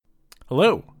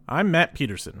Hello, I'm Matt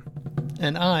Peterson,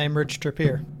 And I'm Rich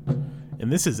Trappier. and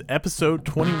this is episode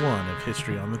 21 of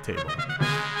History on the Table.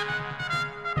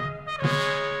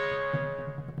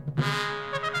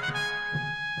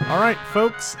 All right,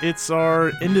 folks, it's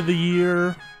our end of the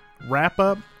year wrap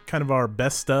up, kind of our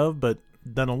best of, but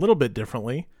done a little bit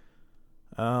differently.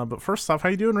 But first off, how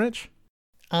you doing, Rich?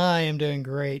 I am doing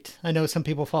great. I know some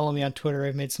people follow me on Twitter.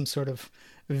 I've made some sort of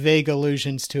vague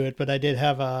allusions to it, but I did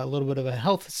have a little bit of a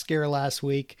health scare last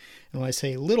week. And when I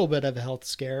say a little bit of a health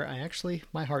scare,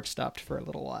 my heart stopped for a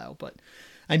little while, but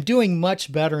I'm doing much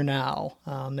better now.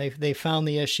 They found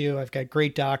the issue. I've got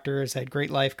great doctors. I had great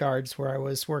lifeguards where I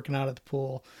was working out at the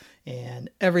pool, and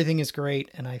everything is great.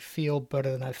 And I feel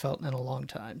better than I felt in a long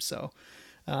time. So,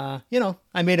 I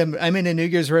made a New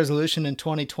Year's resolution in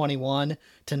 2021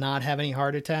 to not have any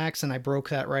heart attacks, and I broke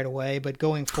that right away. But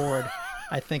going forward,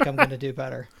 I think I'm going to do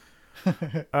better.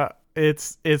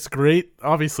 It's great.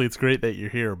 Obviously, it's great that you're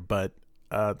here, but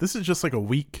this is just like a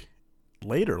week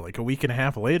later, like a week and a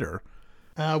half later.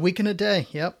 Week and a day.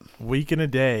 Yep. Week and a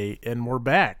day, and we're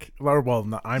back.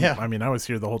 Well, I mean, I was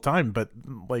here the whole time, but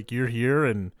like you're here,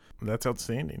 and that's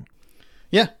outstanding.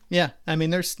 Yeah. I mean,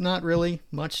 there's not really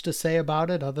much to say about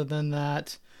it other than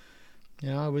that,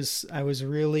 I was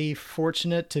really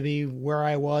fortunate to be where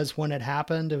I was when it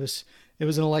happened. It was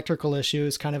an electrical issue. It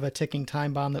was kind of a ticking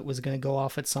time bomb that was going to go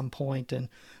off at some point, and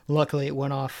luckily it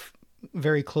went off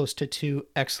very close to two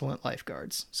excellent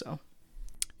lifeguards. So,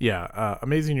 yeah,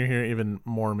 amazing you're here. Even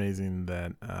more amazing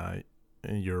that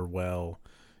you're well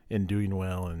and doing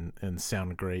well and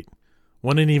sound great.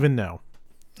 Wouldn't even know.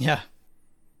 Yeah.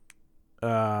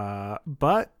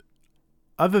 But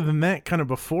other than that, kind of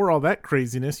before all that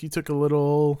craziness, you took a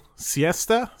little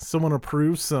siesta. Someone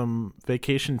approved some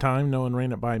vacation time. No one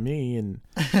ran it by me. And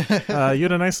you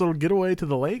had a nice little getaway to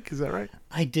the lake. Is that right?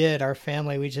 I did. Our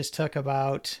family, we just took it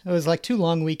was like 2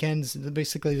 long weekends,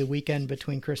 basically the weekend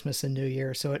between Christmas and New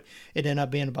Year. So it ended up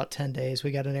being about 10 days.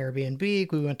 We got an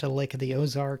Airbnb. We went to Lake of the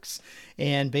Ozarks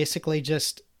and basically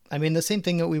the same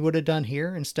thing that we would have done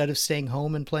here. Instead of staying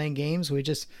home and playing games, we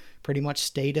just pretty much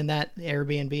stayed in that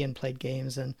Airbnb and played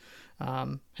games, and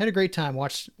had a great time.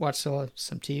 Watched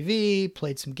some TV,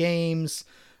 played some games,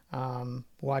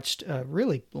 watched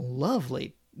really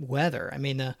lovely weather. I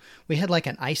mean, we had like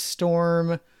an ice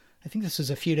storm. I think this was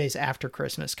a few days after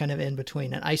Christmas, kind of in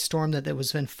between, an ice storm that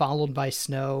was then followed by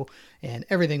snow, and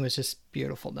everything was just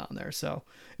beautiful down there. So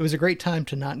it was a great time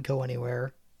to not go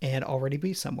anywhere and already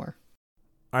be somewhere.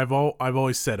 I've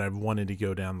always said I've wanted to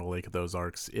go down the Lake of the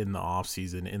Ozarks in the off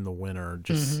season, in the winter.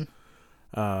 Just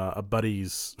a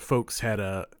buddy's folks had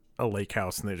a lake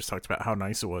house, and they just talked about how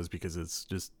nice it was because it's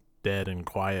just dead and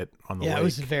quiet on the lake. Yeah, it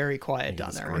was very quiet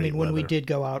down there. I mean, when we did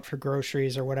go out for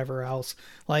groceries or whatever else,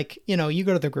 like, you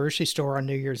go to the grocery store on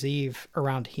New Year's Eve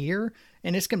around here,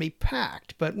 and it's going to be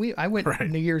packed. But I went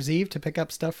New Year's Eve to pick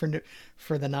up stuff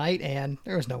for the night, and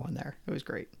there was no one there. It was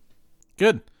great.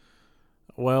 Good.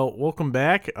 Well, welcome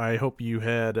back. I hope you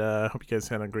guys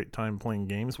had a great time playing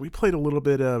games. We played a little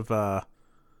bit of,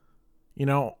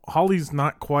 Holly's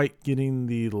not quite getting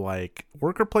the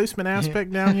worker placement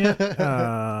aspect down yet.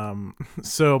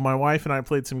 So my wife and I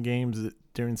played some games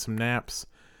during some naps,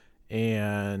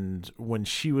 and when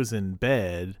she was in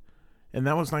bed, and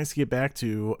that was nice to get back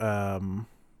to.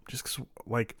 Just 'cause,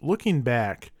 looking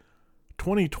back,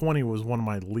 2020 was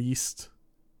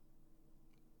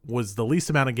was the least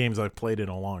amount of games I've played in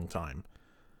a long time.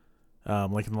 In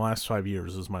the last 5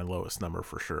 years was my lowest number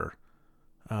for sure.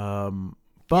 But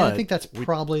I think that's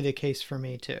probably the case for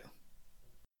me too.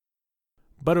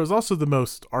 But it was also the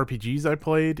most RPGs I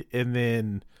played, and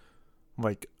then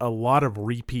a lot of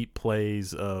repeat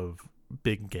plays of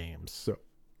big games. So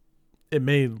it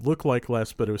may look like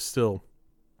less, but it was still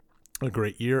a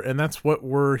great year, and that's what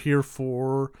we're here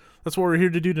for. That's what we're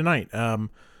here to do tonight.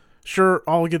 Sure,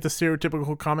 I'll get the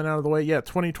stereotypical comment out of the way. Yeah,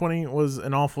 2020 was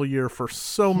an awful year for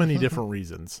so many different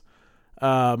reasons.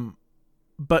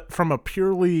 But from a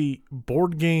purely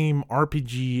board game,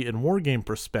 RPG, and war game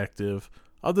perspective,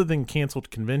 other than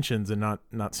canceled conventions and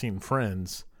not seeing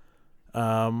friends, it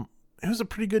was a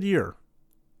pretty good year.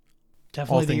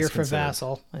 Definitely the year for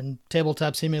Vassal and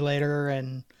Tabletop Simulator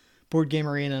and Board Game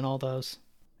Arena and all those.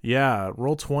 Yeah,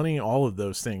 Roll20, all of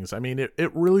those things. I mean,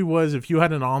 it really was. If you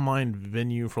had an online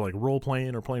venue for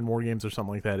role-playing or playing war games or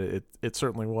something like that, it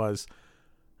certainly was.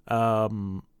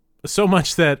 So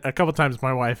much that a couple times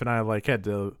my wife and I had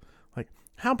to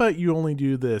how about you only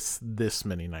do this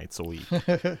many nights a week?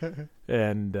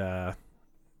 And oh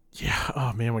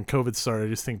man, when COVID started, I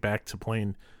just think back to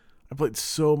I played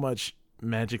so much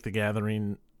Magic the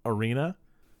Gathering Arena.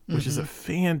 which is a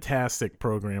fantastic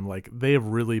program. Like, they have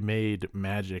really made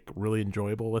Magic really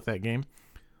enjoyable with that game.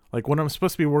 Like, when I'm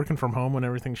supposed to be working from home when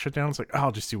everything's shut down, it's like, oh,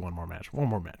 I'll just do one more match.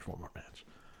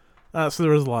 So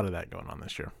there was a lot of that going on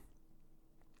this year.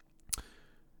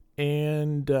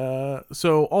 And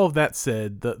so all of that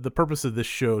said, the purpose of this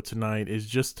show tonight is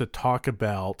just to talk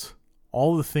about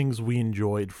all the things we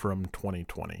enjoyed from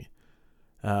 2020.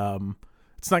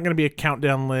 It's not going to be a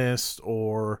countdown list,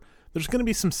 or there's going to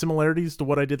be some similarities to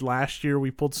what I did last year.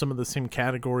 We pulled some of the same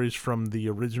categories from the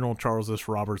original Charles S.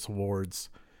 Roberts Awards,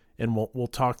 and we'll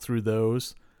talk through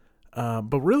those.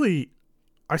 But really,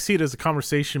 I see it as a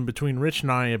conversation between Rich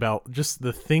and I about just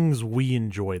the things we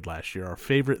enjoyed last year, our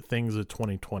favorite things of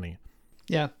 2020.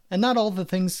 Yeah, and not all the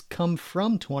things come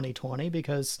from 2020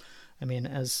 because, I mean,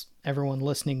 as everyone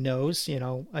listening knows, you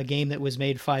know, a game that was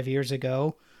made 5 years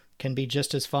ago can be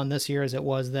just as fun this year as it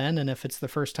was then. And if it's the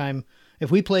first time,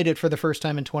 if we played it for the first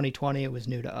time in 2020, it was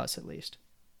new to us at least.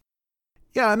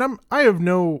 Yeah, and I have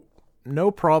no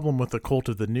problem with the Cult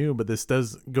of the New, but this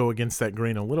does go against that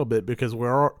grain a little bit because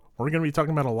we're going to be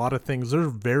talking about a lot of things.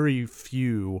 There's very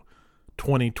few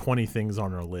 2020 things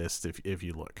on our list if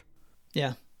you look.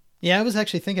 Yeah. Yeah, I was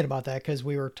actually thinking about that because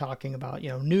we were talking about, you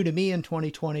know, new to me in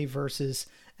 2020 versus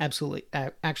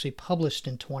actually published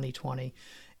in 2020.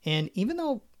 And even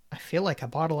though I feel like I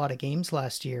bought a lot of games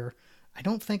last year, I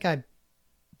don't think I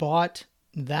bought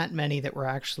that many that were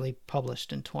actually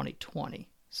published in 2020.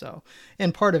 So,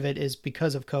 and part of it is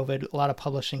because of COVID, a lot of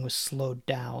publishing was slowed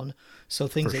down. So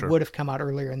things that would have come out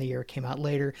earlier in the year came out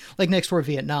later. Like Next Door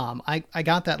Vietnam. I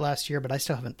got that last year, but I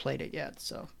still haven't played it yet.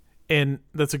 So, and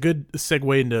that's a good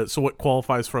segue into so what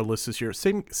qualifies for our list this year.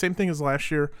 Same thing as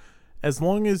last year. As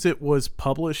long as it was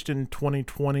published in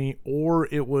 2020 or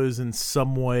it was in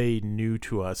some way new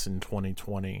to us in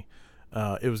 2020,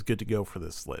 it was good to go for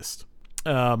this list.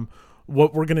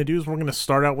 What we're going to do is we're going to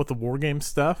start out with the war game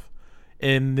stuff.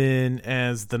 And then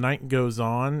as the night goes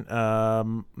on,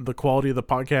 the quality of the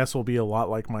podcast will be a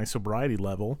lot like my sobriety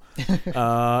level.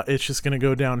 It's just going to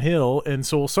go downhill. And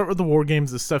so we'll start with the war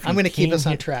games, the stuff I'm going to keep us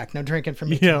on track. No drinking from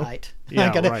me tonight.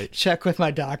 Yeah, I got to check with my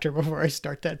doctor before I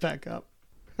start that back up.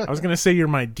 I was going to say you're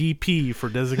my DP for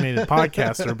designated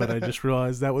podcaster, but I just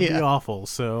realized that would be awful.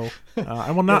 So I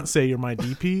will not say you're my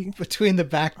DP. Between the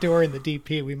back door and the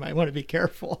DP, we might want to be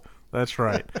careful. That's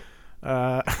right.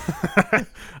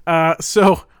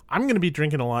 So I'm going to be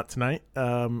drinking a lot tonight,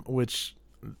 which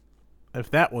if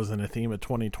that wasn't a theme of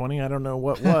 2020, I don't know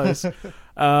what was.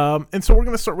 And so we're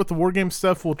going to start with the war game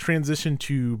stuff. We'll transition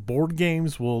to board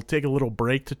games. We'll take a little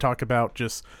break to talk about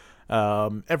just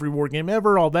every war game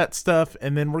ever, all that stuff.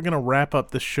 And then we're going to wrap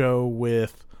up the show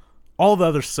with all the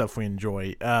other stuff we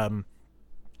enjoy,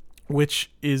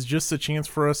 which is just a chance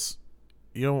for us.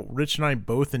 You know, Rich and I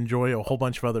both enjoy a whole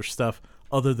bunch of other stuff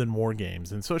other than war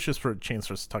games. And so it's just for a chance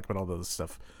for us to talk about all the other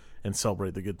stuff and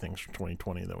celebrate the good things from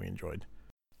 2020 that we enjoyed.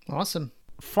 Awesome.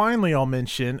 Finally, I'll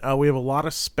mention we have a lot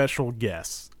of special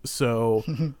guests. So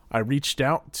I reached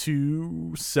out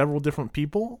to several different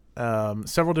people,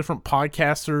 several different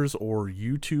podcasters or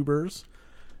YouTubers,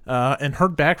 and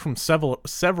heard back from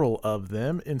several of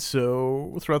them. And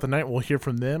so throughout the night, we'll hear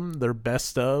from them, their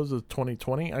best of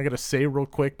 2020. I got to say real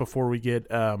quick before we get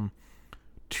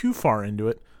too far into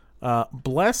it,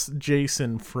 bless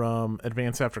Jason from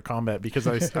Advance After Combat, because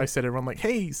I said everyone like,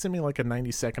 hey, send me like a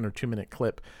 90-second or 2-minute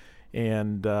clip.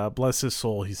 And bless his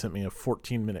soul, he sent me a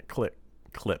 14-minute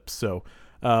clip. So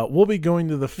we'll be going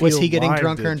to the field. Was he getting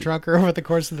drunker and drunker over the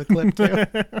course of the clip too?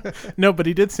 No, but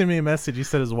he did send me a message. He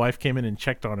said his wife came in and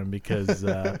checked on him because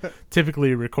typically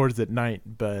he records at night,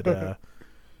 but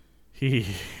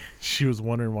she was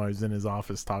wondering why he was in his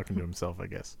office talking to himself, I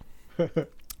guess.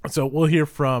 So we'll hear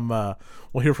from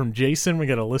Jason. We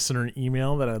got a listener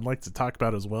email that I'd like to talk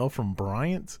about as well from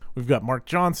Bryant. We've got Mark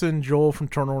Johnson, Joel from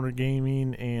Turn Order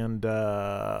Gaming, and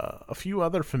a few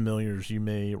other familiars you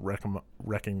may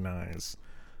recognize.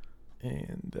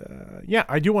 And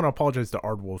I do want to apologize to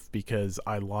Ardwolf because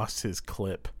I lost his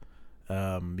clip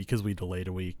because we delayed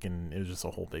a week and it was just a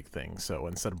whole big thing. So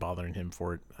instead of bothering him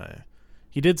for it,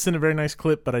 he did send a very nice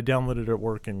clip, but I downloaded it at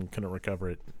work and couldn't recover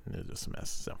it, and it was just a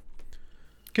mess. So.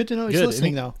 Good to know he's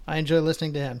listening, though. I enjoy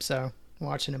listening to him, so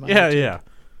watching him on YouTube. Yeah.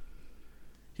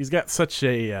 He's got such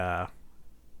a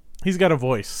he's got a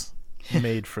voice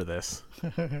made for this.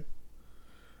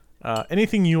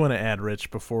 Anything you want to add,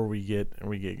 Rich, before we get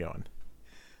going?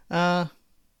 No,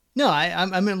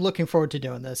 I'm looking forward to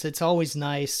doing this. It's always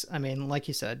nice. I mean, like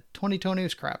you said, 2020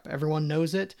 was crap. Everyone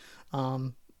knows it.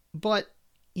 But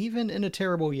even in a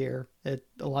terrible year, a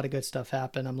lot of good stuff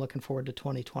happened. I'm looking forward to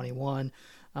 2021.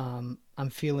 I'm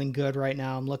feeling good right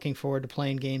now. I'm looking forward to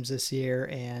playing games this year,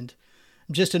 and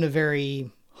I'm just in a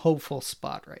very hopeful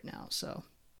spot right now. So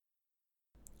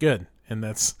Good. And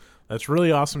that's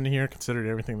really awesome to hear, considering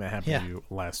everything that happened to you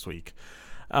last week.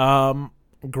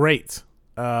 Great.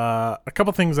 A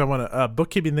couple things I want to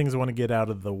bookkeeping things I want to get out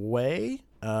of the way,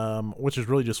 which is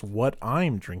really just what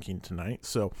I'm drinking tonight.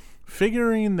 So,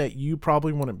 figuring that you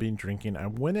probably wouldn't be drinking, I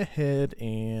went ahead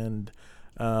and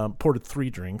poured 3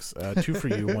 drinks, 2 for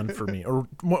you, 1 for me, or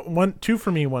 2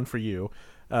 for me, 1 for you.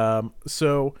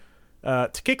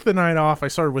 To kick the night off, I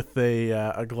started with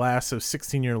a glass of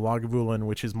 16-year Lagavulin,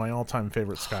 which is my all-time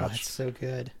favorite Scotch. Oh, that's so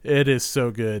good. It is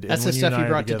so good. That's the stuff you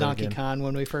brought to Donkey Con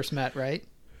when we first met, right?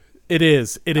 It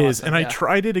is. And I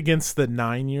tried it against the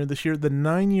 9-year this year. The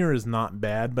 9-year is not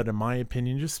bad, but in my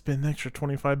opinion, just spend the extra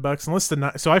 $25.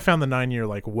 Unless so I found the 9-year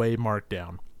like way marked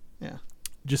down. Yeah.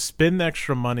 Just spend the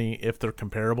extra money if they're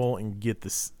comparable and get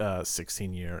this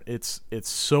 16-year. It's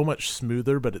so much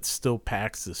smoother, but it still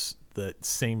packs the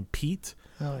same peat.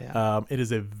 Oh yeah. It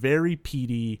is a very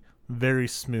peaty, very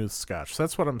smooth Scotch. So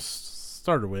that's what I'm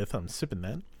started with. I'm sipping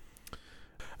that.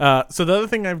 So the other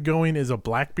thing I've going is a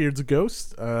Blackbeard's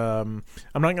Ghost. I'm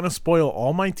not going to spoil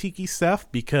all my tiki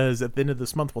stuff because at the end of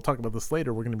this month, we'll talk about this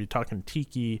later. We're going to be talking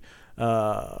tiki,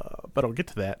 but I'll get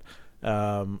to that.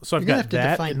 So I've got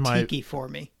that in my tiki for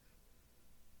me.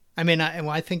 I mean, when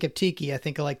I think of tiki, I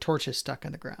think of like torches stuck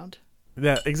in the ground.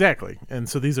 Yeah, exactly. And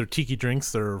so these are tiki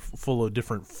drinks. They're full of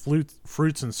different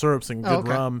fruits and syrups and good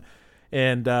rum.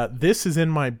 And this is in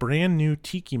my brand new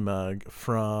tiki mug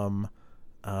from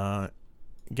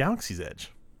Galaxy's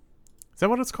Edge. Is that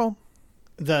what it's called?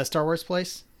 The Star Wars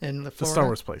place in the Florida? The Star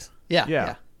Wars place.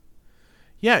 Yeah.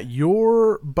 Yeah,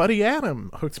 your buddy Adam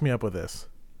hooked me up with this.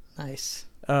 Nice.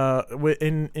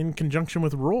 In conjunction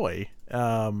with Roy.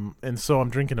 And so I'm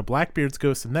drinking a Blackbeard's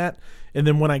Ghost in that. And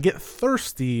then when I get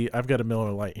thirsty, I've got a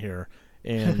Miller Lite here.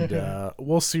 And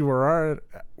we'll see where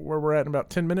we're at in about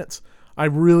 10 minutes. I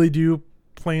really do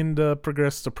plan to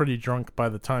progress to pretty drunk by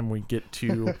the time we get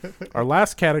to our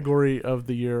last category of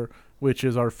the year, which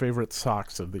is our favorite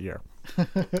socks of the year.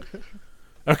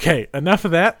 Okay, enough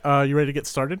of that. You ready to get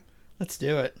started? Let's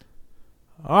do it.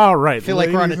 All right. I feel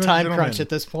like we're on a time crunch at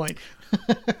this point.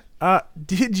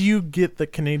 Did you get the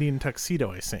Canadian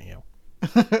tuxedo I sent you?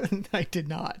 I did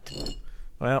not.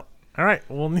 Well, all right.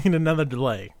 We'll need another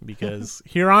delay because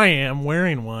here I am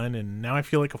wearing one, and now I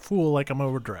feel like a fool, like I'm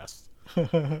overdressed.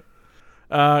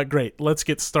 Great. Let's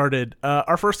get started.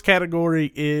 Our first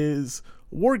category is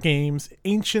War Games,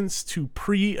 Ancients to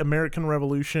Pre-American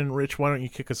Revolution. Rich, why don't you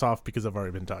kick us off because I've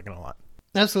already been talking a lot.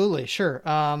 Absolutely. Sure.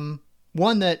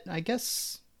 One that I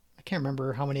guess I can't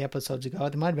remember how many episodes ago.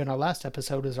 It might have been our last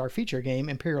episode. Is our feature game,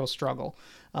 Imperial Struggle,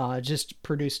 just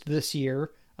produced this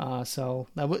year. So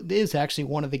that is actually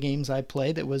one of the games I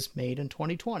played that was made in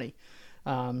 2020.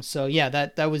 So yeah,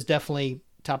 that was definitely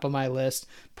top of my list.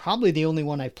 Probably the only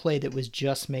one I played that was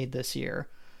just made this year.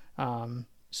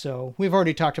 So we've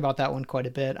already talked about that one quite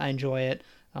a bit. I enjoy it.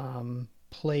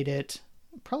 Played it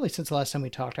probably since the last time we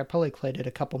talked. I probably played it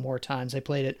a couple more times. I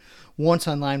played it once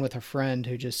online with a friend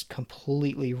who just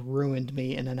completely ruined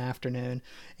me in an afternoon,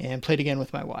 and played again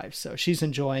with my wife. So she's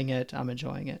enjoying it. I'm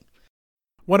enjoying it.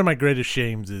 One of my greatest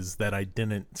shames is that I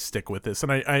didn't stick with this.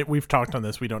 And we've talked on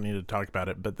this. We don't need to talk about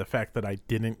it. But the fact that I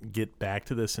didn't get back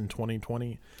to this in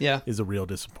 2020 is a real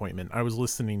disappointment. I was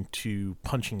listening to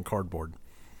Punching Cardboard,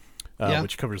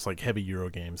 which covers like heavy Euro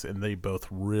games. And they both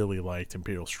really liked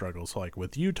Imperial Struggle. So like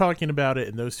with you talking about it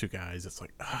and those two guys, it's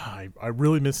like, I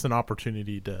really missed an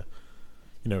opportunity to,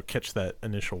 catch that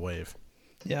initial wave.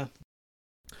 Yeah.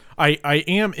 I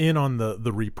am in on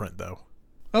the reprint though.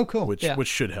 Oh, cool. Which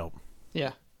should help.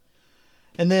 Yeah.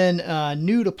 And then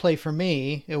new to play for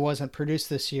me, it wasn't produced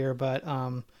this year, but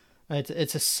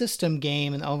it's a system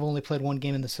game, and I've only played one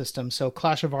game in the system. So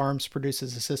Clash of Arms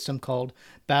produces a system called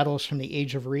Battles from the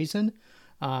Age of Reason,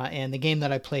 and the game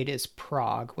that I played is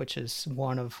Prague, which is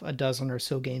one of a dozen or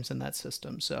so games in that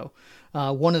system. So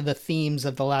one of the themes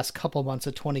of the last couple months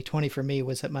of 2020 for me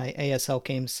was that my ASL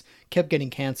games kept getting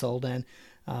canceled, and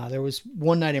there was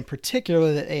one night in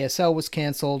particular that ASL was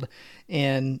canceled,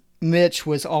 and Mitch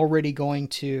was already going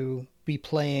to be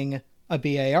playing a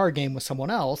BAR game with someone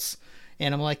else.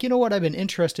 And I'm like, you know what? I've been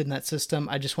interested in that system.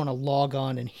 I just want to log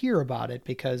on and hear about it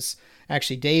because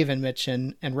actually Dave and Mitch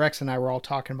and Rex and I were all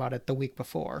talking about it the week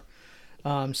before.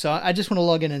 So I just want to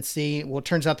log in and see. Well, it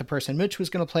turns out the person Mitch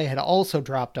was going to play had also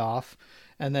dropped off.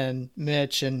 And then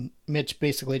Mitch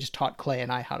basically just taught Clay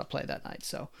and I how to play that night.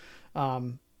 So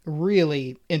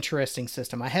really interesting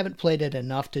system. I haven't played it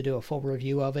enough to do a full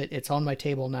review of it. It's on my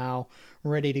table now,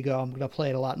 ready to go. I'm going to play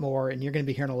it a lot more, and you're going to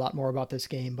be hearing a lot more about this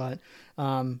game. But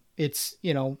it's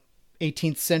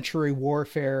 18th century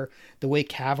warfare. The way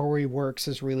cavalry works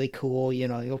is really cool. You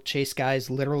know, you'll chase guys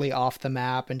literally off the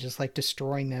map and just like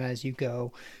destroying them as you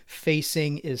go.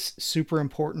 Facing is super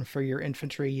important for your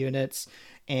infantry units.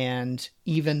 And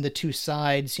even the two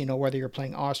sides, you know, whether you're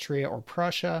playing Austria or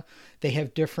Prussia, they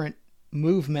have different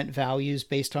movement values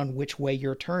based on which way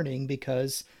you're turning,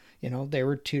 because you know they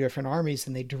were two different armies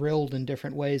and they drilled in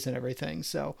different ways and everything.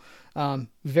 So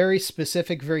very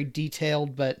specific, very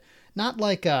detailed, but not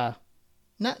like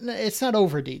it's not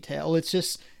over detail. It's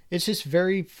just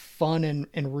very fun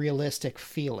and realistic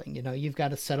feeling. You know, you've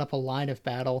got to set up a line of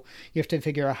battle. You have to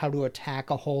figure out how to attack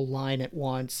a whole line at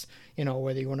once. You know,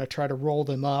 whether you want to try to roll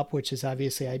them up, which is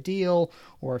obviously ideal,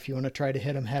 or if you want to try to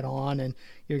hit them head on and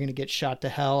you're going to get shot to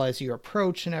hell as you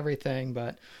approach and everything.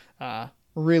 But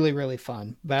really, really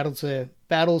fun. Battles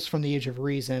from the Age of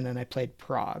Reason, and I played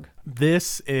Prague.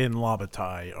 This and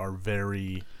Labatai are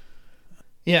very...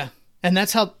 Yeah. And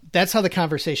that's how the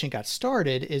conversation got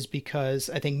started, is because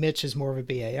I think Mitch is more of a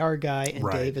BAR guy and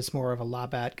right. Dave is more of a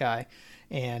Labat guy.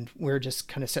 And we're just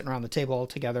kind of sitting around the table all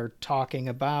together talking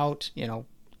about, you know,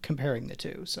 comparing the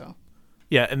two. So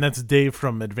yeah, and that's Dave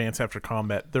from Advance After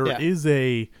Combat. There is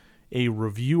a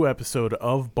review episode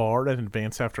of Bard and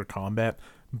Advance After Combat,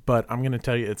 but I'm going to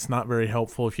tell you it's not very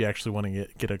helpful if you actually want to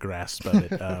get a grasp of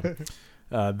it.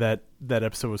 That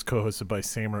episode was co-hosted by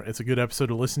Samer. It's a good episode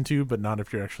to listen to, but not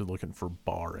if you're actually looking for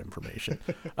Bar information.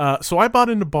 So I bought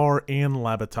into Bar and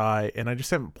Labatai, and I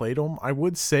just haven't played them. I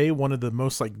would say one of the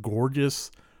most like gorgeous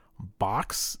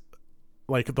box,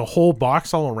 like the whole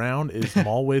box all around, is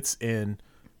Malwitz and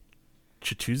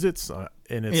Chechuzets,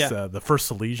 and it's the First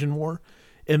Silesian War.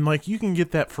 And like you can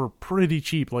get that for pretty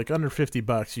cheap, like under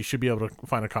 $50. You should be able to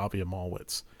find a copy of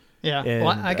Malwitz. Yeah, and,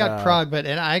 well, I got Prague,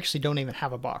 and I actually don't even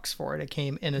have a box for it. It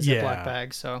came in a Ziploc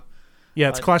bag, so... Yeah,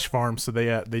 it's Clash Farms, so they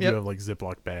do have, like,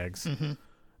 Ziploc bags.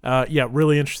 Mm-hmm.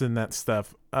 Really interested in that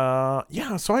stuff.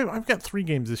 So I've got 3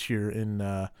 games this year in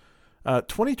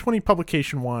 2020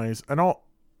 publication-wise. And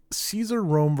Caesar,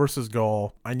 Rome versus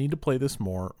Gaul, I need to play this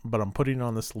more, but I'm putting it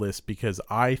on this list because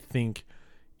I think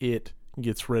it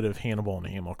gets rid of Hannibal and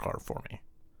Hamilcar for me.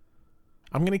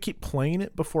 I'm going to keep playing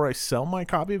it before I sell my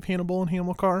copy of Hannibal and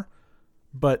Hamilcar,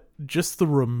 but just the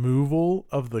removal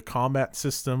of the combat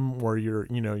system where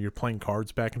you're playing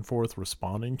cards back and forth,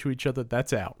 responding to each other,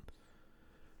 that's out.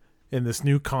 And this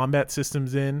new combat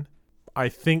system's in. I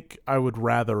think I would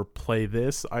rather play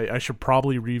this. I should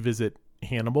probably revisit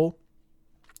Hannibal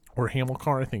or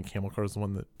Hamilcar. I think Hamilcar is the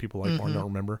one that people like more. I don't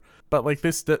remember. But like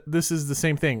this is the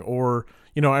same thing. Or,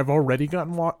 I've already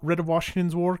gotten rid of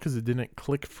Washington's War because it didn't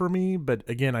click for me. But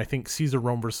again, I think Caesar,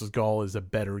 Rome versus Gaul is a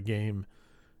better game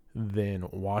than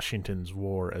Washington's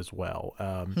War as well.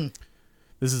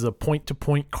 This is a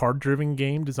point-to-point card-driven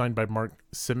game designed by Mark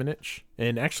Simonich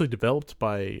and actually developed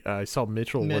by, I saw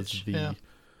Mitch was the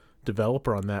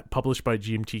developer on that, published by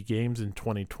GMT Games in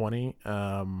 2020.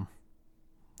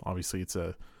 Obviously, it's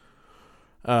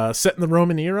set in the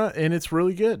Roman era, and it's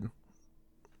really good.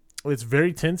 It's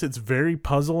very tense. It's very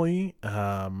puzzly.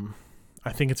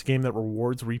 I think it's a game that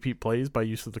rewards repeat plays by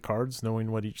use of the cards,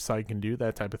 knowing what each side can do,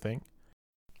 that type of thing.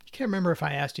 I can't remember if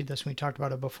I asked you this when we talked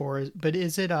about it before, but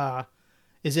is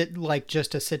it like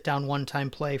just a sit-down one-time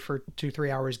play for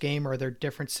 2-3 hours game, or are there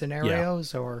different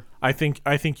scenarios? Or I think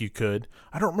you could.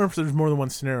 I don't remember if there's more than one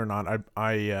scenario or not.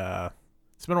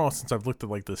 It's been a while since I've looked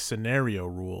at like the scenario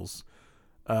rules.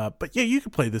 But yeah, you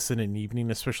could play this in an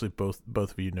evening, especially if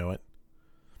both of you know it.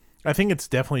 I think it's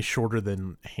definitely shorter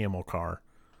than Hamilcar.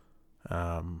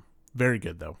 Very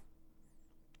good though.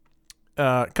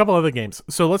 A couple other games.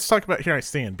 So let's talk about Here I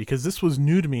Stand, because this was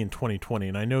new to me in 2020,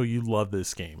 and I know you love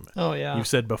this game. Oh yeah. You've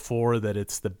said before that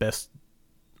it's the best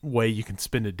way you can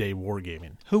spend a day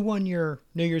wargaming. Who won your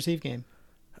New Year's Eve game?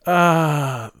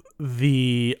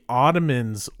 The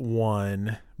Ottomans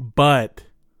won, but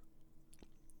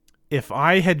if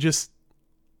I had just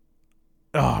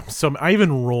I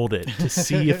even rolled it to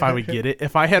see if I would get it.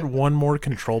 If I had one more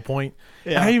control point,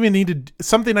 and I even needed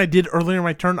something I did earlier in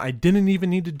my turn, I didn't even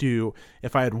need to do.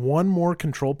 If I had one more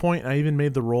control point, and I even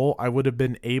made the roll, I would have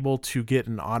been able to get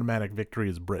an automatic victory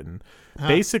as Britain.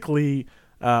 Basically,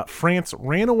 France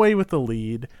ran away with the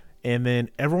lead, and then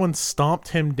everyone stomped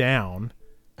him down.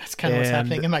 That's kind of what's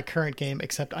happening in my current game,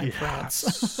 except I'm France.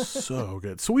 So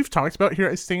good. So we've talked about Here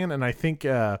I Stand, and I think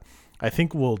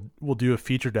we'll do a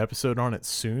featured episode on it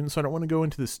soon, so I don't want to go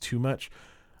into this too much.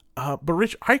 But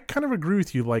Rich, I kind of agree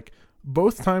with you. Like,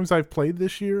 both times I've played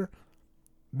this year,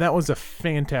 that was a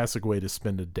fantastic way to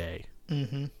spend a day.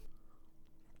 Mm-hmm.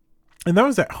 And that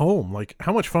was at home. Like,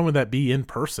 how much fun would that be in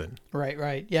person?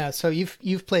 Right. Yeah. So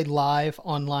you've played live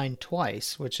online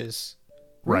twice, which is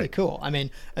Really Right. cool. I mean,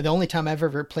 the only time I've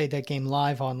ever played that game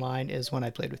live online is when I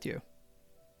played with you.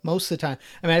 Most of the time.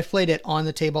 I mean, I've played it on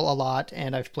the table a lot,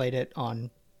 and I've played it on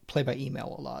play by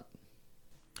email a lot.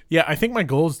 Yeah, I think my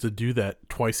goal is to do that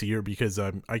twice a year because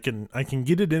I can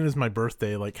get it in as my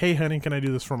birthday. Like, hey, honey, can I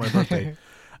do this for my birthday?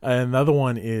 And the other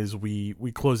one is we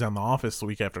close down the office the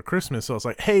week after Christmas. So I was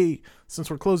like, hey, since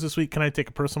we're closed this week, can I take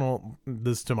a personal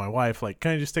this to my wife? Like,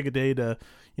 can I just take a day to,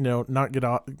 not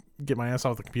get my ass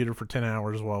off the computer for 10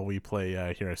 hours while we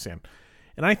play Here I Stand?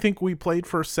 And I think we played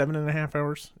for 7.5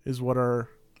 hours is what our...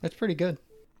 That's pretty good.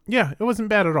 Yeah, it wasn't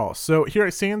bad at all. So Here I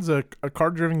Stand's a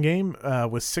card-driven game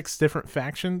with 6 different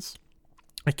factions.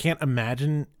 I can't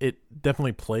imagine it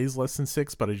definitely plays less than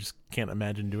 6, but I just can't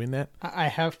imagine doing that. I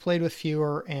have played with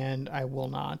fewer, and I will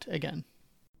not again.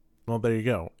 Well, there you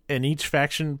go. And each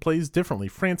faction plays differently.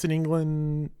 France and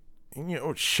England,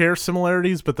 share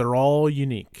similarities, but they're all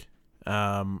unique.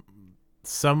 Some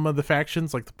of the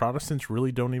factions, like the Protestants,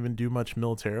 really don't even do much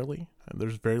militarily.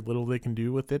 There's very little they can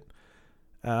do with it.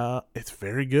 It's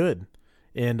very good.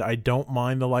 And I don't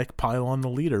mind the pile on the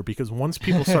leader, because once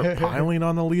people start piling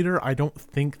on the leader, I don't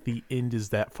think the end is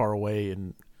that far away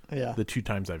in the 2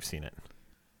 times I've seen it.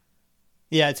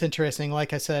 Yeah, it's interesting.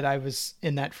 Like I said, I was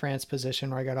in that France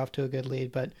position where I got off to a good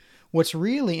lead. But what's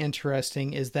really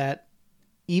interesting is that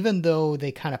even though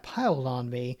they kind of piled on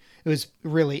me, it was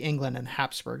really England and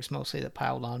Habsburgs mostly that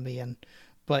piled on me.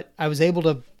 But I was able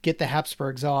to get the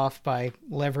Habsburgs off by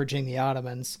leveraging the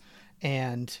Ottomans,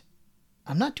 and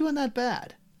I'm not doing that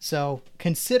bad. So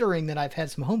considering that I've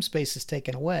had some home spaces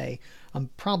taken away, I'm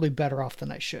probably better off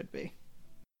than I should be.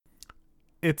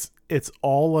 It's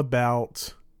all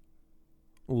about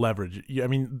leverage. I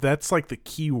mean, that's like the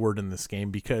key word in this game,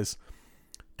 because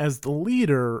as the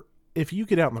leader, if you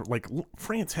get out and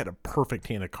France had a perfect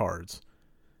hand of cards,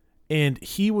 and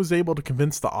he was able to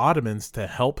convince the Ottomans to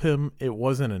help him. It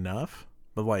wasn't enough,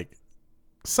 but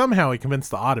somehow he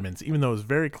convinced the Ottomans, even though it was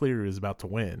very clear he was about to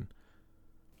win,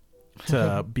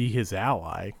 to be his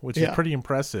ally, which is pretty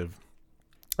impressive.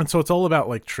 And so it's all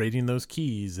about trading those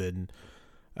keys and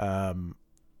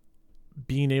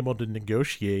being able to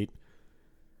negotiate.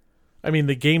 I mean,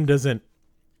 the game doesn't,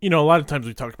 a lot of times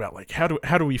we talk about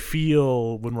how do we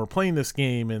feel when we're playing this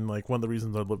game, and one of the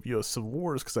reasons I love U.S. Civil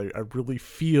War is because I really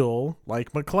feel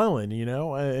like McClellan,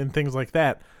 and things like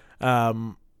that.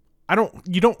 You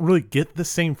don't really get the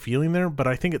same feeling there, but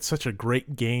I think it's such a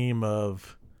great game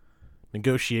of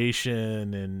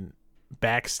negotiation and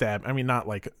backstab. I mean, not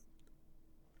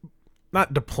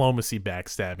diplomacy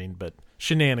backstabbing, but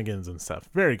shenanigans and stuff.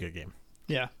 Very good game.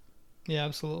 Yeah. Yeah,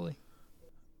 absolutely.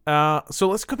 So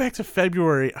let's go back to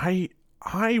February.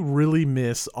 I really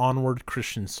miss Onward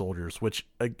Christian Soldiers, which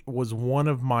was one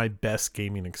of my best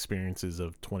gaming experiences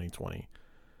of 2020.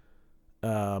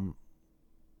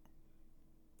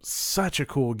 Such a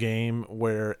cool game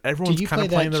where everyone's kind of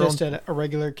playing their own. Did you play that just at a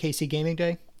regular KC Gaming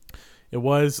Day? It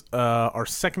was our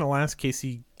second to last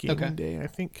KC Gaming Day, I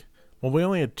think. Well, we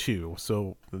only had 2,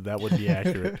 so that would be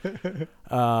accurate.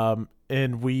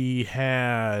 And we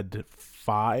had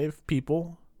 5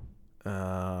 people,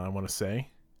 I want to say,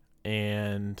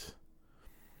 and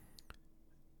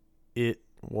it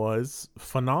was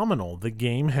phenomenal. The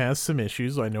game has some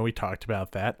issues. I know we talked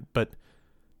about that, but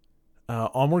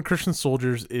Onward Christian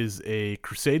Soldiers is a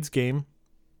Crusades game.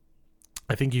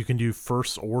 I think you can do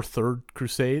first or third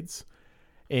Crusades,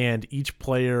 and each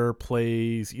player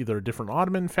plays either a different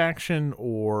Ottoman faction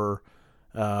or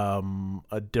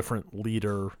a different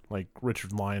leader, like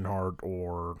Richard Lionheart,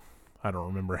 or I don't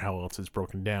remember how else it's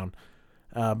broken down.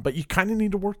 But you kind of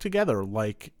need to work together.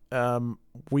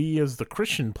 We as the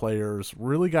Christian players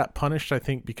really got punished, I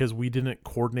think, because we didn't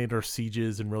coordinate our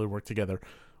sieges and really work together.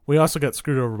 We also got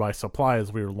screwed over by supply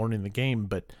as we were learning the game,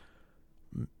 but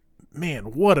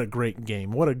man, what a great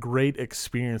game. What a great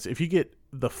experience. If you get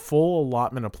the full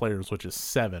allotment of players, which is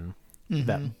 7,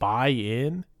 that buy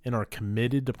in and are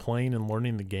committed to playing and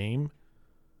learning the game,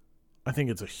 I think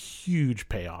it's a huge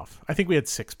payoff. I think we had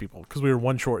 6 people because we were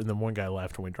 1 short and then 1 guy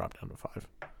left and we dropped down to 5.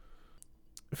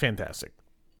 Fantastic.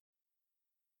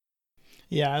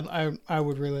 Yeah, I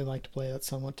would really like to play that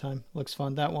some time. Looks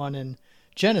fun. That one, and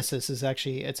Genesis is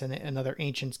actually, it's another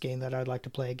Ancients game that I'd like to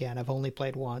play again. I've only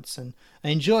played once and I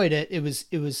enjoyed it. It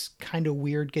was kind of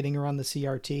weird getting around the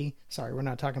CRT. Sorry, we're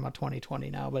not talking about 2020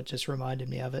 now, but just reminded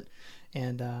me of it.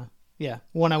 And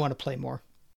one I want to play more.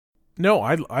 No,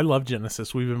 I love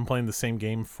Genesis. We've been playing the same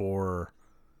game for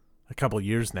a couple of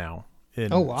years now.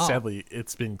 And sadly,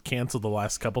 it's been canceled the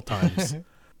last couple times.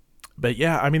 But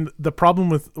yeah, I mean, the problem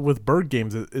with bird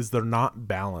games is they're not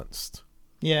balanced.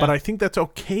 Yeah. But I think that's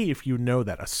okay if you know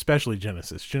that, especially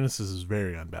Genesis. Genesis is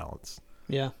very unbalanced.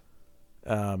 Yeah.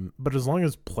 But as long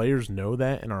as players know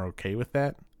that and are okay with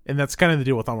that, and that's kind of the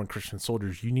deal with Onward Christian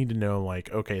Soldiers, you need to know,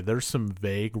 like, okay, there's some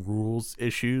vague rules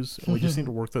issues, and we just need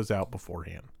to work those out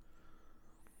beforehand.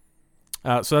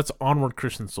 So that's Onward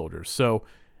Christian Soldiers. So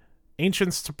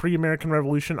Ancients to Pre-American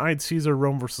Revolution, I had Caesar,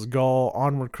 Rome versus Gaul,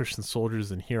 Onward Christian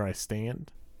Soldiers, and Here I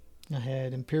Stand. I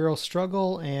had Imperial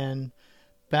Struggle and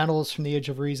Battles from the Age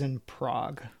of Reason,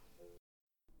 Prague.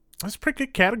 That's a pretty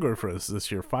good category for us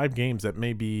this year. 5 games. That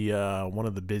may be one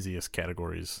of the busiest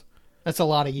categories. That's a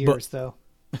lot of years, though.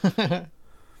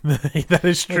 That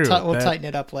is true. We'll tighten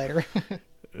it up later.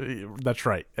 That's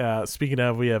right. Speaking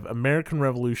of, we have American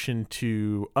Revolution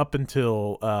to up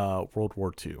until World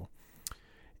War II.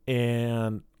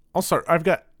 And I'll start. I've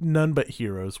got None But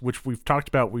Heroes, which we've talked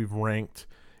about, we've ranked,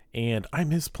 and I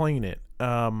miss playing it.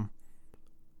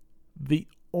 The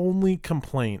only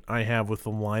complaint I have with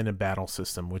the line of battle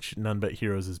system, which None But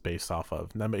Heroes is based off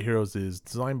of. None But Heroes is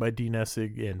designed by D.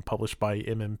 Nessig and published by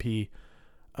MMP.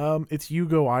 It's you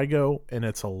go, I go, and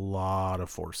it's a lot of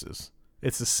forces.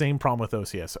 It's the same problem with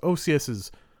OCS. OCS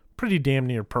is pretty damn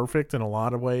near perfect in a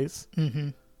lot of ways. Mm-hmm.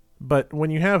 But when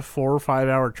you have 4 or 5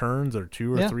 hour turns or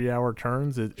 2 or 3 hour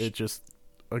turns, it just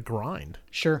a grind.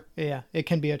 Sure. Yeah. It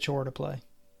can be a chore to play.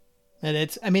 And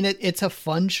it's a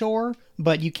fun chore,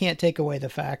 but you can't take away the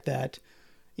fact that,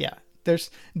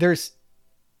 there's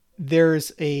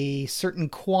a certain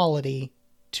quality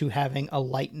to having a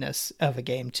lightness of a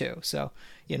game too. So,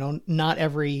 not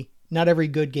every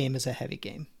good game is a heavy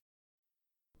game.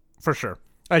 For sure.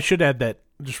 I should add that,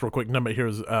 just real quick, None But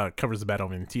Heroes covers the Battle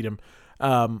of Antietam.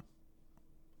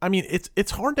 I mean,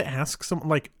 it's hard to ask someone,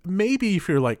 like, maybe if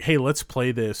you're like, hey, let's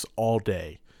play this all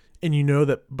day, and you know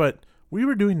that, but we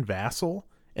were doing Vassal,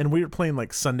 and we were playing,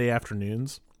 like, Sunday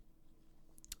afternoons.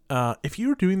 If you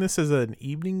were doing this as an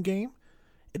evening game,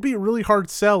 it'd be a really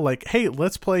hard sell, like, hey,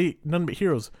 let's play None But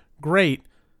Heroes. Great.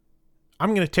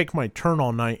 I'm going to take my turn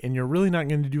all night, and you're really not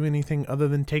going to do anything other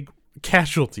than take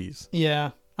casualties.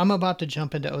 Yeah. I'm about to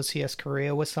jump into OCS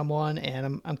Korea with someone,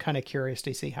 and I'm kind of curious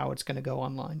to see how it's going to go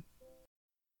online.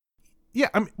 Yeah,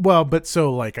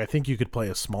 I think you could play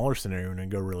a smaller scenario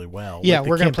and go really well. Yeah,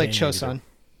 we're going to play Chosun.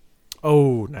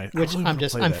 Oh, nice. Which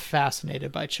I'm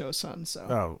fascinated by Chosun. So.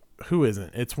 Oh, who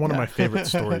isn't? It's one of my favorite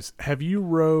stories. Have you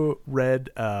read?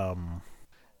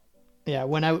 Yeah,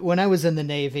 when I was in the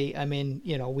Navy, I mean,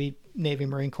 we Navy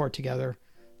Marine Corps together.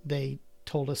 They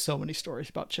told us so many stories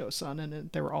about Chosun,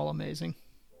 and they were all amazing.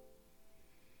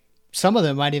 Some of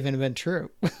them might even have been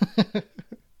true.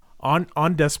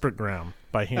 On Desperate Ground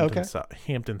by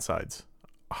Hampton Sides.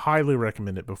 Highly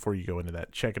recommend it before you go into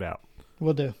that. Check it out.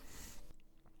 Will do.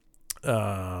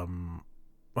 Oh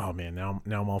man, now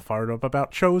I'm all fired up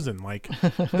about Chosen. Like,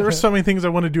 there are so many things I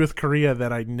want to do with Korea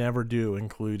that I never do,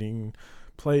 including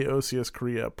play OCS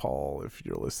Korea. Paul, if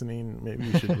you're listening, maybe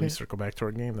you should circle back to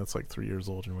our game. That's like 3 years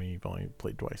old and we've only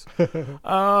played twice.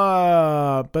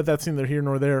 But that's neither here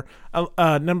nor there.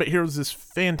 None But Heroes is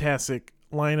fantastic.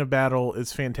 Line of Battle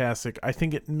is fantastic. I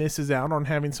think it misses out on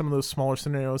having some of those smaller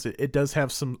scenarios. It does have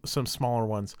some smaller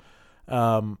ones.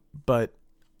 But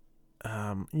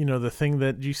the thing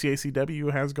that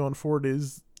GCACW has going forward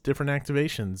is different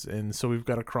activations. And so we've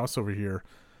got a crossover here,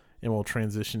 and we'll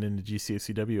transition into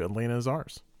GCACW. Atlanta is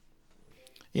ours.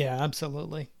 Yeah,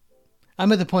 absolutely.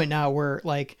 I'm at the point now where,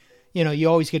 like, you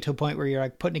always get to a point where you're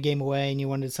like putting a game away and you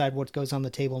want to decide what goes on the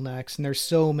table next. And there's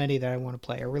so many that I want to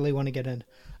play. I really want to get in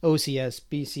OCS,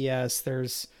 BCS.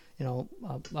 There's,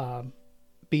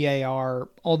 BAR,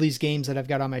 all these games that I've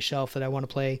got on my shelf that I want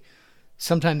to play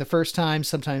sometime the first time,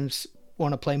 sometimes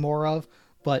want to play more of.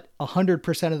 But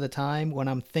 100% of the time when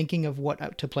I'm thinking of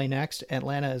what to play next,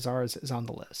 Atlanta is ours is on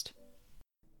the list.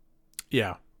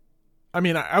 Yeah. I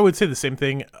mean, I would say the same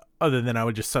thing, other than I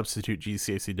would just substitute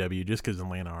GCACW just because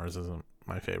Atlanta ours isn't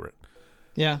my favorite.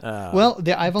 Yeah.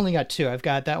 I've only got 2. I've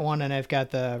got that one and I've got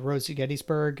the Roads to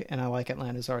Gettysburg, and I like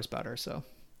Atlanta's ours better. So.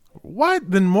 What?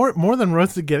 Then more than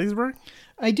Roads to Gettysburg?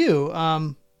 I do.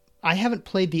 I haven't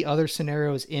played the other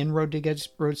scenarios in Roads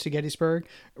to Gettysburg.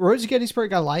 Roads to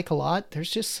Gettysburg I like a lot.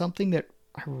 There's just something that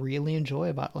I really enjoy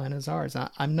about Atlanta's ours.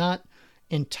 I'm not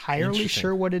entirely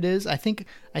sure what it is. I think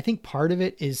part of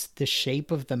it is the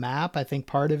shape of the map. I think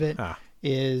part of it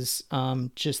is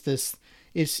just this.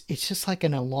 It's just like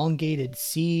an elongated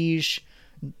siege.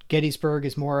 Gettysburg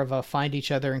is more of a find each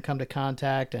other and come to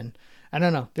contact, and I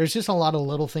don't know. There's just a lot of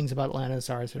little things about Atlanta's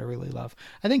ours that I really love.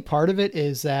 I think part of it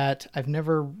is that I've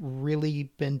never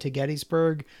really been to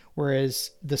Gettysburg,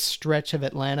 whereas the stretch of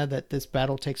Atlanta that this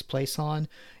battle takes place on,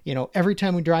 every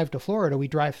time we drive to Florida, we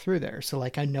drive through there. So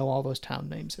like I know all those town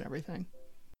names and everything.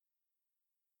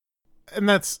 And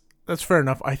that's fair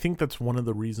enough. I think that's one of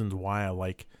the reasons why I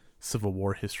like Civil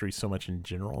War history so much in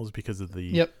general is because of the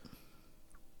Yep.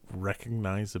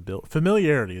 recognizability.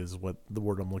 Familiarity is what the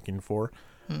word I'm looking for.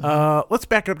 Mm-hmm. Let's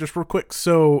back up just real quick.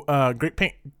 So,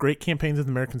 great campaigns in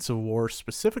the American Civil War,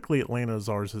 specifically Atlanta is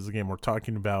Ours is the game we're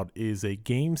talking about, is a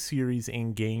game series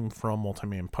and game from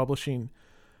Multiman Publishing.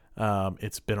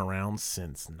 It's been around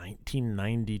since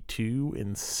 1992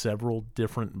 in several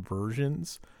different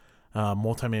versions.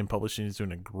 Multiman Publishing is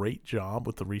doing a great job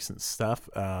with the recent stuff.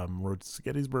 Road to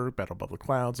Gettysburg, Battle Above the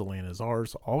Clouds, Atlanta is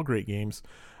Ours, all great games.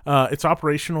 It's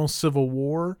operational Civil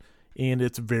War, and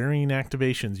it's varying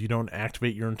activations. You don't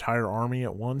activate your entire army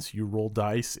at once. You roll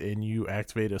dice, and you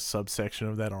activate a subsection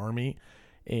of that army,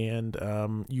 and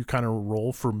you kind of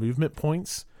roll for movement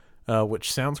points.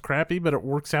 Which sounds crappy, but it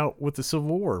works out with the Civil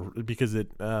War because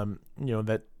it,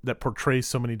 that portrays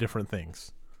so many different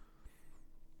things.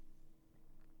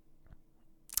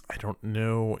 I don't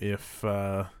know if,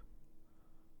 they're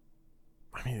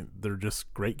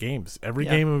just great games. Every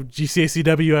game of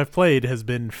GCACW I've played has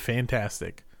been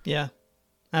fantastic. Yeah.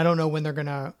 I don't know when they're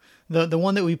gonna the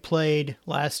one that we played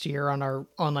last year on our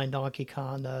online Donkey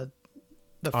Con, the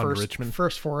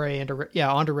first foray into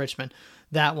onto Richmond.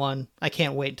 That one, I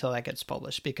can't wait until that gets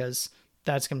published because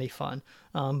that's gonna be fun.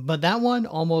 But that one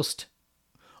almost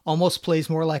plays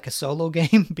more like a solo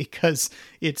game because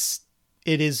it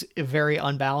is very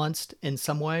unbalanced in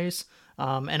some ways.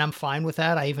 And I'm fine with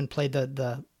that. I even played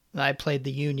I played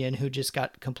the Union, who just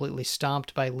got completely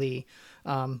stomped by Lee.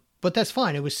 But that's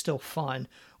fine. It was still fun.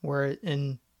 I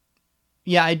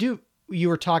do. You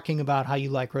were talking about how you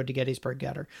like Road to Gettysburg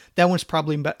better. That one's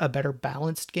probably a better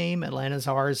balanced game. Atlanta's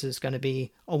Ours is going to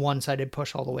be a one-sided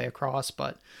push all the way across,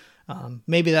 but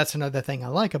maybe that's another thing I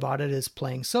like about it is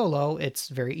playing solo. It's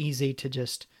very easy to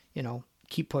just,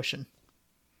 keep pushing.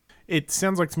 It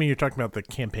sounds like to me you're talking about the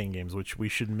campaign games, which we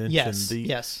should mention.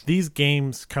 Yes. These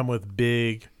games come with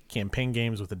big campaign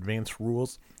games with advanced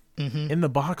rules. Mm-hmm. In the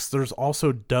box, there's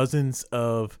also dozens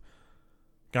of,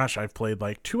 I've played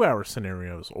like 2-hour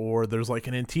scenarios, or there's like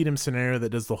an Antietam scenario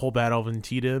that does the whole Battle of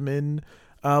Antietam in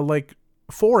like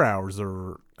 4 hours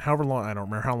or however long. I don't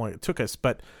remember how long it took us.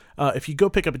 But if you go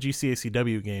pick up a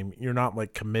GCACW game, you're not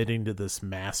like committing to this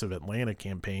massive Atlanta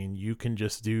campaign. You can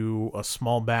just do a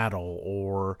small battle,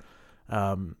 or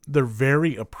they're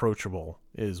very approachable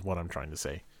is what I'm trying to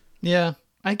say. Yeah,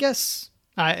 I guess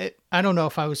I don't know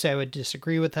if I would say I would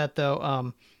disagree with that,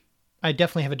 though. I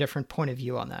definitely have a different point of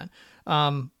view on that.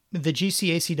 The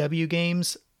GCACW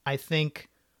games, I think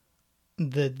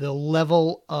the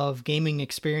level of gaming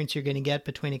experience you're going to get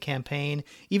between a campaign,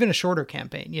 even a shorter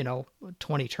campaign,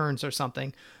 20 turns or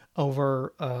something,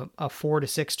 over a 4 to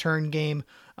 6 turn game,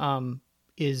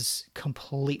 is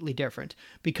completely different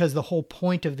because the whole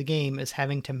point of the game is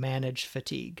having to manage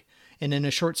fatigue. And in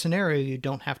a short scenario, you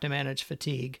don't have to manage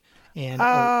fatigue. And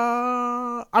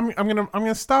I'm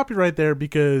gonna stop you right there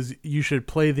because you should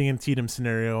play the Antietam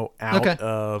scenario out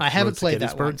of. I haven't played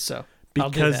that one, so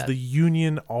because the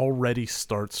Union already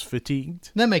starts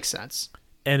fatigued. That makes sense.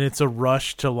 And it's a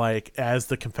rush to, like, as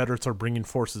the Confederates are bringing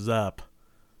forces up,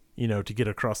 to get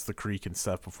across the creek and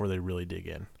stuff before they really dig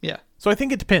in. Yeah. So I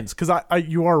think it depends because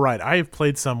you are right. I have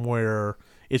played some where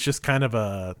it's just kind of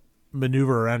a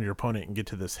maneuver around your opponent and get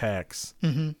to this hex.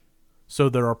 Mm-hmm. So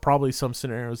there are probably some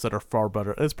scenarios that are far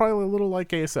better. It's probably a little like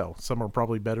ASL. Some are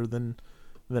probably better than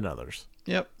others.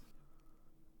 Yep.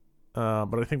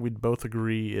 But I think we'd both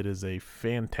agree it is a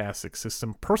fantastic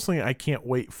system. Personally, I can't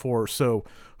wait for... So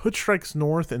Hood Strikes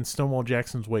North and Stonewall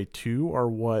Jackson's Way 2 are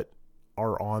what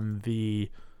are on the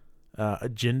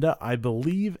agenda. I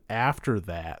believe after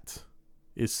that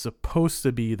is supposed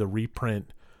to be the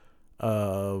reprint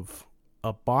of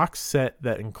a box set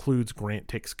that includes Grant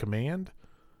Takes Command,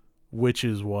 which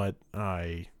is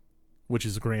Grant's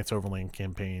Overland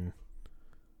Campaign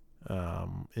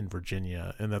in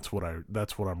Virginia, and that's what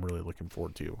I'm really looking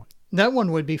forward to. That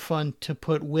one would be fun to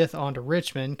put with onto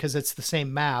Richmond because it's the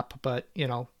same map, but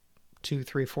 2,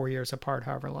 3, 4 years apart,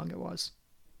 however long it was.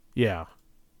 Yeah.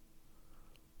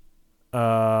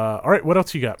 All right, what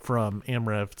else you got from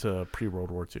AmRev to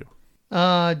pre-World War II?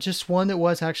 Just one that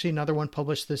was actually another one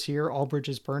published this year, All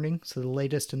Bridges Burning. So the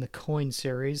latest in the Coin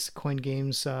series. Coin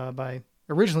games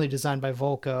originally designed by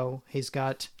Volko. He's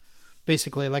got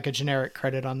basically like a generic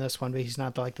credit on this one, but he's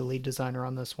not the lead designer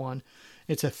on this one.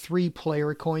 It's a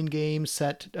 3-player coin game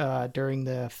set during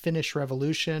the Finnish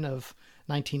Revolution of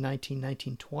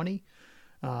 1919-1920.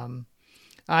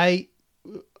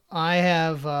 I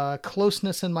have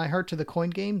closeness in my heart to the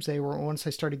coin games. They were, once I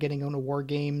started getting into war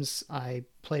games, I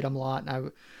played them a lot.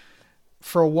 And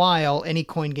for a while, any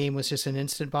coin game was just an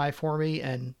instant buy for me,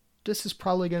 and this is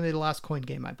probably going to be the last coin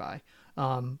game I buy.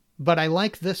 But I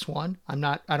like this one. I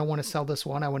don't want to sell this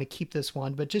one. I want to keep this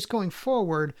one. But just going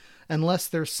forward, unless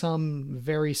there's some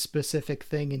very specific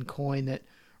thing in Coin that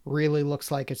really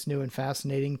looks like it's new and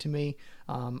fascinating to me,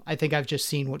 I think I've just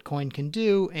seen what Coin can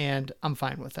do, and I'm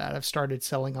fine with that. I've started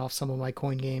selling off some of my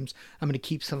Coin games. I'm going to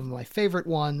keep some of my favorite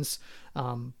ones.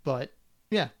 But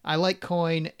yeah, I like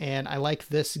Coin, and I like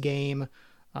this game.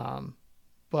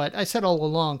 But I said all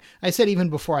along, I said even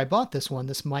before I bought this one,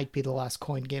 this might be the last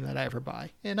Coin game that I ever buy.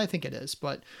 And I think it is.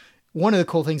 But one of the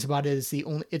cool things about it is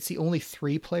it's the only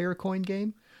 3-player Coin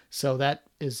game. So that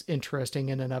is interesting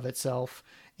in and of itself.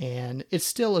 And it's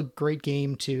still a great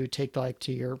game to take like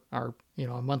to our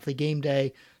a monthly game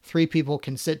day. 3 people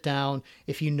can sit down.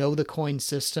 If you know the Coin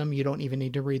system, you don't even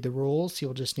need to read the rules.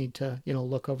 You'll just need to,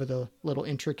 look over the little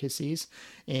intricacies.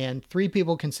 And 3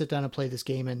 people can sit down and play this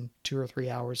game in 2 or 3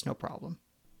 hours, no problem.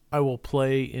 I will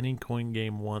play any Coin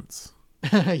game once.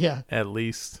 Yeah. At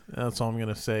least. That's all I'm going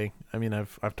to say. I mean,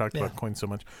 I've talked about Coin so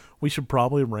much. We should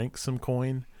probably rank some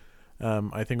Coin.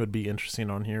 I think it would be interesting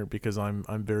on here because I'm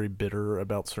very bitter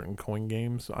about certain Coin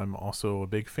games. I'm also a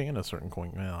big fan of certain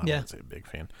Coin. Well, I wouldn't say a big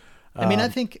fan. I mean, I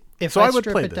think if I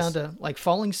strip it down to like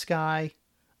Falling Sky,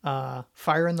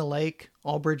 Fire in the Lake,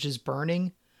 All Bridges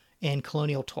Burning, and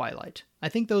Colonial Twilight, I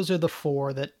think those are the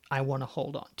 4 that I want to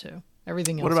hold on to.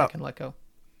 Everything else I can let go.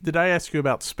 Did I ask you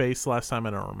about Space last time? I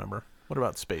don't remember. What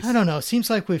about Space? I don't know. Seems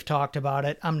like we've talked about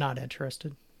it. I'm not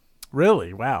interested.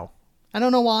 Really? Wow. I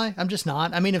don't know why. I'm just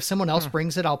not. I mean, if someone else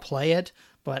brings it, I'll play it,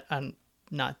 but I'm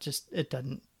not just, it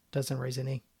doesn't raise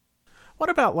any.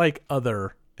 What about like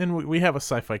other, and we have a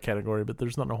sci-fi category, but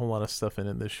there's not a whole lot of stuff in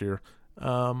it this year.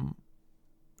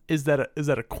 Is that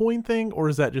a Coin thing, or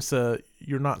is that just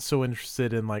you're not so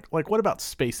interested in like what about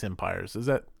Space Empires? Is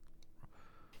that...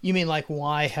 You mean like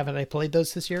why haven't I played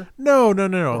those this year? No.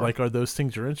 Like, are those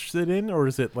things you're interested in, or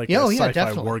is it like a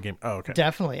sci-fi war game? Oh, okay.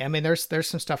 Definitely. I mean, there's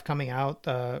some stuff coming out.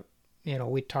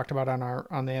 We talked about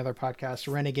on the other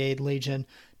podcast. Renegade Legion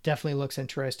definitely looks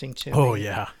interesting to me. Oh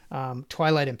yeah.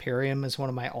 Twilight Imperium is one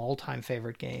of my all-time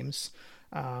favorite games.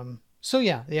 So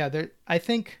yeah. I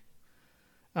think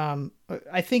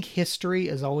history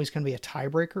is always going to be a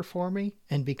tiebreaker for me,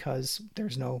 and because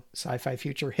there's no sci-fi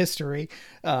future history,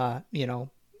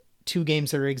 2 games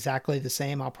that are exactly the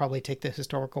same, I'll probably take the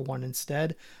historical one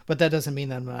instead. But that doesn't mean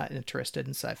that I'm not interested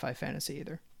in sci-fi fantasy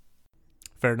either.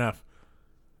 Fair enough.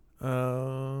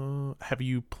 Have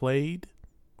you played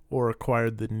or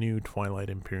acquired the new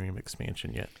Twilight Imperium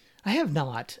expansion yet? I have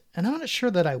not, and I'm not sure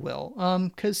that I will.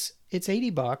 Because it's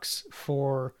 $80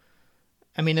 for...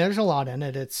 I mean, there's a lot in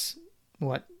it. It's,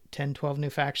 10, 12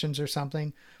 new factions or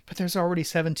something? But there's already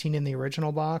 17 in the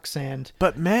original box, and...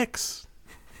 But mechs...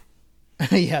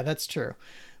 Yeah, that's true.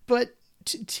 But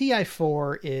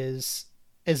TI4 is,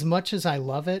 as much as I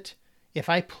love it, if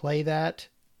I play that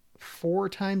 4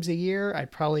 times a year,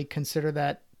 I'd probably consider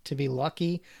that to be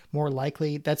lucky. More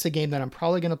likely, that's a game that I'm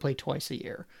probably going to play twice a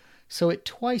year. So at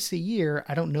twice a year,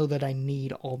 I don't know that I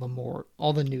need all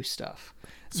the new stuff.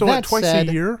 So at twice a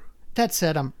year? That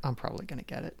said, I'm probably going to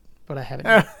get it, but I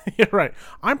haven't. Yeah, right.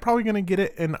 I'm probably going to get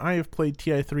it, and I have played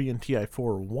TI3 and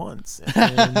TI4 once.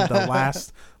 And the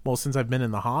last, since I've been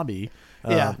in the hobby,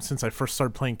 since I first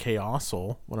started playing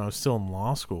Chaosal when I was still in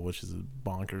law school, which is a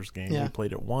bonkers game. We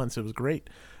played it once. It was great.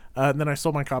 And then I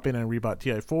sold my copy and I rebought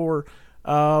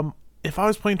TI4. If I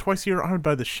was playing twice a year, I would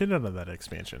buy the shit out of that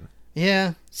expansion.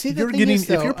 Yeah. See, if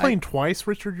you're playing twice,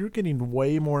 Richard, you're getting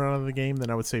way more out of the game than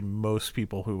I would say most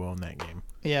people who own that game.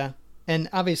 Yeah. And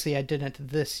obviously I didn't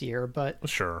this year, but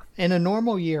sure. In a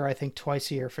normal year, I think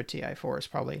twice a year for TI4 is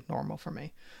probably normal for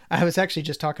me. I was actually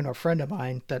just talking to a friend of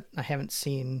mine that I haven't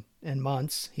seen in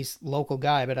months. He's a local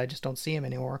guy, but I just don't see him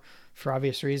anymore for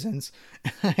obvious reasons.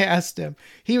 I asked him,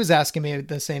 he was asking me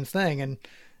the same thing. And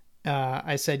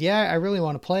I said, yeah, I really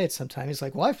want to play it sometime. He's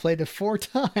like, well, I've played it 4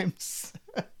 times.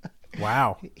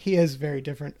 Wow. He has very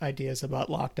different ideas about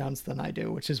lockdowns than I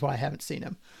do, which is why I haven't seen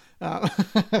him.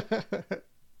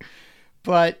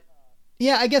 But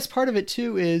yeah, I guess part of it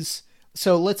too is,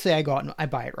 so let's say I go out and I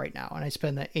buy it right now and I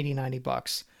spend the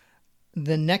 $80-$90.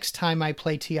 The next time I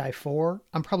play TI4,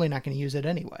 I'm probably not going to use it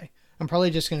anyway. I'm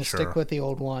probably just going to stick with the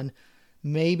old one.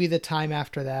 Maybe the time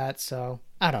after that. So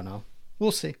I don't know.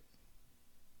 We'll see.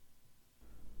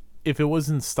 If it was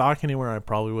in stock anywhere, I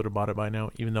probably would have bought it by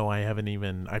now, even though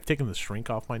I've taken the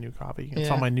shrink off my new copy. It's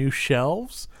on my new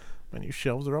shelves. My new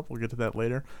shelves are up. We'll get to that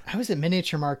later. I was at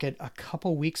Miniature Market a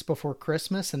couple weeks before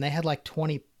Christmas, and they had like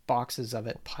 20 boxes of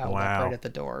it piled up right at the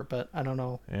door. But I don't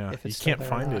know if it's you can't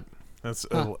find it. That's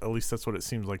at least that's what it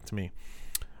seems like to me.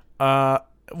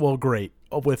 Well, great.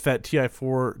 With that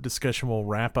TI4 discussion, we'll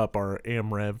wrap up our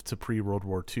AMREV to pre-World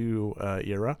War II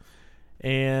era.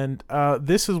 And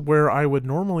this is where I would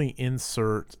normally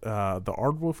insert the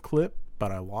Aardwolf clip,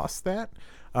 but I lost that.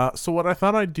 So what I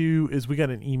thought I'd do is we got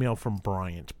an email from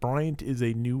Bryant. Bryant is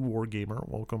a new wargamer.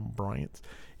 Welcome, Bryant.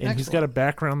 And Excellent. He's got a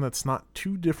background that's not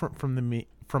too different from me.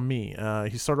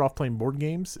 He started off playing board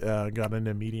games, got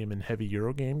into medium and heavy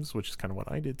Euro games, which is kind of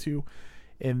what I did too.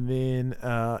 And then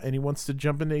and he wants to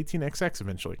jump into 18xx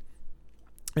eventually.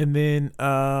 And then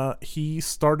he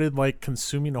started like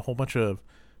consuming a whole bunch of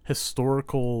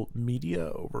historical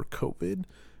media over COVID,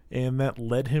 and that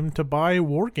led him to buy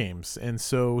war games. And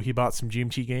so he bought some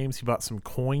GMT games, he bought some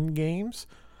coin games.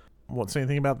 Won't say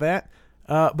anything about that.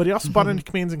 But he also bought into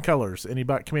Commands and Colors, and he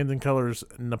bought Commands and Colors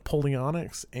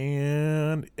Napoleonics,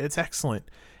 and it's excellent.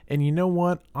 And you know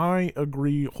what? I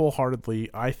agree wholeheartedly.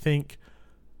 I think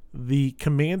the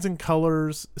Commands and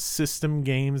Colors system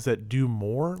games that do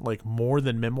more, like more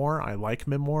than Memoir, I like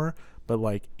Memoir, but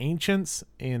like Ancients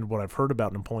and what I've heard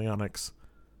about Napoleonics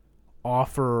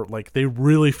offer, like, they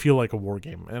really feel like a war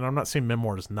game. And I'm not saying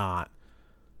Memoir is not,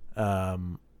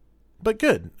 but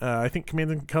good. I think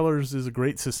Commands and Colors is a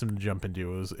great system to jump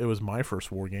into. It was my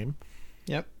first war game.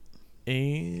 Yep.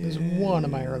 And It was one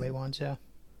of my early ones, yeah.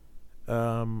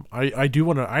 I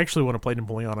actually want to play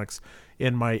Napoleonics,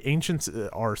 and my Ancients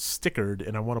are stickered,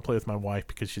 and I want to play with my wife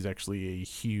because she's actually a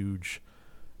huge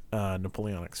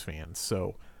Napoleonics fan.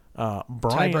 So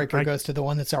Brian, Tiebreaker goes to the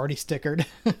one that's already stickered.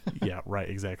 Yeah, right,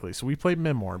 exactly. So we played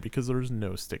Memoir because there's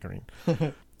no stickering.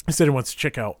 He said he wants to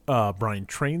check out Brian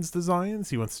Train's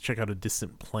designs. He wants to check out A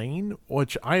Distant Plane,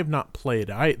 which I have not played.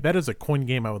 That is a coin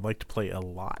game I would like to play a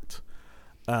lot.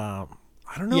 I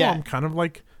don't know. Yeah. I'm kind of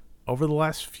like, over the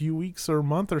last few weeks or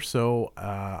month or so,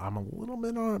 I'm a little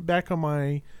bit back on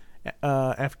my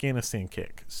Afghanistan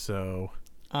kick. So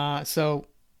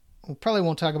we probably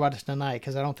won't talk about it tonight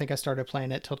because I don't think I started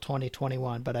playing it till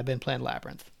 2021, but I've been playing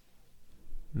Labyrinth.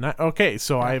 Okay,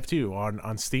 so Yeah. I have two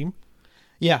on Steam.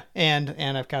 Yeah,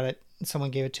 and I've got it.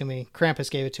 Someone gave it to me. Krampus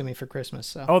gave it to me for Christmas.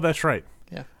 So Oh, that's right.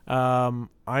 yeah.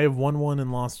 I have won one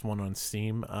and lost one on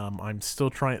Steam. I'm still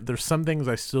trying. There's some things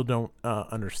I still don't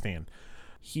understand.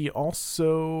 He wants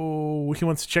to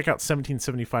check out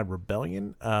 1775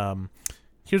 Rebellion.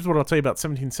 Here's what I'll tell you about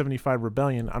 1775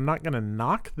 Rebellion. I'm not going to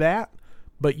knock that,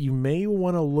 but you may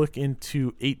want to look into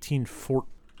 1840.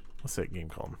 What's that game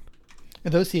called?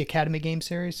 Are those the Academy game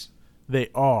series? They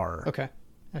are. Okay.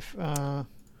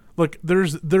 Look,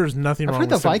 there's nothing I've wrong heard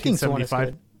the with Vikings one is 1775.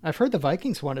 good. I've heard the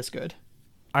Vikings one is good.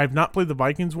 I've not played the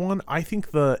Vikings one. I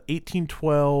think the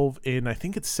 1812 and I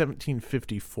think it's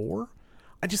 1754.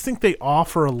 I just think they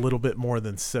offer a little bit more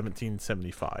than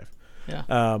 1775.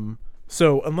 Yeah.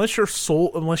 So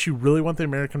unless you really want the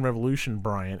American Revolution,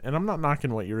 Brian, and I'm not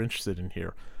knocking what you're interested in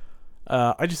here.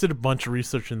 I just did a bunch of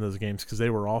research in those games because they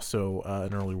were also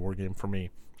an early war game for me.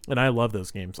 And I love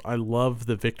those games. I love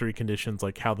the victory conditions,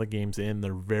 like how the games end.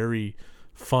 They're very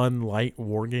fun, light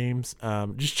war games.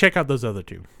 Just check out those other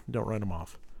two. Don't write them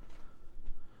off.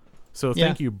 So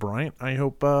thank you, Bryant. I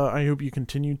hope you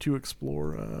continue to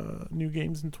explore new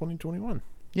games in 2021.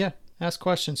 Yeah. Ask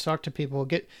questions. Talk to people.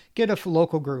 Get a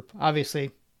local group. Obviously,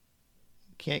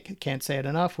 can't say it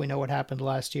enough. We know what happened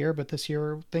last year, but this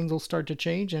year things will start to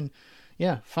change. And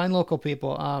yeah, find local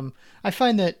people. I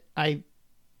find that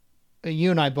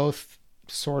you and I both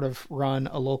sort of run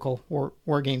a local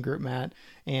war game group, Matt,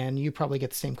 and you probably get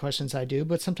the same questions I do,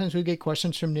 but sometimes we get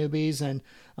questions from newbies, and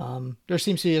there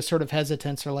seems to be a sort of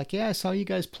hesitance. They're like, yeah, I saw you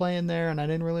guys playing there and I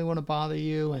didn't really want to bother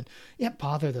you. And yeah,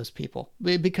 bother those people,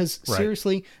 because Right.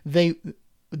 seriously,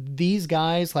 these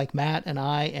guys like Matt and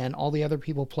I and all the other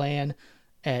people playing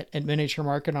at Miniature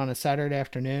Market on a Saturday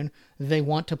afternoon, they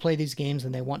want to play these games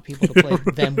and they want people to play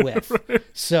them with.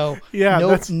 So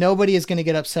Yeah, nobody is going to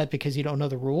get upset because you don't know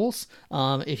the rules.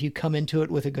 If you come into it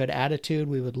with a good attitude,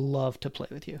 we would love to play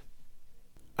with you.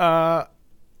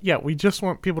 Yeah, we just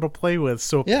want people to play with,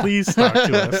 so Yeah. please talk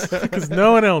to us because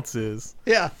no one else is.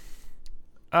 Yeah,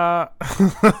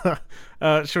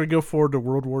 Should we go forward to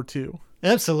World War II?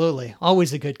 absolutely.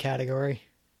 Always a good category.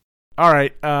 All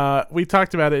right, we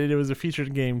talked about it. It was a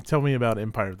featured game. Tell me about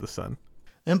Empire of the Sun.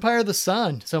 Empire of the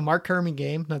Sun. So Mark Kerman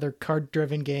game, another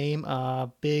card-driven game,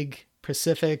 big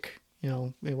Pacific,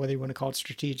 whether you want to call it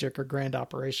strategic or grand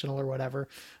operational or whatever.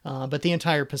 But the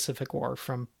entire Pacific War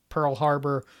from Pearl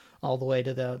Harbor all the way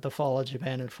to the fall of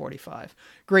Japan in 1945.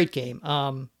 Great game.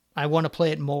 I want to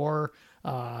play it more.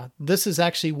 This is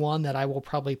actually one that I will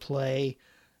probably play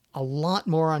a lot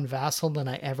more on Vassal than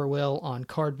I ever will on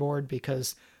cardboard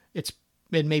because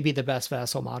it may be the best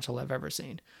Vassal module I've ever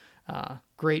seen.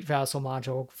 Great Vassal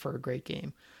module for a great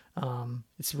game.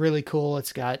 It's really cool.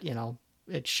 It's got,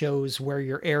 it shows where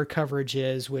your air coverage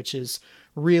is, which is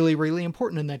really, really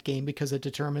important in that game because it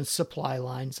determines supply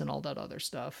lines and all that other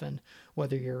stuff, and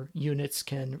whether your units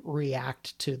can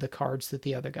react to the cards that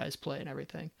the other guys play and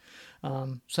everything.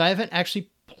 So I haven't actually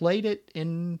played it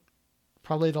in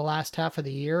probably the last half of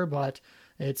the year, but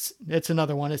it's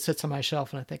another one. It sits on my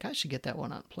shelf, and I think I should get that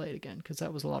one out and play it again because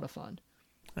that was a lot of fun.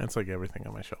 That's like everything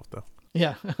on my shelf, though.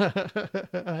 Yeah,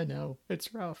 I know.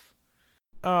 It's rough.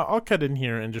 I'll cut in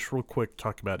here and just real quick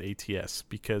talk about ATS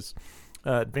because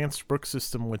Advanced Brook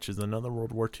System, which is another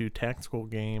World War II tactical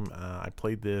game. I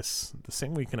played this the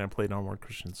same weekend I played Onward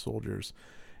Christian Soldiers.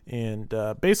 And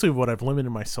basically what I've limited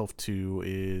myself to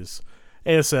is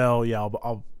ASL. Yeah,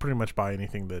 I'll pretty much buy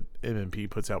anything that MMP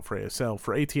puts out for ASL.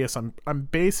 For ATS, I'm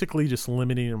basically just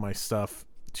limiting my stuff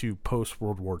to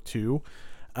post-World War II.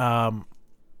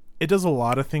 It does a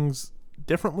lot of things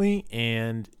differently,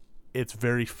 and it's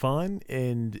very fun,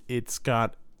 and it's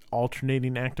got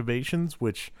alternating activations,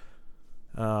 which,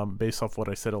 based off what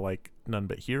I said, I like None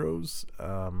But Heroes.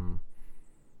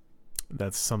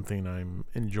 That's something I'm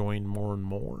enjoying more and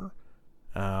more.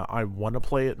 I want to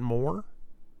play it more.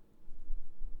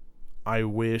 I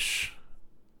wish,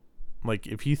 like,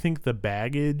 if you think the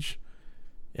baggage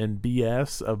and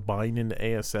BS of buying into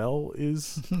ASL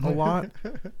is a lot,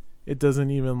 it doesn't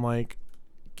even, like,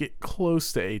 get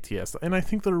close to ATS. And I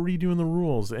think they're redoing the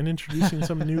rules and introducing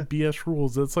some new BS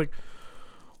rules. It's like,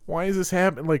 why is this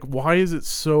happening? Like, why is it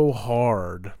so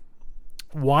hard?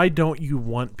 Why don't you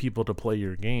want people to play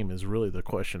your game is really the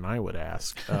question I would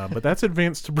ask. But that's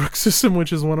Advanced Brook System,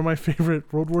 which is one of my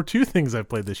favorite World War II things I've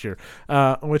played this year,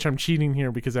 which I'm cheating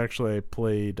here because actually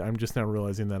I'm just now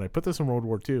realizing that I put this in World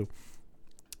War II,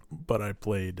 but I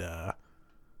played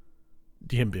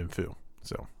Dien Bien Phu.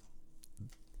 So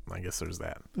I guess there's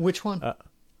that. Which one?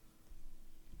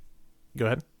 Go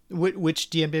ahead. Which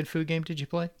Dien Bien Phu game did you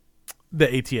play?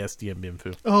 The ATS Dien Bien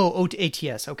Phu. Oh,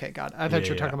 ATS. Okay, God. I thought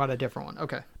you were talking about a different one.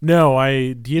 Okay. No,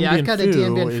 I've got a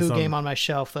Dien Bien Phu game on my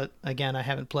shelf that, again, I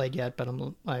haven't played yet, but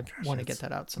I want to get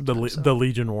that out sometime. The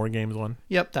Legion War Games one?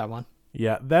 Yep, that one.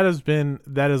 Yeah, that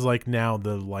is like now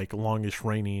the like longest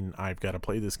reigning I've got to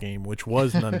play this game, which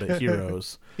was None But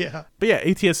Heroes. Yeah. But yeah,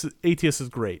 ATS is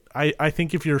great. I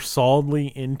think if you're solidly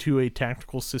into a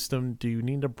tactical system, do you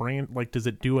need to does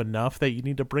it do enough that you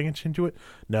need to branch into it?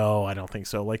 No, I don't think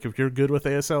so. Like, if you're good with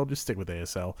ASL, just stick with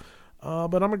ASL.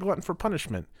 But I'm a glutton for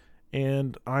punishment,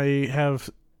 and I have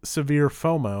severe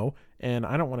FOMO, and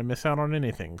I don't want to miss out on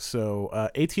anything. So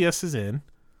ATS is in,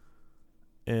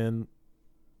 and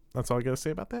that's all I got to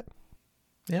say about that.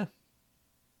 Yeah.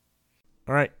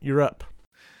 All right, you're up.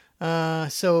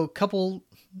 So a couple,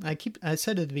 I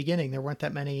said at the beginning, there weren't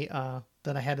that many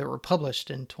that I had that were published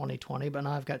in 2020, but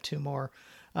now I've got two more.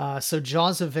 So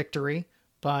Jaws of Victory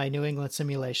by New England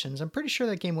Simulations. I'm pretty sure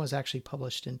that game was actually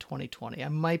published in 2020. I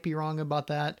might be wrong about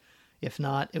that. If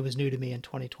not, it was new to me in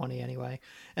 2020 anyway.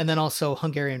 And then also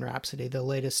Hungarian Rhapsody, the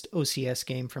latest OCS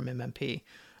game from MMP.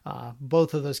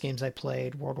 Both of those games I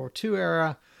played, World War II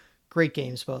era. Great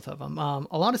games, both of them.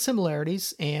 A lot of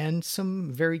similarities and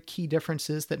some very key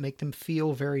differences that make them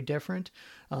feel very different.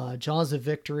 Jaws of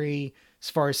Victory, as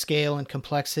far as scale and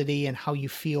complexity and how you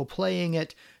feel playing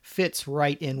it, fits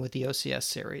right in with the OCS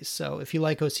series. So if you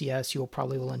like OCS, you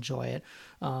will enjoy it.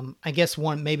 I guess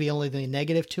maybe only the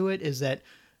negative to it is that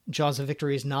Jaws of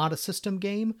Victory is not a system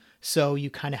game, so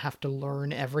you kind of have to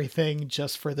learn everything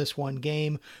just for this one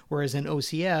game, whereas in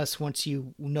OCS, once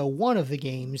you know one of the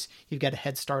games, you've got a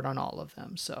head start on all of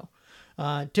them. So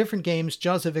different games.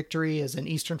 Jaws of Victory is an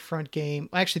Eastern Front game.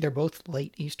 Actually, they're both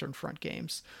late Eastern Front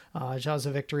games. Jaws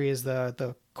of Victory is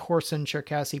the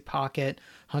Korsun-Cherkasy pocket.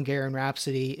 Hungarian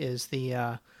Rhapsody is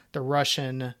the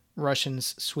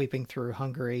Russians sweeping through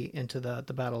Hungary into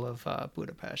the Battle of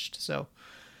Budapest. So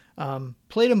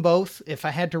played them both. If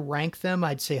I had to rank them,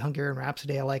 I'd say Hungarian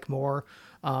Rhapsody I like more.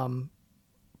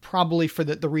 Probably for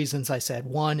the reasons I said.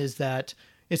 One is that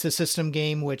it's a system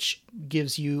game, which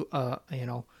gives you, how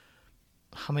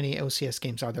many OCS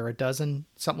games are there? A dozen?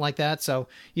 Something like that. So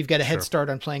you've got a head start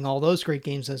on playing all those great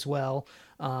games as well.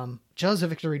 Jaws of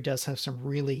Victory does have some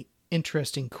really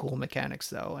interesting, cool mechanics,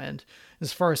 though. And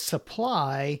as far as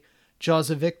supply,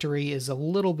 Jaws of Victory is a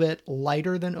little bit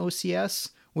lighter than OCS,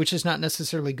 which is not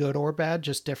necessarily good or bad,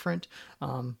 just different.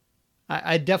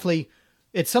 I definitely,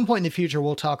 at some point in the future,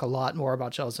 we'll talk a lot more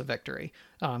about Jaws of Victory,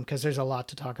 because there's a lot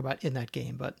to talk about in that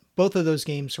game. But both of those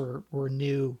games were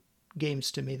new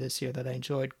games to me this year that I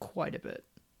enjoyed quite a bit.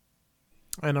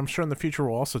 And I'm sure in the future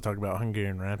we'll also talk about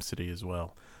Hungarian Rhapsody as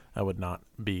well. I would not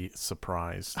be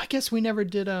surprised. I guess we never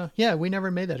did we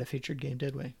never made that a featured game,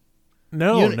 did we?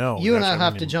 No. You and I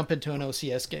have to jump into an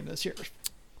OCS game this year.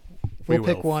 We'll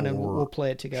pick one and we'll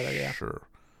play it together. Yeah. Sure.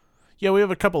 Yeah, we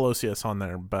have a couple OCS on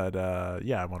there, but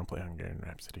yeah, I want to play Hungarian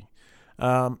Rhapsody.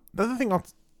 The other thing,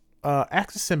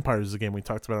 Axis Empires is a game we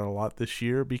talked about a lot this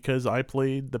year because I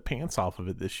played the pants off of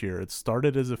it this year. It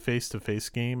started as a face-to-face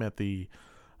game at the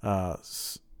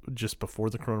just before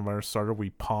the coronavirus started.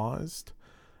 We paused.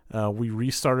 We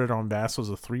restarted on Vassal as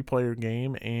a 3-player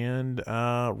game, and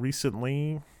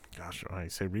recently, gosh, I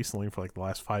say recently for like the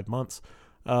last 5 months,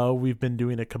 we've been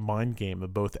doing a combined game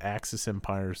of both Axis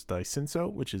Empires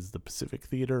Daisenso, which is the Pacific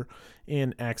Theater,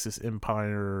 and Axis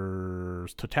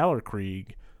Empires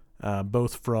Totalerkrieg,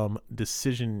 both from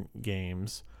Decision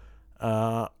Games.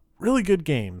 Really good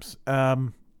games.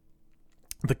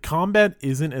 The combat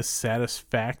isn't as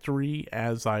satisfactory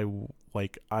as I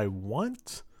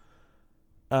want.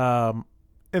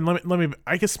 And let me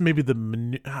I guess maybe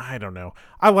I don't know.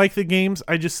 I like the games.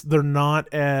 They're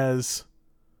not as,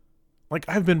 like,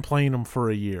 I've been playing them for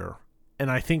a year,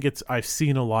 and I think I've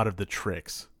seen a lot of the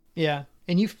tricks. Yeah.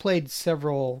 And you've played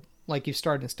several, like you've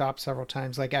started and stopped several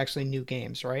times, like actually new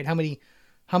games, right? How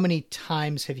many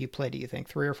times have you played, do you think?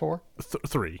 3 or 4?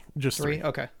 3. Just 3.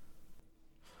 Okay.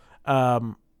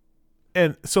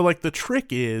 And so, like, the trick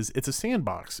is it's a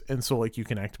sandbox. And so, like, you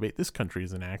can activate this country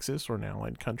as an Axis or an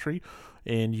allied country,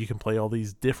 and you can play all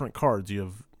these different cards. You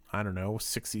have, I don't know,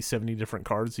 60, 70 different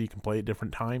cards that you can play at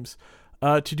different times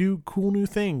to do cool new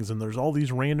things. And there's all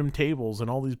these random tables, and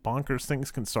all these bonkers things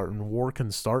can start, and war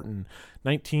can start in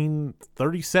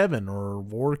 1937, or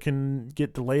war can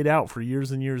get delayed out for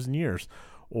years and years and years.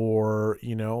 Or,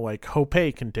 you know, like,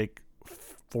 Hopei can take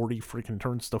 40 freaking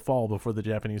turns to fall before the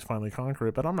Japanese finally conquer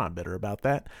it, but I'm not bitter about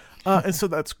that. And so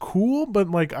that's cool, but,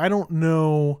 like, I don't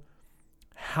know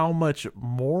how much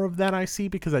more of that I see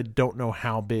because I don't know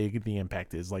how big the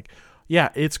impact is. Like, yeah,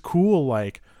 it's cool,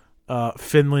 like,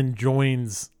 Finland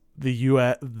joins the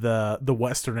US, the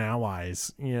Western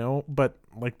Allies, you know, but,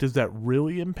 like, does that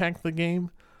really impact the game?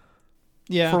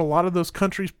 Yeah. For a lot of those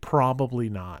countries, probably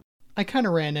not. I kind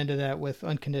of ran into that with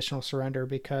Unconditional Surrender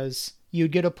because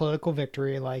you'd get a political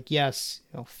victory like, yes,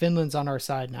 you know, Finland's on our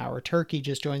side now, or Turkey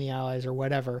just joined the Allies, or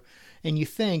whatever. And you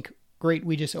think, great,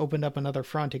 we just opened up another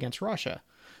front against Russia.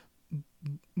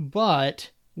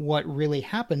 But what really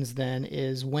happens then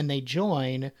is when they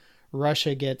join,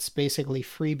 Russia gets basically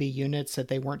freebie units that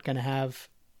they weren't going to have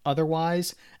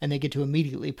otherwise, and they get to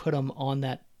immediately put them on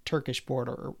that Turkish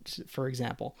border, for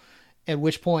example. At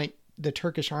which point, the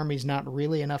Turkish army is not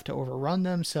really enough to overrun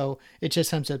them, so it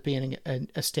just ends up being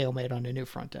a stalemate on a new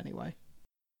front anyway.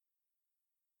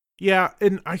 Yeah,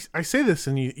 and I say this,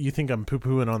 and you think I'm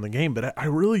poo-pooing on the game, but I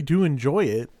really do enjoy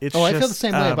it. I feel the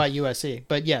same way about USC,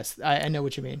 but yes, I know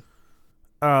what you mean.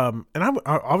 And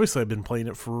I've been playing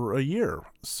it for a year,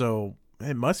 so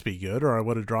it must be good, or I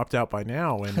would have dropped out by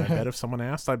now. And I bet if someone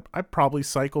asked, I'd probably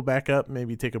cycle back up,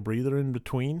 maybe take a breather in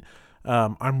between.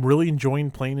 I'm really enjoying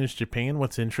playing as Japan.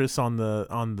 What's interesting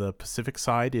on the Pacific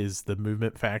side is the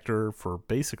movement factor for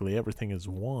basically everything is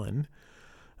 1.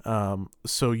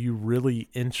 So you really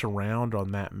inch around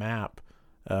on that map,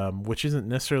 which isn't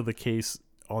necessarily the case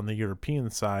on the European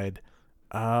side.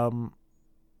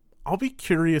 I'll be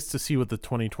curious to see what the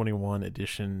 2021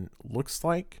 edition looks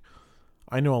like.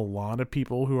 I know a lot of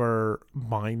people who are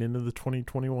buying into the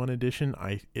 2021 edition.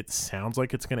 It sounds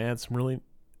like it's going to add some really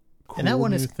cool and that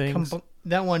one new is things.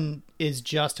 That one is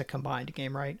just a combined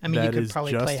game, right? I mean, you could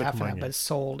probably play half of it, but it's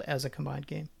sold as a combined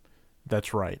game.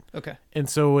 That's right. Okay. And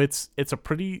so it's a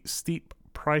pretty steep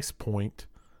price point.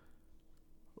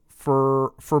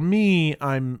 For me,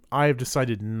 I've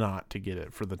decided not to get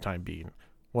it for the time being.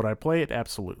 Would I play it?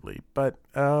 Absolutely. But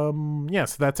so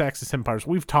that's Axis Empires.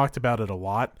 We've talked about it a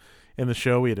lot in the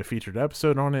show. We had a featured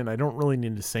episode on it, and I don't really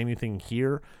need to say anything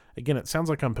here. Again, it sounds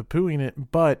like I'm poo-pooing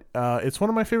it, but it's one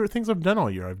of my favorite things I've done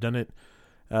all year. I've done it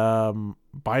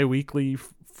bi-weekly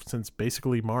since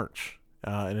basically March,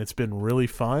 and it's been really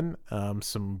fun.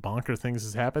 Some bonker things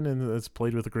has happened, and it's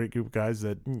played with a great group of guys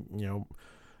that, you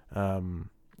know,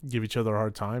 give each other a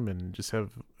hard time and just have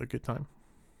a good time.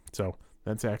 So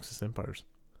that's Axis Empires.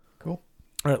 Cool.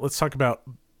 All right, let's talk about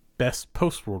best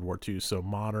post-World War II, so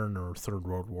modern or Third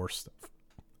World War stuff.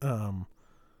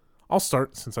 I'll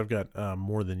start since I've got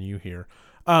more than you here.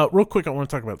 Real quick, I want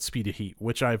to talk about Speed of Heat,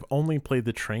 which I've only played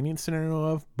the training scenario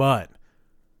of, but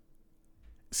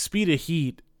Speed of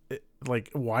Heat,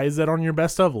 like, why is that on your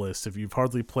best of list if you've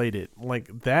hardly played it?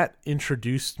 Like, that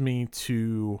introduced me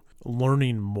to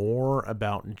learning more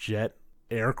about jet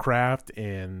aircraft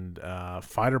and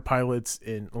fighter pilots,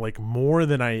 in like more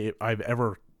than I've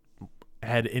ever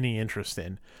had any interest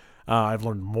in. I've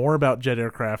learned more about jet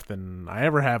aircraft than I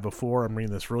ever have before. I'm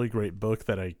reading this really great book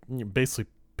that I basically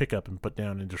pick up and put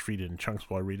down and just read it in chunks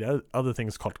while I read it. Other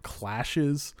things called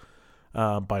Clashes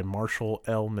by Marshall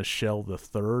L. Michel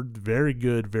III. Very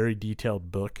good, very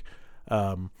detailed book.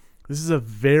 This is a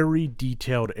very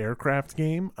detailed aircraft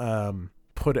game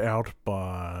put out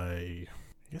by, I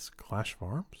guess, Clash of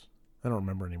Arms? I don't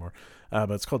remember anymore.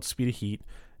 But it's called Speed of Heat.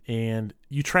 And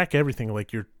you track everything,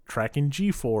 like you're tracking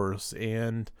G-Force,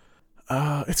 and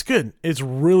it's good. It's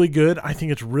really good. I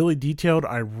think it's really detailed.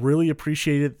 I really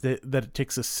appreciate it that it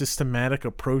takes a systematic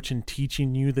approach in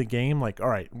teaching you the game. Like, all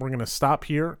right, we're going to stop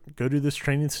here, go do this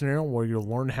training scenario where you'll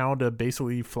learn how to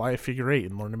basically fly a figure eight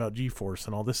and learn about G-Force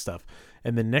and all this stuff.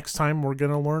 And then next time we're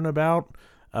going to learn about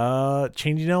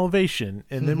changing elevation,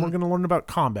 and then we're going to learn about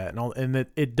combat and all, and that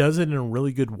it does it in a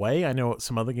really good way. I know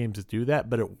some other games that do that,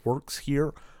 but it works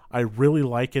here. I really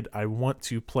like it. I want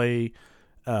to play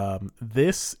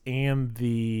this and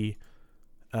the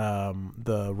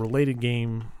related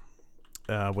game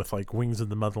with like Wings of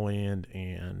the Motherland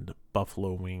and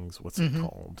Buffalo Wings. What's it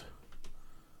called?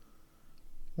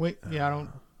 Wait,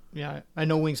 I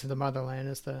know Wings of the Motherland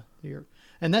is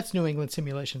and that's New England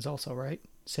Simulations also, right?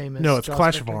 Same as no, it's Jaws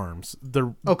Clash Victor? of Arms.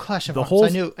 Clash of Arms. I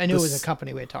knew it was a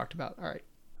company we had talked about. All right.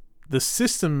 The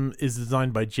system is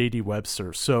designed by J.D.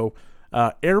 Webster. So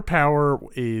Air Power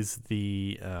is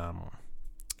the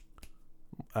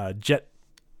jet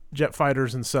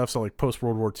fighters and stuff, so like post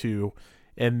World War II,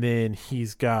 and then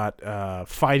he's got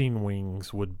Fighting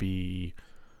Wings would be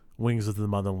Wings of the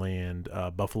Motherland,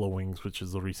 Buffalo Wings, which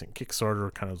is the recent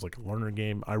Kickstarter, kind of like a learner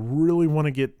game. I really want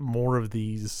to get more of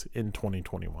these in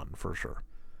 2021 for sure.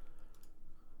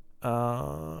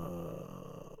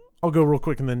 I'll go real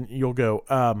quick and then you'll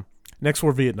go. Next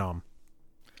War Vietnam.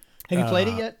 Have you played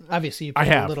it yet? Obviously, you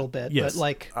played a little bit, yes. But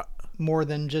like more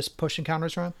than just push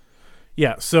encounters around.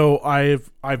 Yeah, so I've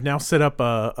now set up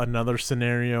another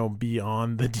scenario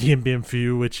beyond the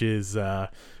DMBM which is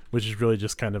really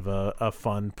just kind of a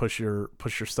fun push your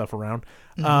stuff around.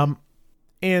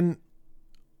 And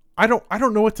I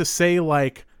don't know what to say.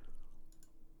 Like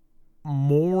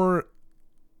more.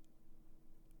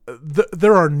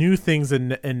 There are new things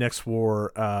in Next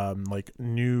War, like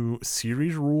new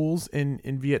series rules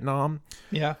in Vietnam.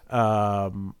 Yeah.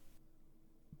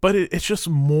 But it's just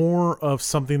more of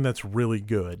something that's really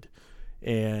good.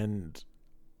 And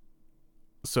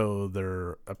so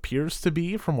there appears to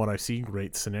be, from what I see,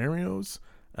 great scenarios.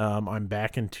 I'm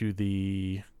back into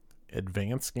the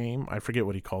advanced game. I forget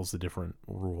what he calls the different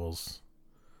rules.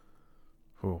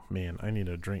 Oh, man, I need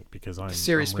a drink because I'm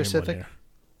series specific. Here.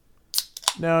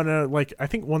 No, like I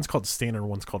think one's called standard,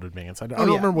 one's called advanced. I don't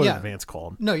remember what advanced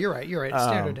called. No, you're right.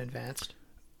 Standard and advanced.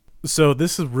 So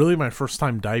this is really my first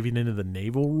time diving into the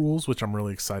naval rules, which I'm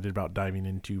really excited about diving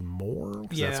into more.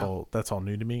 Yeah. That's all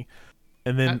new to me.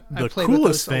 And then I played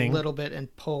coolest with those a little bit in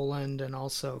Poland and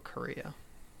also Korea.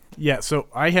 Yeah, so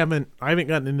I haven't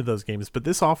gotten into those games, but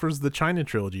this offers the China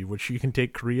trilogy, which you can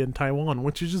take Korea and Taiwan,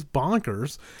 which is just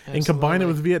bonkers, and combine it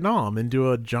with Vietnam and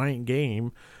do a giant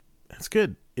game. It's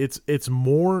good. It's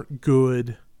more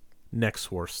good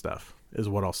Next War stuff, is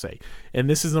what I'll say. And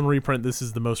this is a reprint. This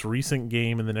is the most recent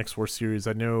game in the Next War series.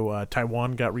 I know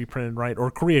Taiwan got reprinted, right? Or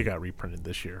Korea got reprinted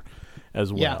this year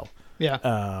as well.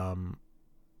 Yeah.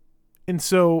 And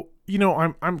so,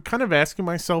 I'm kind of asking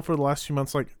myself for the last few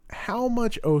months, like, how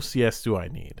much OCS do I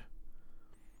need?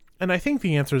 And I think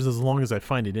the answer is as long as I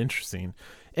find it interesting.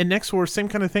 And Next War, same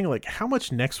kind of thing. Like, how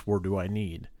much Next War do I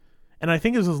need? And I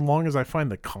think as long as I find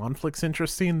the conflicts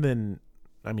interesting, then,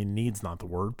 I mean, need's not the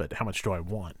word, but how much do I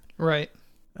want? Right.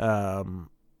 So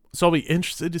I'll be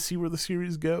interested to see where the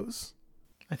series goes.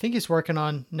 I think he's working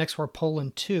on Next War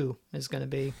Poland 2 is going to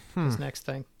be his next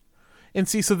thing. And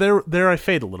see, so there I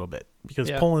fade a little bit because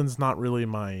Poland's not really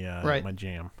my my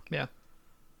jam. Yeah.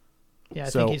 Yeah, I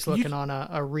think he's looking on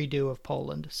a redo of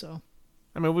Poland. So,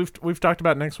 I mean, we've talked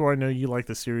about Next War. I know you like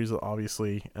the series,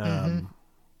 obviously,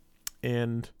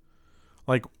 and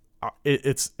like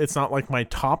it's not like my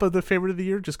top of the favorite of the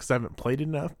year just because I haven't played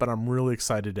enough. But I'm really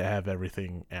excited to have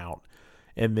everything out.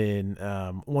 And then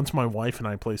once my wife and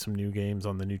I play some new games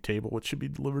on the new table, which should be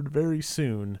delivered very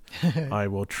soon, I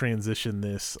will transition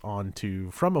this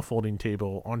from a folding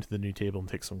table onto the new table and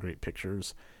take some great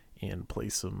pictures and play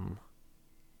some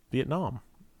Vietnam.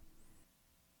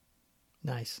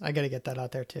 Nice. I got to get that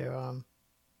out there too.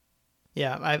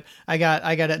 Yeah, I got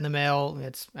it in the mail.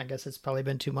 I guess it's probably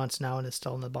been 2 months now and it's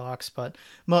still in the box, but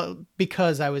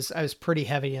because I was pretty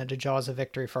heavy into Jaws of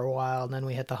Victory for a while, and then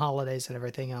we hit the holidays and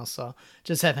everything else, so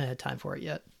just haven't had time for it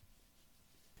yet.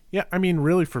 Yeah, I mean,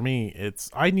 really for me,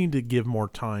 I need to give more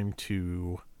time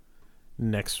to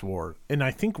next war. And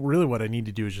I think really what I need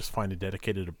to do is just find a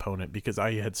dedicated opponent, because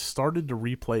I had started to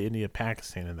replay India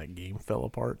Pakistan and that game fell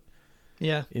apart.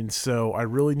 Yeah. And so I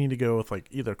really need to go with like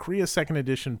either Korea 2nd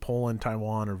Edition, Poland,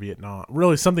 Taiwan, or Vietnam.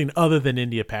 Really something other than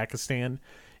India Pakistan,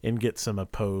 and get some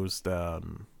opposed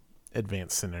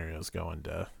advanced scenarios going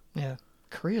to. Yeah.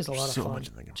 Korea's a lot of fun.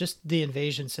 Just the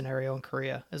invasion scenario in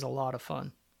Korea is a lot of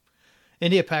fun.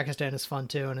 India Pakistan is fun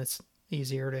too, and it's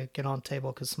easier to get on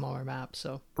table because smaller maps.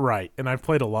 So right, and I've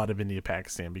played a lot of India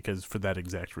Pakistan because for that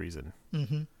exact reason.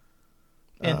 Mm-hmm.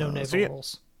 And no naval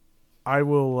rules. I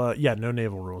will, no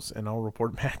naval rules, and I'll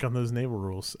report back on those naval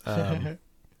rules.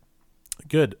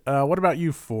 Good. What about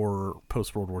you for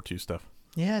post-World War II stuff?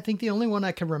 Yeah, I think the only one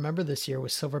I can remember this year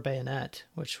was Silver Bayonet,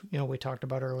 which, we talked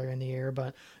about earlier in the year,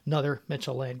 but another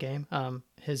Mitchell Land game.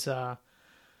 It's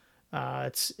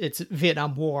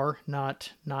Vietnam War, not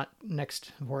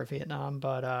next war Vietnam,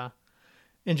 but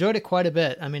enjoyed it quite a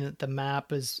bit. I mean, the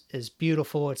map is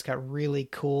beautiful. It's got really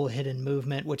cool hidden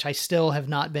movement, which I still have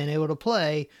not been able to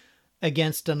play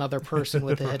against another person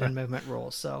with the hidden movement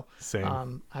rules. So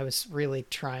same. I was really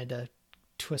trying to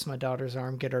twist my daughter's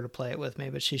arm, get her to play it with me,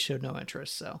 but she showed no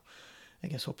interest. So I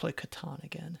guess we'll play Catan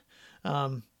again.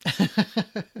 I'm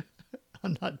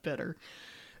not bitter.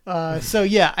 So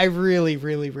yeah, I really,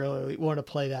 really, really want to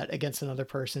play that against another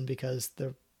person, because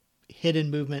the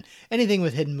hidden movement, anything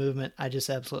with hidden movement, I just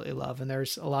absolutely love. And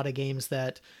there's a lot of games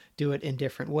that do it in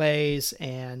different ways.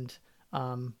 And,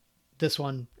 this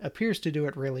one appears to do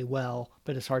it really well,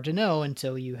 but it's hard to know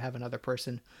until you have another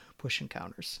person pushing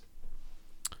counters.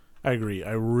 I agree.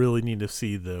 I really need to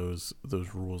see those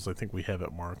rules. I think we have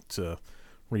it marked to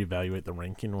reevaluate the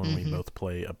ranking when we both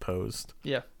play opposed.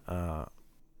 Yeah.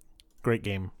 Great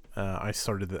game. I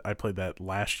played that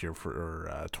last year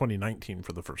for 2019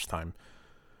 for the first time.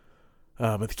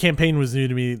 But the campaign was new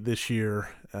to me this year.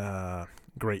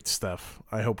 Great stuff.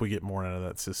 I hope we get more out of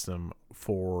that system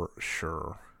for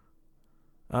sure.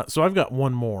 So I've got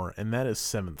one more, and that is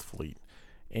 7th Fleet.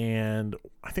 And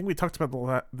I think we talked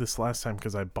about this last time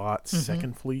because I bought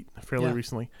 2nd Fleet fairly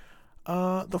recently.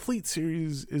 The Fleet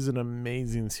series is an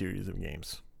amazing series of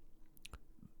games.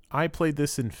 I played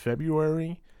this in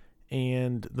February,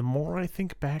 and the more I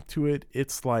think back to it,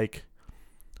 it's like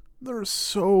there's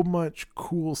so much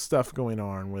cool stuff going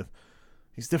on with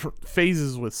these different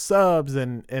phases with subs,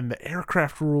 and the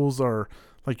aircraft rules are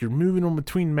like you're moving them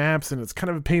between maps, and it's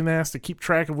kind of a pain in the ass to keep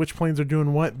track of which planes are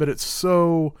doing what, but it's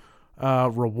so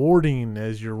rewarding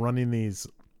as you're running these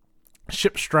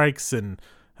ship strikes. And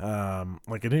I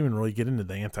didn't even really get into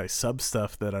the anti-sub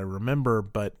stuff that I remember,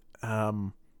 but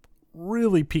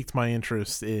really piqued my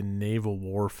interest in naval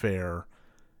warfare.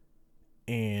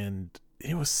 And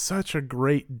it was such a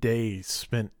great day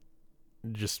spent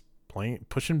just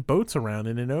pushing boats around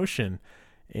in an ocean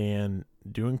and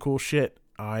doing cool shit.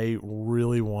 I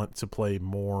really want to play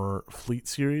more Fleet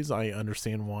series. I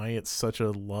understand why it's such a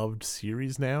loved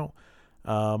series now.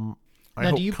 Do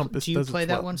you play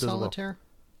that one solitaire? Well.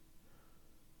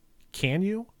 Can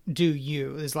you?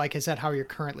 Is that how you're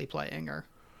currently playing, or?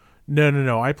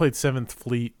 No. I played 7th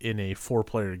Fleet in a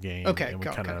 4-player game. Okay, and we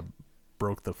kind of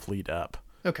broke the fleet up.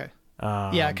 Okay.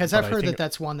 Yeah, because I've heard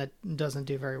that's one that doesn't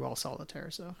do very well solitaire.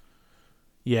 So.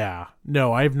 Yeah.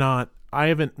 No, I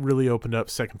haven't really opened up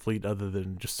 2nd Fleet other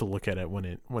than just to look at it when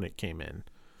it came in.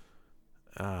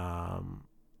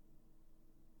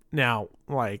 Now,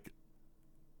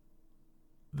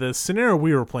 the scenario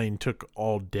we were playing took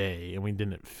all day and we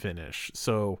didn't finish.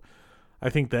 So I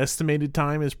think the estimated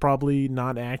time is probably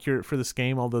not accurate for this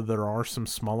game, although there are some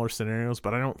smaller scenarios,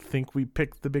 but I don't think we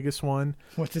picked the biggest one.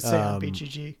 What's it say on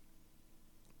BGG?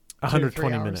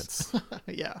 120 minutes.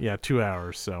 Yeah. Yeah, 2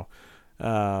 hours. So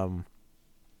I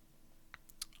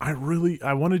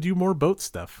want to do more boat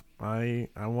stuff. I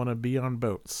want to be on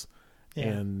boats. Yeah.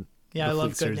 And yeah, I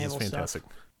love good naval stuff.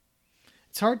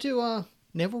 It's hard to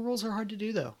naval rules are hard to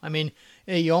do, though. I mean,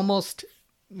 you almost,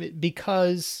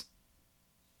 because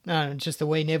just the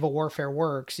way naval warfare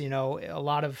works, a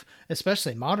lot of,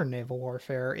 especially modern naval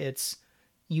warfare, it's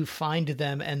you find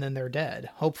them and then they're dead.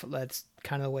 Hopefully that's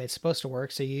kind of the way it's supposed to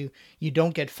work. So you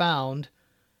don't get found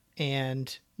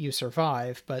and you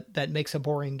survive, but that makes a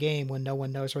boring game when no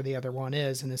one knows where the other one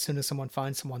is. And as soon as someone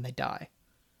finds someone, they die.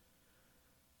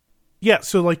 Yeah,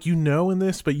 so in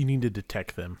this, but you need to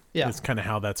detect them. Yeah, it's kind of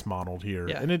how that's modeled here,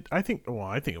 yeah. And I think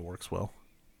it works well.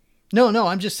 No,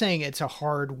 I'm just saying it's a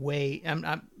hard way.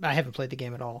 I haven't played the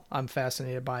game at all. I'm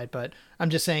fascinated by it, but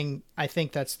I'm just saying I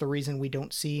think that's the reason we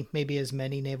don't see maybe as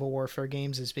many naval warfare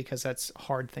games, is because that's a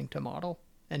hard thing to model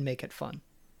and make it fun.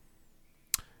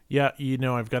 Yeah,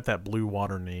 I've got that Blue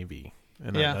Water Navy,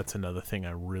 and that's another thing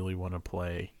I really want to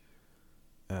play.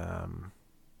 I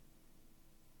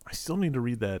still need to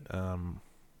read that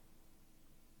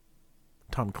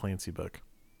Tom Clancy book.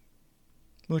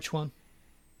 Which one?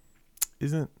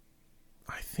 I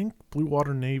think Blue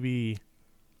Water Navy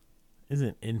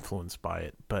isn't influenced by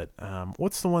it, but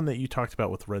what's the one that you talked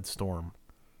about with Red Storm?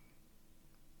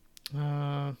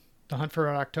 The Hunt for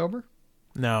Red October?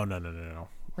 No.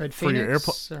 Red For your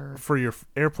Phoenix? for your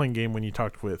airplane game when you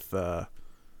talked with oh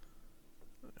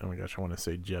my gosh, I want to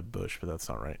say Jeb Bush, but that's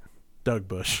not right. Doug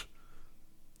Bush.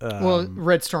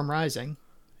 Red Storm Rising.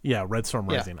 Yeah, Red Storm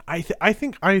Rising. Yeah. I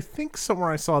think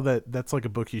somewhere I saw that's like a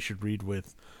book you should read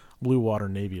with Blue Water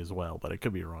Navy as well, but I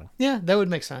could be wrong. Yeah, that would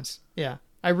make sense. Yeah.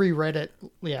 I reread it,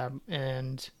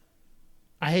 and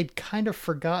I had kind of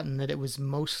forgotten that it was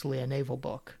mostly a naval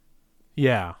book.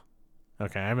 Yeah.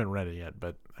 Okay, I haven't read it yet,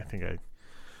 but I think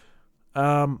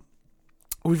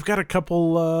we've got a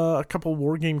couple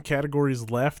war game categories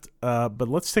left, but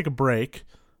let's take a break.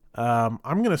 I'm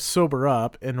going to sober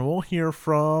up, and we'll hear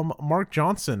from Mark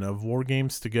Johnson of War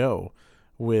Games to Go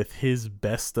with his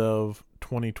best of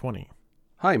 2020.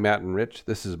 Hi, Matt and Rich.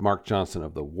 This is Mark Johnson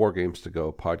of the War Games to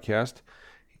Go podcast,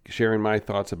 sharing my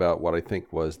thoughts about what I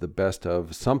think was the best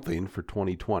of something for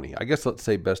 2020. I guess let's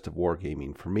say best of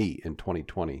wargaming for me in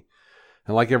 2020.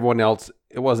 And like everyone else,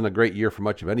 it wasn't a great year for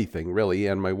much of anything, really,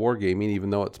 and my wargaming, even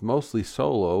though it's mostly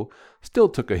solo, still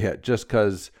took a hit just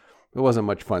because it wasn't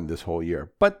much fun this whole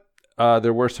year. But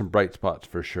there were some bright spots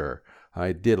for sure.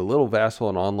 I did a little Vassal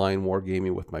and online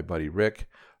wargaming with my buddy Rick.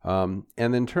 And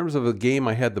in terms of the game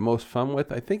I had the most fun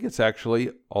with, I think it's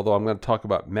actually, although I'm going to talk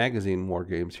about magazine war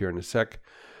games here in a sec,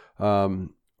 or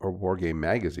war game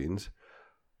magazines,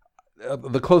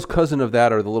 the close cousin of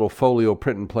that are the little folio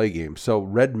print and play games. So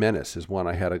Red Menace is one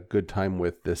I had a good time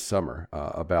with this summer,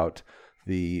 about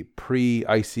the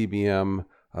pre-ICBM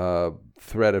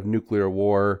threat of nuclear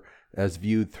war as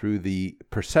viewed through the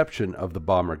perception of the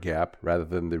bomber gap rather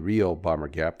than the real bomber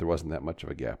gap. There wasn't that much of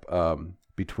a gap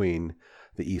between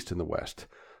the East and the West.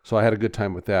 So I had a good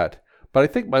time with that. But I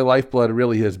think my lifeblood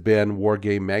really has been war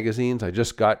game magazines. I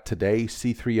just got today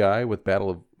C3I with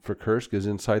Battle for Kursk is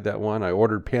inside that one. I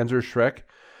ordered Panzerschreck,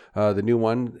 the new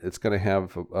one. It's going to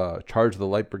have Charge of the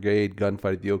Light Brigade,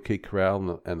 Gunfight at the OK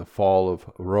Corral, and the Fall of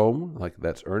Rome. Like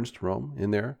that's Ernst Rome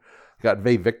in there. Got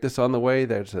Ve Victus on the way.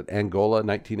 That's an Angola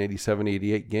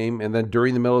 1987-88 game. And then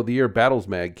during the middle of the year, Battles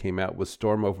Mag came out with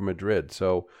Storm over Madrid.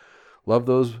 So love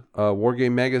those war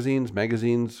game magazines.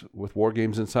 Magazines with war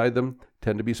games inside them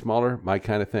tend to be smaller. My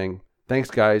kind of thing.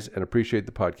 Thanks, guys, and appreciate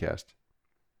the podcast.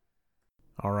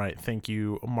 All right. Thank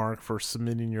you, Mark, for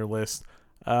submitting your list.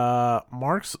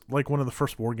 Mark's like one of the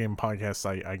first war game podcasts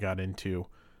I got into.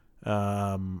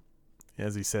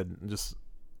 As he said, just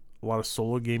a lot of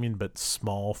solo gaming, but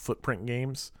small footprint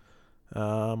games.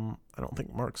 I don't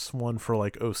think Mark's one for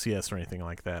like OCS or anything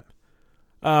like that.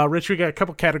 Rich, we got a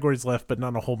couple categories left, but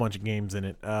not a whole bunch of games in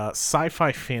it.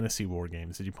 Sci-fi fantasy war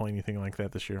games. Did you play anything like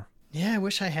that this year? Yeah, I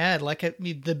wish I had.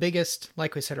 The biggest,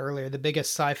 like we said earlier, the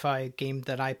biggest sci-fi game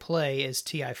that I play is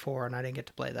TI4, and I didn't get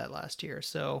to play that last year.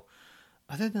 So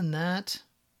other than that,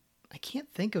 I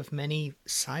can't think of many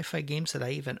sci-fi games that I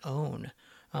even own.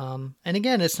 And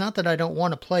again, it's not that I don't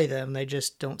want to play them. They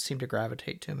just don't seem to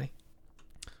gravitate to me.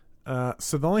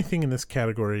 So the only thing in this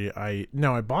category, I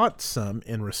bought some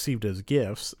and received as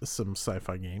gifts some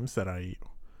sci-fi games that I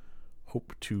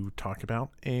hope to talk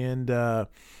about. And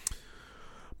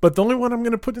but the only one I'm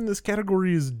going to put in this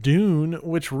category is Dune,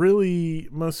 which really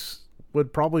most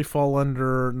would probably fall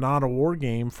under not a war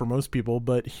game for most people,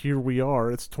 but here we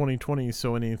are. It's 2020,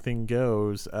 so anything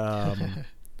goes.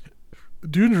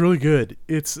 Dune's really good.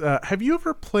 It's have you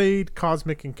ever played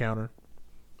Cosmic Encounter?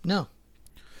 No.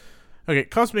 Okay,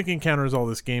 Cosmic Encounter is all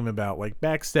this game about like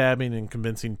backstabbing and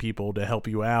convincing people to help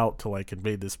you out to like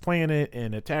invade this planet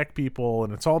and attack people,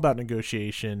 and it's all about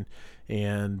negotiation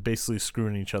and basically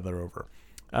screwing each other over.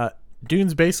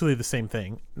 Dune's basically the same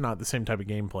thing, not the same type of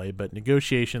gameplay, but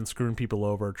negotiation, screwing people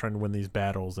over, trying to win these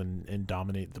battles and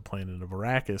dominate the planet of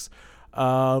Arrakis.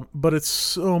 But it's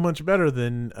so much better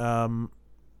than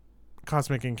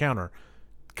Cosmic Encounter.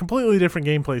 Completely different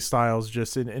gameplay styles,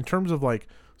 just in terms of like,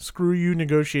 screw you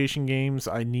negotiation games,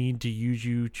 I need to use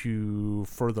you to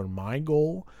further my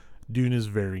goal. Dune is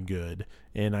very good,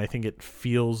 and I think it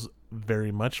feels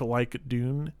very much like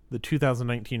Dune. The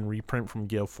 2019 reprint from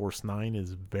Gale Force 9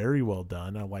 is very well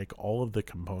done. I like all of the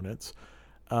components.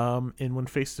 And when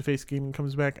face-to-face gaming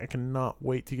comes back, I cannot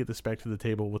wait to get this back to the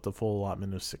table with the full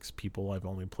allotment of 6 people. I've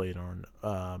only played on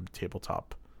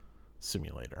Tabletop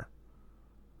Simulator.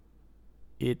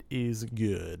 It is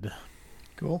good.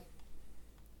 Cool.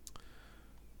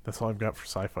 That's all I've got for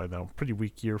sci-fi, though. Pretty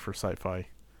weak year for sci-fi.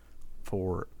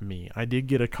 for me. I did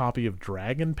get a copy of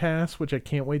Dragon Pass, which I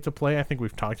can't wait to play. I think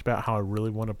we've talked about how I really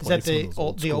want to play. Is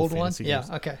that the old one? Yeah.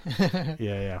 Okay.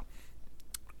 Yeah.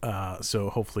 So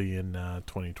hopefully in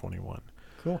 2021.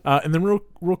 Cool. And then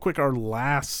real quick, our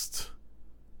last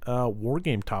war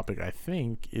game topic, I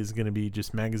think, is going to be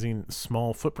just magazine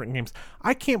small footprint games.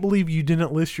 I can't believe you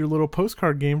didn't list your little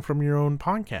postcard game from your own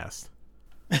podcast.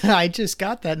 I just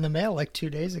got that in the mail like 2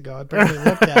 days ago. I barely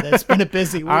looked at it. It's been a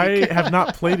busy week. I have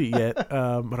not played it yet,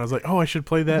 but I was like, I should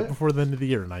play that before the end of the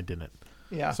year, and I didn't.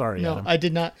 Yeah. Sorry, no, Adam. I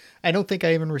did not. I don't think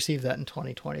I even received that in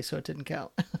 2020, so it didn't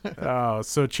count.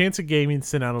 So Chance of Gaming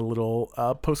sent out a little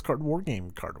postcard war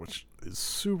game card, which is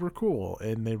super cool.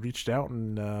 And they reached out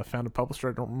and found a publisher.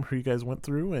 I don't remember who you guys went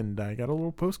through, and I got a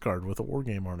little postcard with a war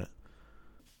game on it.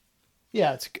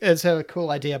 Yeah, it's a cool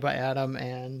idea by Adam,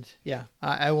 and yeah,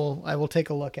 I will take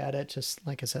a look at it. Just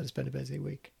like I said, it's been a busy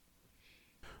week.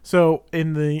 So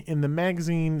in the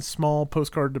magazine small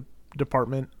postcard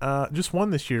department, just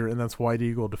one this year, and that's White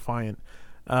Eagle Defiant.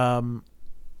 We're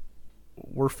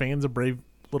fans of Brave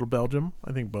Little Belgium.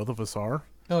 I think both of us are.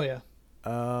 Oh yeah.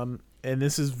 And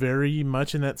this is very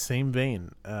much in that same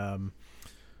vein.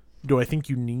 Do I think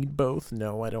you need both?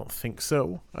 No, I don't think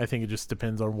so. I think it just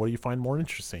depends on what you find more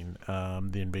interesting.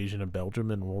 The invasion of Belgium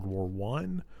in World War I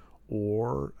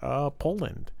or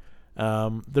Poland.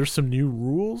 There's some new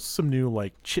rules, some new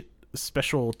like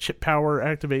special chit power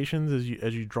activations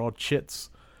as you draw chits.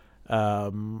 It's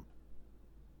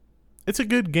a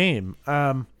good game.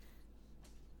 I'm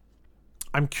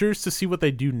curious to see what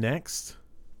they do next,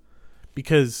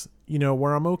 because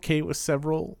where I'm okay with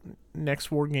several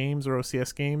next war games or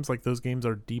OCS games, like those games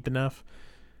are deep enough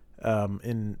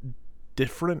and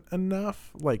different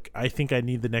enough. Like I think I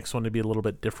need the next one to be a little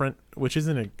bit different, which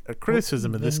isn't a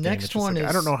criticism of this game. The next one is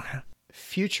I don't know,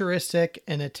 futuristic,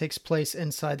 and it takes place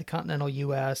inside the continental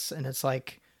U.S. and it's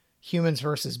like humans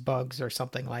versus bugs or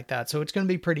something like that. So it's going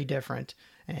to be pretty different.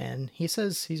 And he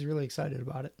says he's really excited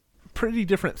about it. Pretty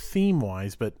different theme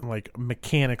wise, but like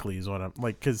mechanically is what I'm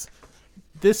like, because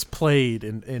this played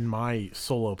in my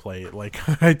solo play. Like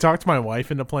I talked my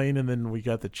wife into playing, and then we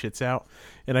got the chits out,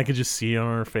 and I could just see it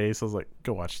on her face. I was like,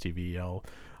 "Go watch TV.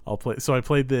 I'll play." So I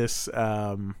played this.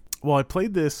 I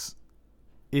played this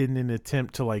in an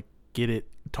attempt to like get it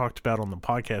talked about on the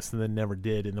podcast, and then never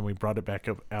did. And then we brought it back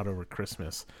out over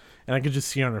Christmas, and I could just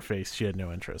see on her face she had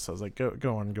no interest. I was like,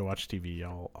 "Go on, go watch TV.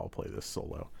 I'll play this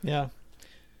solo." Yeah.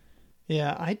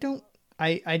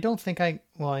 I don't think I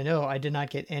know I did not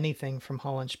get anything from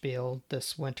Hollandspiel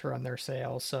this winter on their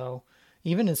sale. So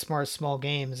even in small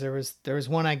games, there was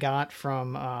one I got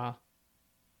from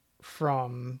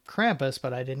Krampus,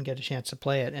 but I didn't get a chance to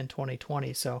play it in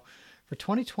 2020. So for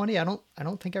 2020, I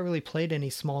don't think I really played any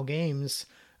small games.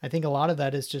 I think a lot of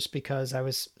that is just because I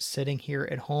was sitting here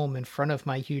at home in front of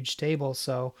my huge table.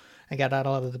 So I got out a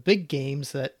lot of the big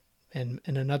games that in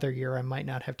another year I might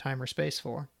not have time or space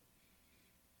for.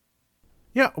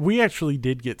 Yeah, we actually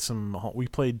did get we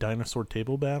played Dinosaur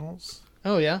Table Battles.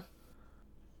 Oh, yeah?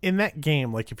 In that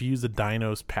game, like, if you use the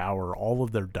dino's power, all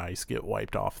of their dice get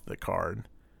wiped off the card.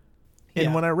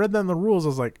 And when I read that in the rules, I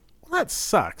was like, well, that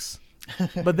sucks.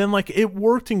 But then, like, it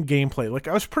worked in gameplay. Like,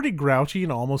 I was pretty grouchy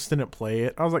and almost didn't play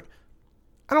it. I was like,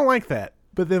 I don't like that.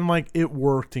 But then, like, it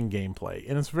worked in gameplay.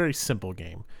 And it's a very simple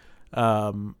game.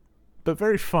 But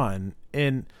very fun.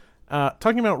 And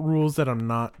talking about rules that I'm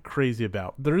not crazy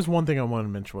about, there is one thing I want to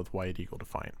mention with White Eagle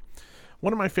Defiant.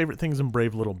 One of my favorite things in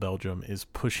Brave Little Belgium is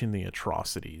pushing the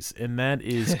atrocities, and that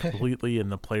is completely in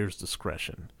the player's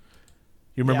discretion.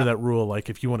 You remember that rule, like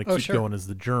if you want to keep going as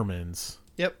the Germans,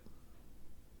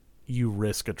 you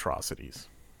risk atrocities.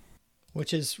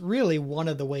 Which is really one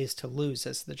of the ways to lose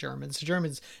as the Germans. The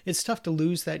Germans, it's tough to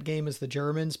lose that game as the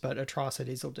Germans, but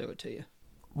atrocities will do it to you.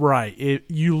 Right.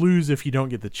 You lose if you don't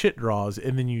get the chit draws,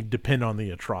 and then you depend on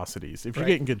the atrocities. If you're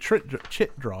getting good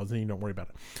chit draws, then you don't worry about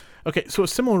it. Okay, so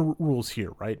similar rules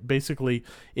here, right? Basically,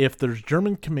 if there's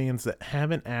German commands that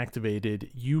haven't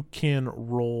activated, you can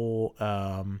roll,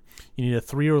 you need a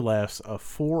 3 or less, a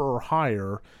 4 or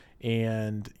higher,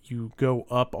 and you go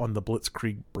up on the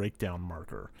Blitzkrieg breakdown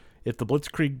marker. If the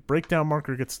Blitzkrieg breakdown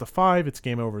marker gets to 5, it's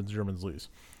game over, the Germans lose.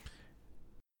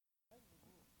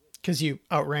 Because you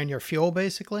outran your fuel,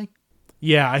 basically?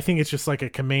 Yeah, I think it's just like a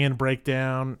command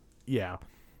breakdown. Yeah.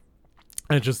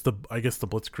 And it's just I guess the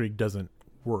Blitzkrieg doesn't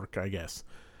work, I guess.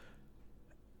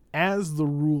 As the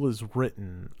rule is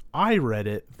written, I read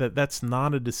it that's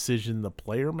not a decision the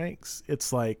player makes.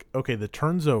 It's like, okay, the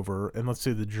turn's over, and let's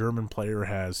say the German player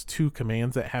has 2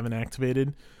 commands that haven't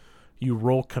activated. You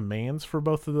roll commands for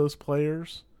both of those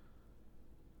players.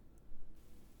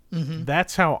 Mm-hmm.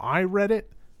 That's how I read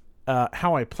it.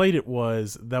 How I played it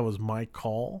was my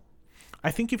call. I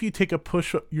think if you take a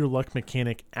push your luck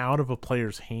mechanic out of a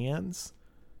player's hands,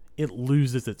 it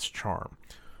loses its charm.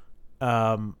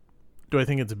 Do I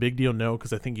think it's a big deal? No,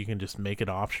 because I think you can just make it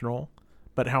optional.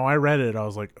 But how I read it, I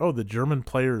was like, oh, the German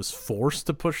player is forced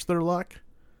to push their luck?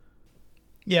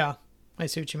 Yeah, I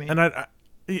see what you mean. And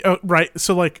right.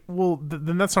 So, like, well,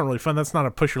 then that's not really fun. That's not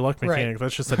a push your luck mechanic. Right.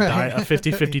 That's just a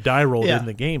 50-50 die roll in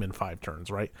the game in 5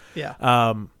 turns, right?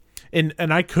 Yeah. And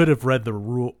I could have read the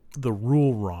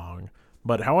rule wrong,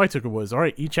 but how I took it was, all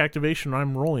right, each activation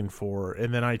I'm rolling for,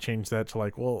 and then I changed that to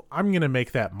like, well, I'm gonna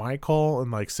make that my call and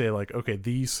like say like, okay,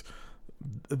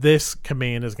 this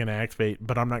command is gonna activate,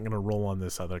 but I'm not gonna roll on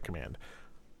this other command.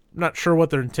 I'm not sure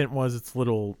what their intent was. It's a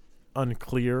little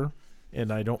unclear,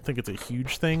 and I don't think it's a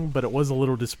huge thing, but it was a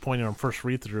little disappointing on first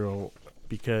read through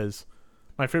because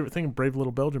my favorite thing in Brave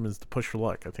Little Belgium is to push your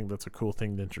luck. I think that's a cool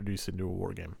thing to introduce into a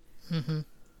war game. Mm-hmm.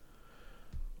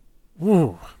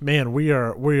 Ooh, man, we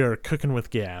are cooking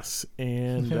with gas,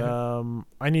 and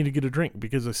I need to get a drink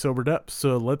because I sobered up.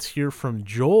 So let's hear from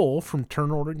Joel from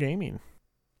Turn Order Gaming.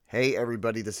 Hey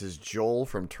everybody, this is Joel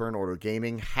from Turn Order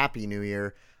Gaming. Happy New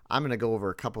Year. I'm going to go over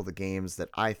a couple of the games that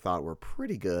I thought were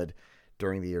pretty good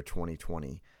during the year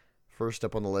 2020. First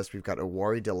up on the list, we've got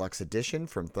Owari Deluxe Edition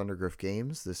from Thundergriff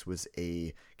Games. This was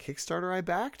a Kickstarter I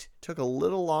backed. Took a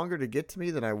little longer to get to me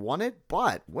than I wanted,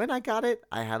 but when I got it,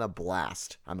 I had a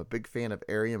blast. I'm a big fan of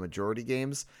area majority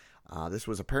games. This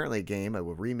was apparently a game, a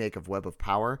remake of Web of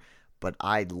Power, but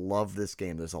I love this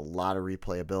game. There's a lot of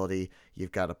replayability.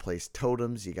 You've got to place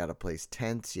totems, you got to place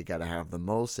tents, you got to have the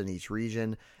most in each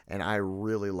region, and I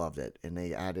really loved it. And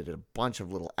they added a bunch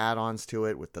of little add-ons to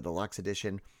it with the Deluxe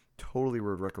Edition. Totally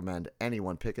would recommend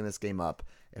anyone picking this game up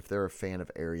if they're a fan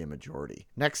of area majority.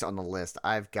 Next on the list,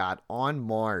 I've got On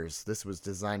Mars. This was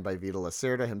designed by Vito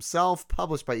Lacerda himself,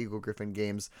 published by Eagle Gryphon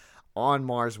Games. On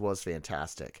Mars was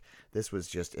fantastic. This was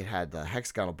just, it had the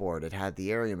hexagonal board, it had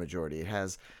the area majority, it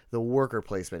has the worker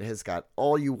placement, it has got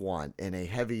all you want in a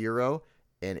heavy Euro,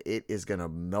 and it is going to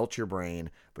melt your brain,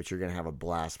 but you're going to have a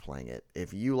blast playing it.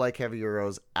 If you like heavy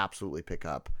Euros, absolutely pick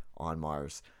up On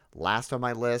Mars. Last on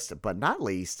my list, but not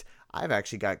least, I've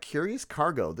actually got Curious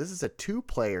Cargo. This is a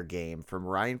 2-player game from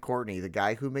Ryan Courtney, the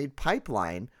guy who made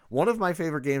Pipeline, one of my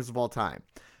favorite games of all time.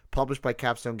 Published by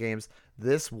Capstone Games.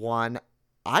 This one,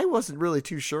 I wasn't really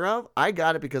too sure of. I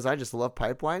got it because I just love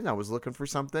Pipeline. I was looking for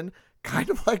something kind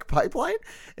of like Pipeline,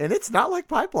 and it's not like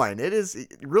Pipeline. It is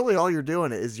really all you're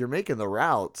doing is you're making the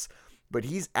routes, but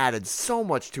he's added so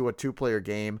much to a 2-player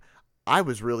game. I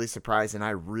was really surprised and I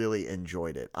really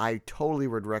enjoyed it. I totally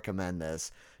would recommend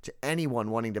this to anyone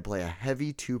wanting to play a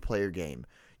heavy 2-player game.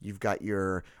 You've got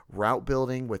your route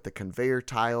building with the conveyor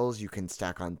tiles. You can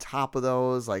stack on top of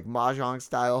those like Mahjong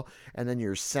style. And then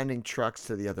you're sending trucks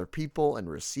to the other people and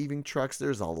receiving trucks.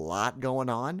 There's a lot going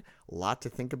on, a lot to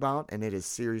think about. And it is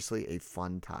seriously a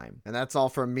fun time. And that's all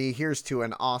from me. Here's to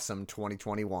an awesome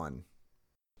 2021.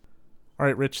 All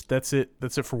right, Rich, that's it.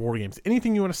 That's it for war games.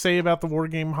 Anything you want to say about the war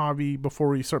game hobby before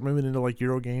we start moving into like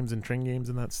Euro games and Tring games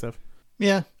and that stuff?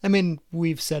 Yeah, I mean,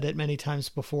 we've said it many times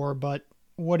before, but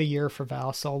what a year for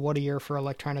Vassal, what a year for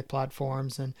electronic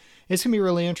platforms, and it's gonna be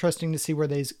really interesting to see where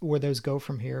those go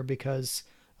from here because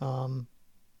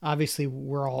obviously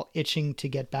we're all itching to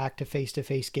get back to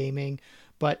face-to-face gaming,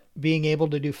 but being able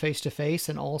to do face-to-face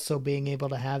and also being able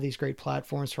to have these great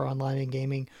platforms for online and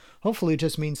gaming, hopefully it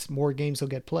just means more games will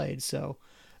get played. So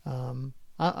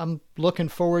I'm looking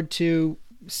forward to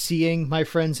seeing my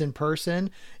friends in person,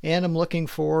 and I'm looking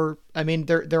for, I mean,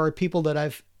 there are people that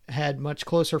I've had much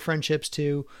closer friendships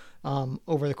to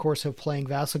over the course of playing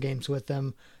Vassal games with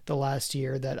them the last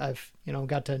year that I've,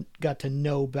 got to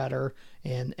know better,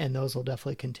 and those will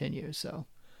definitely continue. So.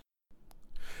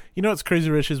 What's crazy,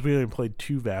 Rich, is we only played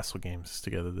 2 Vassal games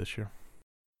together this year.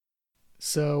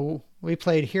 So we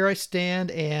played Here I Stand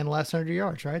and Last 100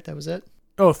 Yards, right? That was it?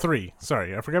 Oh, 3.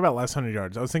 Sorry, I forgot about Last 100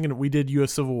 Yards. I was thinking we did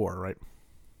U.S. Civil War, right?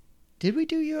 Did we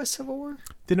do U.S. Civil War?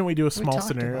 Didn't we do a small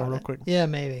scenario real quick? Yeah,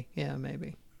 maybe.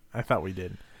 I thought we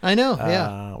did. I know,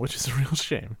 yeah. Which is a real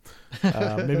shame.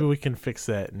 Maybe we can fix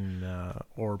that,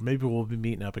 or maybe we'll be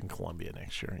meeting up in Columbia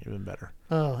next year. Even better.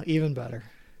 Oh, even better.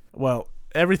 Well,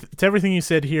 to everything you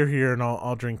said, here, and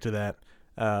I'll drink to that.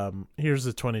 Here's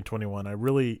the 2021. I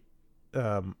really,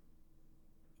 I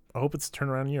hope it's a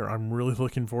turnaround year. I'm really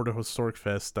looking forward to Historic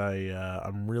Fest.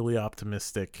 I'm really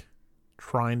optimistic,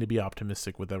 trying to be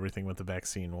optimistic with everything with the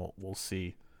vaccine. We'll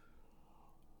see.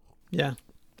 Yeah.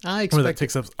 I expect that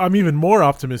takes up. I'm even more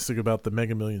optimistic about the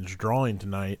Mega Millions drawing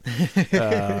tonight,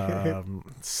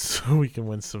 so we can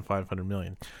win some $500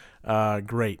 million.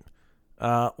 Great.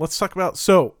 Let's talk about,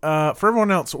 for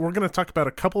everyone else, we're going to talk about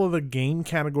a couple of the game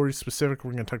categories specific.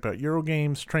 We're going to talk about Euro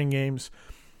games, train games.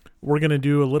 We're going to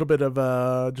do a little bit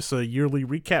of just a yearly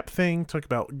recap thing, talk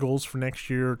about goals for next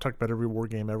year, talk about every war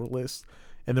game ever list,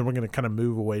 and then we're going to kind of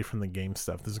move away from the game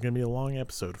stuff. This is going to be a long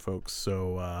episode, folks,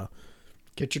 so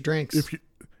get your drinks.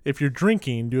 If you're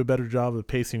drinking, do a better job of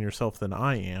pacing yourself than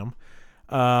I am.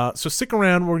 So stick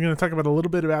around. We're going to talk about a little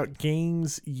bit about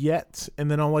games yet, and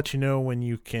then I'll let you know when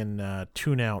you can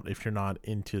tune out if you're not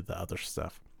into the other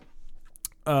stuff.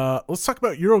 Let's talk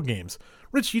about Euro games.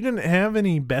 Rich, you didn't have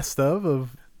any best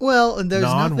of well, there's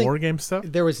non-war game stuff?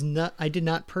 There was I did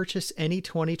not purchase any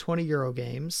 2020 Euro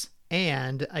games,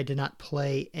 and I did not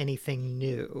play anything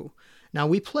new. Now,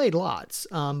 we played lots,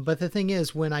 but the thing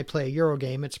is, when I play a Euro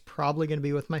game, it's probably going to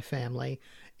be with my family,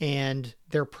 and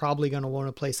they're probably going to want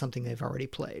to play something they've already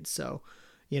played. So,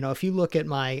 if you look at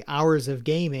my hours of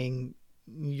gaming,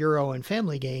 Euro and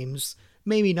family games,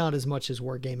 maybe not as much as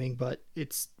wargaming, but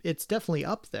it's definitely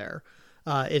up there.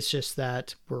 It's just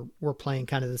that we're playing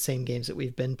kind of the same games that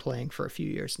we've been playing for a few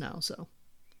years now. So,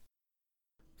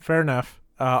 fair enough.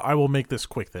 I will make this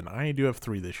quick then. I do have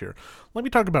 3 this year. Let me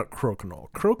talk about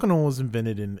Crokinole. Crokinole was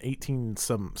invented in 18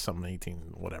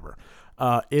 whatever.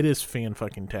 It is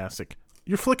fan-fucking-tastic.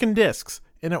 You're flicking discs,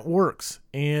 and it works.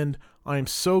 And I'm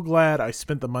so glad I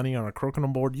spent the money on a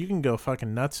Crokinole board. You can go fucking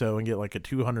nutso and get like a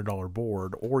 $200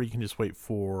 board, or you can just wait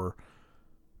for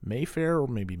Mayfair or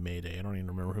maybe Mayday. I don't even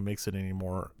remember who makes it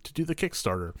anymore to do the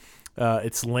Kickstarter.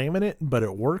 It's laminate, but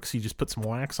it works. You just put some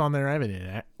wax on there. I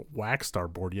haven't waxed our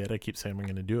board yet. I keep saying I'm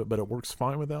going to do it, but it works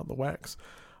fine without the wax.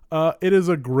 It is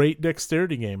a great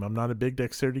dexterity game. I'm not a big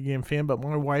dexterity game fan, but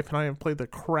my wife and I have played the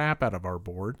crap out of our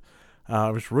board.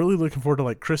 I was really looking forward to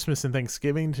like Christmas and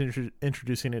Thanksgiving to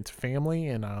introducing it to family,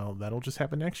 and that'll just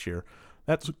happen next year.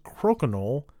 That's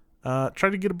Crokinole. Try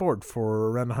to get a board for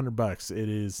around $100. It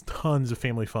is tons of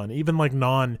family fun. Even like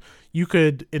you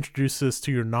could introduce this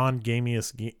to your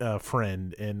non-gamiest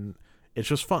friend, and it's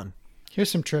just fun. Here's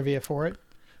some trivia for it.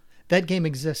 That game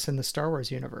exists in the Star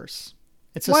Wars universe.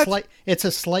 It's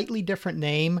a slightly different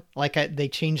name. Like they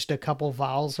changed a couple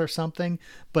vowels or something,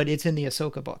 but it's in the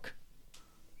Ahsoka book.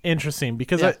 Interesting,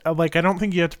 because I don't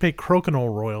think you have to pay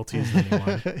Crokinole royalties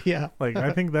anymore. Yeah.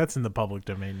 I think that's in the public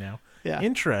domain now. Yeah.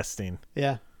 Interesting.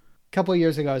 Yeah. A couple of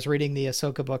years ago, I was reading the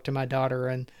Ahsoka book to my daughter,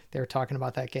 and they were talking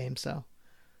about that game. So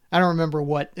I don't remember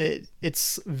what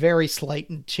it's very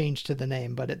slight change to the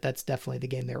name, but that's definitely the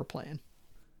game they were playing.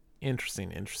 Interesting.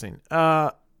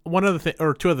 One other thing,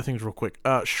 or 2 other things real quick.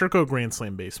 Sherco Grand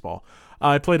Slam Baseball.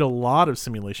 I played a lot of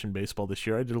simulation baseball this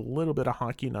year. I did a little bit of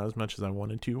hockey, not as much as I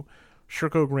wanted to.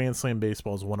 Sherco Grand Slam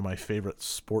Baseball is one of my favorite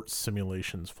sports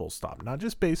simulations, full stop. Not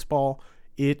just baseball.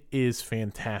 It is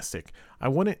fantastic.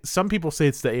 Some people say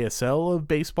it's the ASL of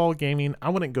baseball gaming. I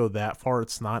wouldn't go that far.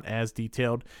 It's not as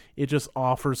detailed. It just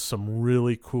offers some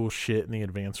really cool shit in the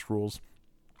advanced rules.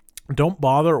 Don't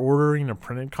bother ordering a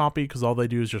printed copy, because all they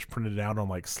do is just print it out on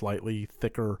like slightly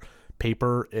thicker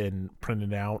paper and print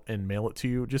it out and mail it to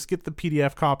you. Just get the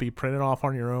PDF copy, print it off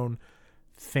on your own.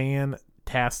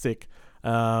 Fantastic.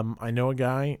 I know a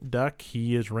guy, Duck,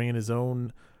 he is running his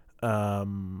own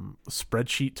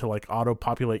spreadsheet to like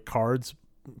auto-populate cards,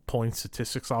 pulling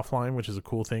statistics offline, which is a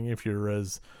cool thing if you're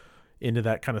as into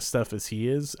that kind of stuff as he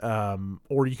is.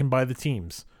 Or you can buy the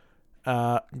teams.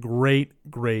 Great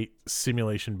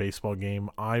simulation baseball game.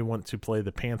 I want to play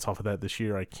the pants off of that this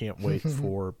year. I can't wait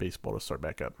for baseball to start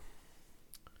back up.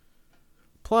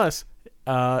 Plus,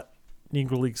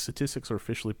 Negro League statistics are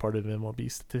officially part of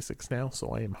MLB statistics now, so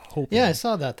I am hoping. Yeah, I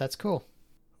saw that. That's cool.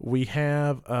 We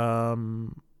have,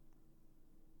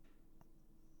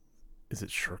 is it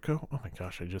Sherco? Oh my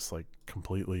gosh, I just like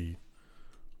completely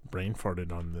brain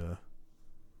farted on the,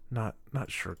 not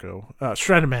Sherco,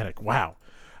 Stratomatic. Wow.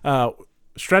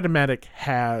 Stratomatic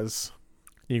has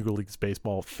Negro Leagues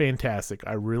baseball. Fantastic.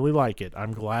 I really like it.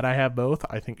 I'm glad I have both.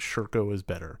 I think Sherco is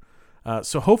better.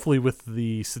 So hopefully with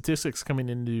the statistics coming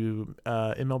into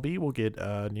MLB, we'll get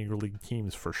Negro League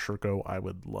teams for Sherco. I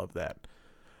would love that.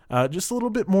 Just a little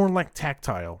bit more like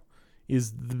tactile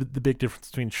is the big difference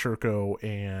between Sherco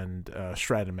and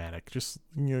Stratomatic. Just,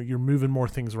 you're moving more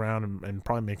things around and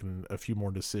probably making a few more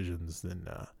decisions than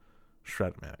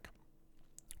Stratomatic.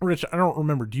 Rich, I don't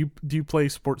remember. Do you play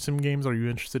sports sim games? Are you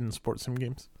interested in sports sim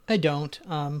games? I don't.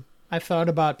 I've thought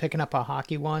about picking up a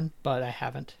hockey one, but I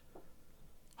haven't.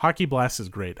 Hockey Blast is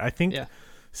great. I think,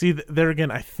 see, there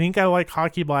again, I think I like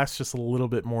Hockey Blast just a little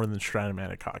bit more than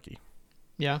Stratomatic Hockey.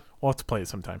 Yeah. We'll have to play it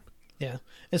sometime. Yeah.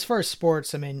 As far as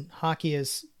sports, I mean, hockey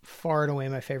is far and away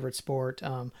my favorite sport.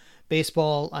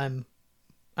 Baseball, I'm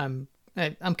kind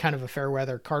of a fair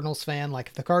weather Cardinals fan. Like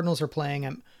if the Cardinals are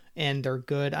playing, and they're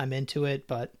good. I'm into it,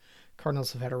 but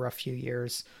Cardinals have had a rough few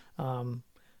years.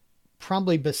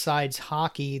 Probably besides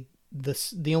hockey,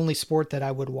 the only sport that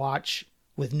I would watch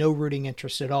with no rooting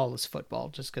interest at all is football,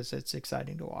 just because it's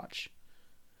exciting to watch.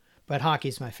 But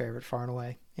hockey's my favorite far and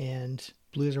away. And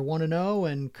Blues are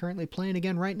 1-0 and currently playing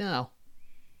again right now.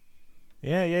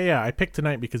 Yeah. I picked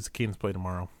tonight because the Canes play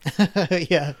tomorrow.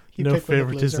 Yeah. No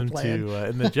favoritism to,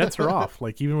 and the Jets are off.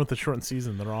 Like, even with the shortened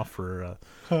season, they're off for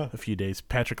a few days.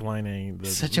 Patrick Laine,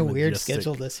 such a weird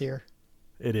schedule this year.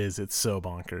 It is. It's so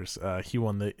bonkers. He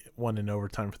won in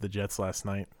overtime for the Jets last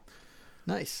night.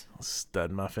 Nice.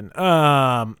 Stud muffin.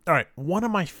 All right. One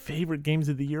of my favorite games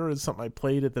of the year is something I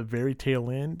played at the very tail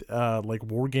end. Like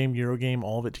War Game, Euro Game,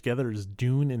 all of it together is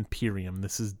Dune Imperium.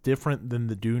 This is different than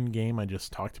the Dune game I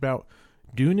just talked about.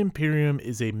 Dune Imperium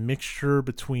is a mixture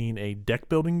between a deck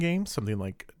building game, something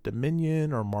like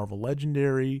Dominion or Marvel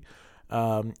Legendary,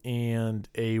 and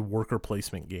a worker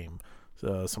placement game.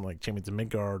 Something like Champions of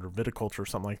Midgard or Viticulture or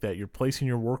something like that. You're placing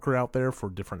your worker out there for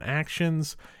different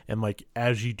actions, and like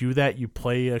as you do that, you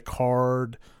play a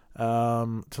card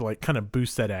to like kind of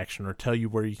boost that action or tell you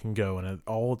where you can go, and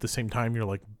all at the same time you're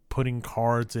like putting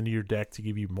cards into your deck to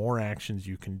give you more actions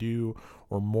you can do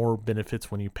or more benefits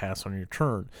when you pass on your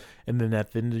turn. And then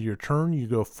at the end of your turn, you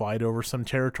go fight over some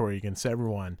territory against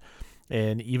everyone.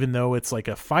 And even though it's like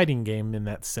a fighting game in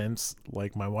that sense,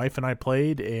 like my wife and I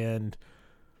played, and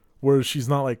where she's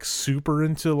not like super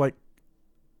into like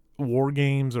war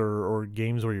games or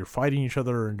games where you're fighting each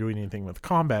other or doing anything with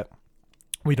combat,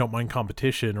 we don't mind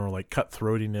competition or like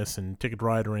cutthroatiness and Ticket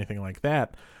Ride or anything like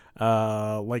that.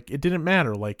 Like it didn't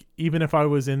matter. Like even if I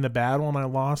was in the battle and I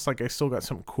lost, like I still got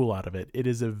something cool out of it. It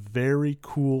is a very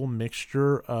cool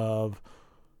mixture of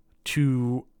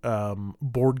two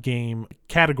board game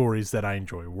categories that I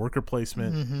enjoy: worker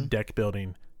placement, deck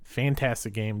building.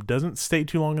 Fantastic game. Doesn't stay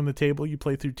too long on the table. You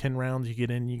play through 10 rounds, you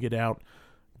get in, you get out.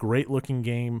 Great looking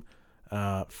game.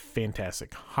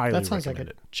 Fantastic. Highly recommend it. That sounds like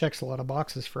it checks a lot of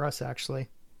boxes for us, actually.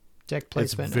 Deck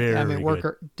placement. It's very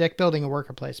good. Deck building and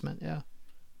worker placement, yeah.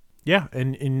 Yeah,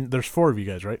 and there's 4 of you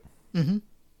guys, right? Mm-hmm.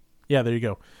 Yeah, there you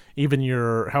go. Even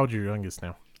how old are your youngest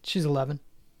now? She's 11.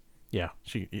 Yeah,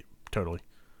 totally.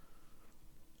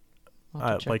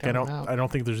 I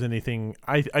don't think there's anything.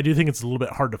 I do think it's a little bit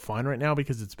hard to find right now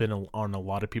because it's been on a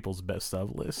lot of people's best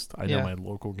of list. I know my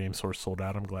local game store sold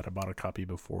out. I'm glad I bought a copy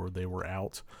before they were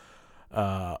out.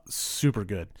 Super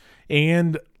good.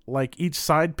 And like each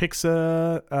side picks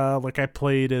like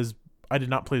I did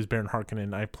not play as Baron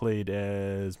Harkonnen. I played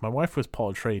as, my wife was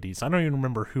Paul Atreides. I don't even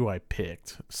remember who I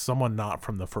picked. Someone not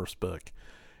from the first book.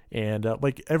 And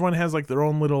like everyone has like their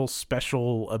own little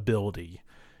special ability.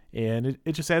 And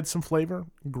it just adds some flavor.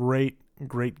 Great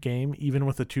game. Even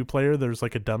with a 2-player, there's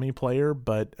like a dummy player,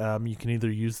 but you can either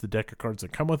use the deck of cards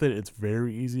that come with it. It's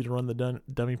very easy to run the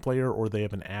dummy player, or they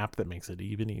have an app that makes it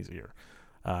even easier.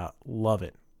 Love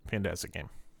it. Fantastic game.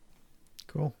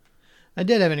 Cool. I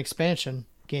did have an expansion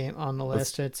game on the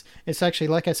list. It's actually,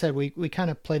 like I said, we kind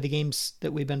of play the games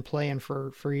that we've been playing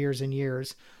for years and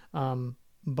years.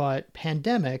 But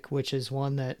Pandemic, which is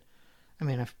one that, I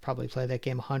mean, I've probably played that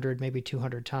game 100, maybe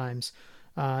 200 times.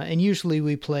 And usually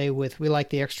we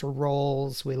like the extra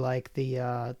rolls. We like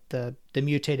the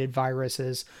mutated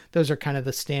viruses. Those are kind of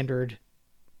the standard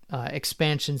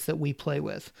expansions that we play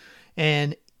with.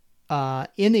 And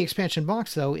in the expansion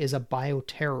box, though, is a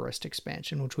bioterrorist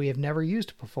expansion, which we have never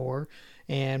used before.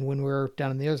 And when we were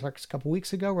down in the Ozarks a couple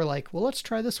weeks ago, we're like, well, let's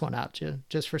try this one out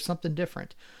just for something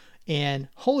different. And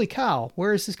holy cow,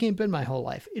 where has this game been my whole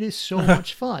life? It is so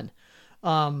much fun.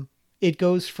 It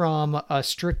goes from a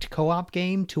strict co-op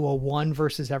game to a one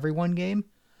versus everyone game.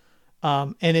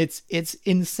 And it's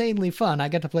insanely fun. I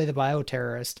got to play the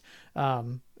bioterrorist.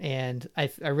 And I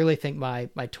really think my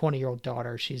 20-year-old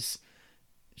daughter, she's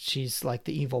like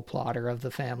the evil plotter of the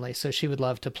family. So she would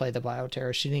love to play the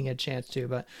bioterrorist. She didn't get a chance to,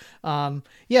 but,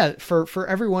 yeah, for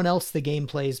everyone else, the game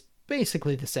plays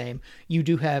basically the same. You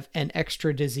do have an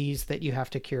extra disease that you have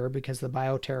to cure because the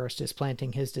bioterrorist is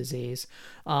planting his disease.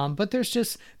 But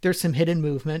there's some hidden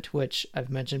movement, which I've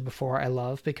mentioned before I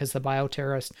love, because the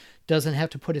bioterrorist doesn't have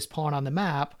to put his pawn on the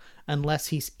map unless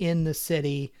he's in the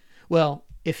city. Well,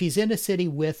 if he's in a city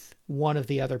with one of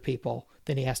the other people,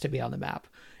 then he has to be on the map.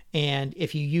 And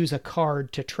if you use a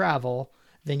card to travel,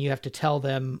 then you have to tell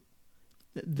them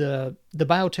the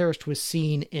bioterrorist was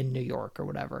seen in New York or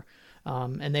whatever.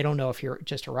 And they don't know if you're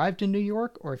just arrived in New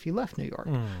York or if you left New York.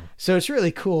 So it's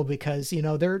really cool because, you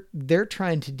know, they're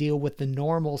trying to deal with the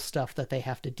normal stuff that they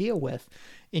have to deal with.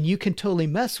 And you can totally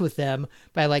mess with them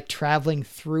by like traveling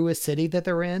through a city that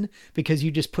they're in, because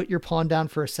you just put your pawn down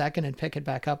for a second and pick it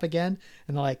back up again.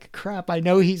 And they're like, crap, I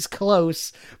know he's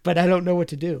close, but I don't know what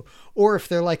to do. Or if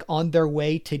they're like on their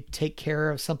way to take care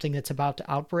of something that's about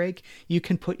to outbreak, you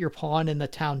can put your pawn in the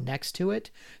town next to it.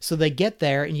 So they get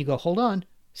there and you go, hold on,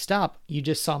 stop. You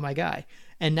just saw my guy.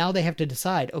 And now they have to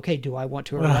decide, okay, do I want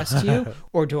to arrest you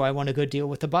or do I want to go deal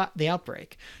with the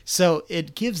outbreak? So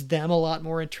it gives them a lot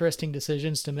more interesting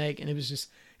decisions to make. And it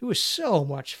was so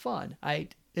much fun.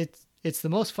 It's the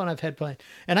most fun I've had playing.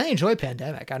 And I enjoy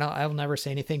Pandemic. I'll never say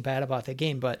anything bad about the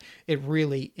game, but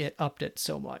it upped it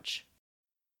so much.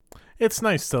 It's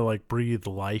nice to like breathe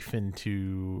life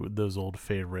into those old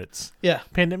favorites. Yeah.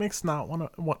 Pandemic's not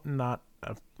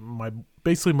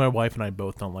basically my wife and I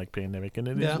both don't like Pandemic, and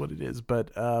it is what it is.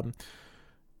 But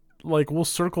like we'll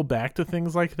circle back to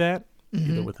things like that,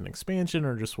 either with an expansion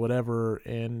or just whatever.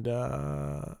 And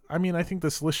I mean, I think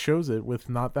this list shows it with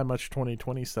not that much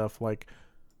 2020 stuff. Like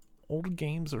old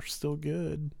games are still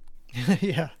good.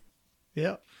 Yeah.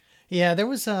 There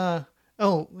was I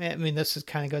mean, this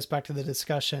kind of goes back to the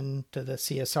discussion to the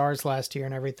CSRs last year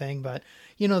and everything, but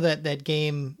you know that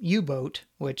game U-Boat,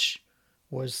 which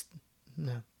was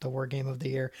the war game of the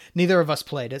year. Neither of us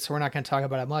played it, so we're not going to talk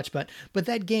about it much, but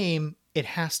that game, it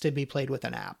has to be played with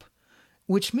an app,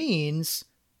 which means,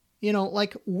 you know,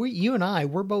 like you and I,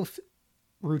 we're both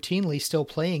routinely still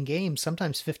playing games,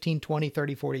 sometimes 15, 20,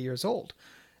 30, 40 years old.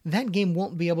 That game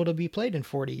won't be able to be played in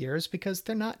 40 years because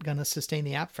they're not going to sustain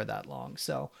the app for that long.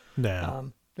 So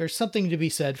there's something to be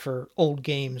said for old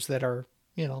games that are,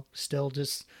 you know, still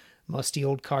just musty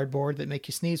old cardboard that make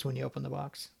you sneeze when you open the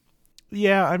box.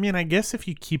 Yeah, I mean, I guess if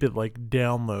you keep it like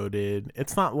downloaded,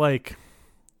 it's not like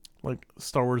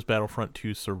Star Wars Battlefront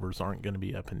 2 servers aren't going to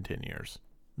be up in 10 years.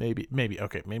 Maybe they're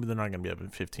not going to be up in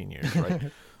 15 years,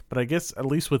 right? But I guess at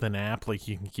least with an app, like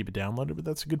you can keep it downloaded. But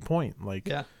that's a good point.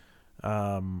 Like,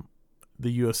 the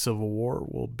U.S. Civil War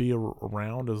will be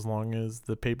around as long as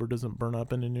the paper doesn't burn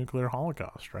up in a nuclear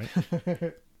holocaust, right?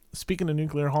 Speaking of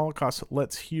nuclear holocaust,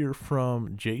 let's hear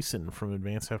from Jason from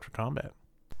Advance After Combat.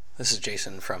 This is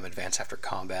Jason from Advance After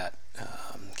Combat,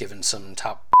 giving some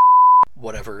top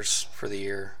whatevers for the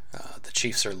year. The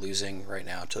Chiefs are losing right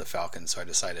now to the Falcons, so I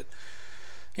decided,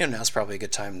 now's probably a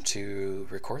good time to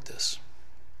record this.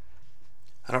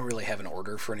 I don't really have an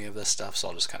order for any of this stuff, so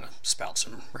I'll just kind of spout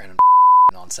some random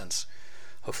nonsense.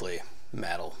 Hopefully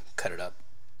Matt will cut it up.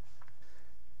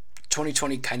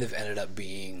 2020 kind of ended up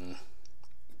being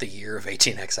the year of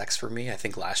 18xx for me. I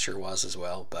think last year was as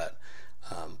well, but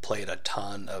played a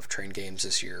ton of train games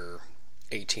this year.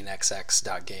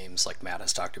 18xx.games, like Matt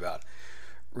has talked about,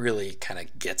 really kind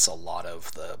of gets a lot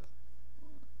of the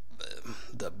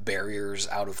barriers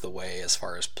out of the way as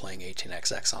far as playing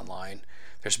 18xx online.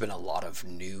 There's been a lot of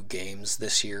new games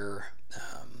this year,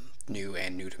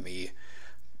 new to me,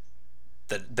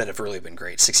 that have really been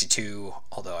great. 62,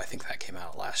 although I think that came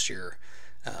out last year,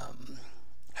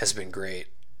 has been great.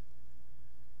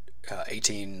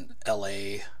 18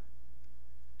 LA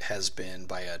has been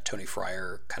by a Tony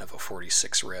Fryer, kind of a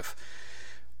 46 riff.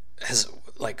 Has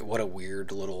what a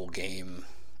weird little game,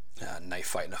 knife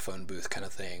fight in a phone booth kind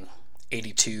of thing.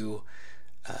 82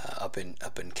 up in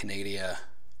Canada,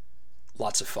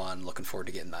 lots of fun. Looking forward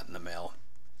to getting that in the mail.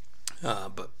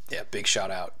 But yeah, big shout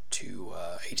out to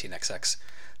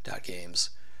 18xx.games.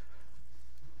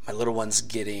 My little one's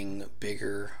getting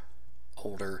bigger,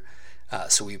 older,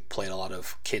 so we played a lot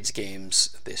of kids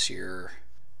games this year.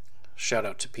 Shout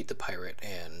out to Pete the Pirate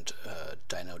and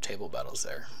Dino Table Battles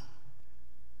there.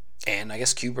 And I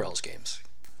guess Cube Rails games.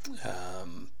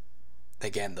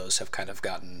 Again, those have kind of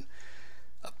gotten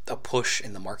a push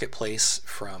in the marketplace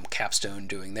from Capstone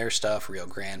doing their stuff, Rio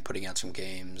Grande putting out some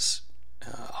games,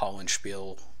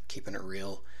 Hollandspiel keeping it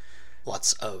real.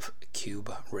 Lots of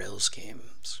Cube Rails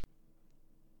games.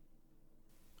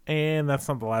 And that's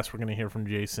not the last we're going to hear from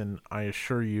Jason, I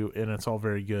assure you, and it's all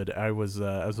very good. As I was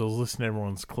listening to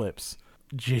everyone's clips,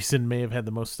 Jason may have had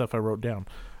the most stuff I wrote down.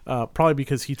 Probably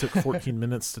because he took 14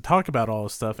 minutes to talk about all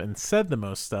this stuff and said the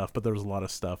most stuff, but there was a lot of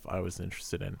stuff I was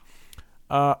interested in.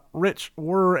 Rich,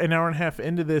 we're an hour and a half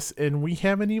into this, and we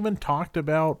haven't even talked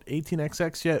about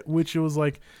 18xx yet, which was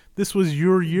like, this was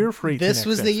your year for 18xx. This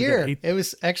was the year. It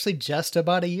was actually just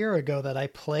about a year ago that I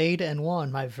played and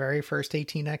won my very first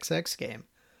 18xx game.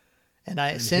 And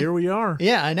here we are.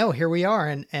 Yeah, I know. Here we are.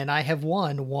 And I have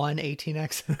won one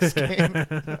 18xx game.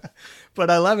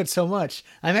 But I love it so much.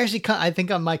 I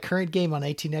think on my current game on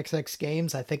 18xx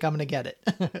games, I think I'm going to get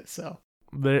it. So.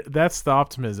 That's the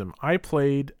optimism. I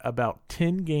played about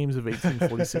 10 games of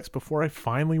 1846 before I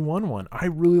finally won one. I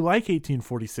really like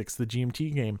 1846, the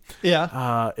GMT game.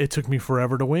 Yeah. It took me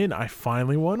forever to win. I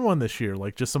finally won one this year,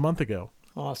 like just a month ago.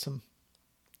 Awesome.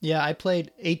 Yeah, I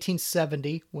played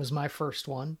 1870 was my first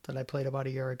one that I played about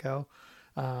a year ago.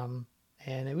 And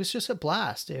it was just a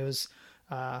blast. It was,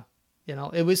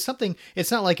 it was something, it's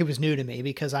not like it was new to me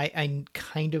because I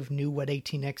kind of knew what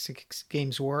 18xx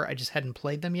games were. I just hadn't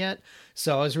played them yet.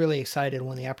 So I was really excited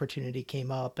when the opportunity came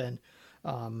up. And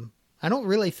I don't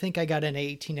really think I got into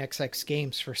 18xx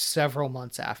games for several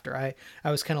months after. I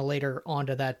was kind of later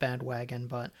onto that bandwagon.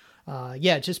 But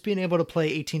yeah, just being able to play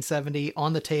 1870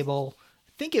 on the table,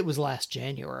 I think it was last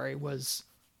January, was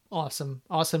awesome.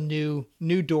 Awesome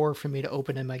new door for me to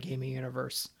open in my gaming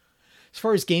universe. As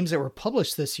far as games that were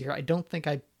published this year, I don't think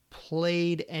I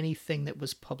played anything that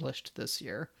was published this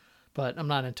year, but I'm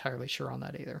not entirely sure on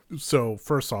that either. So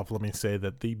first off, let me say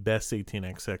that the best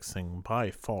 18xx thing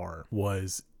by far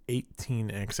was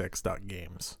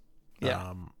 18xx.games.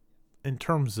 Yeah. In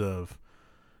terms of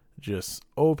just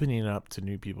opening up to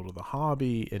new people to the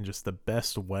hobby and just the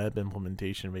best web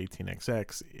implementation of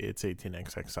 18xx, it's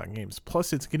 18xx.games.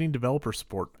 Plus, it's getting developer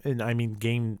support. And I mean,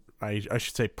 I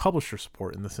should say publisher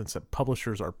support in the sense that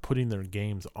publishers are putting their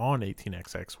games on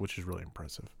 18xx, which is really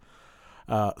impressive.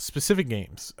 Specific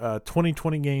games,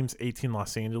 2020 games, 18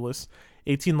 Los Angeles.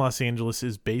 18 Los Angeles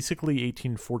is basically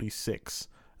 1846,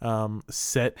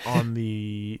 set on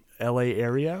the LA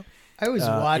area. I was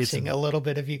watching a little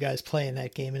bit of you guys playing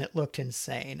that game, and it looked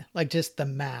insane. Like, just the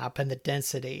map and the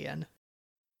density. And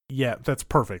yeah, that's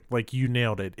perfect. Like, you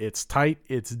nailed it. It's tight,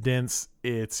 it's dense,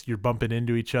 you're bumping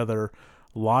into each other.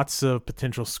 Lots of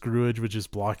potential screwage, which is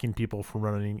blocking people from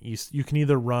running east. You can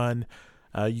either run,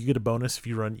 you get a bonus if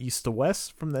you run east to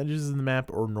west from the edges of the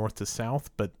map or north to south,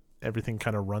 but everything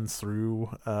kind of runs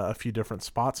through a few different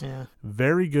spots. Yeah.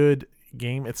 Very good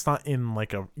game. It's not in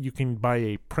like you can buy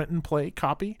a print and play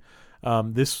copy.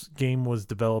 This game was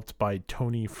developed by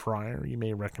Tony Fryer. You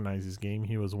may recognize his game.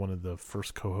 He was one of the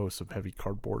first co-hosts of Heavy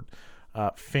Cardboard.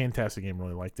 Fantastic game.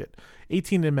 Really liked it.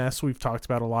 18MS we've talked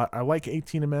about a lot. I like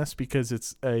 18MS because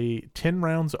it's a 10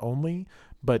 rounds only,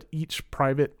 but each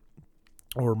private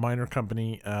or minor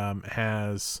company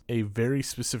has a very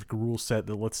specific rule set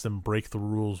that lets them break the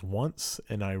rules once,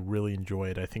 and I really enjoy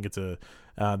it. I think it's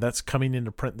that's coming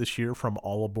into print this year from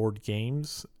All Aboard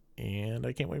Games, and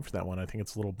I can't wait for that one. I think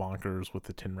it's a little bonkers with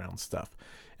the 10 round stuff.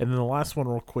 And then the last one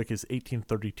real quick is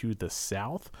 1832 The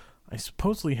South. I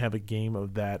supposedly have a game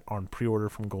of that on pre-order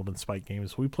from Golden Spike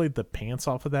Games. We played the pants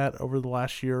off of that over the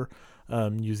last year,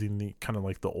 using the kind of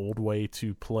like the old way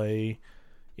to play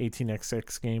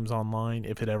 18xx games online.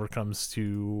 If it ever comes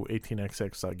to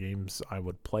 18xx.games, I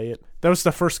would play it. That was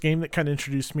the first game that kind of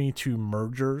introduced me to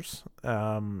mergers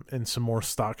and some more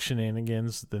stock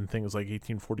shenanigans than things like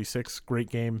 1846. Great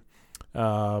game.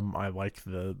 I like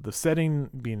the setting,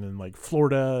 being in like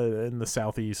Florida in the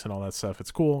southeast and all that stuff.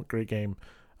 It's cool. Great game.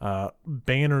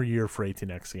 Banner year for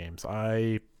 18x games.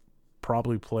 I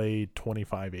probably played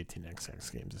 25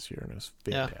 18xx games this year, and it was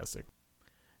fantastic.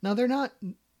 Yeah. Now they're not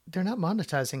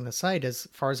monetizing the site as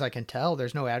far as I can tell.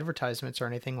 There's no advertisements or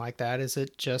anything like that. Is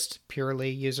it just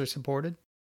purely user supported?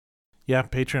 Yeah,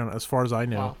 Patreon, as far as I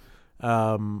know.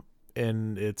 Wow.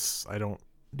 And I don't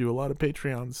do a lot of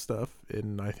Patreon stuff,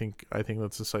 and I think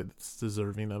that's a site that's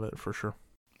deserving of it for sure.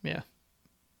 Yeah.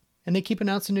 And they keep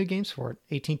announcing new games for it.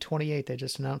 1828, they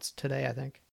just announced today, I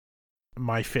think.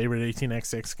 My favorite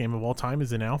 18xx game of all time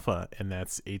is in alpha, and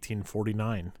that's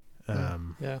 1849.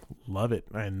 Yeah. Love it.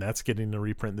 And that's getting a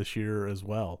reprint this year as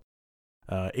well.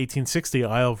 1860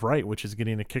 Isle of Wight, which is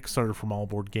getting a Kickstarter from All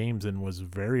Aboard Games and was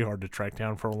very hard to track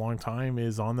down for a long time,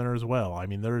 is on there as well. I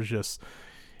mean, there's just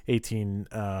 18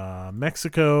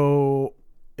 Mexico.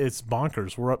 It's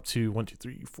bonkers. We're up to 1, 2,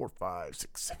 3, 4, 5,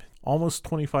 6, 7, almost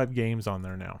 25 games on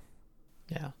there now.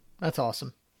 Yeah, that's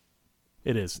awesome.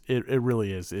 It is. It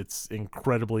really is. It's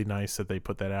incredibly nice that they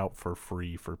put that out for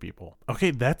free for people.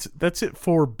 Okay, that's it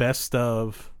for best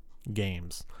of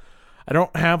games. I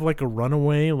don't have like a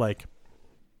runaway, like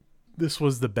this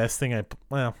was the best thing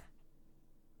all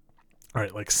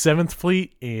right, like Seventh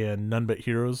Fleet and None But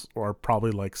Heroes are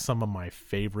probably like some of my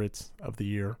favorites of the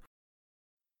year.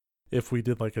 If we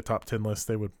did like a top 10 list,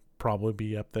 they would probably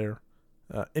be up there.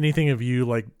 Anything of you,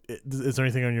 like, is there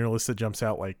anything on your list that jumps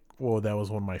out like, whoa, that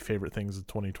was one of my favorite things of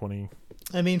 2020?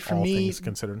 I mean, for all me, things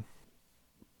considered,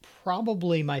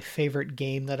 probably my favorite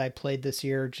game that I played this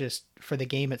year, just for the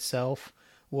game itself,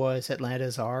 was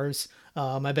Atlanta's Ours.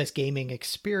 My best gaming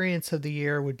experience of the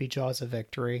year would be Jaws of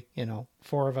Victory.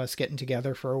 4 of us getting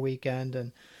together for a weekend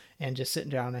and just sitting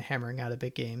down and hammering out a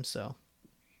big game. So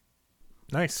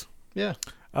Nice. Yeah.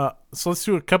 So let's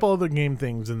do a couple other game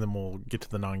things, and then we'll get to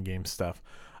the non-game stuff.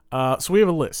 So we have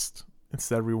a list. It's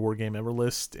the Every War Game Ever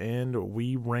list, and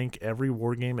we rank every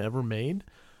war game ever made,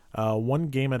 one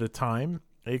game at a time,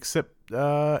 except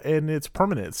and it's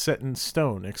permanent. It's set in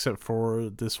stone, except for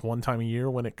this one time a year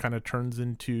when it kind of turns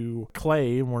into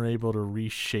clay, and we're able to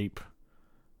reshape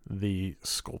the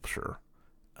sculpture.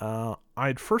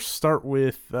 I'd first start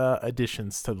with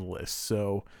additions to the list.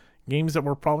 So games that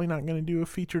we're probably not going to do a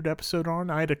featured episode on.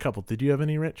 I had a couple. Did you have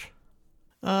any, Rich?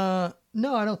 No,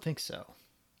 I don't think so.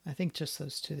 I think just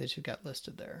those two that you got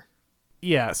listed there.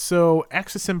 Yeah, so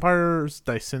Axis Empires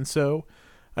Daisenso,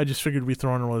 I just figured we'd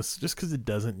throw on a list just because it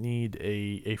doesn't need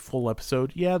a full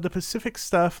episode. Yeah, the Pacific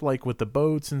stuff, like with the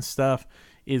boats and stuff,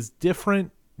 is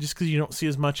different just because you don't see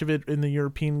as much of it in the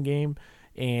European game,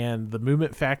 and the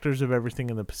movement factors of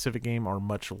everything in the Pacific game are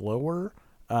much lower.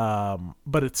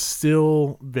 But it's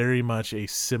still very much a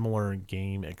similar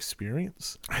game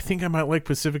experience. I think I might like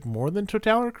Pacific more than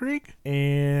Totaler Creek.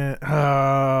 And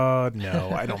no,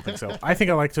 I don't think so. I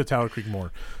think I like Totaler Creek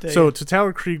more. So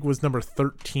Totaler Creek was number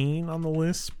 13 on the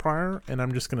list prior, and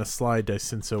I'm just going to slide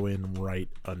Daisenso in right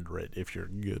under it if you're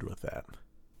good with that.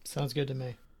 Sounds good to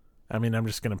me. I mean, I'm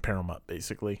just going to pair them up,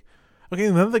 basically. Okay,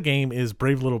 another game is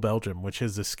Brave Little Belgium, which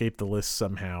has escaped the list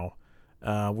somehow.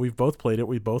 We've both played it.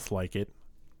 We both like it.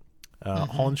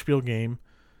 Hollenspiel game,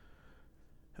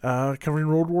 covering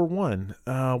World War One.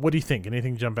 What do you think?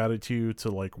 Anything jump out at you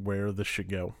to like where this should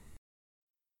go?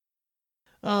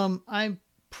 I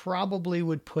probably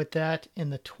would put that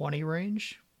in the 20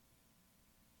 range.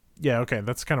 Yeah, okay,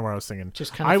 that's kind of what I was thinking.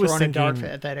 Just kind of throwing a dart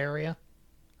at that area.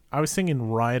 I was thinking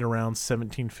right around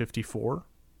 1754,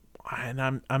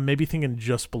 and I'm maybe thinking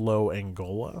just below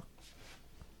Angola,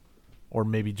 or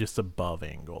maybe just above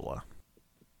Angola.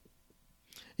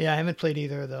 Yeah, I haven't played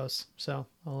either of those, so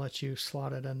I'll let you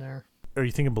slot it in there. Are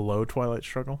you thinking below Twilight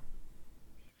Struggle?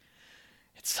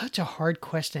 It's such a hard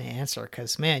question to answer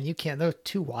because, man, you can't. They're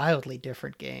two wildly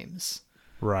different games.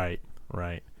 Right.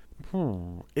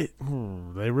 They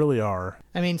really are.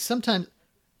 I mean, sometimes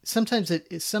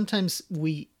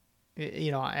we,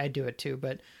 I do it too,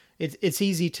 but it's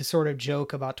easy to sort of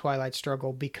joke about Twilight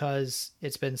Struggle because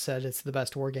it's been said it's the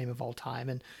best war game of all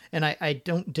time, and I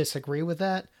don't disagree with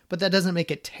that. But that doesn't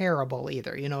make it terrible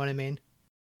either. You know what I mean?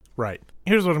 Right.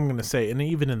 Here's what I'm going to say. And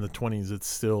even in the 20s, it's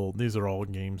still, these are all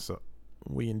games that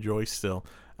we enjoy still.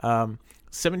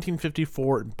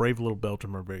 1754 and Brave Little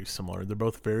Belgium are very similar. They're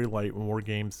both very light war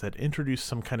games that introduce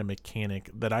some kind of mechanic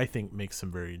that I think makes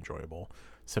them very enjoyable.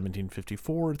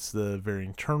 1754, it's the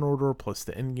varying turn order plus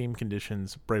the end game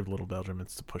conditions. Brave Little Belgium,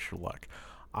 it's to push your luck.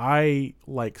 I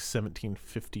like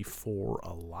 1754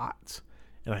 a lot.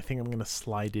 And I think I'm going to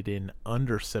slide it in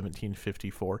under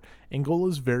 1754. Angola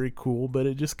is very cool, but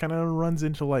it just kind of runs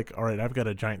into like, all right, I've got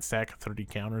a giant stack of 30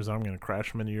 counters. I'm going to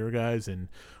crash them into your guys. And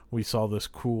we saw this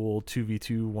cool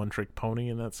 2v2 one-trick pony,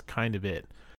 and that's kind of it.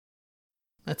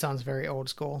 That sounds very old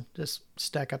school. Just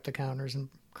stack up the counters and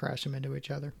crash them into each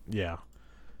other. Yeah.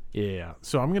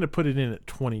 So I'm going to put it in at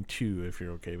 22 if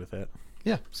you're okay with that.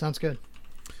 Yeah, sounds good.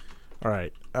 All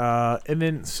right. And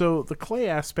then, so the clay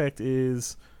aspect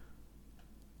is...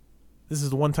 This is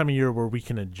the one time a year where we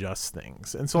can adjust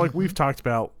things. And so, like, we've talked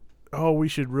about, we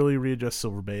should really readjust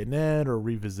Silver Bayonet or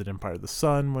revisit Empire of the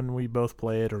Sun when we both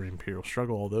play it, or Imperial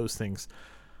Struggle, all those things.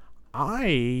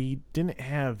 I didn't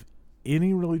have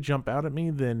any really jump out at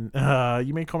me. Then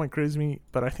you may call me crazy,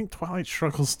 but I think Twilight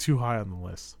Struggle's too high on the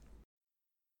list.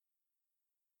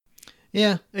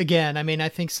 Yeah, again, I mean, I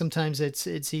think sometimes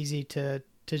it's easy to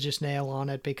just nail on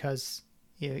it because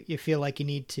you feel like you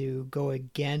need to go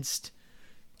against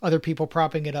other people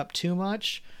propping it up too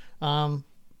much.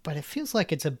 But it feels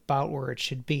like it's about where it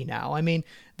should be now. I mean,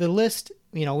 the list,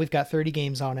 we've got 30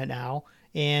 games on it now,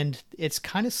 and it's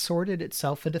kind of sorted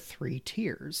itself into 3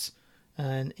 tiers.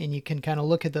 And you can kind of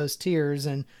look at those tiers,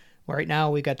 and right now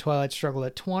we've got Twilight Struggle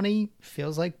at 20.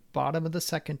 Feels like bottom of the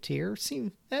second tier.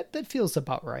 That feels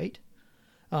about right.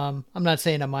 I'm not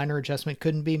saying a minor adjustment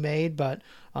couldn't be made, but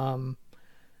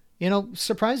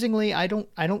surprisingly, I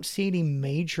don't see any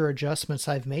major adjustments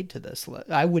I've made to this list.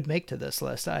 I would make to this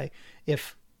list.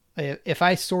 If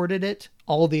I sorted it,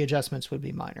 all the adjustments would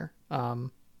be minor. And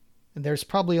there's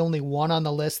probably only one on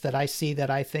the list that I see that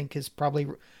I think is probably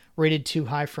rated too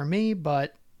high for me,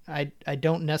 but I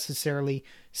don't necessarily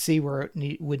see where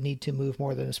it would need to move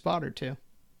more than a spot or two.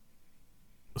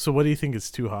 So what do you think is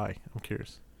too high? I'm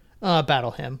curious.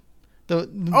 Battle Hymn.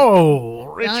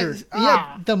 Richard.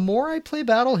 The more I play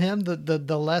Battle Hymn,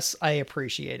 the less I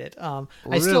appreciate it.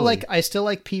 Really? I still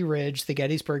like P Ridge, the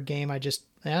Gettysburg game.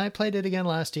 I played it again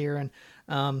last year,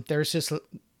 and there's just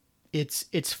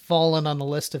it's fallen on the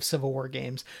list of Civil War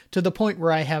games to the point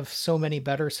where I have so many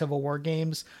better Civil War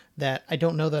games that I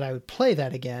don't know that I would play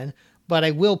that again, but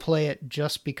I will play it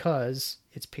just because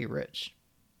it's P. Ridge.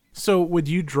 So would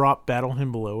you drop Battle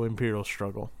Hymn below Imperial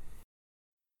Struggle?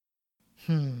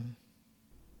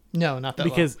 No, not that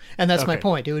because low. And that's my okay.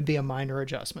 point. It would be a minor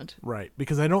adjustment. Right,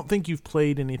 because I don't think you've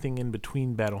played anything in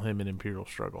between Battle Hymn and Imperial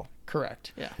Struggle.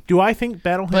 Correct. Yeah. Do I think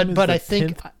Battle Hymn is But the I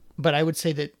think 10th? but I would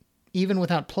say that even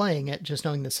without playing it, just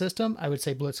knowing the system, I would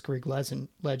say Blitzkrieg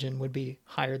Legend would be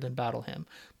higher than Battle Hymn.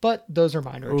 But those are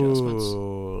minor adjustments.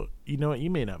 Ooh, you know what? You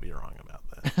may not be wrong about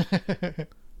that.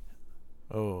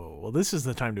 Oh, well, this is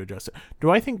the time to adjust it.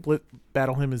 Do I think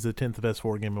Battle Hymn is the 10th best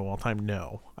war game of all time?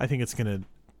 No. I think it's going to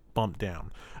bump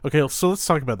down. Okay, so let's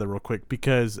talk about that real quick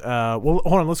because, well,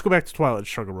 hold on. Let's go back to Twilight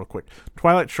Struggle real quick.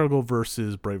 Twilight Struggle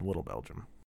versus Brave Little Belgium.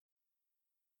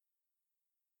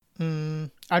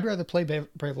 I'd rather play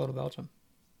Brave Little Belgium.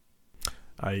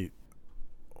 I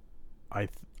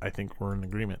think we're in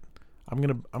agreement. I'm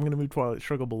gonna move Twilight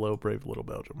Struggle below Brave Little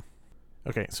Belgium.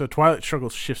 Okay, so Twilight Struggle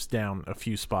shifts down a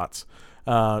few spots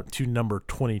to number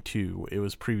 22. It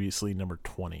was previously number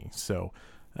 20, so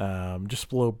just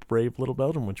below Brave Little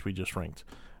Belgium, which we just ranked.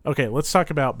 Okay, let's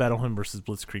talk about Battle Hymn versus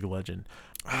Blitzkrieg Legend.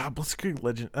 Blitzkrieg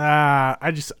Legend.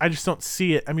 I just don't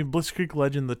see it. I mean, Blitzkrieg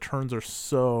Legend, the turns are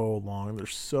so long.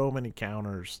 There's so many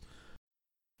counters.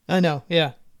 I know.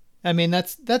 Yeah, I mean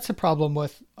that's a problem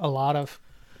with a lot of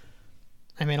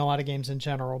games in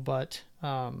general. But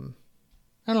I don't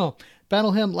know.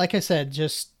 Battle Hymn, like I said,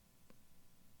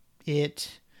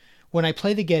 when I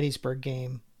play the Gettysburg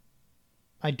game,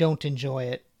 I don't enjoy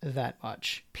it that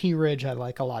much. P. Ridge I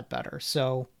like a lot better.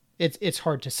 So it's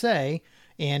hard to say.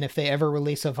 And if they ever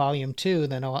release a volume 2,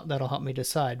 then that'll help me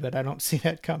decide. But I don't see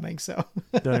that coming. So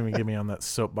don't even get me on that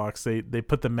soapbox. They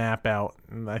put the map out,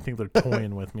 and I think they're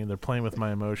toying with me. They're playing with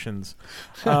my emotions.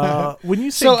 When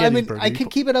you say Gettysburg, I could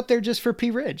keep it up there just for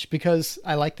P. Ridge because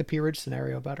I like the P. Ridge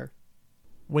scenario better.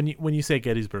 When you say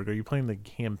Gettysburg, are you playing the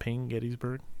campaign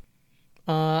Gettysburg?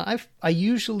 I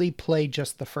usually play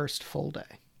just the first full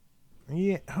day.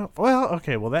 Yeah. Well,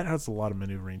 okay. Well, that has a lot of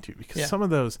maneuvering too, because some of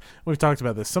those, we've talked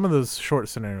about this, some of those short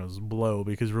scenarios blow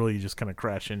because really you just kind of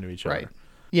crash into each other. Right.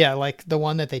 Yeah, like the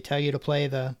one that they tell you to play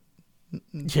right.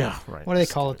 What do they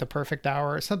call it? The perfect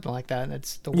hour or something like that. And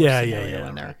it's the worst scenario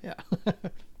in there. Yeah.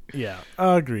 Yeah.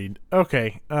 Agreed.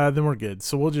 Okay. Then we're good.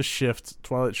 So we'll just shift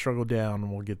Twilight Struggle down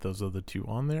and we'll get those other two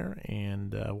on there.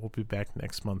 And we'll be back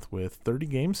next month with 30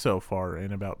 games so far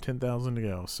and about 10,000 to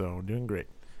go. So doing great.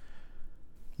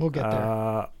 We'll get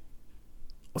there.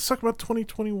 Let's talk about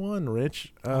 2021,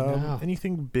 Rich.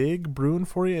 Anything big brewing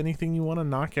for you? Anything you want to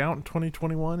knock out in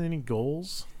 2021? Any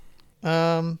goals?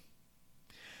 Well,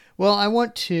 I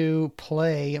want to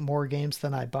play more games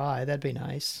than I buy. That'd be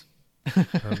nice.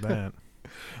 Heard that.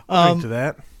 To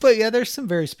that. But yeah, there's some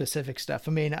very specific stuff.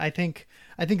 I mean, I think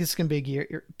it's gonna be a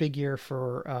big year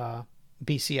for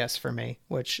BCS for me,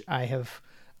 which I have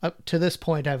up to this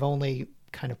point I've only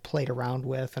kind of played around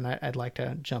with, and I'd like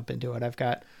to jump into it. I've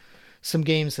got some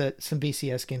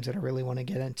BCS games that I really want to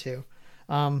get into.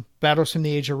 Battles from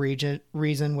the Age of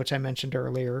Reason, which I mentioned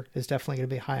earlier, is definitely going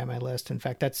to be high on my list. In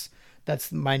fact,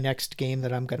 that's my next game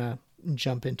that I'm going to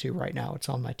jump into right now. It's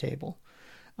on my table.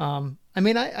 I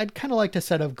mean, I'd kind of like to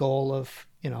set a goal of,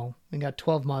 we got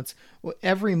 12 months.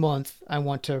 Every month I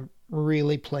want to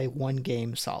really play one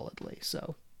game solidly.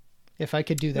 So if I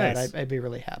could do that, nice. I'd be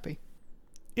really happy.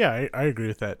 Yeah, I agree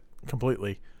with that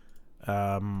completely.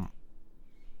 I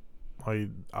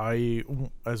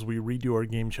as we redo our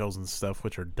game shells and stuff,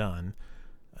 which are done,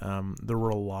 there were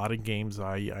a lot of games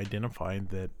I identified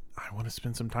that I want to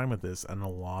spend some time with this, and a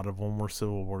lot of them were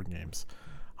Civil War games.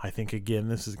 I think, again,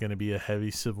 this is going to be a heavy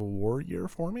Civil War year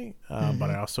for me, but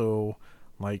I also,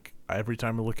 every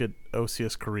time I look at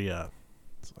OCS Korea,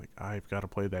 it's like, I've got to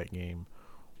play that game,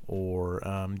 or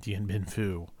Dien Bien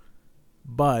Phu.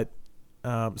 But,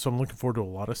 so I'm looking forward to a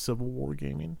lot of Civil War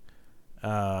gaming.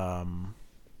 I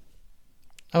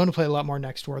want to play a lot more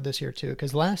Next War this year, too,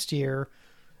 because last year,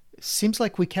 seems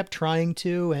like we kept trying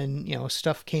to, and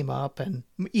stuff came up, and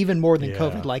even more than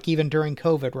COVID, like even during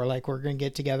COVID, we're going to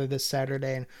get together this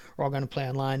Saturday and we're all going to play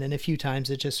online, and a few times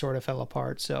it just sort of fell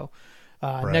apart. So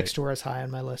right. Next Door is high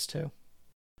on my list too.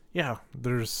 Yeah,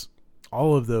 there's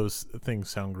all of those things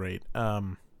sound great.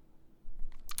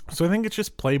 So I think it's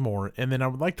just play more, and then I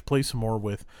would like to play some more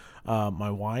with my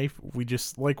wife. We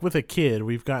just, with a kid,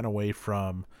 we've gotten away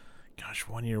from,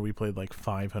 one year we played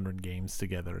 500 games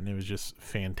together, and it was just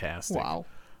fantastic. Wow.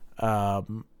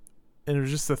 And it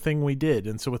was just the thing we did.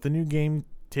 And so with the new game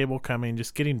table coming,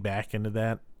 just getting back into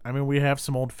that, I mean, we have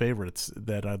some old favorites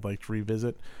that I'd like to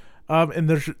revisit. And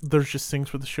there's just things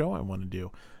for the show I want to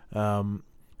do.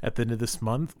 At the end of this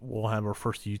month, we'll have our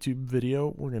first YouTube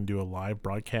video. We're going to do a live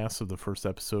broadcast of the first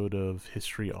episode of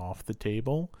History Off the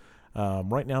Table.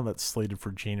 Right now, that's slated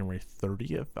for January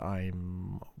 30th.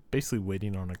 I'm basically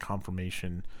waiting on a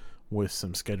confirmation with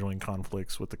some scheduling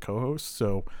conflicts with the co-host.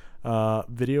 So,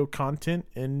 video content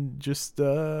and just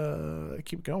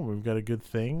keep going. We've got a good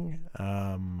thing.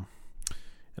 And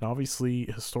obviously,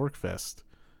 Historic Fest.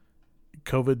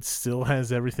 COVID still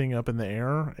has everything up in the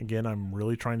air. Again, I'm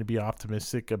really trying to be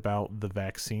optimistic about the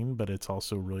vaccine, but it's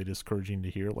also really discouraging to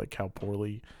hear like how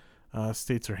poorly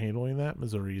states are handling that.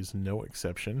 Missouri is no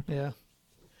exception.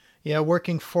 Yeah,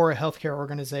 working for a healthcare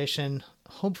organization.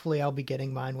 Hopefully I'll be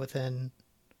getting mine within...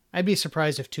 I'd be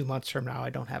surprised if 2 months from now I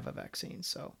don't have a vaccine.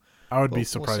 So I would be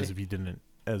surprised if you didn't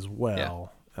as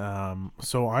well. Yeah.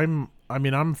 So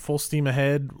I'm full steam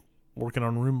ahead, working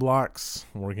on room blocks,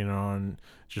 working on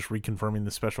just reconfirming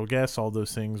the special guests, all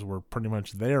those things. We're pretty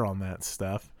much there on that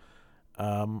stuff. But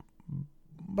I'm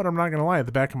not going to lie, at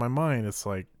the back of my mind, it's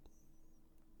like,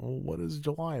 well, what does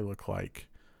July look like?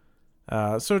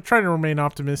 So try to remain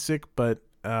optimistic, but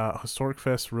Historic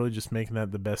Fest really just making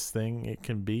that the best thing it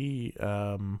can be.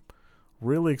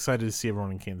 Really excited to see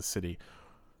everyone in Kansas City.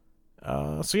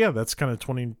 So yeah, that's kind of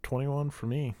 2021 for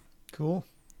me. Cool.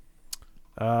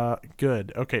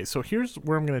 Good. Okay, so here's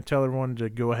where I'm going to tell everyone to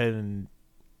go ahead and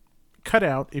cut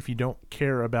out if you don't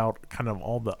care about kind of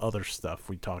all the other stuff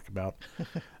we talk about.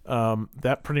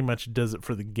 That pretty much does it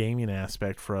for the gaming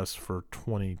aspect for us for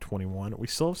 2021. We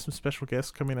still have some special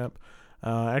guests coming up.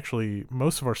 Actually,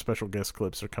 most of our special guest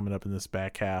clips are coming up in this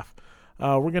back half.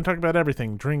 We're going to talk about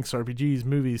everything: drinks, RPGs,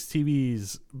 movies,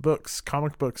 TVs, books,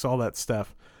 comic books, all that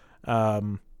stuff.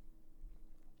 And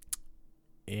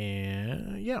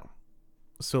yeah.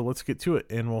 So let's get to it,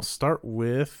 and we'll start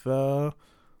with,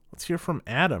 let's hear from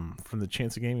Adam from the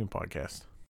Chance of Gaming podcast.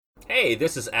 Hey,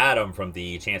 this is Adam from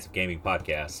the Chance of Gaming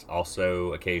podcast,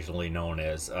 also occasionally known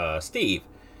as Steve,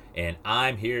 and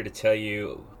I'm here to tell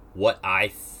you what I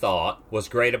thought was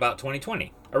great about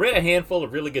 2020. I read a handful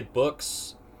of really good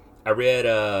books. I read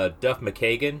Duff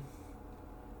McKagan,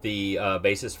 the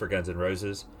bassist for Guns N'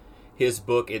 Roses. His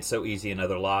book, It's So Easy and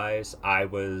Other Lies. I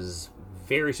was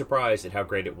very surprised at how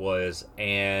great it was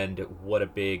and what a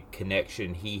big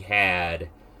connection he had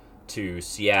to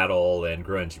Seattle and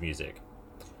grunge music.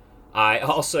 I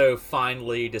also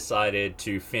finally decided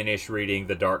to finish reading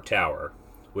The Dark Tower,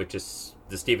 which is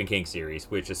the Stephen King series,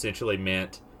 which essentially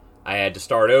meant I had to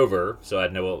start over so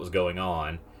I'd know what was going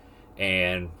on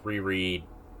and reread,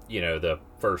 the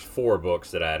first 4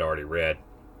 books that I had already read.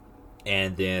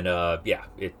 And then,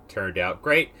 it turned out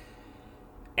great.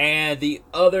 And the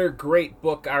other great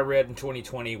book I read in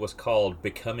 2020 was called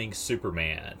Becoming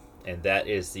Superman. And that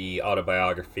is the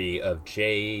autobiography of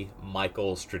J.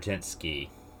 Michael Straczynski,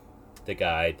 the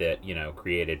guy that,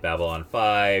 created Babylon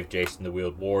 5, Jason the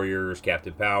Wheeled Warriors,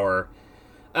 Captain Power,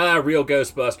 Real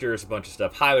Ghostbusters, a bunch of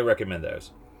stuff. Highly recommend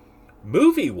those.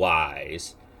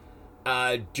 Movie-wise,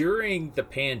 during the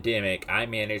pandemic, I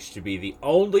managed to be the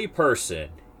only person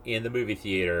in the movie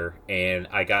theater, and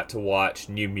I got to watch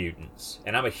New Mutants.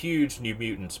 And I'm a huge New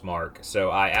Mutants mark, so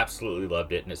I absolutely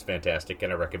loved it, and it's fantastic,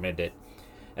 and I recommend it.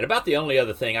 And about the only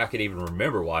other thing I could even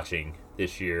remember watching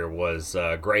this year was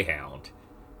Greyhound.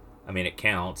 I mean, it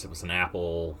counts. It was an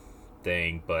Apple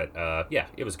thing, but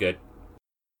it was good.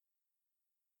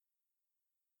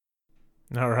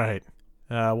 All right.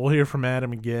 We'll hear from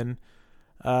Adam again.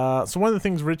 So one of the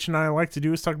things Rich and I like to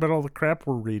do is talk about all the crap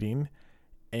we're reading.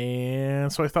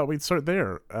 And so I thought we'd start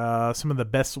there. Some of the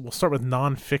best, we'll start with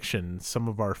nonfiction, some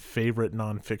of our favorite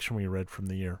nonfiction we read from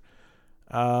the year.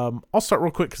 I'll start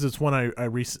real quick because it's one I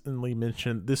recently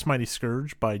mentioned. This Mighty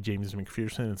Scourge by James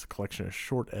McPherson. It's a collection of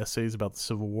short essays about the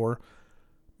Civil War.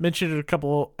 Mentioned it a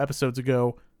couple episodes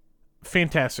ago.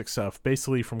 Fantastic stuff.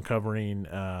 Basically from covering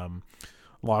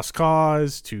Lost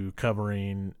Cause to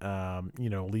covering,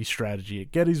 Lee's strategy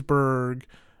at Gettysburg.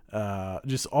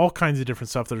 Just all kinds of different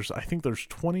stuff. I think there's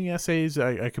 20 essays.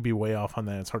 I could be way off on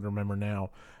that. It's hard to remember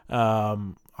now.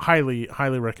 Highly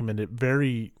recommend it.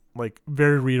 Very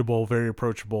readable, very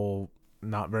approachable,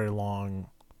 not very long,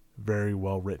 very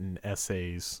well written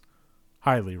essays.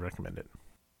 Highly recommend it.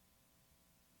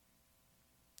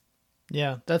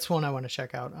 Yeah, that's one I want to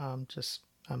check out.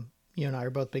 You and I are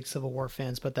both big Civil War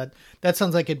fans, but that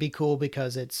sounds like it'd be cool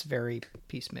because it's very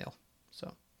piecemeal.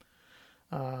 So.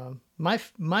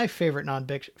 My favorite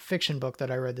non-fiction book that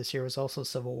I read this year was also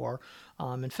Civil War.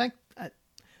 In fact,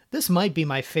 this might be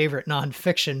my favorite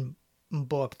non-fiction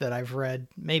book that I've read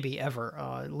maybe ever,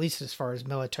 at least as far as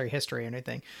military history or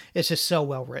anything. It's just so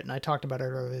well written. I talked about it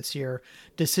earlier this year.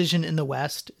 Decision in the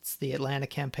West. It's the Atlanta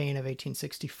Campaign of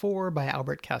 1864 by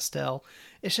Albert Castell.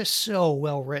 It's just so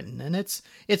well written, and it's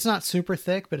not super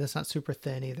thick, but it's not super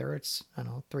thin either. It's, I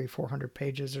don't know, 300-400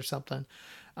 pages or something.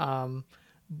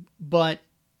 But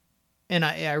and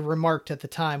I remarked at the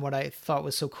time what I thought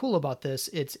was so cool about this.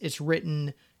 It's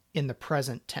written in the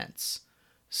present tense.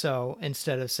 So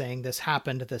instead of saying this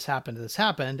happened,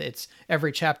 it's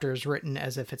every chapter is written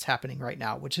as if it's happening right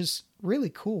now, which is really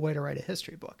cool way to write a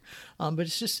history book. But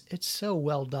it's so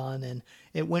well done, and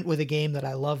it went with a game that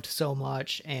I loved so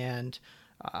much, and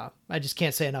I just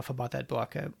can't say enough about that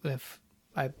book.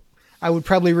 I would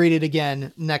probably read it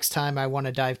again next time I want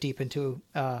to dive deep into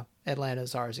Atlanta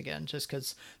Czars again, just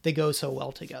because they go so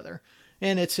well together.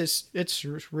 And it's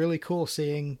really cool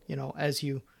seeing, as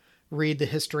you read the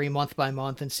history month by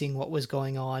month and seeing what was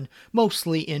going on,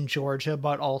 mostly in Georgia,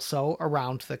 but also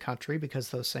around the country, because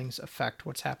those things affect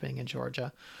what's happening in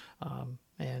Georgia.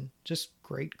 And just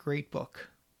great book.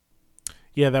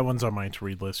 Yeah, that one's on my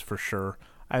to-read list for sure.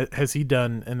 Has he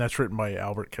done, and that's written by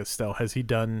Albert Castell, has he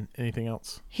done anything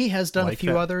else? He has done like a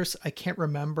few that? others. I can't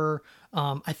remember.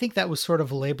 I think that was sort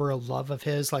of a labor of love of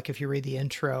his. Like if you read the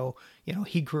intro,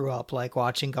 he grew up like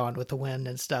watching Gone with the Wind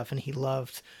and stuff, and he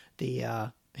loved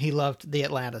the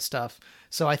Atlanta stuff.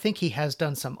 So I think he has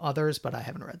done some others, but I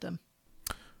haven't read them.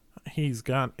 He's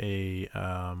got a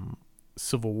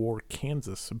Civil War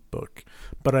Kansas book,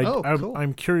 but cool.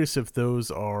 I'm curious if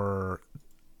those are,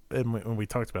 and when we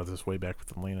talked about this way back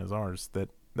with Atlanta Czars,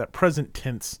 that present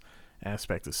tense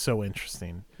aspect is so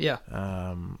interesting. Yeah.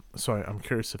 So I'm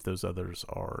curious if those others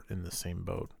are in the same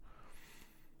boat.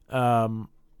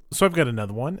 So I've got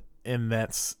another one, and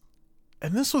this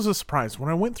was a surprise when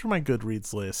I went through my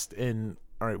Goodreads list. And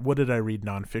all right, what did I read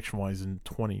nonfiction wise in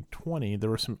 2020? There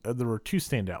were two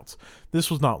standouts. This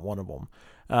was not one of them.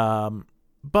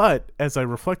 But as I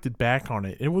reflected back on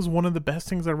it, it was one of the best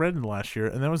things I read in the last year,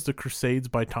 and that was The Crusades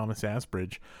by Thomas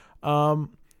Asbridge.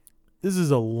 This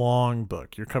is a long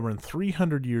book. You're covering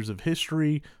 300 years of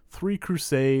history, 3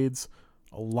 crusades,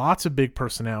 lots of big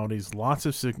personalities, lots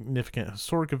of significant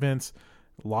historic events,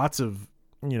 lots of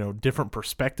different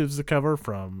perspectives to cover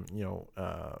from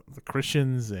the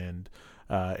Christians and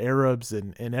Arabs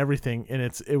and everything. And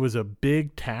it was a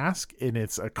big task, and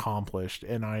it's accomplished.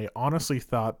 And I honestly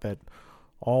thought that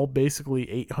all basically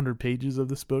 800 pages of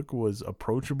this book was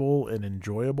approachable and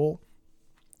enjoyable.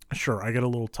 Sure, I got a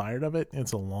little tired of it.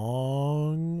 It's a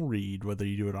long read, whether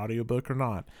you do an audiobook or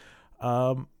not.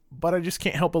 But I just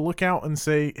can't help but look out and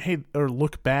say, hey, or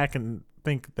look back and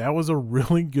think that was a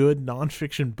really good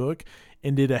nonfiction book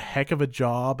and did a heck of a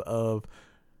job of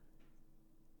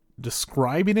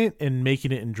describing it and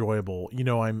making it enjoyable.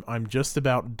 I'm just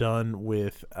about done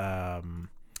with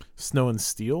Snow and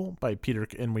Steel by Peter,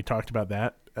 and we talked about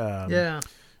that. Yeah.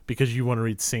 Because you want to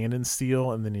read Sand and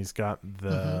Steel, and then he's got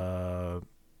the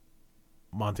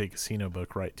Monte Cassino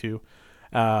book, right, too.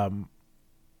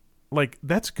 Like,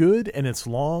 that's good, and it's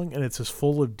long, and it's as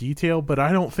full of detail, but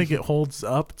I don't think it holds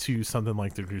up to something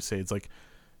like The Crusades. Like,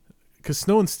 because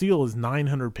Snow and Steel is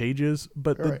 900 pages,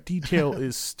 but the detail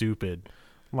is stupid.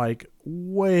 Like,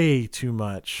 way too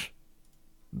much.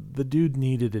 The dude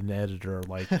needed an editor,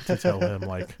 like, to tell him,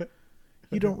 like,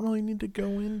 you don't really need to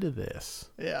go into this.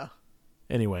 Yeah.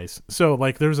 Anyways, so,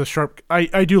 like, there's a sharp...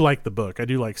 I do like the book. I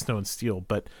do like Snow and Steel,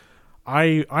 but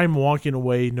I'm walking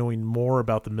away knowing more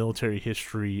about the military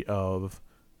history of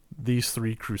these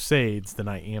 3 crusades than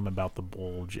I am about the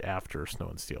Bulge after Snow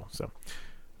and Steel. So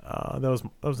that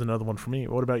was another one for me.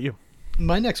 What about you?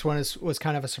 My next one was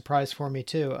kind of a surprise for me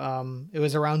too. It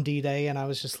was around D-Day, and I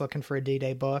was just looking for a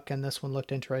D-Day book, and this one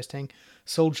looked interesting.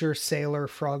 Soldier, Sailor,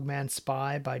 Frogman,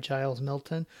 Spy by Giles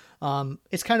Milton.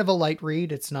 It's kind of a light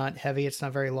read. It's not heavy. It's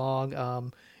not very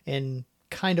long. And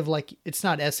kind of like, it's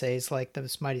not essays like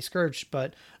The Mighty Scourge,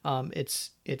 but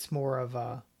it's more of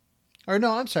a, or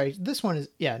no, I'm sorry. This one is,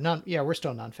 we're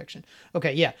still nonfiction.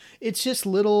 Okay, yeah. It's just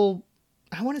little,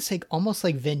 I want to say almost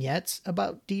like vignettes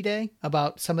about D-Day,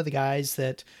 about some of the guys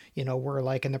that, were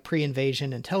like in the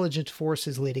pre-invasion intelligence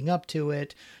forces leading up to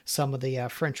it, some of the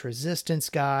French resistance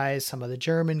guys, some of the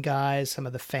German guys, some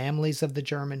of the families of the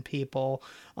German people.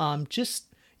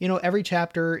 Every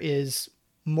chapter is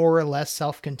more or less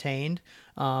self-contained,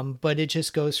 but it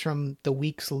just goes from the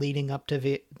weeks leading up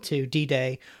to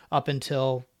D-Day up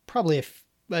until probably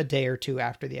a day or two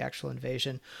after the actual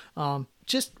invasion.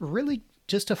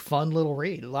 Just a fun little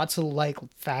read. Lots of like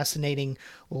fascinating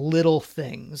little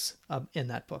things in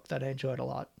that book that I enjoyed a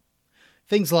lot.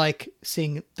 things like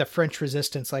seeing the French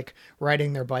resistance, like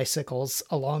riding their bicycles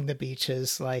along the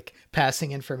beaches, like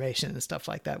passing information and stuff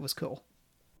like that was cool.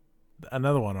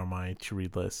 Another one on my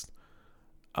to-read list.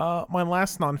 My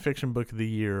last nonfiction book of the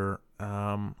year,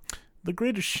 The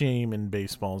Greatest Shame in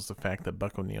Baseball is the fact that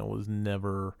Buck O'Neil was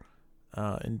never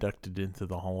inducted into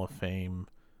the Hall of Fame.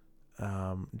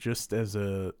 Just as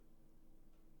a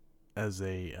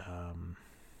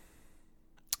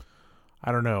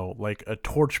I don't know, like a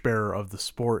torchbearer of the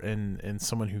sport and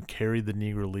someone who carried the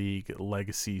Negro League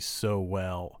legacy so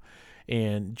well.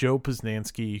 And Joe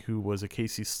Posnanski, who was a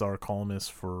KC Star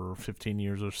columnist for 15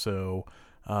 years or so,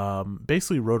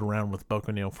 basically rode around with Buck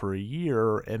O'Neil for a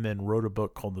year and then wrote a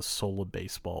book called The Soul of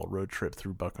Baseball, Road Trip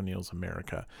Through Buck O'Neil's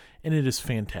America. And it is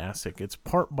fantastic. It's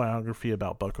part biography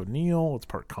about Buck O'Neil, it's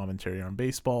part commentary on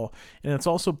baseball, and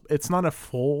it's not a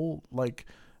full, like,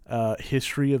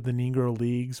 history of the Negro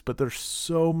Leagues, but there's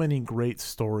so many great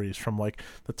stories from like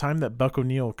the time that Buck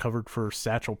O'Neil covered for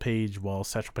Satchel Paige while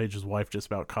Satchel Paige's wife just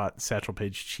about caught Satchel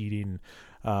Paige cheating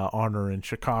on her in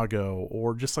Chicago,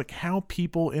 or just like how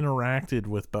people interacted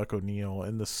with Buck O'Neil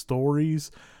and the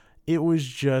stories. It was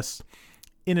just,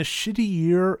 in a shitty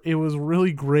year, it was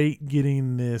really great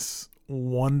getting this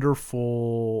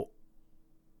wonderful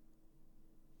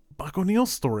Buck O'Neil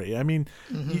story. I mean,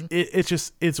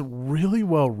 it's really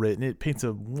well written. It paints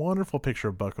a wonderful picture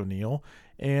of Buck O'Neil,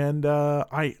 and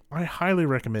I highly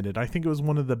recommend it. I think it was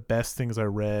one of the best things I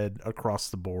read across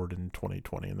the board in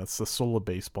 2020, and that's The Soul of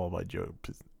Baseball by Joe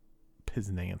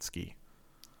Posnanski.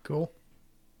 Cool.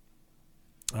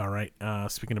 All right.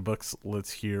 Speaking of books, let's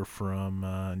hear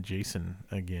from Jason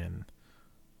again.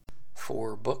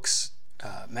 For books,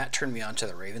 Matt turned me on to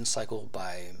The Raven Cycle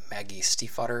by Maggie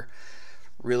Stiefvater.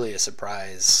 Really a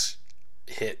surprise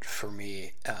hit for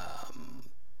me.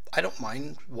 I don't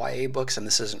mind YA books, and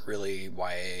this isn't really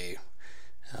YA.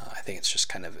 I think it's just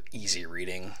kind of easy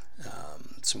reading.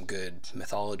 Some good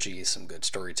mythology, some good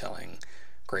storytelling,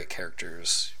 great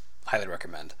characters. Highly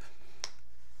recommend.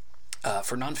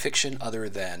 For nonfiction, other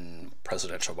than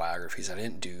presidential biographies, I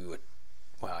didn't do,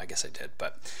 well, I guess I did,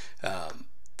 but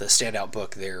the standout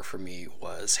book there for me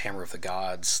was Hammer of the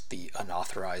Gods, the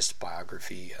unauthorized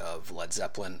biography of Led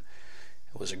Zeppelin.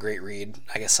 It was a great read.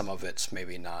 I guess some of it's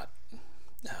maybe not,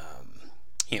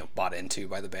 bought into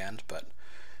by the band, but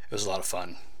it was a lot of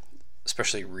fun,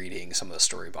 especially reading some of the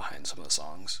story behind some of the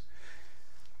songs.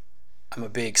 I'm a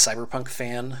big cyberpunk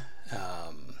fan.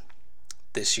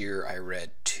 This year I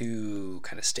read two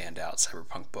kind of standout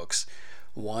cyberpunk books.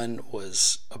 One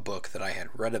was a book that I had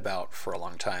read about for a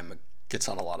long time. It gets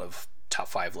on a lot of top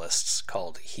 5 lists,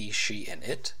 called He, She, and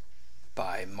It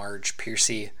by Marge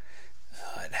Piercy.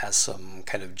 It has some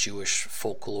kind of Jewish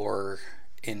folklore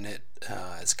in it.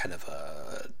 It's kind of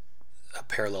a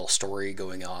parallel story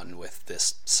going on with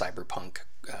this cyberpunk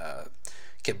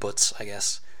kibbutz, I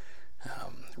guess.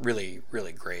 Really,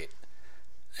 really great.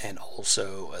 And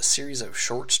also a series of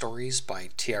short stories by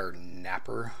T.R.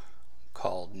 Napper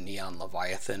called Neon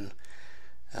Leviathan.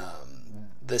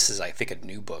 This is, I think, a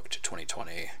new book to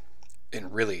 2020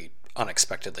 and really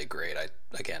unexpectedly great. I,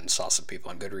 again, saw some people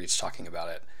on Goodreads talking about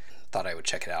it. Thought I would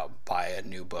check it out, buy a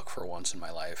new book for once in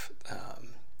my life.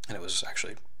 And it was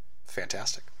actually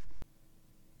fantastic.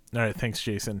 All right. Thanks,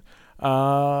 Jason.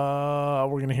 We're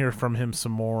going to hear from him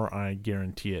some more. I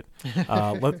guarantee it.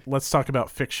 Let's talk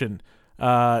about fiction.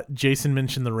 Jason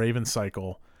mentioned The Raven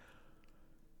Cycle.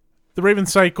 The Raven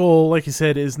Cycle, like you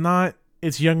said,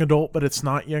 it's young adult, but it's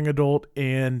not young adult.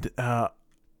 And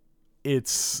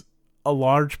it's a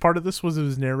large part of this was it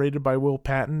was narrated by Will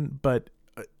Patton, but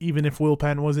even if Will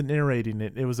Patton wasn't narrating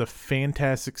it, it was a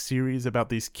fantastic series about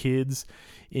these kids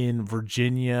in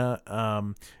Virginia,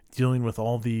 dealing with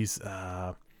all these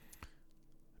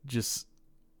just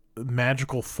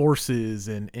magical forces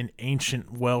and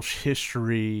ancient Welsh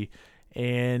history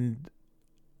and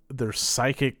their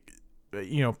psychic,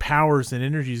 powers and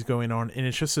energies going on. And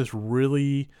it's just this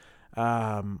really,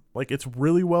 it's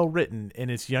really well written,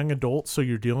 and it's young adult. So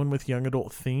you're dealing with young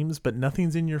adult themes, but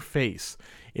nothing's in your face.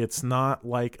 It's not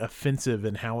like offensive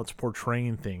in how it's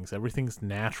portraying things. Everything's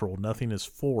natural. Nothing is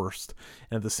forced.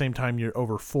 And at the same time, you're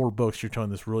over 4 books. You're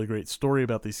telling this really great story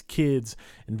about these kids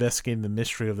investigating the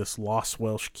mystery of this lost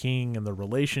Welsh king and the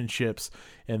relationships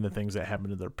and the things that happen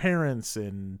to their parents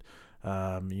and,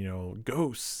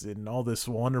 ghosts and all this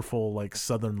wonderful like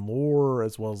Southern lore,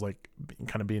 as well as like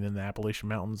kind of being in the Appalachian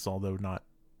Mountains, although not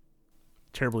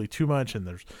terribly too much. And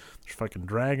there's fucking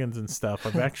dragons and stuff.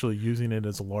 I'm actually using it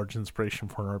as a large inspiration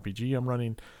for an RPG I'm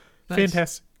running. Nice.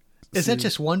 Fantastic. Is that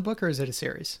just one book or is it a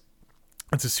series?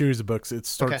 It's a series of books. It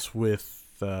starts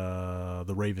with The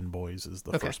Raven Boys is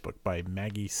the first book by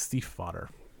Maggie Stiefvater.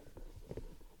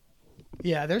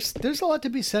 Yeah, there's a lot to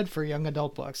be said for young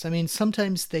adult books. I mean,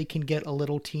 sometimes they can get a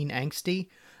little teen angsty,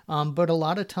 but a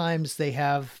lot of times they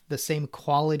have the same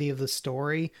quality of the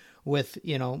story with,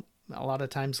 a lot of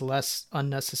times less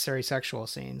unnecessary sexual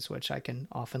scenes, which I can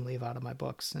often leave out of my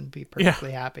books and be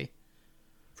perfectly happy.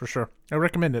 For sure. I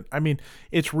recommend it. I mean,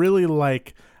 it's really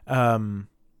like,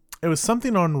 it was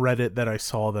something on Reddit that I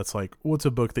saw that's like, what's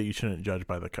a book that you shouldn't judge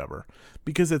by the cover?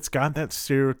 Because it's got that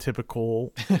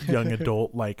stereotypical young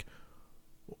adult, like,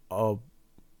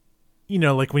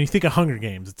 like when you think of Hunger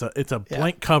Games, it's a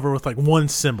blank cover with like one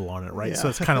symbol on it, right? Yeah. So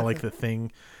it's kind of like the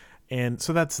thing. And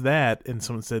so that's that. And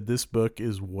someone said this book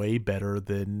is way better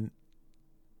than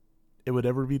it would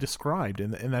ever be described.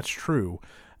 And that's true.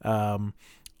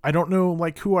 I don't know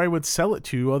like who I would sell it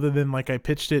to other than like I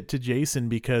pitched it to Jason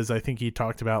because I think he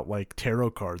talked about like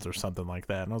tarot cards or something like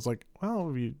that. And I was like,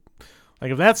 well,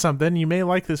 if that's something, you may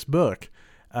like this book.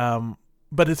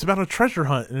 But it's about a treasure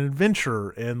hunt and adventure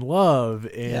and love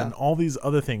and all these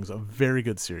other things. A very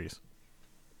good series.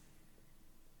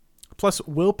 Plus,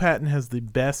 Will Patton has the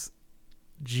best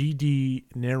GD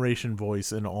narration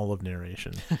voice in all of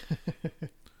narration.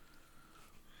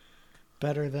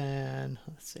 Better than,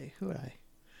 let's see, who would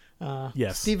I?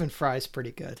 Yes. Stephen Fry's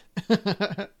pretty good.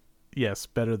 Yes,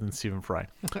 better than Stephen Fry.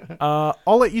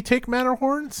 I'll let you take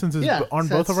Matterhorn since it's on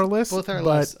both of our lists. Both our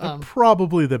but lists.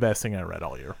 Probably the best thing I read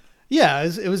all year. Yeah,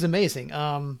 it was amazing.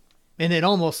 And it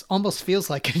almost feels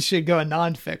like it should go in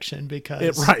nonfiction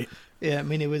because I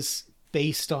mean, it was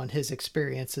based on his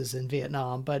experiences in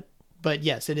Vietnam, but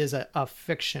yes, it is a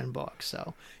fiction book,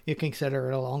 so you can consider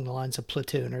it along the lines of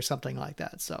Platoon or something like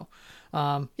that. So,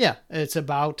 it's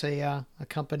about a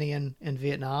company in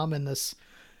Vietnam and this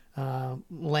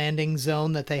landing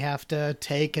zone that they have to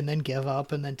take and then give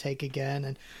up and then take again.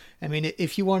 And I mean,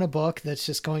 if you want a book that's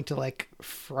just going to like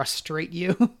frustrate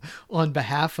you on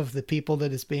behalf of the people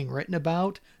that it's being written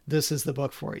about, this is the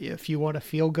book for you. If you want a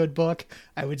feel good book,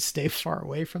 I would stay far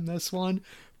away from this one,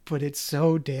 but it's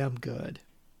so damn good.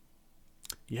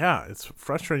 Yeah, it's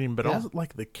frustrating, but also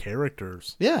like the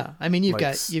characters. Yeah, I mean, you've like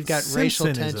got Simpson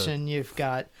racial tension. You've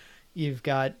got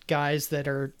guys that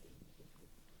are.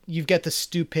 You've got the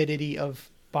stupidity of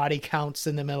body counts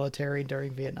in the military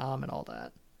during Vietnam and all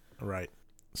that. Right.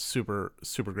 Super,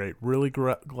 super great. Really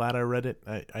glad I read it.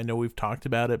 I know we've talked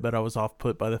about it, but I was off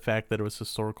put by the fact that it was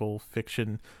historical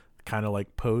fiction, kind of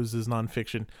like posed as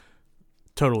nonfiction.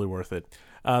 Totally worth it.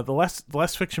 The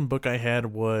last fiction book I had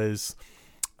was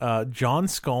John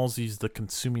Scalzi's The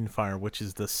Consuming Fire, which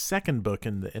is the second book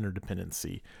in the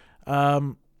Interdependency.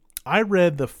 I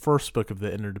read the first book of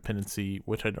the Interdependency,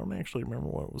 which I don't actually remember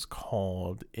what it was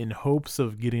called, in hopes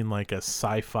of getting like a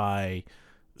sci-fi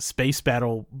space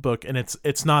battle book, and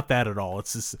it's not that at all.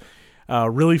 It's this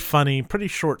really funny, pretty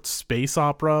short space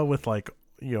opera with like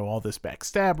all this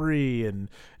backstabbery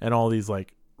and all these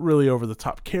like really over the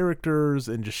top characters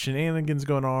and just shenanigans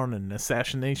going on and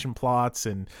assassination plots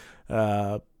and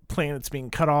planets being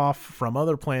cut off from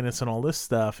other planets and all this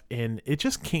stuff. And it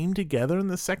just came together in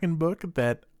the second book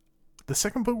that the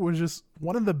second book was just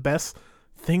one of the best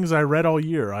things I read all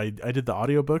year. I did the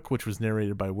audiobook, which was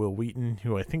narrated by Will Wheaton,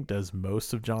 who I think does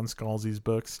most of John Scalzi's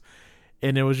books.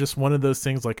 And it was just one of those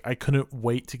things like I couldn't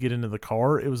wait to get into the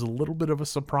car. It was a little bit of a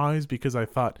surprise because I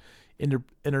thought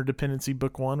Interdependency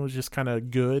book 1 was just kind of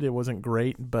good. It wasn't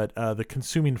great, but The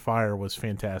Consuming Fire was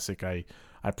fantastic. I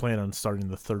plan on starting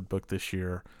the third book this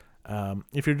year.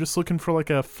 If you're just looking for like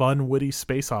a fun, witty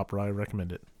space opera, I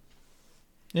recommend it.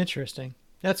 Interesting.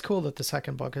 That's cool that the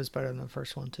second book is better than the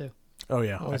first one too. Oh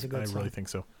yeah, Always a good I sign. really think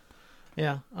so.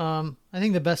 Yeah. I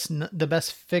think the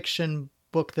best fiction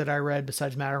book that I read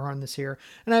besides Matterhorn this year,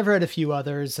 and I've read a few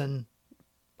others, and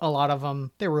a lot of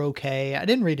them they were okay. I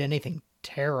didn't read anything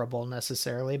terrible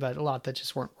necessarily, but a lot that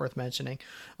just weren't worth mentioning.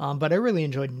 But I really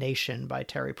enjoyed Nation by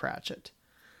Terry Pratchett.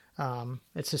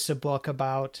 It's just a book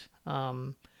about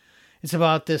it's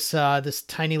about this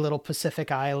tiny little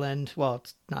Pacific island. Well,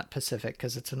 it's not Pacific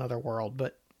because it's another world,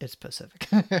 but it's Pacific.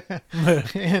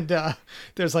 And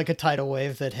there's like a tidal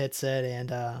wave that hits it,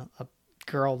 and a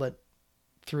girl that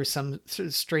through some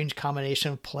strange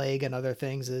combination of plague and other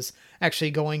things is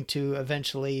actually going to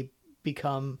eventually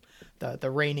become the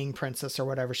reigning princess or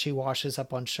whatever. She washes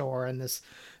up on shore, and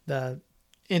the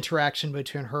interaction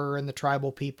between her and the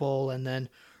tribal people, and then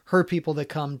her people that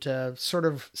come to sort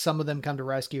of, some of them come to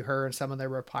rescue her and some of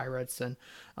them were pirates. And,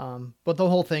 but the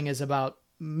whole thing is about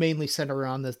mainly centered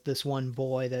around this one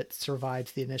boy that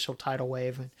survives the initial tidal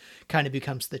wave and kind of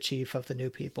becomes the chief of the new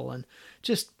people, and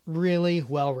just really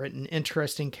well written,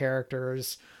 interesting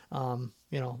characters,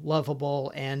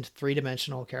 lovable and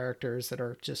 3-dimensional characters that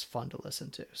are just fun to listen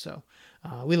to. So,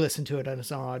 we listened to it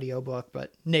as an audiobook,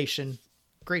 but Nation,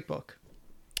 Great book.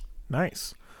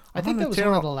 Nice. I think that was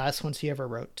one of the last ones he ever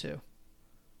wrote too.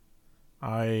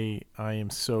 I am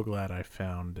so glad I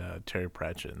found Terry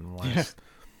Pratchett in the last.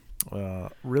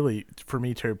 Really, for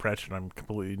me, Terry Pratchett, I'm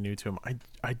completely new to him.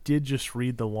 I did just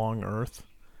read The Long Earth.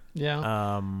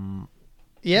 Yeah.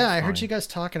 Yeah, I heard you guys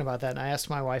talking about that, and I asked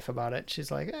my wife about it. She's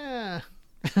like, there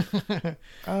she's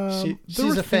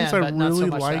were a fan, things I but not so really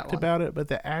much that liked one. about it, but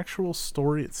the actual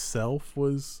story itself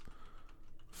was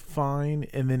fine.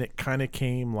 And then it kind of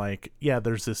came like, yeah,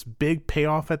 there's this big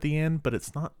payoff at the end, but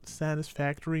it's not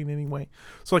satisfactory in any way.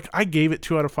 So like, I gave it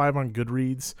 2 out of 5 on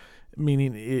Goodreads,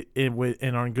 meaning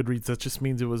and on Goodreads that just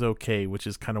means it was okay, which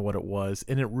is kind of what it was.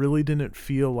 And it really didn't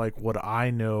feel like what I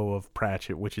know of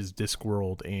Pratchett, which is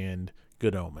Discworld and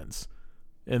Good Omens.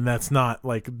 And that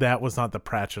was not the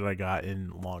Pratchett I got in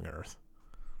Long Earth.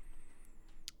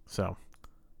 So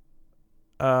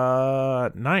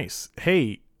nice.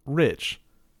 Hey, Rich.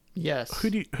 Yes. Who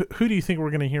do you think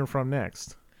we're going to hear from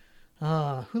next?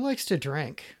 Who likes to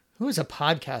drink? Who has a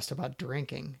podcast about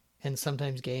drinking and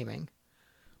sometimes gaming?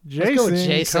 Jason, Let's go with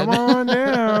Jason. Come on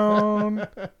down.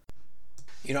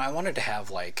 I wanted to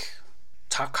have like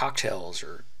top cocktails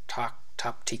or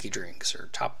top tiki drinks or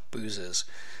top boozes.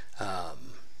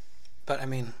 But I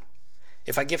mean,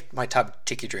 if I give my top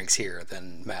tiki drinks here,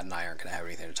 then Matt and I aren't going to have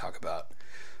anything to talk about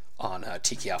on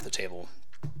Tiki Off the Table.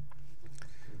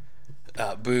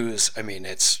 Booze, I mean,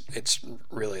 it's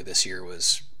really this year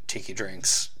was tiki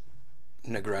drinks,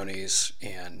 Negronis,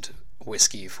 and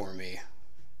whiskey for me.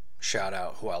 Shout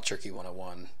out Wild Turkey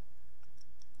 101.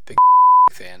 Big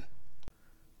fan.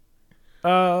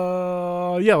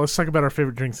 Yeah, let's talk about our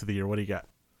favorite drinks of the year. What do you got?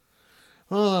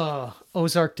 Oh,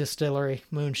 Ozark Distillery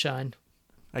Moonshine.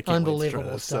 I can't Unbelievable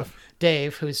wait to try that stuff.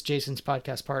 Dave, who's Jason's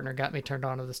podcast partner, got me turned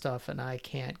on to the stuff, and I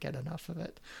can't get enough of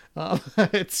it.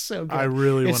 It's so good. I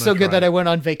really want It's to so good try that it. I went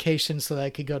on vacation so that I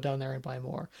could go down there and buy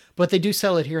more. But they do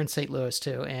sell it here in St. Louis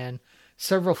too, and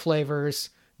several flavors.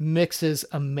 Mixes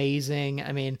amazing.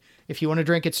 I mean, if you want to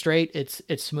drink it straight, it's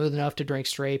smooth enough to drink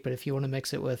straight. But if you want to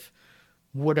mix it with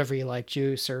whatever you like,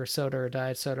 juice or soda or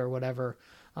diet soda or whatever,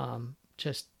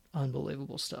 just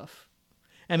unbelievable stuff.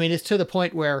 I mean, it's to the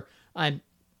point where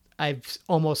I've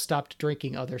almost stopped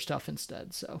drinking other stuff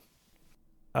instead. So,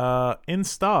 in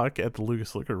stock at the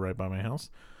Lucas Liquor right by my house,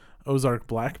 Ozark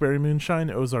Blackberry Moonshine,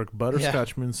 Ozark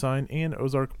Butterscotch Moonshine, and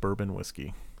Ozark Bourbon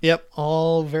Whiskey. Yep,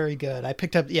 all very good. I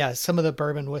picked up, some of the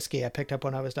bourbon whiskey I picked up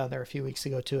when I was down there a few weeks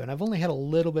ago too, and I've only had a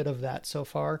little bit of that so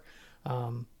far,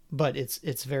 but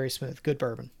it's very smooth. Good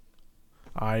bourbon.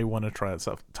 I want to try that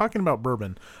stuff. Talking about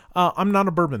bourbon, I'm not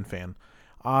a bourbon fan.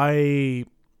 I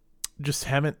just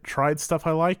haven't tried stuff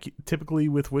I like. Typically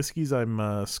with whiskeys, I'm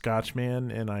a Scotch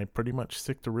man, and I pretty much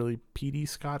stick to really peaty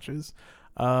scotches.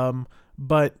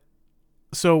 But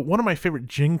so one of my favorite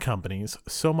gin companies,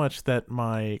 so much that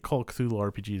my Call of Cthulhu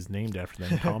RPG is named after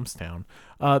them, Tomstown,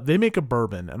 they make a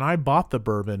bourbon, and I bought the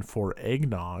bourbon for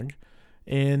eggnog.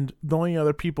 And the only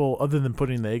other people, other than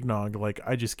putting the eggnog, like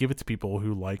I just give it to people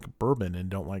who like bourbon and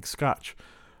don't like scotch.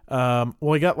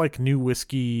 Well, I got like new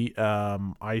whiskey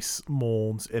ice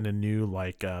molds and a new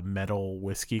like metal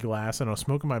whiskey glass, and I was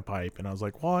smoking my pipe, and I was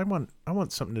like, well, I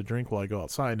want something to drink while I go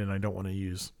outside, and I don't want to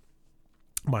use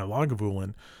my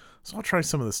Lagavulin, so I'll try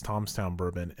some of this Tomstown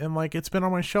bourbon. And like, it's been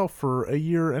on my shelf for a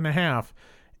year and a half,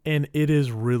 and it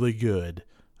is really good.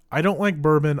 I don't like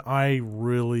bourbon. I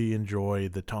really enjoy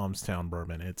the Tomstown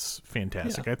bourbon. It's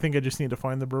fantastic. Yeah. I think I just need to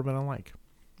find the bourbon I like.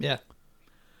 Yeah.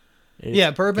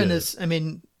 It's Bourbon good. is, I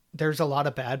mean, there's a lot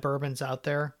of bad bourbons out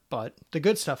there, but the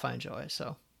good stuff I enjoy,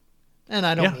 so. And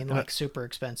I don't mean like super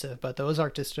expensive, but the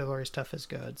Ozark Distillery stuff is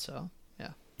good, so,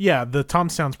 yeah. Yeah, the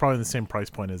Tomstown's probably the same price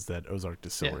point as that Ozark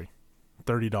Distillery.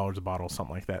 $30 a bottle,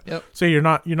 something like that. Yep. So you're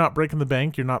not breaking the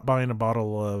bank. You're not buying a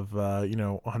bottle of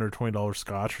 $120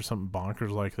 scotch or something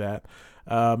bonkers like that.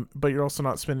 But you're also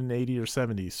not spending $80 or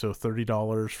 $70. So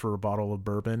 $30 for a bottle of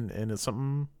bourbon, and it's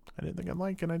something I didn't think I'd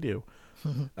like, and I do.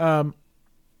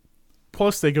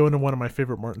 Plus, they go into one of my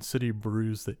favorite Martin City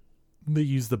brews that they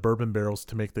use the bourbon barrels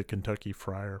to make the Kentucky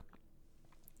Friar,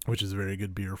 which is a very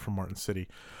good beer from Martin City.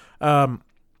 One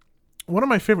of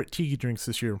my favorite tiki drinks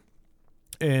this year,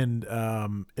 and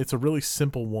it's a really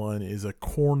simple one, is a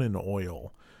corn and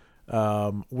oil,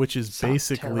 which is Sounds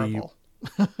basically terrible.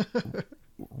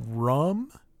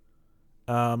 rum.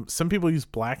 Some people use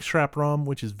blackstrap rum,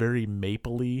 which is very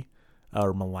mapley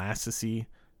or molassesy.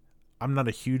 I'm not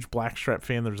a huge blackstrap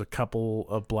fan. There's a couple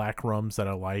of black rums that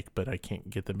I like, but I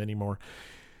can't get them anymore.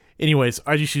 Anyways,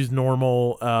 I just use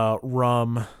normal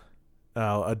rum,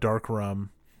 a dark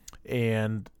rum,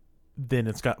 and then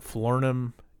it's got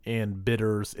falernum and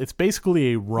bitters. It's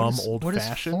basically a rum old what is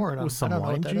fashioned Florinum? with some I don't know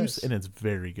lime what that juice, is. and it's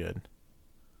very good.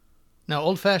 Now,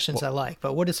 old fashions I like,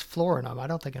 but what is Florinum? I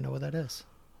don't think I know what that is.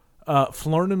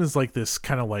 Florinum is like this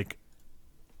kind of like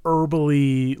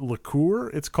herbally liqueur.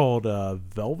 It's called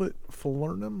Velvet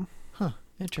Florinum. Huh.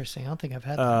 Interesting. I don't think I've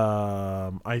had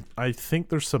that. I think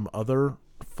there's some other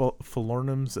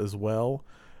Falernums as well.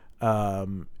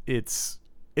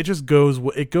 It just goes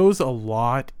a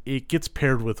lot. It gets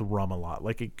paired with rum a lot.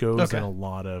 Like it goes in a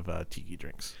lot of tiki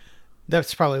drinks.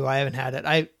 That's probably why I haven't had it.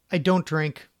 I don't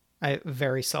drink. I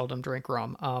very seldom drink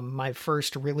rum. My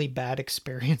first really bad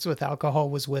experience with alcohol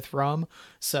was with rum,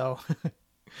 so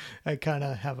I kind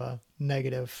of have a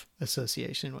negative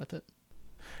association with it.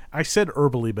 I said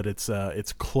herbally, but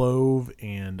it's clove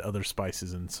and other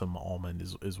spices and some almond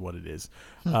is what it is.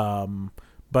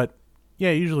 But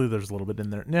yeah, usually there's a little bit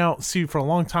in there. Now, see, for a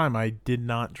long time I did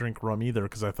not drink rum either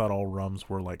because I thought all rums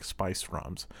were like spiced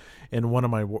rums. And one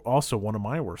of my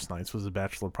worst nights was a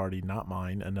bachelor party, not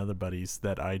mine, another buddy's,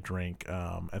 that I drank.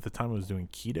 At the time I was doing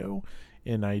keto,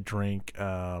 and I drank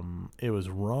it was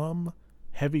rum,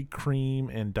 heavy cream,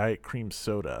 and diet cream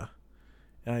soda.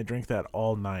 And I drank that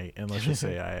all night, and let's just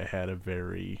say I had a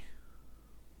very,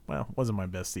 wasn't my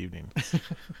best evening.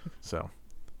 So,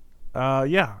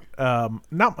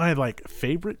 not my like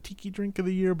favorite tiki drink of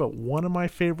the year, but one of my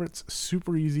favorites.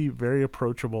 Super easy, very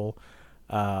approachable.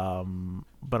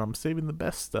 But I'm saving the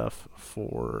best stuff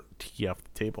for Tiki Off the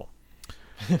Table.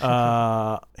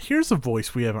 Here's a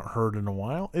voice we haven't heard in a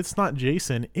while. It's not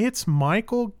Jason. It's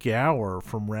Michael Gower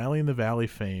from Rally in the Valley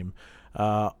fame.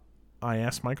 I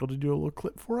asked Michael to do a little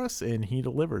clip for us, and he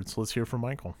delivered. So let's hear from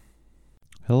Michael.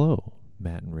 Hello,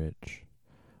 Matt and Rich.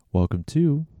 Welcome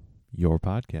to your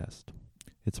podcast.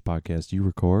 It's a podcast you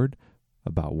record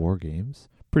about war games,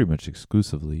 pretty much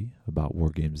exclusively about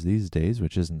war games these days,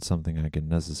 which isn't something I can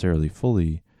necessarily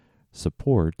fully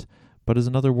support. But as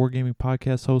another wargaming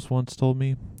podcast host once told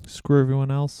me, screw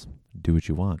everyone else, do what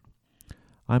you want.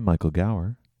 I'm Michael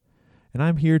Gower, and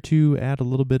I'm here to add a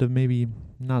little bit of maybe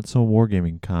not so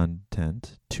wargaming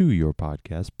content to your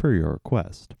podcast per your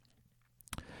request.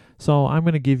 So I'm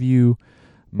going to give you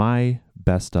my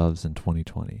best ofs in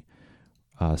 2020.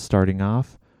 Starting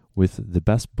off with the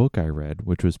best book I read,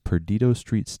 which was Perdido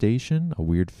Street Station, a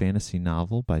weird fantasy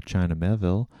novel by China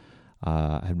Melville.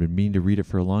 I had been meaning to read it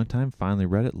for a long time, finally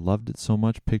read it, loved it so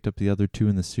much, picked up the other two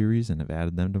in the series, and have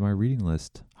added them to my reading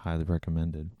list. Highly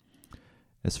recommended.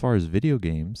 As far as video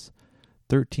games,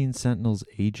 13 Sentinels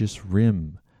Aegis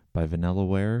Rim by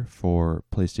Vanillaware for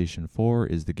PlayStation 4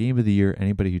 is the game of the year.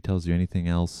 Anybody who tells you anything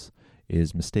else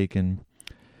is mistaken.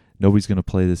 Nobody's going to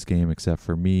play this game except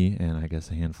for me and I guess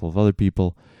a handful of other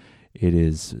people. It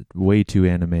is way too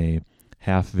anime,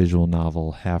 half visual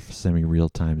novel, half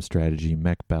semi-real-time strategy,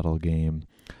 mech battle game,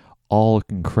 all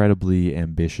incredibly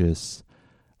ambitious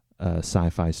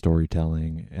sci-fi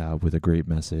storytelling with a great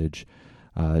message.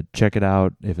 Check it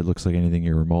out. If it looks like anything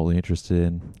you're remotely interested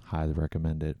in, highly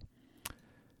recommend it.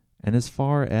 And as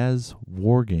far as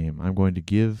Wargame, I'm going to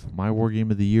give my Wargame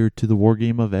of the year to the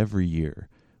Wargame of every year,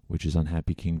 which is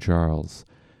Unhappy King Charles.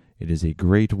 It is a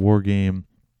great Wargame.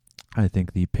 I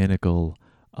think the pinnacle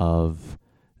of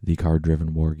the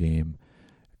card-driven Wargame.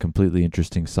 Completely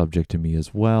interesting subject to me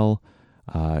as well.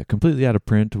 Completely out of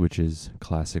print, which is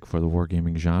classic for the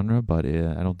wargaming genre, but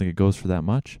I don't think it goes for that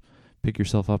much. Pick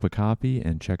yourself up a copy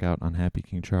and check out Unhappy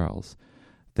King Charles.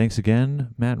 Thanks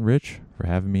again, Matt and Rich, for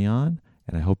having me on,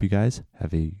 and I hope you guys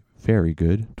have a very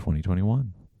good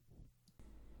 2021.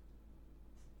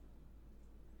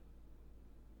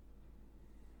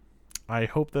 I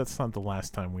hope that's not the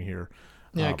last time we hear.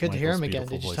 Yeah, good to hear Michael's him again.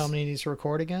 beautiful Did you voice. tell him he needs to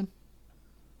record again?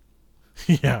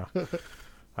 Yeah.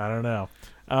 I don't know.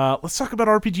 Let's talk about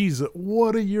RPGs.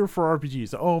 What a year for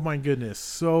RPGs. Oh my goodness.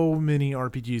 So many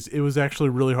RPGs. It was actually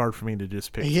really hard for me to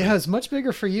just pick. Yeah, it's much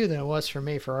bigger for you than it was for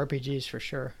me for RPGs for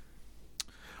sure.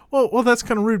 Well, that's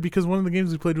kind of rude because one of the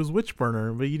games we played was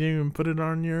Witchburner, but you didn't even put it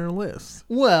on your list.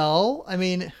 Well, I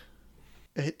mean,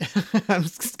 I'm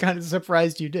kind of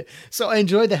surprised you did. So I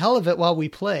enjoyed the hell of it while we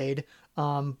played,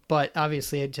 but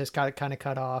obviously it just got kind of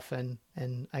cut off, and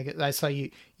I saw you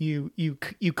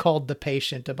called The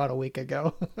Patient about a week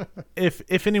ago.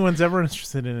 If anyone's ever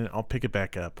interested in it, I'll pick it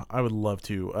back up. I would love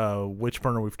to.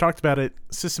 Witchburner, we've talked about it.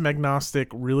 System agnostic,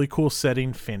 really cool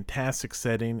setting, fantastic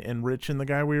setting, and Rich and the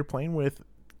guy we were playing with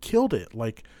killed it.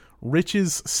 Like,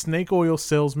 Rich's snake oil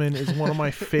salesman is one of my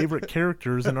favorite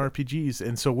characters in RPGs,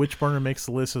 and so Witchburner makes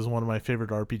the list as one of my favorite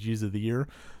RPGs of the year.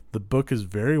 The book is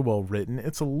very well written.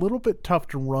 It's a little bit tough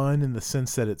to run in the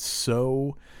sense that it's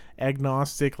so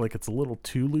agnostic, like it's a little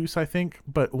too loose, I think.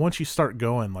 But once you start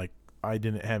going, like, I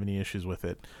didn't have any issues with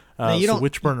it. Now, you So don't-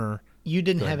 Witchburner, You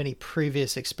didn't Go have ahead. any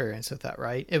previous experience with that,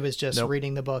 right? It was just Nope.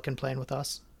 reading the book and playing with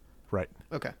us. right?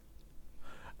 Okay.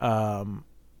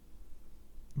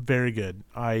 Very good.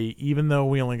 Even though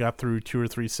we only got through 2 or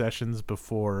 3 sessions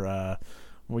before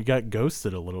we got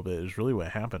ghosted a little bit, is really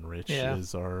what happened. Rich Yeah.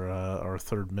 is our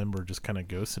third member just kind of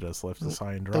ghosted us, left us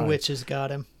high and dry. The witches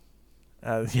got him.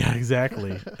 Yeah,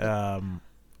 exactly.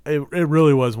 It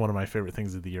really was one of my favorite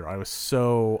things of the year. I was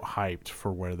so hyped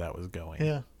for where that was going.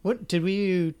 Yeah. What did we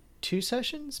do? 2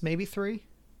 sessions, maybe 3?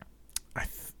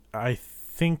 I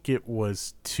think it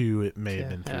was 2. It may have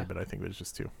been 3, Yeah. but I think it was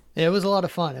just 2. Yeah, it was a lot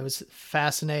of fun. It was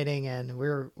fascinating, and we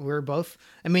were both.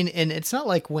 I mean, and it's not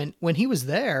like when he was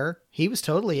there, he was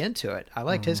totally into it. I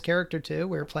liked his character too.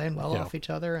 We were playing well Yeah. off each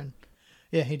other, and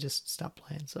yeah, he just stopped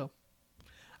playing. So,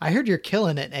 I heard you're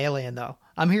killing it in Alien, though.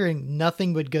 I'm hearing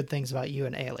nothing but good things about you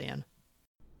in Alien.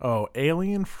 Oh,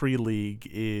 Alien Free League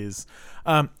is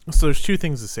so there's 2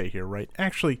 things to say here, right?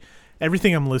 Actually,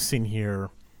 everything I'm listing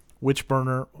here,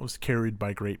 Witchburner was carried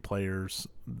by great players.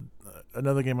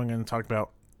 Another game I'm going to talk about,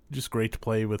 just great to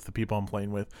play with the people I'm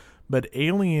playing with. But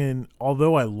Alien,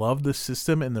 although I love the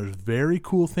system and there's very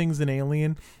cool things in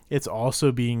Alien, it's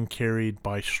also being carried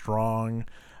by strong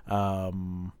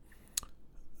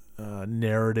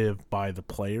narrative by the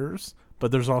players.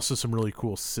 But there's also some really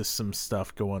cool system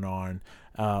stuff going on.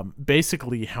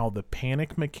 Basically, how the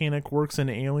panic mechanic works in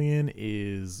Alien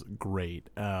is great.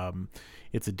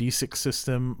 It's a D6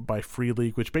 system by Free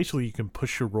League, which basically you can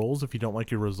push your rolls if you don't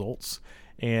like your results.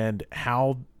 And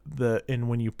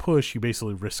when you push, you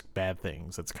basically risk bad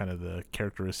things. That's kind of the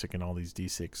characteristic in all these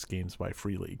D6 games by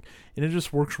Free League. And it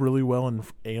just works really well in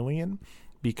Alien,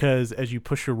 because as you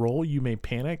push your roll, you may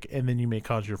panic, and then you may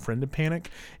cause your friend to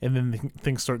panic, and then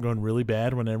things start going really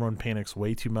bad when everyone panics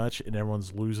way too much and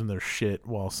everyone's losing their shit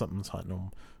while something's hunting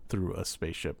them through a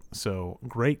spaceship. So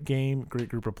great game, great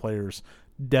group of players.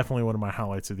 Definitely one of my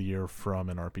highlights of the year from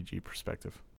an RPG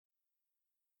perspective.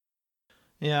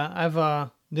 Yeah, I've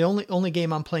the only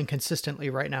game I'm playing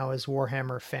consistently right now is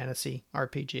Warhammer Fantasy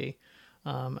RPG.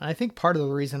 And I think part of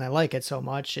the reason I like it so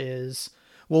much is,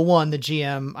 well, one, the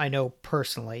GM I know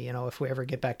personally. You know, if we ever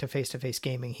get back to face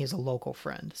gaming, he's a local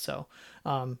friend. So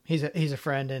he's a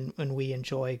friend, and we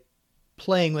enjoy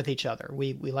playing with each other.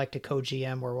 We like to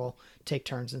co-GM where we'll take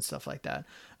turns and stuff like that.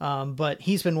 But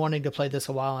he's been wanting to play this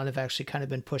a while, and I've actually kind of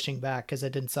been pushing back because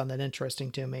it didn't sound that interesting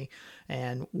to me.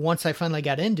 And once I finally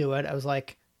got into it, I was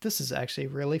like, this is actually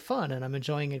really fun, and I'm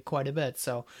enjoying it quite a bit.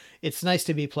 So it's nice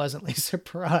to be pleasantly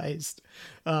surprised.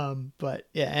 But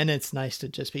yeah, and it's nice to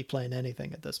just be playing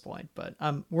anything at this point. But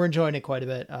we're enjoying it quite a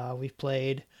bit. We've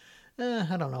played,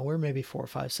 I don't know, we're maybe 4 or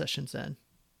 5 sessions in.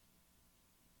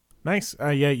 Nice.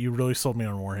 Yeah, you really sold me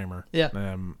on Warhammer. Yeah.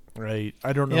 Right.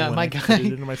 I don't know Yeah, when my I guy- put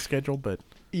it into my schedule, but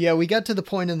Yeah, we got to the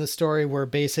point in the story where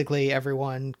basically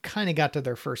everyone kind of got to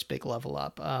their first big level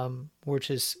up, which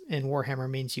is in Warhammer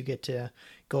means you get to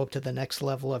go up to the next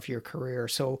level of your career.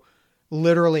 So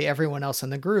literally everyone else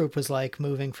in the group was like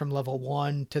moving from level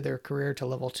 1 to their career to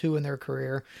level 2 in their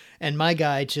career. And my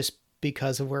guy, just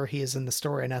because of where he is in the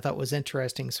story and I thought was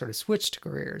interesting, sort of switched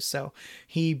careers. So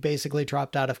he basically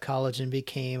dropped out of college and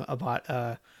became about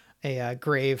a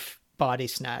grave body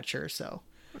snatcher. So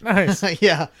nice.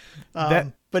 yeah.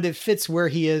 That- But it fits where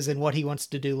he is and what he wants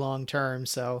to do long term.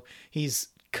 So he's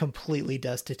completely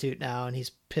destitute now, and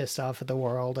he's pissed off at the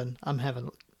world, and I'm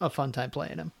having a fun time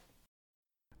playing him.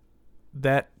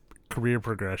 That career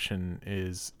progression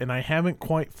is, and I haven't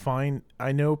quite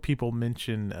I know people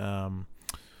mention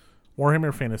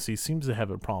Warhammer Fantasy seems to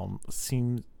have a problem,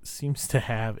 seems to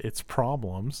have its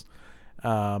problems.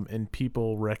 And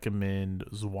people recommend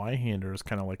Zweihander as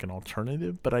kind of like an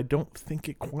alternative, but I don't think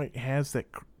it quite has that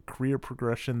career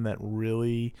progression that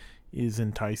really is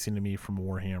enticing to me from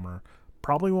Warhammer.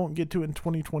 Probably won't get to it in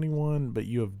 2021, but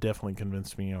you have definitely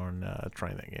convinced me on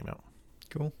trying that game out.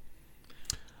 Cool.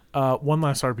 One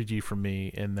last RPG from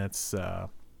me, and that's The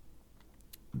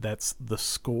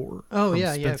Score. Oh, from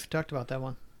yeah, Spencer. I've talked about that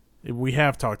one. We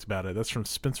have talked about it. That's from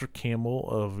Spencer Campbell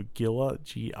of Gila,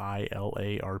 Gila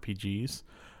RPGs.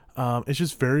 It's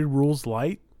just very rules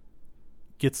light.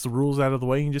 Gets the rules out of the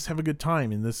way and just have a good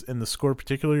time. In The Score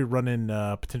particularly, you're running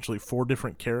potentially 4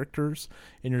 different characters,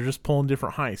 and you're just pulling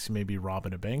different heists. You may be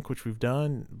robbing a bank, which we've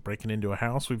done, breaking into a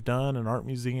house, we've done, an art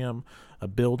museum, a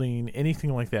building,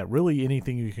 anything like that. Really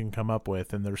anything you can come up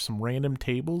with. And there's some random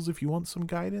tables if you want some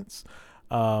guidance.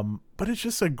 But it's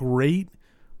just a great,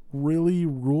 really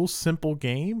rule simple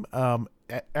game.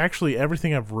 Actually,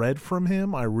 everything I've read from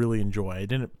him I really enjoy. I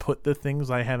didn't put the things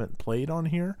I haven't played on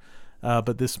here,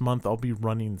 but this month I'll be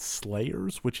running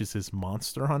Slayers, which is his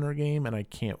Monster Hunter game, and I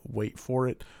can't wait for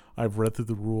it. I've read through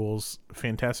the rules.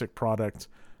 Fantastic product.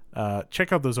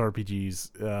 Check out those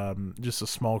RPGs. Just a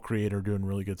small creator doing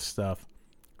really good stuff.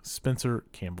 Spencer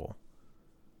Campbell.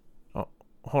 Oh,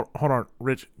 hold on,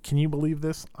 Rich. Can you believe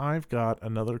this? I've got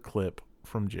another clip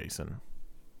from Jason.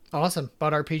 Awesome.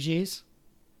 About RPGs?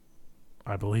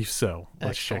 I believe so.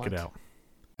 Let's check it out.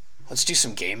 Let's do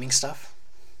some gaming stuff.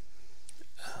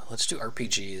 Let's do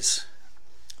RPGs.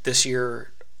 This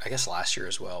year, I guess last year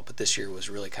as well, but this year was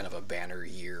really kind of a banner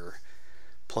year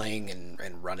playing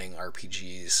and running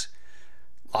RPGs.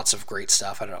 Lots of great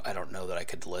stuff. I don't know that I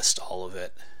could list all of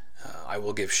it. I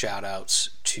will give shout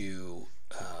outs to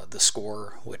The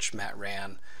Score, which Matt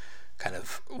ran, kind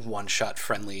of one-shot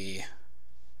friendly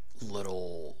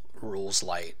little rules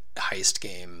light heist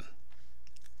game.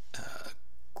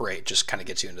 Great, just kind of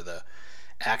gets you into the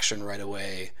action right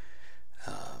away.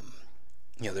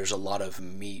 There's a lot of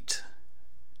meat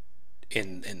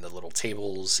in the little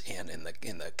tables and in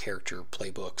the character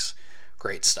playbooks.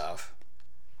 Great stuff.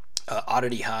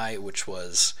 Oddity High, which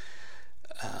was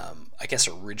I guess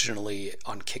originally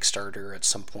on Kickstarter at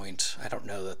some point. I don't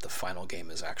know that the final game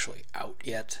is actually out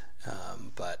yet,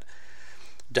 but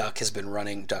Duck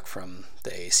from the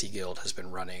AAC Guild has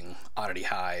been running Oddity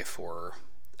High for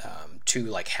 2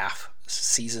 like half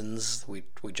seasons. We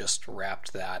just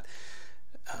wrapped that.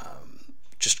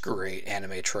 Just great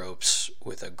anime tropes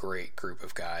with a great group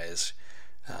of guys.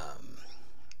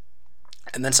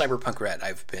 And then Cyberpunk Red.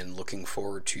 I've been looking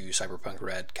forward to Cyberpunk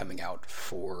Red coming out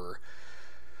for,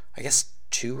 I guess,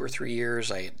 2 or 3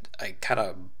 years. I kind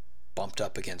of bumped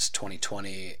up against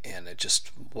 2020, and it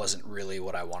just wasn't really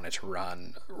what I wanted to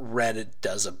run. Red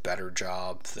does a better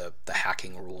job. The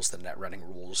hacking rules, the net running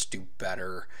rules do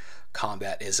better.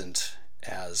 Combat isn't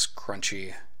as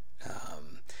crunchy.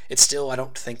 It's still, I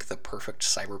don't think, the perfect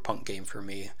Cyberpunk game for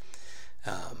me,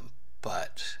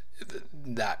 but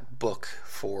that book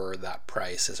for that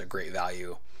price is a great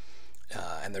value,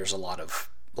 and there's a lot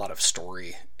of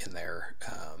story in there.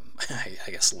 I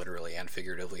guess literally and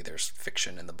figuratively, there's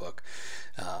fiction in the book.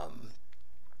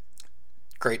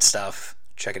 Great stuff.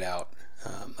 Check it out.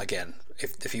 Again,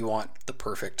 if you want the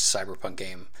perfect Cyberpunk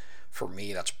game, for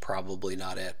me, that's probably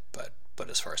not it. But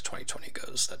as far as 2020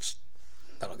 goes,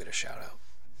 that'll get a shout out.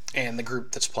 And the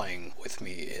group that's playing with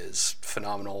me is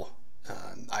phenomenal.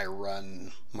 I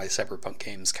run my Cyberpunk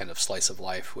games kind of slice of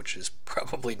life, which is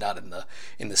probably not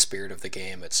in the spirit of the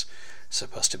game. It's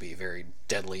supposed to be very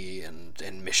deadly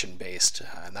and mission based,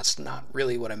 and that's not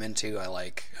really what I'm into. I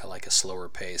like a slower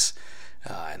pace,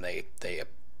 and they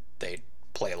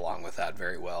play along with that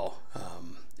very well,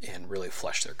 and really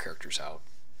flesh their characters out.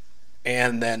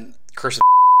 And then Curse of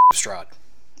Strahd.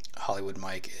 Hollywood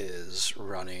Mike is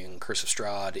running Curse of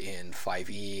Strahd in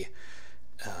 5e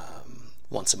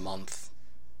once a month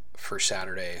for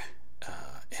Saturday,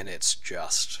 and it's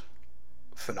just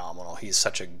phenomenal. He's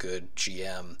such a good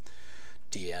GM,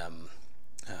 DM,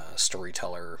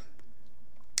 storyteller.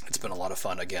 It's been a lot of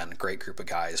fun. Again, great group of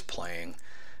guys playing,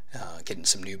 getting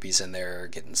some newbies in there,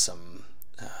 getting some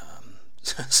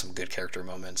good character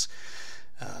moments.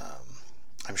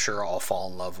 I'm sure I'll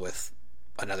fall in love with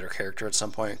another character at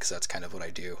some point, because that's kind of what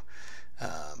I do.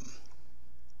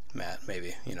 Matt,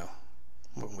 maybe,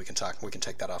 we can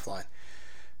take that offline.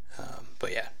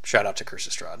 But yeah, shout out to Curse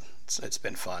of Strahd. It's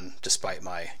been fun, despite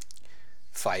my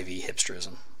 5e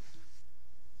hipsterism.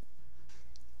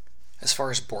 As far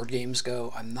as board games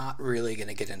go, I'm not really going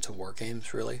to get into war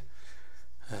games, really.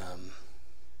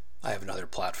 I have another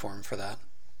platform for that.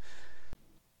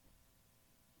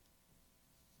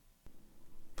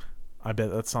 I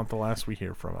bet that's not the last we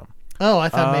hear from him. Oh, I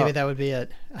thought maybe that would be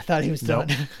it. I thought he was done.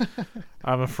 Nope.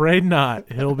 I'm afraid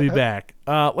not. He'll be back.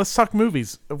 Let's talk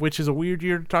movies, which is a weird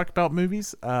year to talk about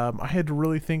movies. I had to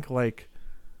really think, like,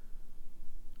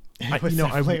 I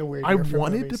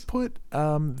wanted to put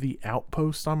The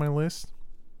Outpost on my list.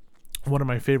 One of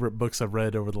my favorite books I've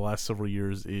read over the last several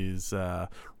years is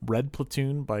Red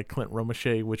Platoon by Clint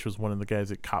Romeshay, which was one of the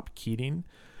guys at Cop Keating.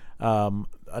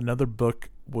 Another book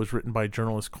was written by a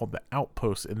journalist called The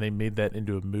Outpost, and they made that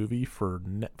into a movie for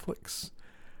Netflix.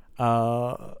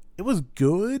 It was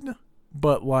good,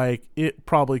 but like it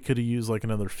probably could have used like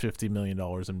another $50 million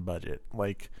in budget.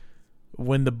 Like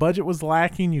when the budget was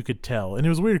lacking, you could tell. And it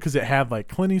was weird because it had like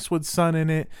Clint Eastwood's son in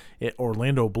it.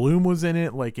 Orlando Bloom was in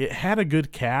it. Like it had a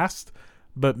good cast,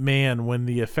 but man, when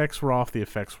the effects were off, the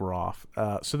effects were off.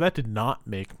 So that did not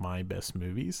make my best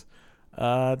movies.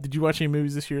 Did you watch any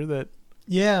movies this year that?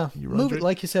 Yeah,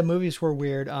 like you said, movies were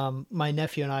weird. My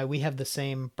nephew and I, we have the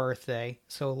same birthday,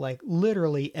 so like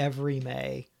literally every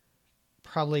May,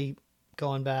 probably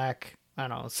going back I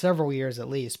don't know, several years at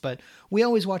least, but we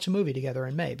always watch a movie together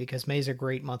in May because May's a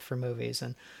great month for movies.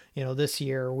 And, this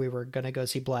year we were going to go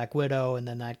see Black Widow, and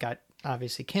then that got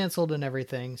obviously canceled and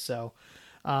everything. So,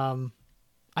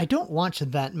 I don't watch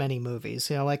that many movies.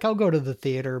 Like I'll go to the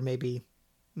theater maybe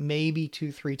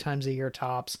 2-3 times a year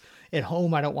tops. At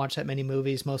home, I don't watch that many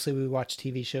movies. Mostly we watch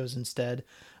TV shows instead.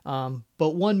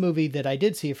 But one movie that I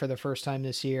did see for the first time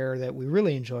this year that we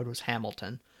really enjoyed was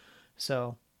Hamilton.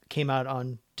 So it came out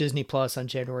on Disney Plus on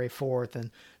January 4th,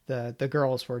 and the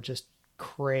girls were just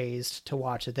crazed to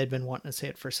watch it. They'd been wanting to see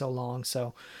it for so long.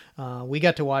 So we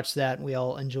got to watch that, and we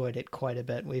all enjoyed it quite a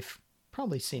bit. We've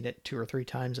probably seen it 2 or 3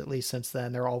 times at least since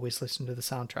then. They're always listening to the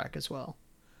soundtrack as well.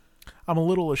 I'm a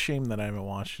little ashamed that I haven't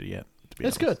watched it yet.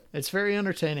 It's good. It's very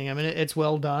entertaining. I mean, it's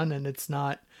well done, and it's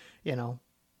not,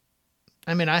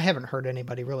 I mean, I haven't heard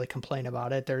anybody really complain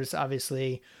about it. There's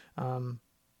obviously,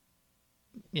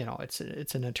 it's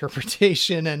an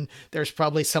interpretation, and there's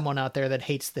probably someone out there that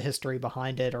hates the history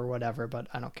behind it or whatever, but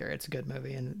I don't care. It's a good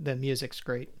movie, and the music's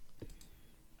great.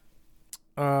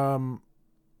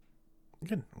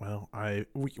 Good. Well,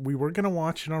 we were gonna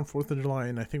watch it on 4th of July,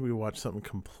 and I think we watched something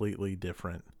completely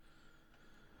different.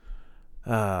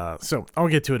 So I'll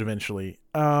get to it eventually.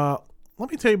 Let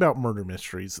me tell you about Murder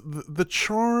Mysteries. The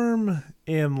charm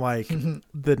and like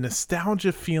the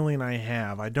nostalgia feeling I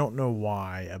have, I don't know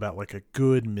why, about like a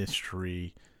good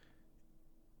mystery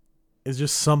is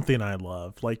just something I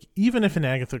love. Like, even if an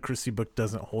Agatha Christie book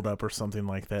doesn't hold up or something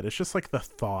like that, it's just like the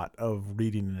thought of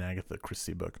reading an Agatha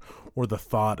Christie book or the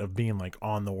thought of being like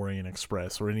on the Orient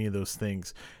Express or any of those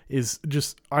things is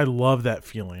just, I love that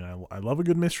feeling. I love a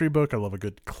good mystery book. I love a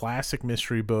good classic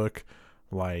mystery book,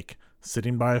 like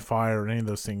Sitting by a Fire or any of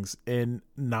those things. And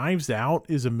Knives Out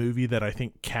is a movie that I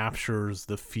think captures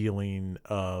the feeling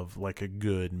of like a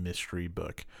good mystery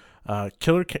book.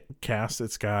 Killer cast.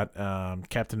 It's got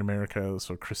Captain America,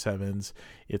 so Chris Evans.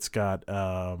 It's got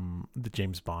the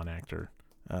James Bond actor.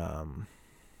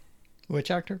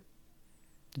 Which actor?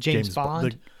 James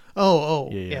Bond?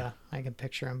 Yeah. I can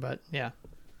picture him, but yeah.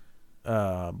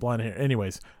 Blonde hair.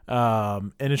 Anyways,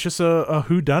 and it's just a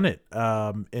whodunit.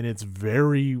 And it's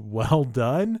very well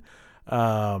done.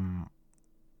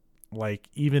 Like,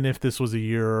 even if this was a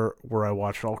year where I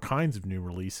watched all kinds of new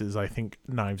releases, I think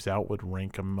Knives Out would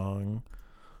rank among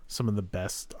some of the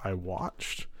best I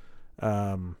watched.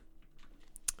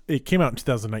 It came out in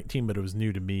 2019, but it was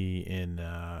new to me in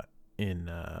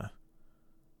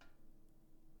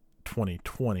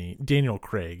 2020. Daniel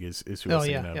Craig is who I was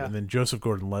thinking of. Yeah. And then Joseph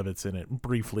Gordon-Levitt's in it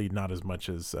briefly, not as much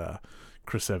as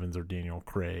Chris Evans or Daniel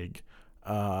Craig.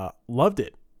 Loved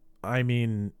it. I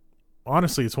mean,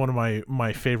 honestly, it's one of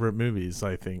my favorite movies,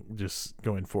 I think, just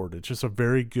going forward. It's just a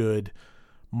very good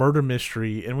murder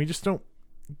mystery, and we just don't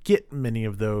get many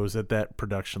of those at that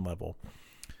production level.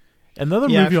 Another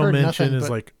movie I'll mention is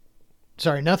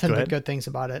nothing but good things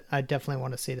about it. I definitely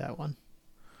want to see that one.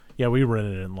 Yeah, we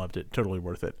rented it and loved it. Totally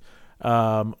worth it.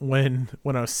 When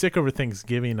I was sick over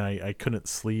Thanksgiving, I couldn't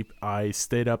sleep. I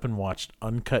stayed up and watched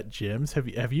Uncut Gems.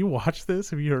 Have you watched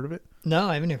this? Have you heard of it? No,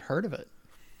 I haven't even heard of it.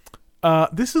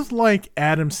 This is like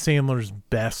Adam Sandler's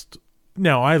best.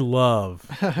 Now, I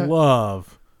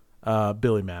love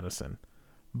Billy Madison,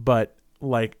 but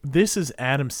like, this is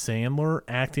Adam Sandler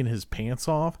acting his pants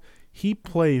off. He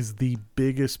plays the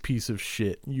biggest piece of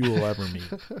shit you will ever meet.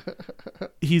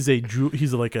 He's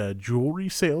like a jewelry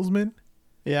salesman.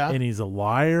 Yeah. And he's a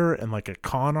liar and like a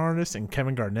con artist, and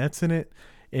Kevin Garnett's in it.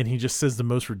 And he just says the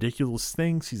most ridiculous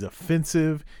things. He's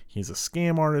offensive. He's a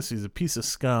scam artist. He's a piece of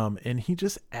scum. And he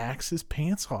just acts his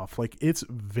pants off. Like, it's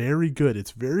very good.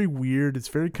 It's very weird. It's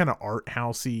very kind of art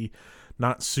housey,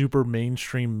 not super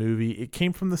mainstream movie. It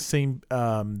came from the same,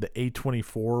 the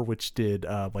A24, which did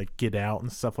like Get Out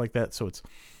and stuff like that. So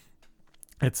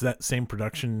it's that same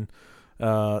production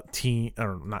team,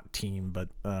 or not team, but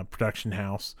production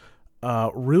house.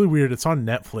 Really weird. It's on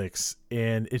Netflix,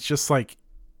 and it's just like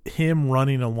him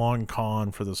running a long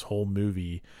con for this whole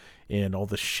movie and all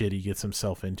the shit he gets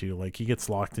himself into. Like, he gets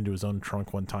locked into his own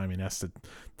trunk one time and has to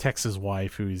text his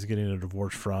wife, who he's getting a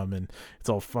divorce from, and it's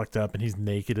all fucked up, and he's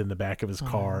naked in the back of his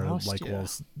car, while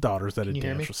his daughter's at a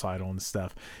dance recital and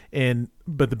stuff.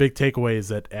 But the big takeaway is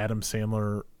that Adam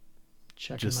Sandler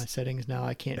checking my settings now.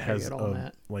 I can't hear it on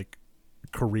that. Like,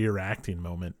 career acting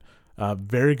moment.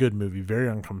 Very good movie, very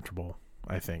uncomfortable,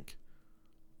 I think.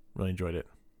 Really enjoyed it.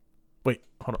 Wait,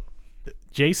 hold on.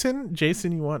 Jason,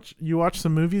 you watched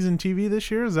some movies and TV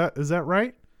this year? Is that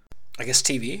right? I guess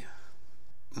TV.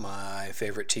 My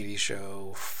favorite TV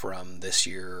show from this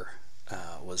year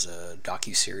was a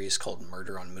docuseries called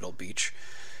Murder on Middle Beach.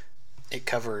 It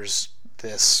covers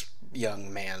this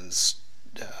young man's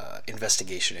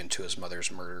investigation into his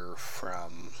mother's murder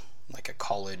from like a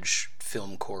college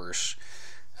film course,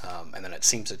 and then it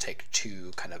seems to take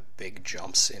two kind of big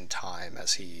jumps in time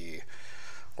as he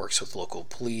works with local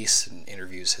police and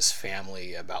interviews his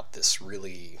family about this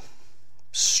really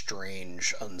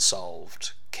strange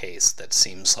unsolved case that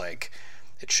seems like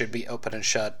it should be open and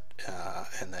shut,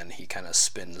 and then he kind of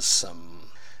spins some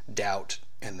doubt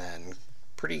and then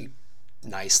pretty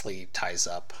nicely ties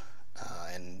up,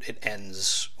 and it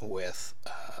ends with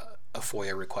a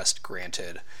FOIA request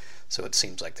granted. So it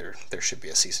seems like there should be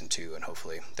a season 2, and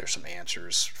hopefully there's some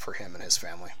answers for him and his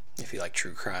family. If you like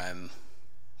true crime,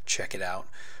 check it out.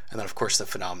 And then, of course, the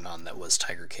phenomenon that was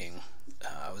Tiger King.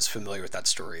 I was familiar with that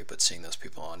story, but seeing those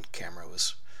people on camera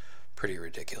was pretty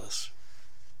ridiculous.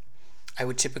 I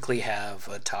would typically have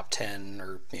a top 10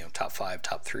 or top 5,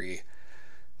 top 3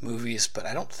 movies, but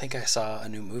I don't think I saw a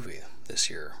new movie this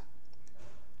year,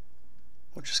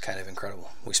 which is kind of incredible.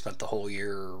 We spent the whole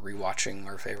year rewatching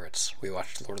our favorites. We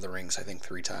watched Lord of the Rings, I think,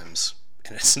 3 times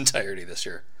in its entirety this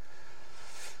year.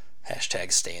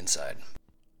 Hashtag stay inside.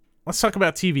 Let's talk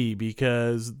about TV,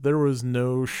 because there was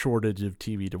no shortage of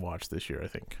TV to watch this year, I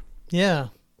think. Yeah,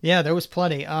 there was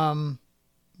plenty.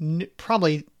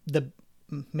 Probably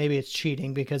maybe it's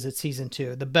cheating because it's season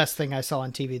 2. The best thing I saw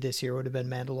on TV this year would have been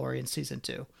Mandalorian season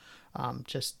 2.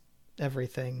 Just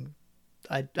everything.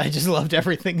 I just loved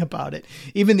everything about it.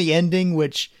 Even the ending,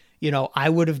 which, I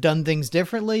would have done things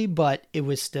differently, but it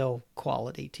was still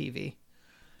quality TV.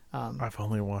 I've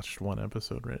only watched 1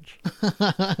 episode, Rich.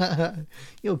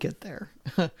 You'll get there.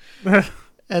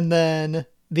 And then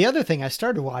the other thing I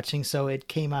started watching, so it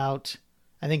came out,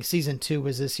 I think season 2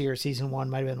 was this year, season 1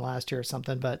 might have been last year or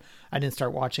something, but I didn't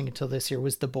start watching until this year,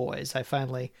 was The Boys.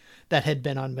 That had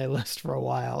been on my list for a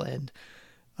while, and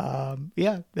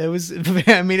it was,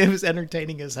 it was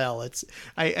entertaining as hell.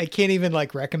 I can't even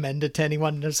recommend it to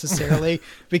anyone necessarily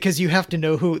because you have to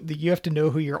know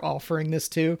who you're offering this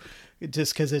to,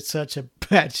 just because it's such a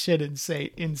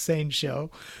batshit insane show.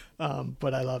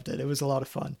 But I loved it. It was a lot of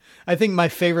fun. I think my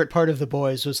favorite part of The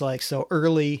Boys was so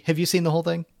early. Have you seen the whole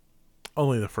thing?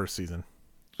 Only the first season.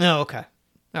 Oh, okay.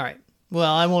 All right.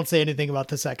 Well, I won't say anything about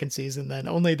the second season then,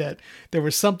 only that there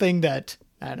was something that,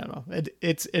 I don't know.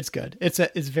 It's good. It's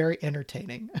very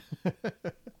entertaining.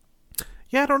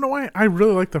 Yeah, I don't know why. I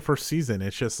really like the first season.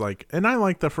 It's just and I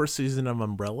like the first season of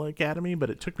Umbrella Academy, but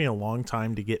it took me a long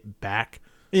time to get back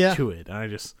to it. And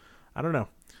I don't know.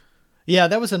 Yeah,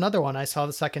 that was another one I saw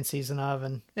the second season of,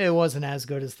 and it wasn't as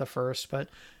good as the first, but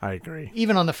I agree.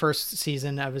 Even on the first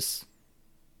season, I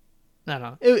don't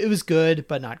know. It was good,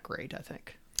 but not great, I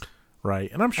think.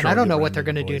 Right. And I'm sure. And I don't know what they're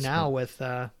going to do now with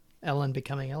Ellen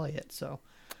becoming Elliot, so.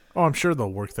 Oh, I'm sure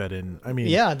they'll work that in. I mean,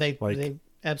 yeah, they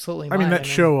absolutely might. That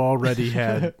show already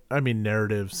had,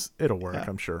 narratives. It'll work, yeah.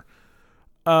 I'm sure.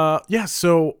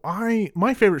 So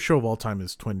my favorite show of all time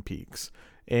is Twin Peaks.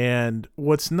 And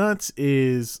what's nuts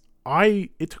is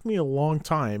it took me a long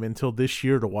time until this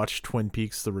year to watch Twin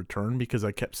Peaks: The Return, because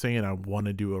I kept saying I want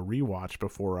to do a rewatch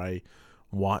before I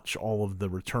watch all of The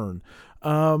Return.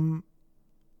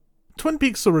 Twin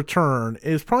Peaks: The Return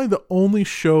is probably the only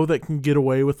show that can get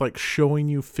away with showing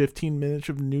you 15 minutes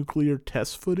of nuclear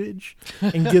test footage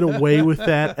and get away with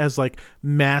that as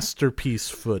masterpiece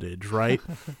footage, right?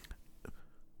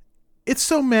 It's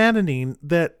so maddening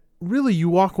that really you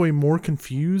walk away more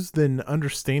confused than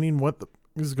understanding what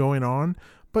is going on.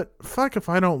 But fuck if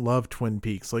I don't love Twin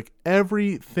Peaks,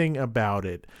 everything about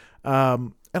it.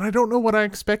 And I don't know what I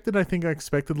expected. I think I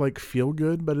expected feel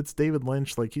good, but it's David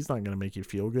Lynch. He's not going to make you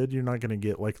feel good. You're not going to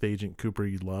get the Agent Cooper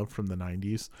you love from the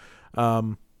 90s.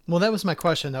 Well, that was my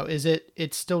question though. Is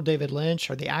it's still David Lynch?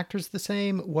 Are the actors the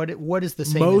same? What is the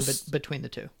same between the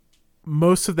two?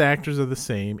 Most of the actors are the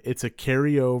same. It's a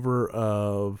carryover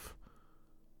of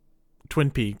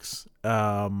Twin Peaks.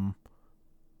 And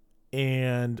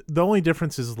the only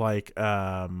difference is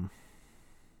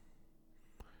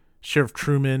Sheriff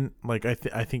Truman,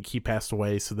 I think he passed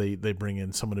away, so they bring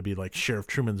in someone to be Sheriff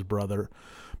Truman's brother.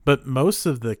 But most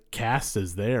of the cast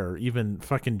is there. Even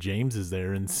fucking James is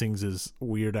there and sings his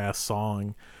weird ass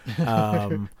song.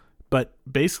 But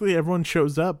basically everyone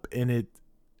shows up, and it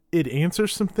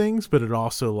answers some things, but it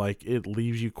also it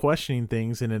leaves you questioning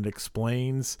things, and it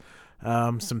explains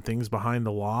some things behind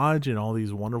the lodge and all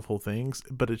these wonderful things.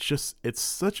 But it's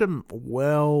such a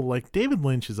David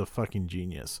Lynch is a fucking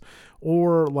genius,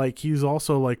 or he's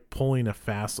also pulling a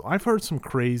fast. I've heard some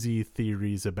crazy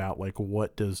theories about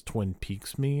what does Twin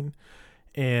Peaks mean,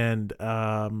 and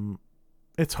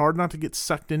it's hard not to get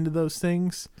sucked into those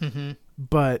things. Mm-hmm.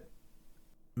 But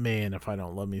man, if I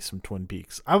don't love me some Twin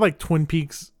Peaks. I like Twin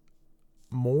Peaks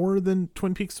more than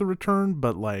Twin Peaks: The Return,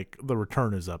 but like The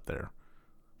Return is up there.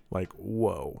 Like,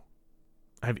 whoa.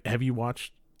 Have you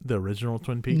watched the original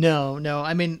Twin Peaks? No.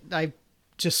 I mean, I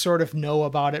just sort of know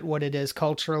about it, what it is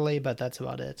culturally, but that's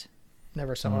about it.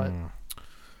 Never saw it.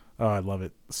 Oh, I love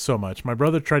it so much. My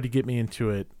brother tried to get me into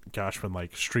it, gosh, when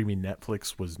like streaming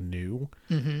Netflix was new.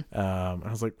 I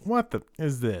was like, what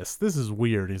is this? This is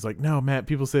weird. He's like, no, Matt,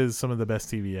 people say it's some of the best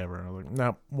TV ever. I was like,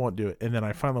 no, won't do it. And then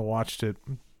I finally watched it,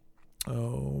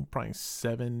 probably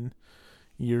 7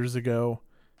 years ago,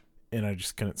 and I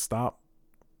just couldn't stop.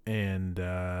 And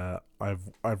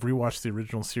I've rewatched the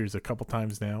original series a couple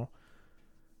times now.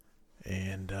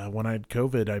 And when I had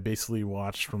COVID, I basically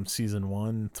watched from season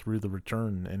 1 through The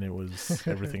Return, and it was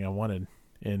everything I wanted.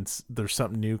 And there's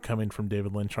something new coming from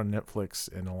David Lynch on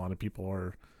Netflix, and a lot of people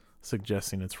are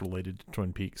suggesting it's related to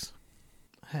Twin Peaks.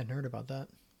 I hadn't heard about that.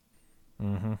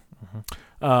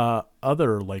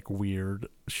 Other like weird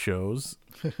shows,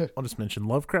 I'll just mention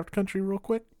Lovecraft Country real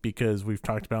quick, because we've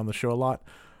talked about it on the show a lot.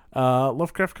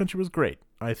 Lovecraft Country was great.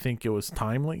 I think it was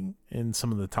timely in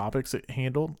some of the topics it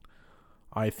handled.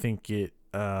 I think it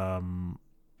had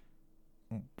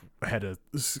a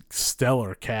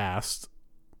stellar cast.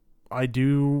 I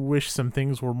do wish some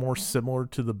things were more similar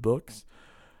to the books,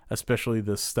 especially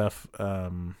the stuff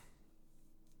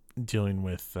dealing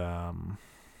with the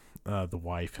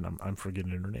wife, and I'm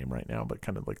forgetting her name right now, but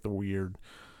kind of like the weird,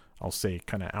 I'll say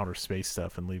kind of outer space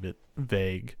stuff and leave it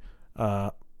vague.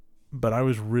 But I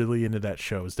was really into that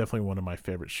show. It's definitely one of my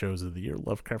favorite shows of the year,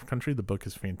 Lovecraft Country. The book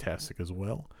is fantastic as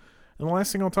well. And the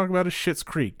last thing I'll talk about is Schitt's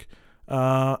Creek.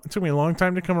 It took me a long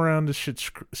time to come around to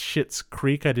Schitt's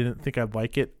Creek. I didn't think I'd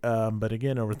like it. But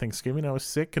again, over Thanksgiving, I was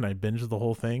sick and I binged the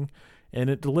whole thing, and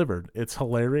it delivered. It's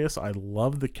hilarious. I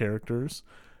love the characters.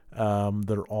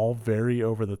 They're all very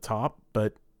over the top,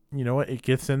 but you know what? It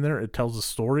gets in there, it tells a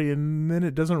story, and then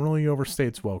it doesn't really overstay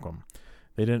its welcome.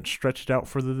 They didn't stretch it out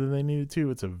further than they needed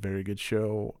to. It's a very good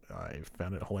show. I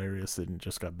found it hilarious, and it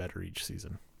just got better each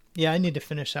season. Yeah, I need to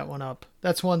finish that one up.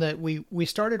 That's one that we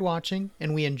started watching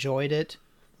and we enjoyed it,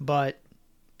 but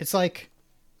it's like,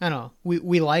 I don't know,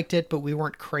 we liked it, but we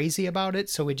weren't crazy about it,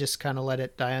 so we just kind of let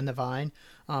it die on the vine.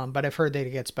 But I've heard that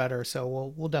it gets better,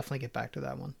 so we'll definitely get back to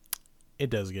that one. It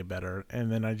does get better.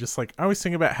 And then I always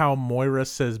think about how Moira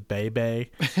says Bebe,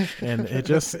 and it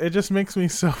just makes me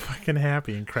so fucking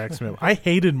happy and cracks me up. I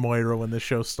hated Moira when the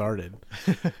show started,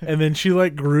 and then she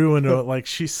like grew into like,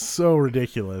 she's so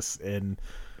ridiculous, and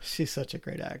she's such a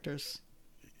great actress.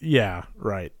 Yeah,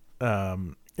 right.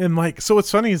 And like, so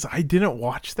what's funny is I didn't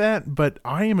watch that, but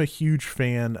I am a huge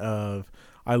fan of,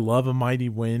 I love A Mighty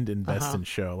Wind and Best in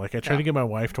Show. Like I try to get my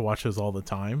wife to watch those all the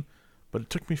time, but it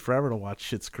took me forever to watch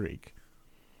Schitt's Creek.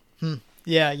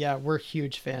 Yeah, we're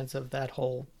huge fans of that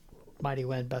whole Mighty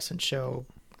Wind, Best in Show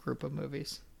group of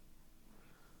movies.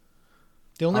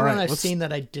 The only one I've seen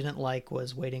that I didn't like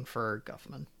was Waiting for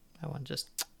Guffman. That one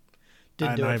just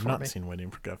didn't do it for me. I've not seen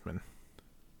Waiting for Guffman.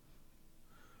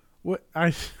 What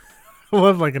I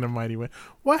love like in A Mighty Wind.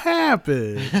 What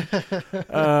happened?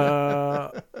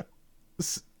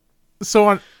 So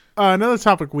on another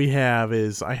topic we have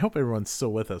is, I hope everyone's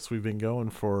still with us. We've been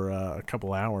going for a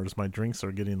couple hours. My drinks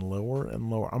are getting lower and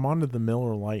lower. I'm on to the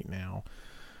Miller Lite now.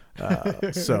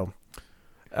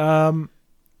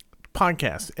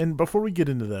 Podcast. And before we get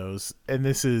into those, and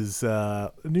this is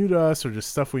new to us or just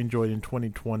stuff we enjoyed in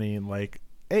 2020, like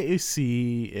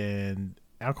AAC and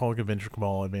Alcoholic Adventure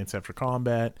Cabal, Advance After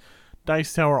Combat,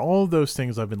 Dice Tower, all of those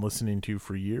things I've been listening to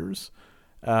for years.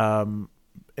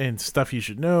 And Stuff You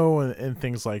Should Know and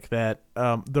things like that.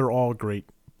 They're all great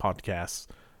podcasts.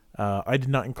 I did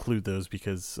not include those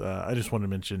because I just wanted to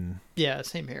mention. Yeah,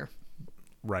 same here.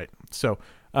 Right. So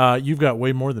you've got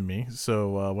way more than me.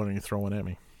 So why don't you throw one at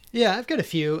me? Yeah, I've got a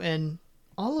few. And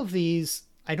all of these,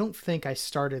 I don't think I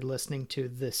started listening to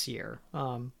this year.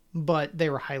 But they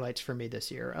were highlights for me this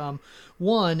year.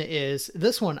 One is,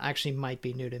 this one actually might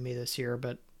be new to me this year,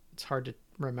 but it's hard to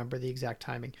remember the exact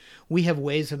timing. We Have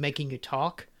Ways of Making You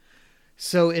Talk.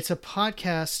 So it's a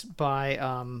podcast by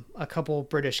a couple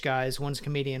British guys. One's a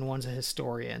comedian, one's a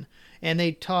historian. And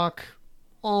they talk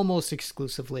almost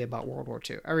exclusively about World War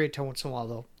II. Every once in a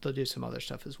while they'll do some other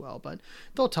stuff as well. But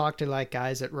they'll talk to like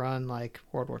guys that run like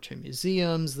World War II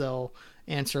museums. They'll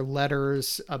answer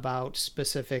letters about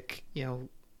specific,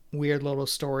 weird little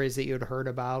stories that you'd heard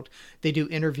about. They do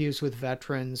interviews with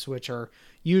veterans, which are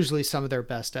usually some of their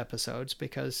best episodes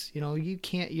because,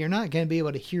 you're not going to be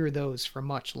able to hear those for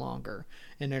much longer,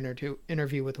 an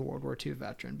interview with a World War II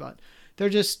veteran, but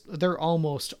they're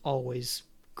almost always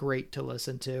great to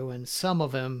listen to. And some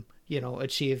of them,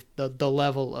 achieve the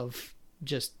level of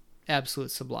just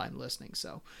absolute sublime listening.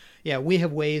 So yeah, we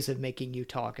have ways of making you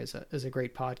talk as a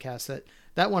great podcast.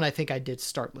 That one I think I did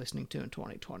start listening to in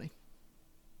 2020.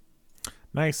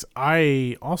 Nice.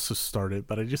 I also started,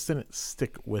 but I just didn't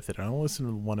stick with it. I only listened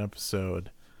to one episode,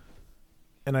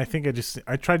 and I think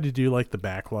I tried to do like the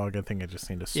backlog. I think I just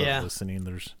need to start listening.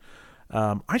 There's,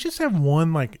 I just have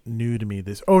one like new to me.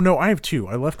 Oh no, I have two.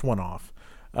 I left one off.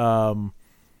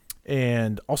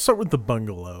 And I'll start with The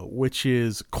Bungalow, which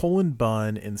is Colin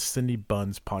Bunn and Cindy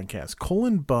Bunn's podcast.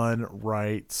 Colin Bunn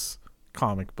writes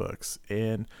comic books,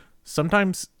 and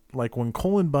sometimes, like when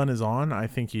Colin Bunn is on, I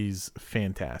think he's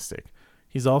fantastic.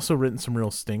 He's also written some real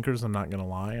stinkers, I'm not going to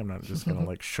lie. I'm not just going to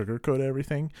like sugarcoat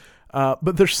everything.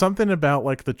 But there's something about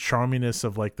like the charminess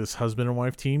of like this husband and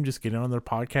wife team just getting on their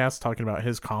podcast, talking about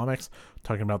his comics,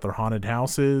 talking about their haunted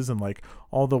houses and like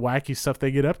all the wacky stuff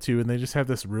they get up to. And they just have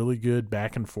this really good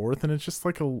back and forth. And it's just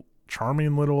like a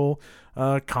charming little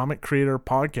comic creator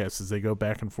podcast as they go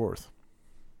back and forth.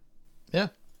 Yeah.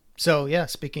 So yeah,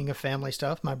 speaking of family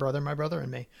stuff, my brother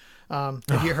and me.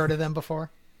 Have you heard of them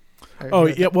before? Oh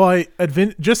yeah, well,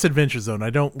 just Adventure Zone. I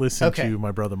don't listen to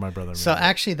My Brother. So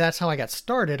actually, that's how I got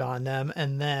started on them,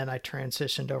 and then I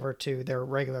transitioned over to their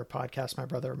regular podcast, My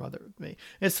Brother and Mother with Me.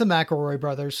 It's the McElroy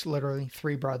brothers, literally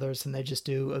three brothers, and they just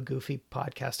do a goofy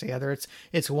podcast together.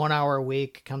 It's 1 hour a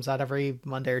week, comes out every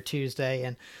Monday or Tuesday,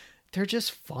 and they're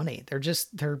just funny. They're just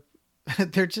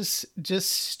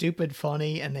stupid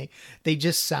funny, and they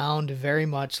just sound very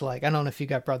much like, I don't know if you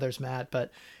got brothers, Matt,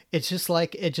 but it's just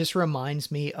like, it just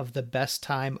reminds me of the best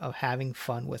time of having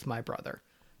fun with my brother.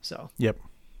 So, yep.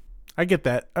 I get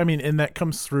that. I mean, and that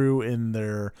comes through in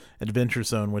their Adventure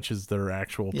Zone, which is their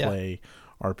actual play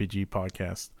RPG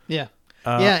podcast. Yeah.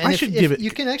 And I should give it.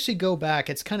 You can actually go back.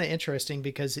 It's kind of interesting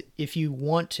because if you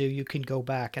want to, you can go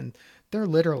back, and they're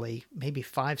literally maybe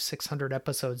 500-600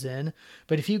 episodes in.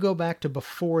 But if you go back to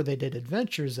before they did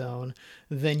Adventure Zone,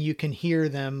 then you can hear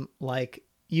them like,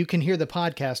 you can hear the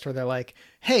podcast where they're like,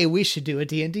 hey, we should do a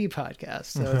D&D podcast.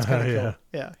 So it's kind of cool.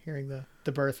 Yeah. Hearing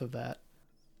the birth of that.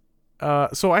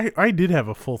 So I did have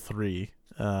a full 3.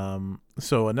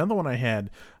 So another one I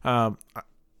had,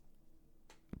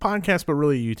 podcast, but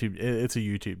really YouTube. It's a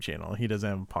YouTube channel. He doesn't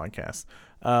have a podcast.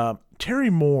 Terry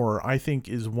Moore, I think,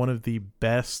 is one of the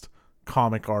best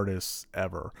comic artists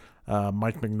ever.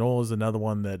 Mike Mignola is another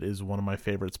one that is one of my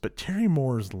favorites, but Terry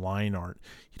Moore's line art,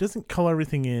 he doesn't color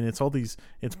everything in. It's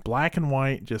black and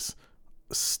white, just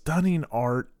stunning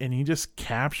art, and he just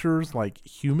captures like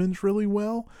humans really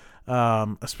well,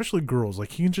 especially girls.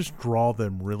 Like he can just draw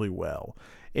them really well.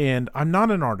 And I'm not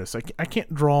an artist. I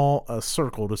can't draw a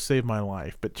circle to save my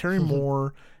life, but Terry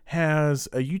Moore has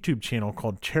a YouTube channel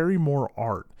called Terry Moore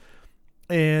Art.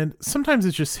 And sometimes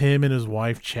it's just him and his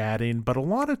wife chatting, but a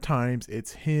lot of times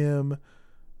it's him,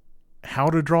 how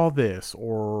to draw this,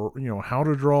 or, how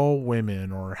to draw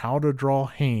women, or how to draw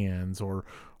hands, or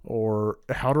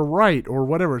how to write, or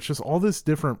whatever. It's just all this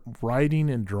different writing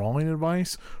and drawing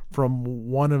advice from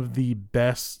one of the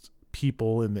best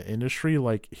people in the industry.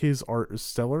 Like, his art is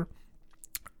stellar.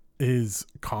 His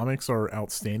comics are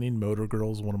outstanding. Motor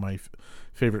Girl is one of my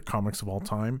favorite comics of all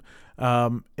time.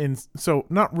 And so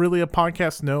not really a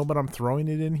podcast, no, but I'm throwing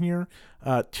it in here.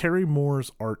 Terry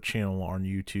Moore's art channel on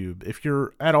YouTube. If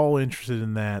you're at all interested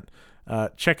in that,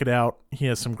 check it out. He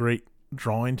has some great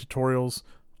drawing tutorials.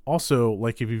 Also,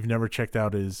 like, if you've never checked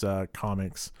out his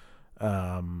comics,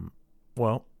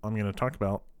 well, I'm going to talk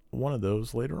about one of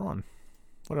those later on.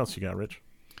 What else you got, Rich?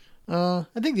 I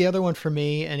think the other one for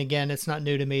me, and again, it's not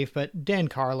new to me, but Dan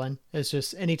Carlin is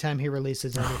just, anytime he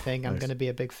releases anything, I'm going to be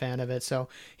a big fan of it. So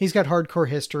he's got Hardcore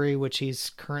History, which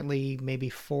he's currently maybe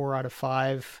 4 out of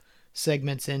 5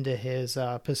 segments into his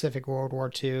Pacific World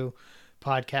War II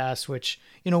podcast, which,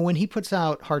 when he puts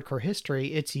out Hardcore History,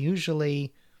 it's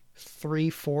usually 3,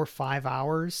 4, 5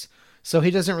 hours. So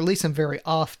he doesn't release them very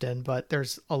often, but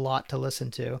there's a lot to listen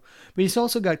to. But he's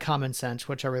also got Common Sense,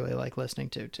 which I really like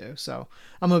listening to too. So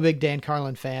I'm a big Dan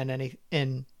Carlin fan,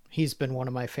 and he's been one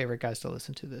of my favorite guys to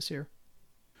listen to this year.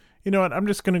 You know what? I'm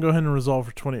just going to go ahead and resolve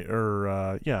for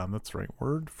that's the right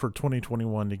word, for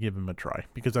 2021 to give him a try,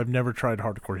 because I've never tried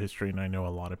Hardcore History, and I know a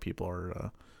lot of people are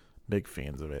big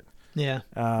fans of it. Yeah.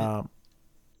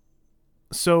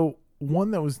 So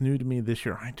one that was new to me this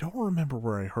year, I don't remember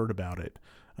where I heard about it.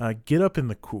 Get Up in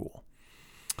the Cool.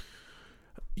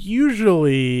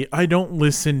 Usually, I don't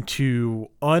listen to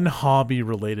unhobby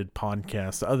related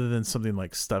podcasts other than something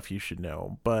like Stuff You Should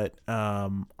Know. But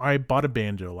I bought a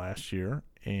banjo last year,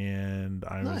 and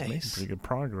I was making pretty good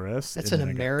progress. That's an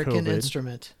American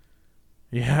instrument.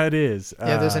 Yeah, it is.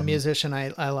 Yeah, there's a musician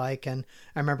I like, and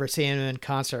I remember seeing him in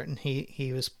concert, and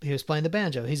he was playing the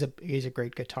banjo. He's a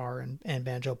great guitar and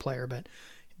banjo player, but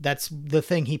that's the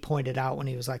thing he pointed out when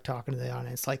he was like talking to the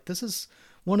audience. Like, this is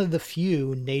one of the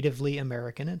few natively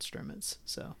American instruments.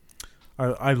 So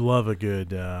I love a good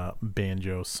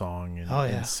banjo song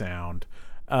and sound.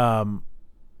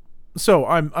 So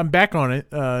I'm back on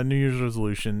it. New Year's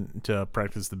resolution to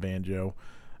practice the banjo.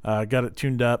 Got it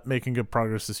tuned up, making good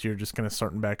progress this year, just kind of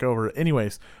starting back over.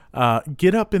 Anyways,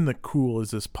 Get Up in the Cool is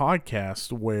this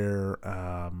podcast where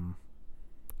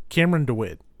Cameron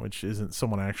DeWitt, which isn't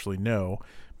someone I actually know,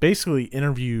 basically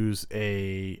interviews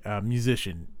a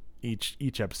musician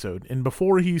each episode. And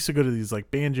before, he used to go to these like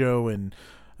banjo and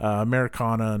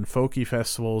Americana and folky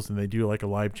festivals, and they do like a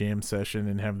live jam session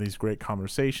and have these great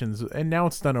conversations. And now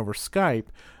it's done over Skype.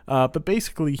 But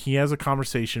basically, he has a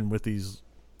conversation with these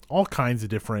all kinds of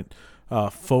different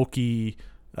folky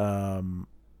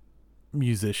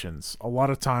musicians. A lot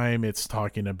of time it's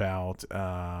talking about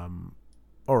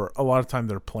or a lot of time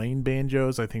they're playing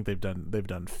banjos. I think they've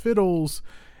done fiddles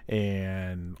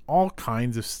and all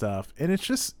kinds of stuff, and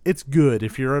it's good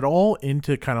if you're at all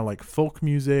into kind of like folk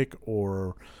music,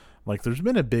 or like there's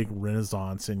been a big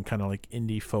renaissance in kind of like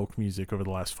indie folk music over the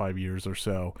last 5 years or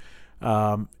so.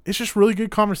 It's just really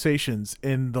good conversations,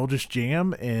 and they'll just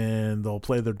jam and they'll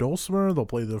play their dulcimer, they'll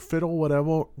play their fiddle,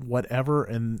 whatever,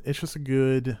 and it's just a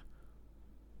good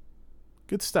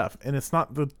stuff. And it's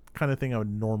not the kind of thing I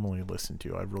would normally listen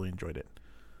to. I really enjoyed it.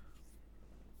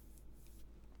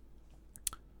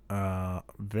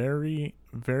 Very,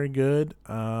 very good.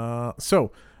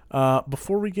 So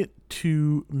before we get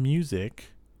to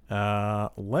music,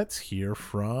 let's hear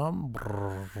from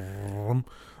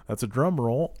that's a drum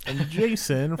roll, and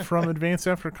Jason from Advanced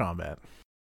After Combat.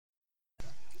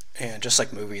 And just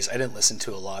like movies, I didn't listen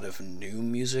to a lot of new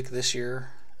music this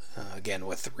year. Again,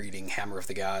 with reading Hammer of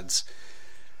the Gods,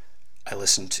 I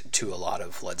listened to a lot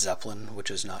of Led Zeppelin,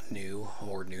 which is not new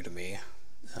or new to me.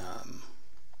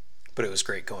 But it was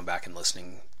great going back and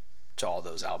listening to all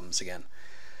those albums again.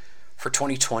 For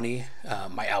 2020,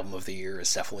 my album of the year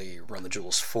is definitely Run the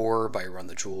Jewels 4 by Run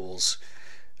the Jewels.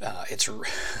 It's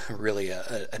really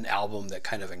an album that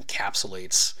kind of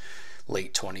encapsulates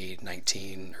late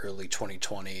 2019, early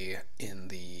 2020 in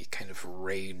the kind of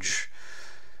rage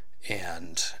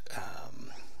and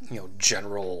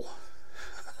general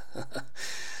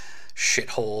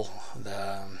shithole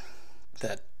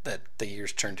that the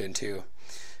years turned into.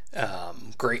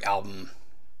 Great album,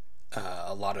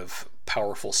 a lot of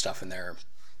powerful stuff in there.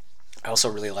 I also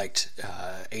really liked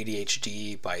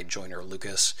ADHD by Joyner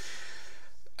Lucas.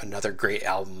 Another great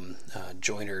album.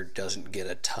 Joyner doesn't get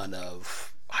a ton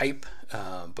of hype,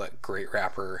 but great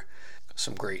rapper.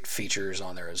 Some great features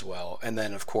on there as well. And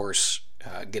then, of course,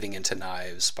 Getting Into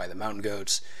Knives by the Mountain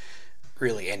Goats.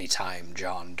 Really, anytime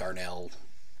John Darnell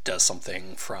does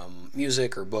something from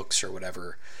music or books or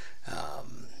whatever,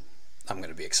 I'm going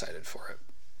to be excited for it.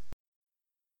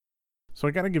 So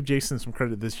I got to give Jason some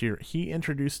credit this year. He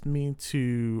introduced me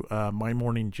to My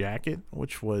Morning Jacket,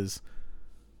 which was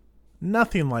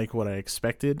nothing like what I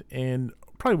expected, and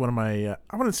probably one of my,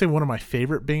 I wouldn't say one of my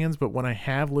favorite bands, but when I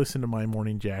have listened to My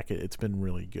Morning Jacket, it's been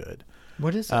really good.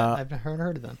 What is that? I've never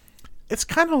heard of them. It's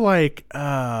kind of like,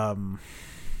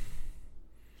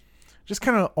 just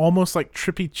kind of almost like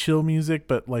trippy chill music,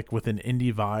 but like with an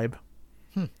indie vibe.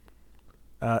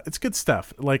 It's good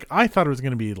stuff. Like, I thought it was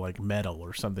going to be like metal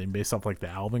or something based off like the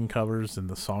album covers and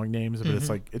the song names, but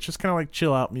it's just kind of like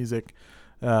chill out music.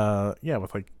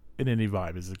 With like an indie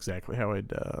vibe is exactly how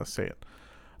I'd say it.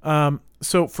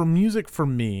 So for music for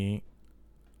me,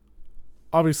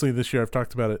 obviously this year I've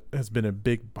talked about it has been a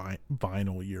big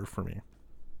vinyl year for me.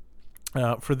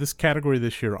 For this category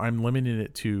this year, I'm limiting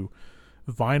it to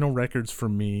vinyl records for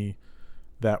me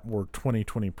that were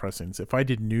 2020 pressings. If I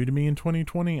did new to me in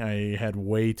 2020, I had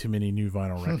way too many new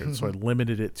vinyl records. So I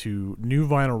limited it to new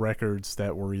vinyl records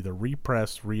that were either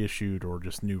repressed, reissued, or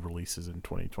just new releases in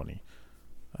 2020.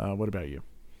 What about you?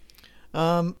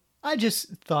 I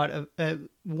just thought of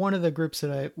one of the groups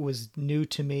that was new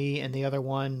to me, and the other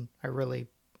one I really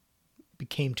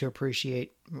became to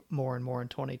appreciate more and more in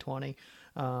 2020.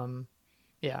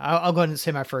 I'll go ahead and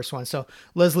say my first one. So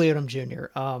Leslie Odom Jr.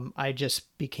 I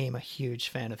just became a huge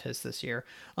fan of his this year.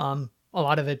 A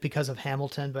lot of it because of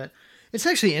Hamilton, but it's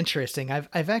actually interesting.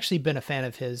 I've actually been a fan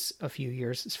of his for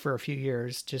a few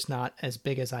years, just not as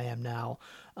big as I am now.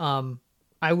 I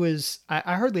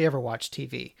hardly ever watch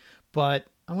TV, but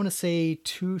I want to say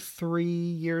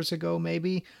 2-3 years ago,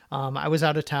 maybe, I was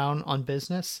out of town on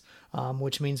business,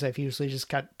 which means I've usually just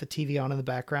got the TV on in the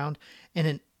background,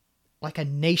 and like a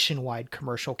nationwide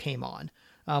commercial came on.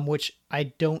 which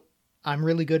I'm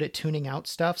really good at tuning out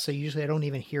stuff, so usually I don't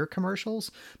even hear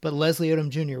commercials. But Leslie Odom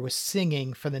Jr. was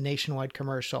singing for the Nationwide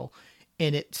commercial,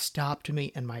 and it stopped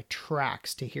me in my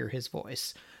tracks to hear his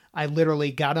voice. I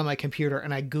literally got on my computer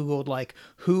and I Googled, like,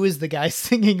 who is the guy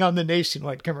singing on the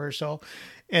Nationwide commercial?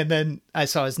 And then I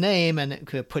saw his name and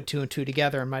could put two and two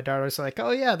together. And my daughter was like,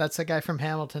 oh, yeah, that's the guy from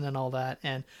Hamilton and all that.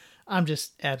 And I'm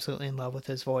just absolutely in love with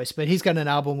his voice. But he's got an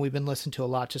album we've been listening to a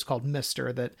lot just called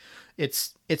Mister, that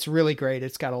it's really great.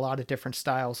 It's got a lot of different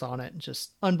styles on it.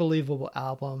 Just unbelievable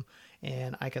album.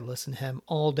 And I could listen to him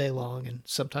all day long. And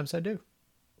sometimes I do.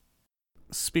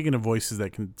 Speaking of voices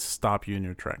that can stop you in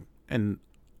your track, and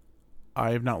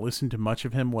I have not listened to much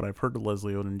of him. What I've heard of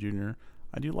Leslie Odom Jr.,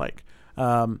 I do like.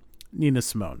 Nina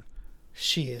Simone.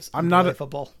 She is Not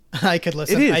unbelievable. I could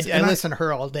listen. It is, I listen to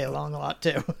her all day long a lot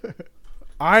too.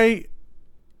 I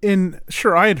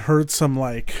had heard some,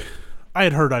 like, I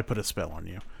had heard I Put a Spell on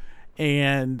You,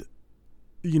 and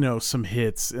some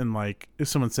hits, and like if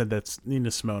someone said that's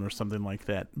Nina Simone or something like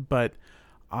that. But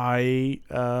I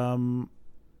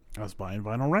was buying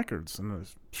vinyl records, and I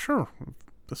was, sure,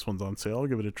 this one's on sale, I'll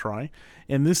give it a try.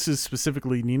 And this is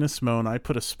specifically Nina Simone, I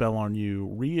Put a Spell on You,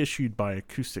 reissued by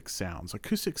Acoustic Sounds.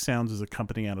 Acoustic Sounds is a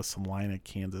company out of Salina,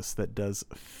 Kansas that does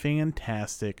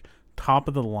fantastic,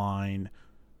 top-of-the-line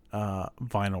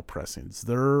vinyl pressings.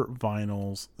 Their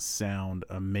vinyls sound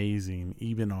amazing,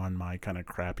 even on my kind of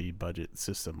crappy budget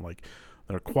system. Like,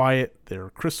 they're quiet, they're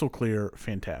crystal clear,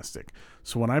 fantastic.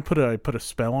 So when I put a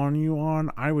Spell on You on,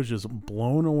 I was just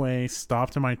blown away,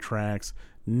 stopped in my tracks.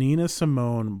 Nina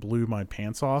Simone blew my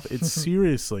pants off. It's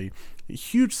seriously a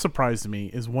huge surprise to me.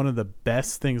 Is one of the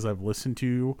best things I've listened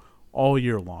to all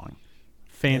year long.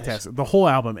 Fantastic. Nice. The whole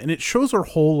album, and it shows her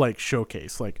whole, like,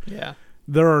 showcase. Like, yeah,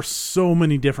 there are so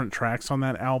many different tracks on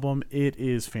that album. It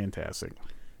is fantastic.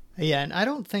 Yeah, and I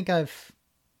don't think I'm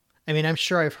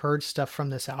sure I've heard stuff from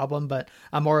this album, but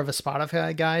I'm more of a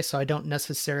Spotify guy, so I don't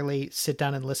necessarily sit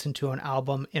down and listen to an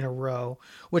album in a row,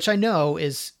 which I know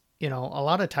is, a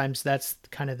lot of times that's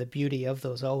kind of the beauty of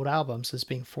those old albums, is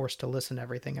being forced to listen to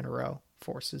everything in a row.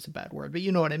 Force is a bad word, but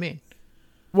you know what I mean.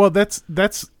 Well, that's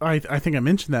I think I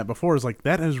mentioned that before, is like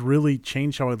that has really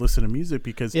changed how I listen to music,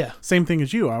 because same thing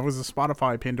as you. I was a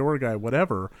Spotify, Pandora guy,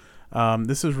 whatever.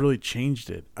 This has really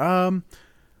changed it.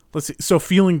 Let's see. So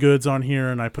Feeling Good's on here,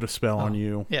 and I Put a Spell on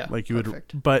You. Yeah, like you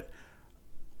perfect. would, but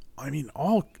I mean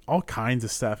all kinds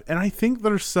of stuff. And I think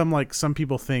there's some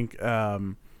people think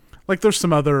like there's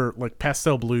some other, like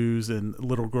Pastel Blues and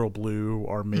Little Girl Blue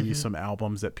are maybe some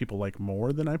albums that people like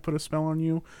more than I Put a Spell on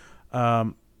You.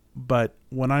 But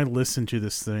when I listen to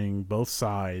this thing, both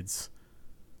sides,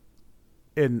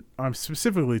 and I'm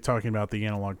specifically talking about the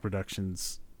Analog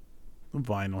Productions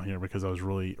vinyl here, because I was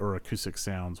or Acoustic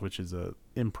Sounds, which is a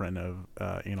imprint of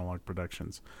Analog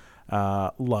Productions,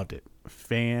 loved it.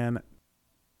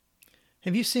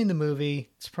 Have you seen the movie?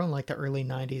 It's from like the early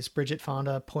 90s, Bridget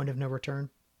Fonda, Point of No Return.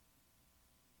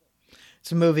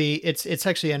 It's a movie. It's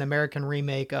actually an American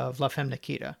remake of La Femme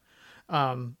Nikita.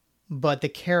 But the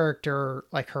character,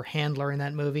 like her handler in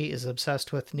that movie, is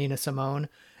obsessed with Nina Simone.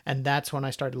 And that's when I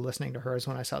started listening to her, is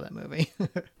when I saw that movie.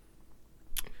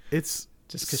 It's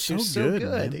just because she's so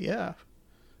good. Yeah.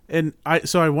 And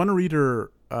I want to read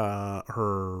her, I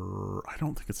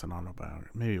don't think it's an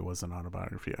autobiography. Maybe it was an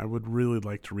autobiography. I would really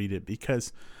like to read it,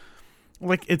 because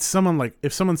like it's someone, like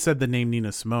if someone said the name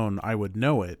Nina Simone, I would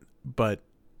know it, but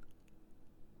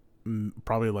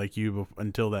probably like you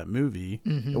until that movie,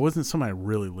 it wasn't someone I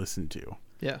really listened to.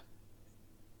 Yeah.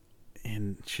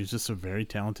 And she's just a very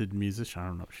talented musician. I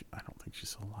don't know. I don't think she's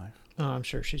still alive. Oh, I'm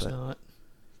sure she's not.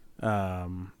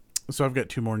 So I've got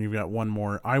two more, and you've got one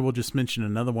more. I will just mention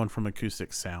another one from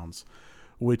Acoustic Sounds,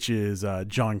 which is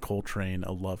John Coltrane,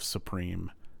 A Love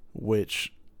Supreme,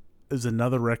 which is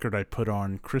another record I put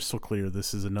on crystal clear.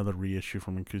 This is another reissue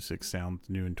from Acoustic Sounds,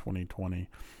 new in 2020.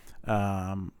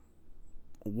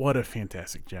 What a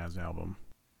fantastic jazz album.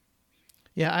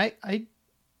 Yeah, I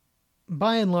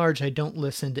by and large, I don't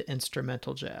listen to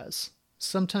instrumental jazz.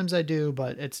 Sometimes I do,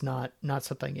 but it's not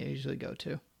something I usually go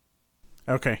to.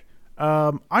 Okay.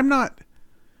 I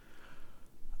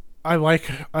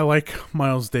like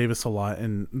Miles Davis a lot,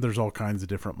 and there's all kinds of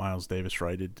different Miles Davis,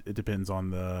 right? It depends on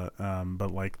the,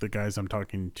 but like the guys I'm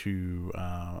talking to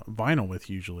vinyl with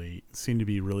usually seem to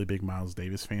be really big Miles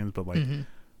Davis fans, but like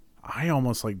I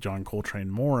almost like John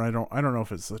Coltrane more. I don't know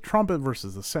if it's the trumpet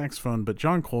versus the saxophone, but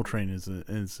John Coltrane is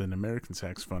an American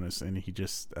saxophonist, and he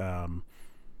just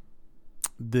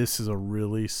this is a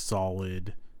really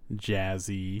solid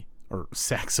jazzy or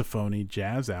saxophony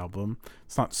jazz album.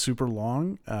 It's not super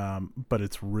long, but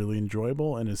it's really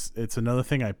enjoyable, and it's another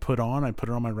thing I put it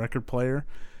on my record player,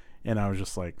 and I was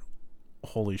just like,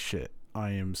 holy shit,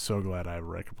 I am so glad I have a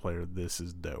record player. This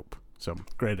is dope. So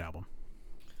great album.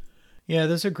 Yeah,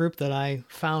 there's a group that I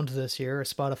found this year, or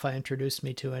Spotify introduced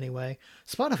me to anyway.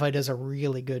 Spotify does a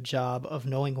really good job of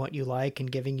knowing what you like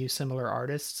and giving you similar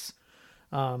artists.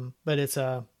 But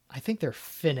I think they're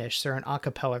Finnish. They're an a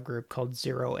cappella group called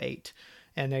 08.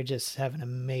 And they just have an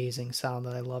amazing sound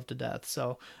that I love to death.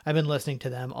 So I've been listening to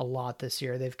them a lot this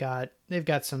year. They've got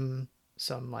some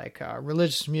like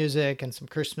religious music and some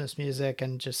Christmas music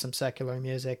and just some secular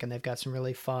music. And they've got some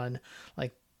really fun,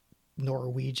 like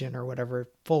Norwegian or whatever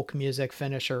folk music,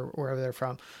 Finnish or wherever they're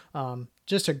from.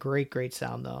 Just a great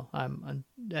sound though.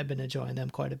 I've been enjoying them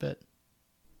quite a bit.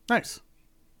 Nice.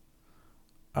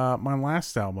 My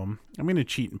last album, I'm going to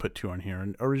cheat and put 2 on here.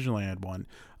 And originally I had 1,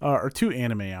 or 2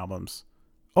 anime albums.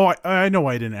 Oh, I know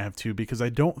I didn't have 2 because I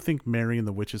don't think Mary and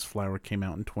the Witch's Flower came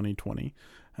out in 2020,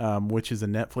 which is a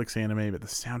Netflix anime, but the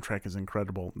soundtrack is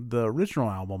incredible. The original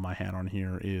album I had on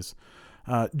here is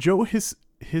Joe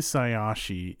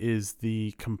Hisaishi is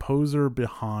the composer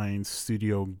behind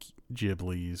Studio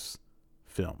Ghibli's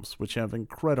films, which have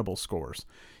incredible scores.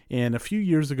 And a few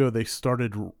years ago, they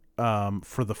started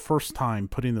for the first time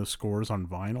putting those scores on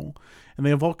vinyl, and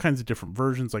they have all kinds of different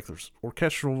versions. Like there's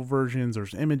orchestral versions,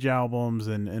 there's image albums,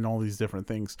 and all these different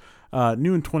things.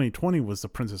 New in 2020 was the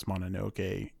Princess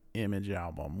Mononoke image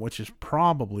album, which is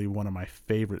probably one of my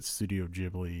favorite Studio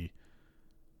Ghibli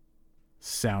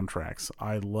soundtracks.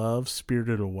 I love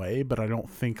Spirited Away, but I don't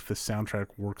think the soundtrack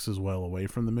works as well away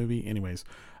from the movie. Anyways,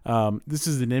 this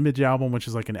is an image album, which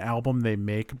is like an album they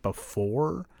make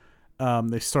before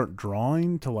they start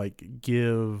drawing to like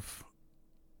give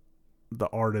the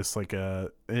artist like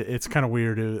it's kind of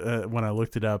weird when I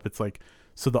looked it up. It's like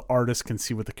so the artist can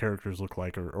see what the characters look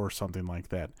like or something like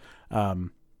that.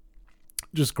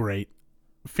 Just great,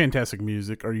 fantastic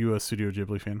music. Are you a Studio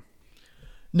Ghibli fan?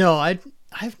 No,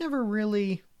 I've never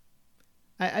really.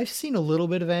 I've seen a little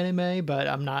bit of anime, but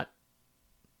I'm not.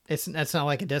 That's not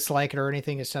like I dislike it or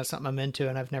anything. It's not something I'm into,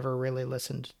 and I've never really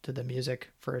listened to the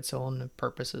music for its own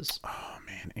purposes. Oh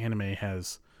man, anime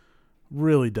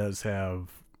really does have.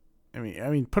 I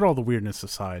mean, put all the weirdness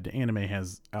aside, anime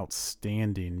has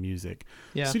outstanding music.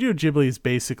 Yeah. Studio Ghibli is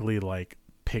basically like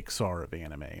Pixar of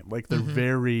anime. Like they're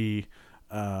very.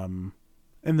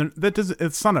 And that doesn't.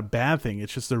 It's not a bad thing.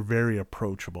 It's just they're very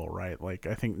approachable, right? Like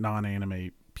I think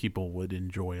non-anime people would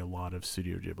enjoy a lot of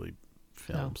Studio Ghibli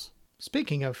films. No.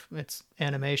 Speaking of its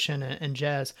animation and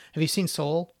jazz, have you seen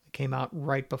Soul? It came out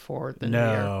right before the new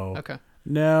year. Okay.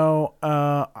 No.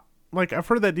 Like I've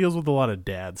heard that deals with a lot of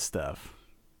dad stuff.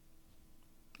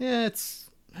 Yeah,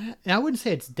 I wouldn't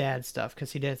say it's dad stuff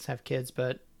because he doesn't have kids,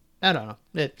 but I don't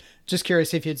know. Just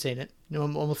curious if you'd seen it. No,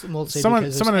 mostly because it's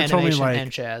animation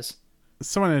and jazz.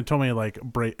 Someone had told me like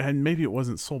and maybe it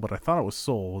wasn't Soul, but I thought it was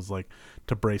Soul. Was like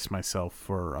to brace myself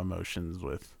for emotions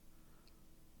with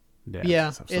dad.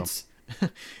 Yeah, and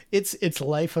stuff, it's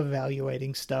life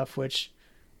evaluating stuff, which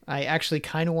I actually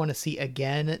kind of want to see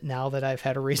again now that I've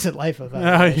had a recent life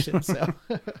evaluation. So,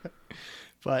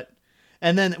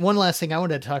 and then one last thing I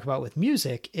wanted to talk about with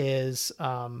music is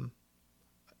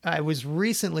I was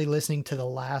recently listening to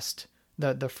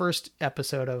the first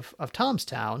episode of Tom's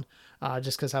Town,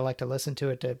 just because I like to listen to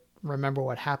it to remember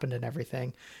what happened and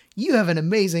everything. You have an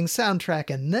amazing soundtrack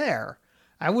in there.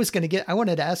 I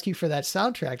wanted to ask you for that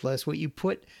soundtrack list, what you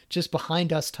put just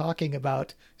behind us talking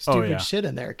about stupid shit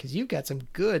in there, because you've got some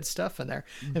good stuff in there.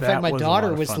 In fact, my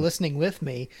daughter was listening with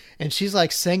me, and she's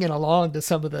like singing along to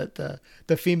some of the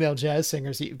female jazz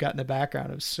singers that you've got in the background.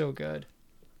 It was so good.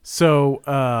 So,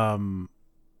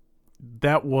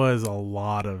 that was a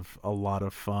lot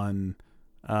of fun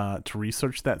to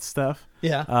research that stuff.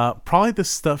 Yeah. Probably the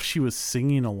stuff she was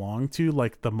singing along to,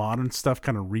 like the modern stuff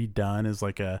kind of redone as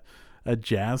like a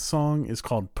jazz song, is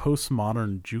called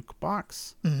Postmodern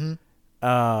Jukebox.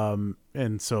 Mm-hmm.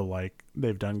 And so like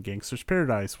they've done Gangster's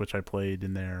Paradise, which I played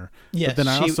in there. Yeah, but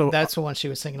then that's the one she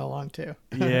was singing along to.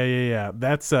 yeah.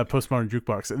 That's Postmodern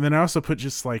Jukebox. And then I also put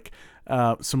just like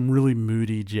some really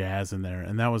moody jazz in there,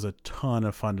 and that was a ton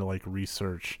of fun to like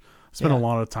research. Spent a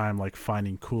lot of time like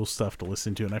finding cool stuff to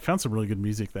listen to, and I found some really good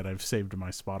music that I've saved to my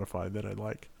Spotify that I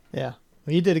like. Yeah.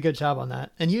 Well, you did a good job on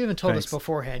that. And you even told us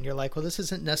beforehand, you're like, well, this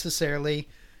isn't necessarily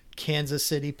Kansas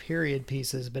City period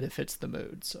pieces, but it fits the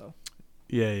mood. So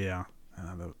yeah.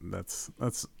 That's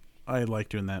I like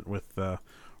doing that with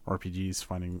RPGs,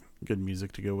 finding good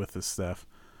music to go with this stuff.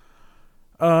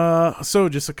 So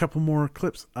just a couple more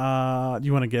clips. Do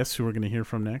you want to guess who we're going to hear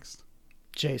from next?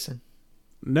 Jason.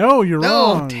 No, you're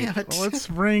wrong. Oh, damn it. Let's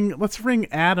bring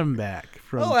Adam back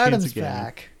from Adam's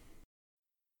back.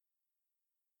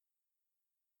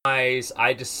 Guys,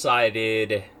 I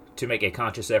decided to make a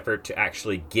conscious effort to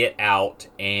actually get out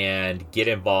and get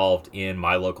involved in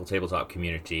my local tabletop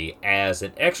community as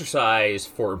an exercise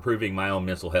for improving my own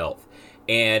mental health.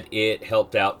 And it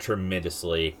helped out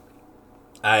tremendously.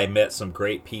 I met some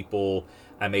great people.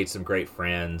 I made some great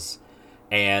friends.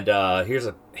 And here's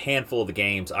a handful of the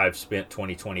games I've spent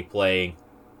 2020 playing.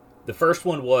 The first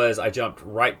one was I jumped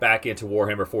right back into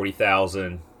Warhammer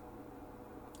 40,000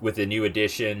 with the new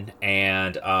edition,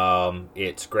 and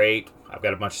it's great. I've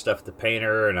got a bunch of stuff at the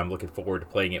painter, and I'm looking forward to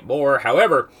playing it more.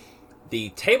 However, the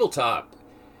tabletop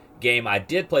game I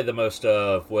did play the most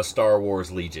of was Star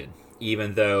Wars Legion,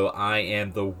 even though I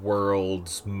am the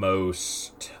world's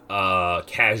most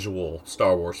casual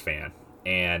Star Wars fan.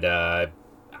 And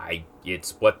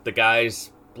it's what the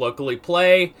guys locally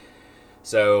play,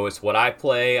 so it's what I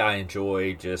play. I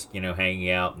enjoy just,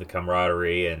 hanging out and the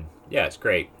camaraderie, and yeah, it's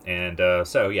great. And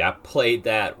I played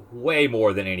that way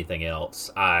more than anything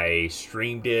else. I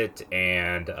streamed it,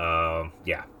 and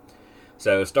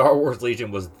so Star Wars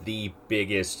Legion was the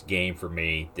biggest game for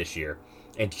me this year.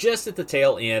 And just at the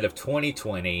tail end of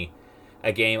 2020,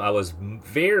 a game I was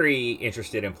very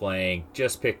interested in playing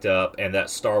just picked up, and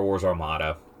that's Star Wars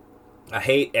Armada. I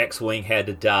hate X-Wing had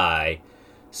to die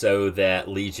so that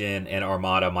Legion and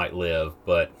Armada might live,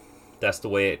 but that's the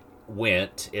way it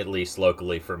went, at least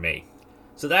locally for me.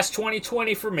 So that's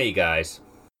 2020 for me, guys.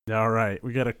 All right,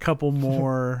 we got a couple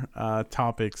more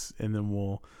topics, and then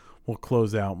we'll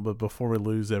close out. But before we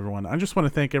lose everyone, I just want to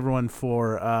thank everyone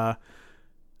for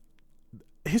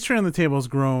History on the Table has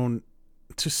grown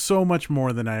to so much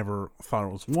more than I ever thought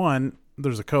it was. One,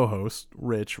 there's a co-host,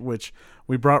 Rich, which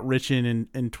we brought Rich in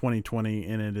 2020,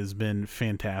 and it has been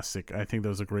fantastic. I think that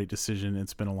was a great decision.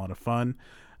 It's been a lot of fun.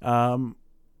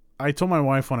 I told my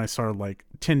wife when I started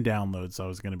 10 downloads I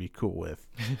was going to be cool with.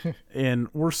 And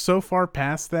we're so far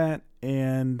past that,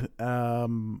 and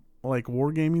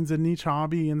wargaming's a niche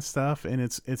hobby and stuff, and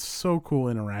it's so cool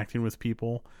interacting with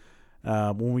people.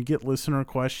 When we get listener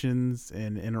questions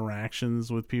and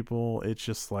interactions with people, it's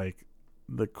just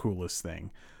the coolest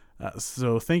thing.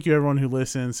 So thank you everyone who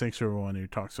listens. Thanks to everyone who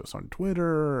talks to us on Twitter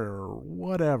or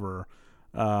whatever.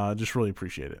 Just really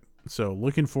appreciate it. So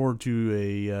looking forward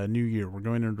to a new year. We're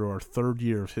going into our third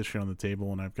year of History on the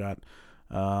Table, and I've got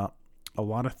a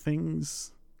lot of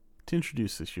things to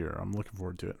introduce this year. I'm looking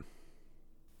forward to it.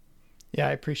 Yeah,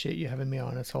 I appreciate you having me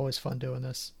on. It's always fun doing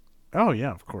this. Oh,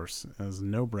 yeah, of course. It's a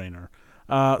no-brainer.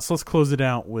 So let's close it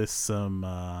out with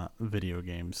some video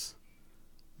games.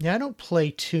 Yeah, I don't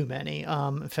play too many.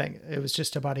 In fact, it was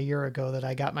just about a year ago that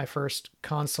I got my first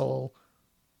console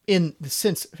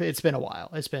since it's been a while.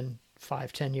 It's been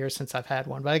 5-10 years since I've had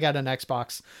one, but I got an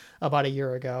Xbox about a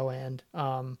year ago, and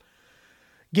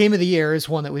Game of the Year is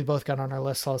one that we both got on our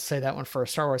list, so I'll say that one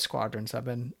first. Star Wars Squadrons I've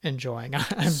been enjoying.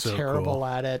 I'm so terrible cool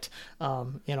at it.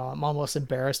 I'm almost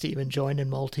embarrassed to even join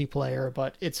in multiplayer,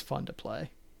 but it's fun to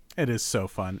play. It is so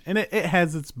fun, and it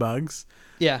has its bugs.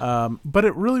 Yeah. But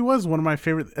it really was one of my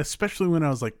favorite, especially when I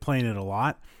was playing it a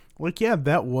lot.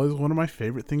 That was one of my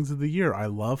favorite things of the year. I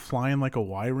love flying like a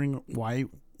Y-wing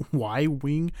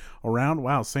around.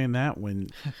 Wow, saying that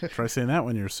try saying that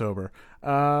when you're sober.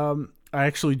 I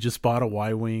actually just bought a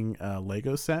Y-wing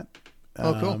Lego set.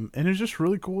 Oh, cool. And it's just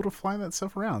really cool to fly that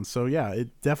stuff around. So yeah,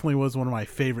 it definitely was one of my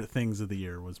favorite things of the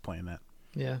year was playing that.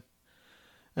 Yeah.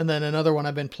 And then another one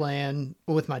I've been playing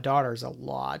with my daughters a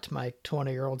lot. My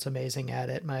 20-year-old's amazing at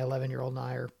it. My 11-year-old and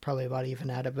I are probably about even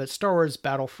at it. But Star Wars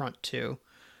Battlefront 2,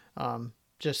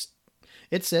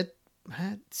 it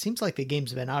seems like the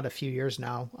game's been out a few years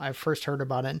now. I first heard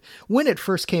about it. And when it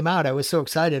first came out, I was so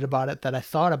excited about it that I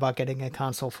thought about getting a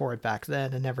console for it back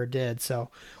then and never did. So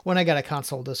when I got a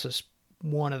console, this was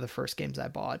one of the first games I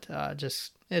bought.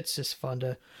 It's just fun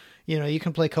to... you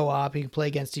can play co-op, you can play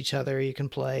against each other, you can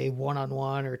play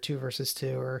 1-on-1 or 2 versus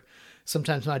 2, or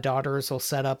sometimes my daughters will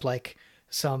set up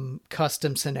some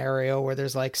custom scenario where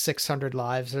there's 600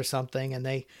 lives or something, and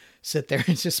they sit there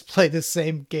and just play the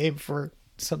same game for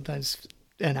sometimes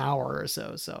an hour or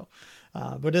so.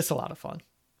 But it's a lot of fun.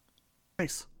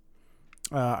 Nice.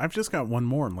 I've just got one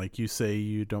more, and like you say,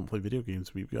 you don't play video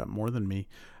games, but you've got more than me.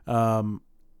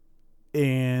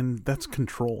 And that's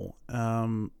Control.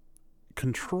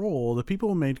 Control, the people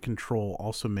who made Control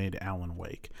also made Alan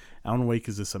Wake. Alan Wake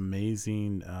is this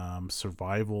amazing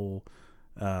survival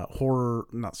horror,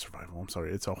 not survival, I'm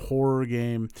sorry, it's a horror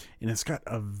game, and it's got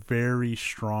a very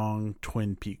strong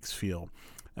Twin Peaks feel.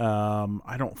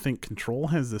 I don't think Control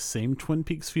has the same Twin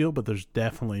Peaks feel, but there's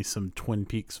definitely some Twin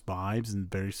Peaks vibes in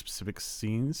very specific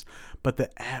scenes. But the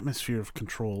atmosphere of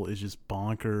Control is just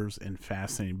bonkers and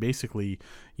fascinating. Basically,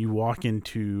 you walk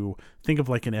into, think of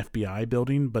like an FBI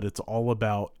building, but it's all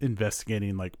about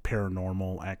investigating like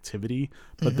paranormal activity,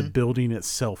 but the building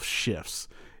itself shifts.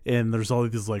 And there's all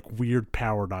these like weird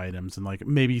powered items, and like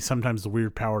maybe sometimes the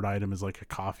weird powered item is like a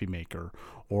coffee maker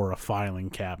or a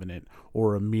filing cabinet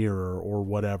or a mirror or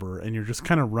whatever, and you're just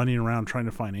kind of running around trying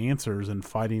to find answers and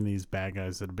fighting these bad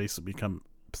guys that have basically become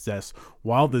possessed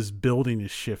while this building is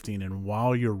shifting and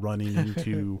while you're running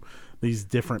into these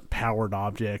different powered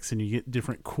objects, and you get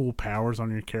different cool powers on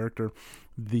your character.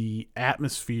 The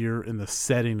atmosphere and the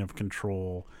setting of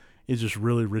Control is just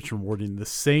really rich and rewarding, the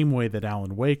same way that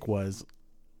Alan Wake was.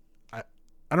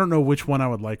 I don't know which one I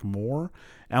would like more.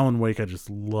 Alan Wake, I just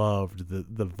loved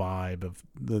the vibe of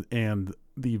and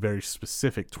the very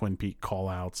specific Twin Peaks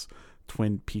callouts.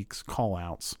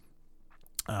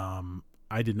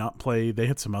 I did not play. They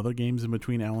had some other games in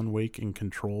between Alan Wake and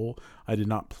Control. I did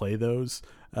not play those,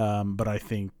 but I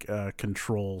think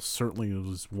Control certainly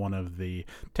was one of the.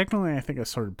 Technically, I think I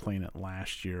started playing it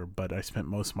last year, but I spent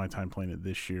most of my time playing it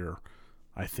this year.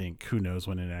 I think, who knows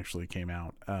when it actually came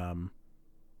out.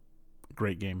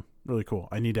 Great game, really cool.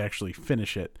 I need to actually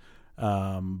finish it,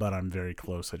 but I'm very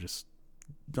close. I just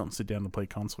don't sit down to play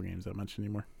console games that much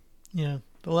anymore. Yeah,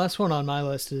 the last one on my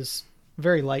list is a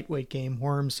very lightweight game,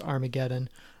 Worms Armageddon.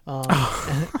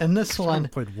 And this one, I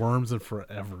haven't played Worms in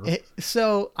forever.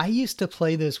 So I used to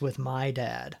play this with my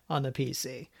dad on the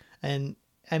PC, and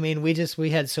I mean, we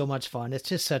had so much fun. It's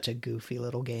just such a goofy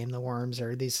little game. The Worms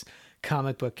are these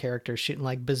comic book characters shooting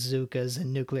like bazookas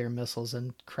and nuclear missiles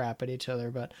and crap at each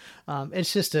other, but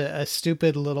it's just a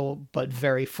stupid little but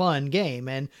very fun game,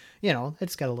 and you know,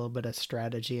 it's got a little bit of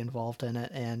strategy involved in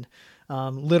it. And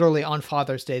literally on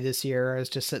Father's Day this year, I was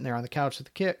just sitting there on the couch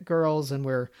with the girls, and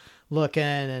we're looking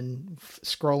and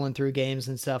scrolling through games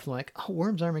and stuff. I'm like, oh,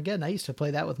 Worms Armageddon, I used to play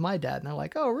that with my dad. And they're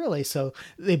like, oh, really? So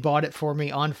they bought it for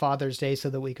me on Father's Day so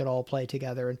that we could all play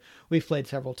together, and we've played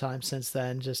several times since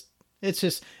then.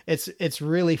 It's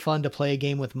really fun to play a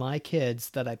game with my kids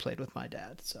that I played with my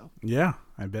dad. So yeah,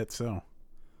 I bet so.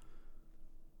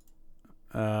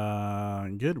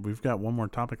 Good. We've got one more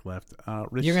topic left.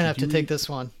 Rich, you're gonna have to take this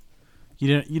one.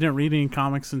 You didn't read any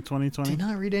comics in 2020? Did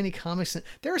not read any comics.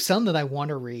 There are some that I want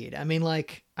to read. I mean,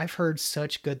 like, I've heard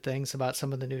such good things about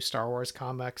some of the new Star Wars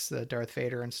comics, the Darth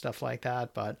Vader and stuff like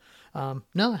that. But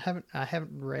no, I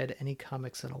haven't read any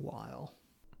comics in a while.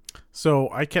 So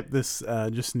I kept this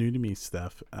just new to me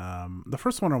stuff. The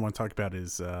first one I want to talk about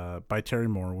is by Terry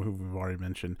Moore, who we've already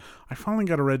mentioned. I finally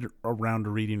got around to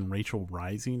reading Rachel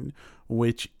Rising,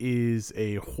 which is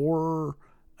a horror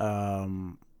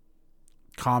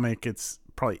comic. It's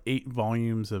probably 8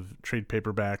 volumes of trade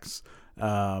paperbacks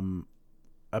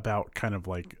about kind of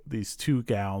like these 2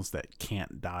 gals that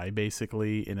can't die,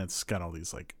 basically, and it's got all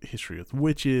these like history with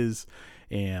witches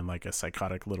and like a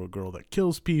psychotic little girl that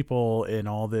kills people and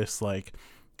all this. Like,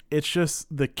 it's just,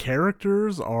 the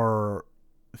characters are,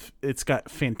 it's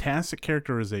got fantastic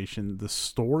characterization. The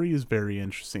story is very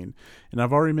interesting, and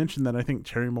I've already mentioned that I think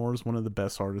Terry Moore is one of the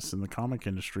best artists in the comic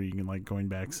industry, and like going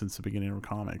back since the beginning of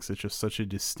comics. It's just such a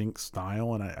distinct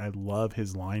style, and I love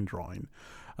his line drawing.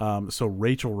 So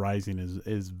Rachel Rising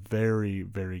is very,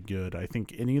 very good. I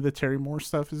think any of the Terry Moore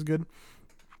stuff is good.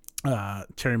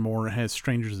 Terry Moore has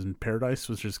Strangers in Paradise,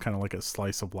 which is kind of like a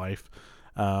slice of life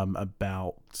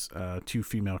about 2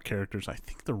 female characters. I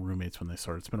think they're roommates when they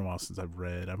started. It's been a while since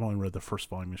I've only read the first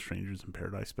volume of Strangers in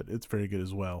Paradise, but it's very good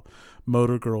as well.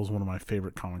 Motor Girl is one of my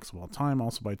favorite comics of all time,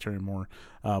 also by Terry Moore.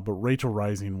 But Rachel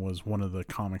Rising was one of the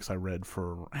comics I read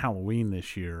for Halloween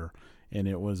this year, and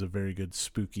it was a very good,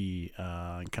 spooky,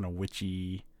 kind of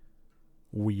witchy,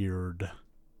 weird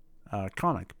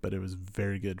comic, but it was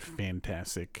very good,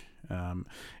 fantastic. And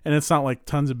it's not like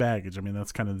tons of baggage. I mean,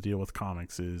 that's kind of the deal with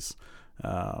comics is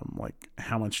like,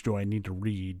 how much do I need to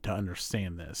read to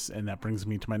understand this? And that brings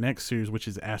me to my next series, which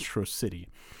is Astro City.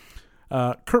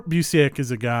 Kurt Busiek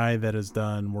is a guy that has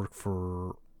done work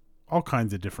for all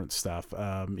kinds of different stuff.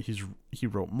 He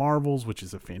wrote Marvels, which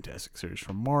is a fantastic series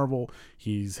from Marvel.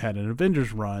 He's had an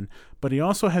Avengers run, but he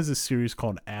also has a series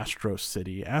called Astro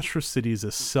City. Astro City is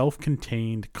a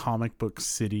self-contained comic book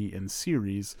city and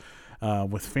series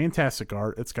with fantastic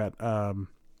art. It's got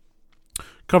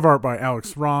cover art by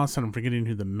Alex Ross, and I'm forgetting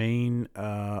who the main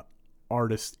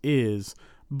artist is,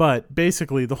 but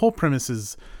basically the whole premise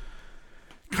is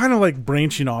kind of like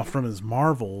branching off from his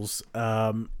Marvels,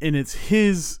 and it's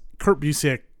Kurt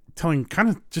Busiek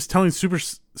telling super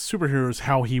superheroes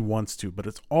how he wants to, but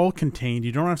it's all contained.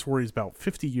 You don't have to worry about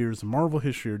 50 years of Marvel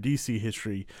history or DC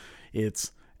history.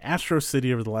 It's Astro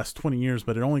City over the last 20 years,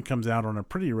 but it only comes out on a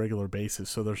pretty regular basis,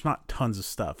 so there's not tons of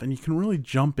stuff, and you can really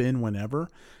jump in whenever.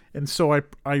 And so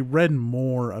I read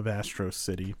more of Astro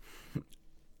City.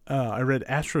 I read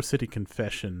Astro City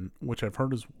Confession, which I've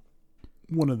heard is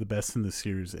one of the best in the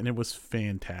series, and it was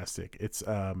fantastic. It's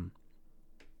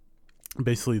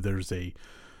basically there's a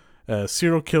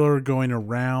serial killer going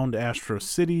around Astro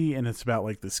City, and it's about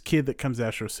like this kid that comes to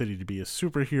Astro City to be a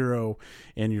superhero,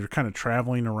 and you're kind of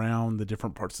traveling around the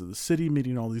different parts of the city,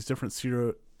 meeting all these different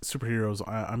superheroes.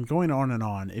 I'm going on and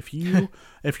on. If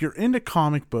you're into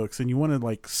comic books and you want to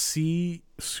like see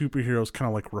superheroes kind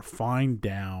of like refined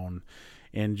down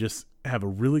and just have a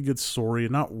really good story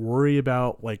and not worry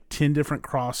about like 10 different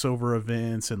crossover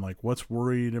events and like what's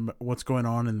going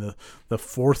on in the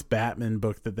fourth Batman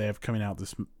book that they have coming out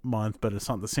this month, but it's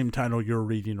not the same title you're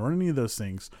reading or any of those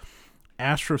things,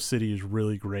 Astro City is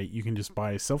really great. You can just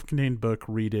buy a self-contained book,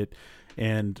 read it,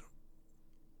 and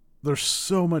there's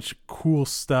so much cool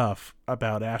stuff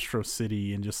about Astro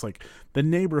City and just like the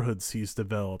neighborhoods he's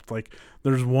developed. Like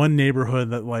there's one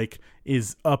neighborhood that like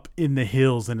is up in the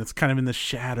hills and it's kind of in the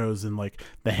shadows, and like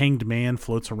the Hanged Man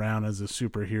floats around as a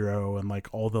superhero, and like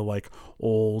all the like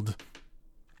old,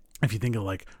 if you think of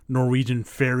like Norwegian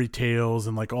fairy tales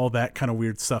and like all that kind of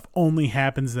weird stuff only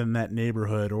happens in that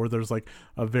neighborhood. Or there's like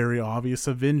a very obvious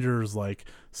Avengers like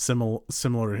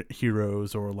similar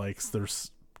heroes, or like there's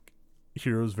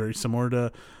heroes very similar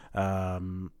to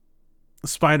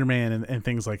Spider-Man and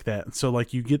things like that. And so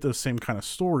like you get those same kind of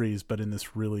stories, but in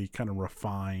this really kind of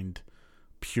refined,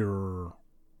 pure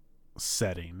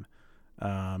setting.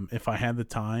 If I had the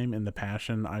time and the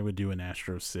passion, I would do an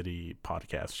Astro City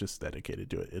podcast just dedicated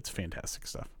to it. It's fantastic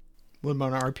stuff. What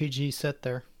about an RPG set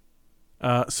there?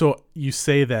 So you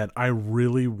say that, I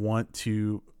really want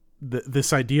to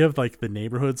this idea of like the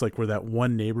neighborhoods, like where that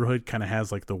one neighborhood kind of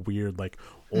has like the weird like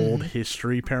old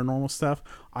history paranormal stuff.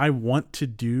 I want to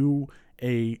do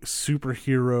a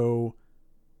superhero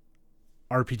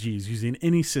RPGs using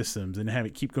any systems and have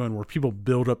it keep going, where people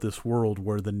build up this world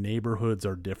where the neighborhoods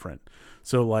are different.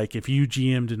 So like if you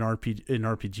GM'd an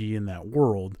RPG in that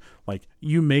world, like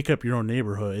you make up your own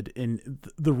neighborhood, and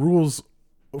the rules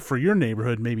for your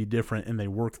neighborhood may be different and they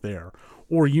work there.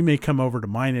 Or you may come over to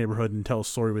my neighborhood and tell a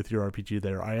story with your RPG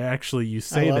there. You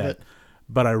say that, it.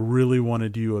 But I really want to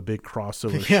do a big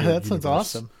crossover. Yeah, that sounds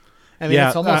awesome. I mean,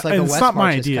 it's almost like a it's West not my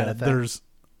Marches idea. kind of thing.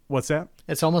 What's that?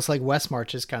 It's almost like West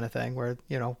Marches kind of thing, where,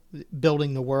 you know,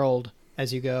 building the world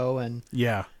as you go, and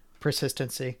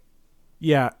persistency.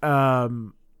 Yeah.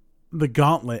 The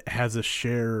Gauntlet has a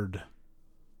shared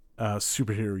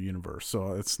superhero universe,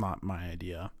 so it's not my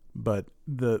idea. But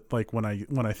when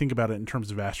I think about it in terms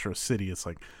of Astro City, it's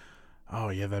like, oh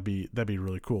yeah, that'd be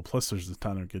really cool. Plus, there's a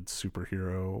ton of good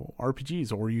superhero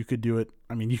RPGs. Or you could do it.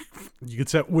 I mean, you could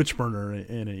set Witchburner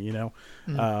in it. You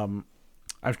know,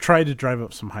 I've tried to drive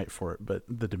up some hype for it, but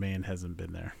the demand hasn't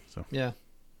been there. So yeah.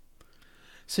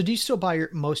 So do you still buy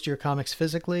most of your comics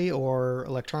physically or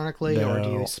electronically, No. or do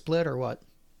you split, or what?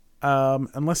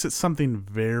 Unless it's something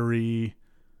very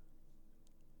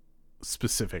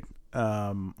specific.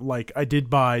 Like I did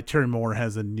buy, Terry Moore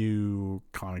has a new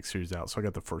comic series out, so I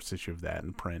got the first issue of that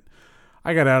in print.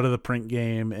 I got out of the print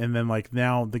game, and then like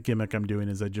now the gimmick I'm doing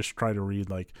is I just try to read,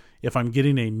 like if I'm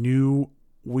getting a new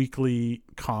weekly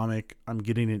comic, I'm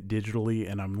getting it digitally,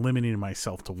 and I'm limiting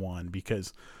myself to one,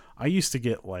 because I used to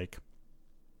get like,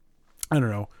 I don't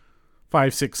know,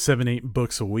 5, 6, 7, 8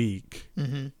 books a week.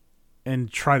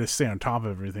 And try to stay on top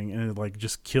of everything, and it like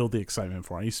just killed the excitement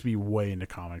for it. I used to be way into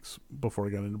comics before I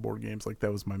got into board games. Like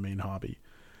that was my main hobby.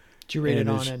 Do you read it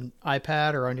on an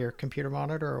iPad or on your computer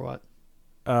monitor, or what?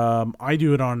 I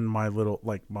do it on my little,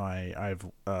 I have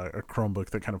a Chromebook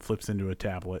that kind of flips into a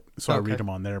tablet, so I read them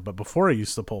on there. But before, I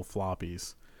used to pull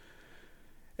floppies,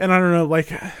 and I don't know,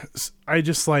 like I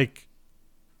just like,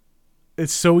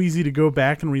 it's so easy to go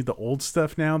back and read the old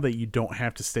stuff now that you don't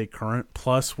have to stay current.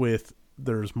 Plus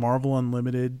there's Marvel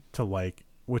Unlimited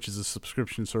which is a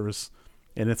subscription service,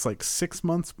 and it's like 6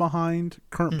 months behind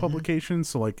current publications.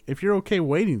 So like if you're okay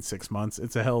waiting 6 months,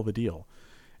 it's a hell of a deal.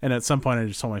 And at some point I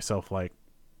just told myself, like,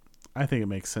 I think it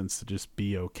makes sense to just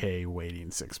be okay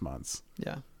waiting 6 months.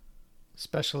 Yeah.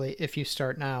 Especially if you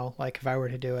start now, like if I were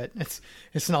to do it,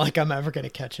 it's not like I'm ever going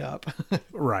to catch up.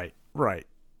 Right.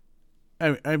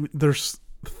 I there's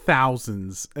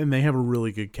thousands, and they have a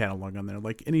really good catalog on there.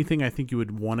 Like anything I think you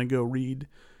would want to go read,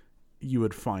 you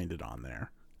would find it on there.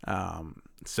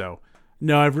 So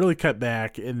no, I've really cut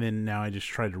back, and then now I just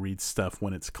try to read stuff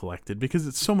when it's collected, because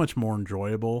it's so much more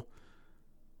enjoyable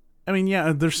I mean,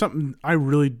 yeah, there's something I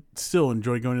really still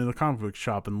enjoy going to the comic book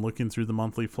shop and looking through the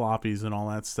monthly floppies and all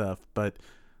that stuff. But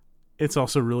it's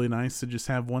also really nice to just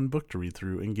have one book to read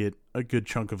through and get a good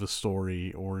chunk of a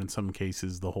story, or in some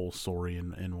cases, the whole story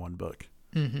in one book.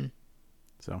 Mm-hmm.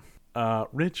 So,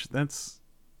 Rich, that's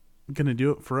going to do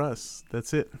it for us.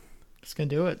 That's it. It's going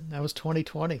to do it. That was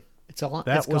 2020. It's all.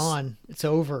 That it's gone. It's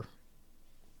over.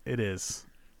 It is.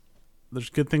 There's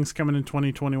good things coming in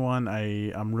 2021.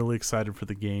 I'm really excited for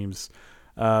the games.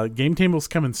 Game Table's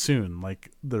coming soon.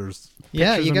 Like, there's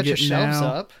Yeah, pictures you I'm got your getting shelves now.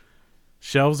 up.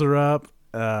 Shelves are up.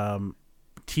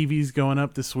 TV's going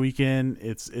up this weekend.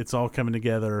 It's all coming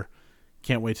together.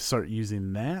 Can't wait to start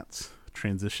using that.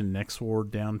 Transition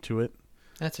NextWard down to it.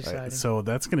 That's exciting. So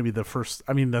that's going to be the first.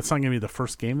 I mean, that's not going to be the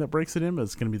first game that breaks it in, but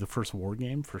it's going to be the first war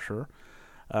game for sure.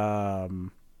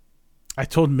 I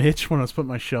told Mitch when I was putting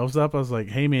my shelves up, I was like,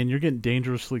 "Hey man, you're getting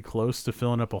dangerously close to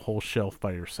filling up a whole shelf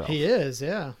by yourself." He is,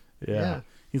 yeah. Yeah.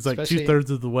 He's like Especially- 2/3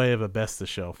 of the way of a Besta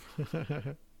shelf.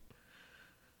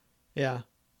 Yeah.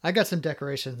 I got some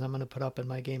decorations I'm going to put up in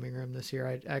my gaming room this year.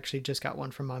 I actually just got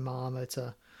one from my mom. It's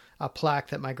a plaque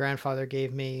that my grandfather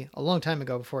gave me a long time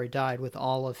ago before he died, with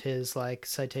all of his like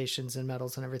citations and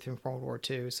medals and everything from World War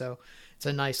II. So it's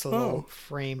a nice little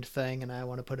framed thing, and I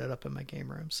want to put it up in my game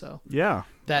room. So Yeah.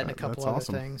 that and a couple that's other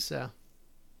awesome. things. Yeah.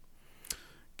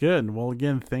 Good. Well,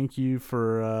 again, thank you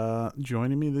for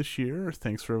joining me this year.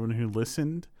 Thanks for everyone who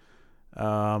listened.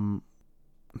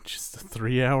 Just a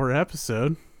 3-hour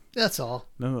episode. That's all.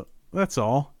 No, that's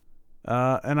all.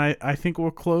 And I think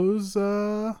we'll close with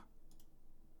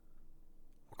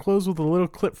a little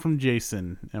clip from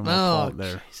Jason, and we'll call it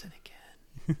there. Jason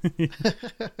again.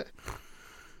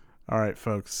 All right,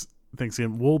 folks. Thanks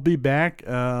again. We'll be back.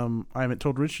 I haven't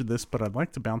told Richard this, but I'd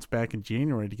like to bounce back in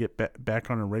January to get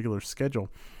back on a regular schedule.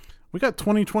 We got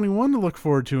 2021 to look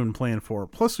forward to and plan for.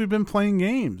 Plus, we've been playing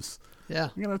games. Yeah.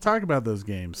 We're going to talk about those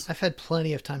games. I've had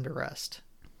plenty of time to rest.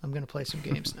 I'm going to play some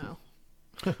games now.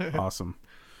 Awesome.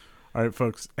 All right,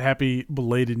 folks. Happy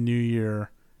belated New Year,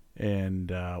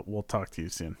 and we'll talk to you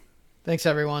soon. Thanks,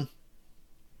 everyone.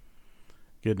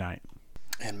 Good night.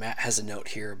 And Matt has a note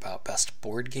here about best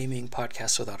board gaming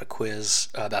podcast without a quiz.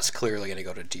 That's clearly going to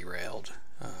go to Derailed.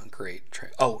 Great.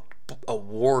 A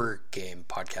war game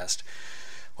podcast.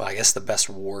 Well, I guess the best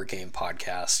war game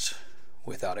podcast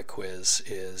without a quiz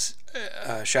is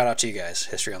shout out to you guys.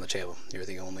 History on the Table. You're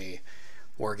the only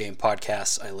war game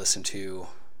podcast I listen to,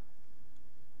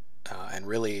 and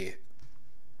really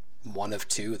one of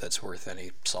two that's worth any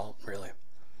salt, really.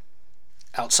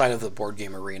 Outside of the board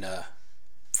game arena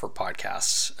for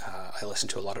podcasts, I listen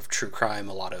to a lot of true crime,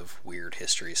 a lot of weird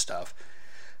history stuff.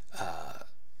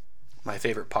 My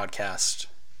favorite podcast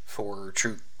for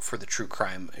the true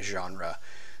crime genre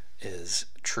is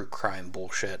True Crime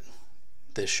Bullshit.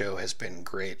 This show has been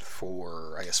great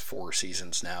for, I guess, 4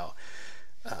 seasons now.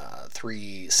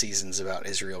 3 seasons about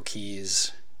Israel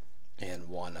Keys and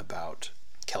 1 about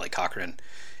Kelly Cochran.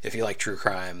 If you like true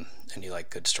crime and you like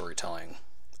good storytelling,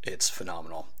 it's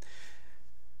phenomenal.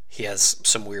 He has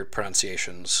some weird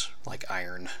pronunciations like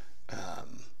iron,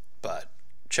 but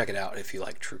check it out if you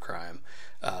like true crime.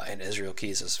 And Israel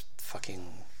Keys is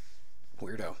fucking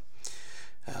weirdo.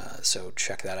 So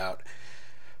check that out.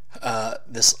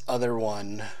 This other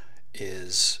one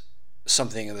is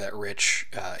something that Rich,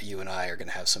 you and I are going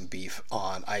to have some beef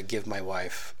on. I give my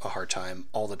wife a hard time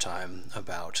all the time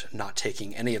about not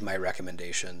taking any of my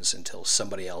recommendations until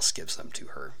somebody else gives them to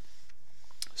her.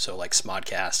 So like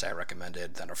Smodcast, I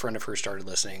recommended, then a friend of hers started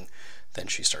listening, then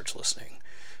she starts listening.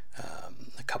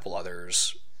 A couple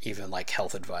others, even like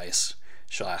health advice,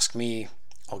 she'll ask me,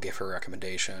 I'll give her a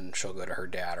recommendation, she'll go to her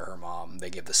dad or her mom, they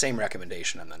give the same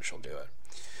recommendation, and then she'll do it.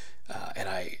 And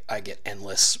I get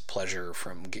endless pleasure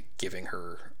from giving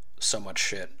her so much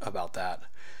shit about that.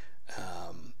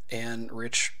 And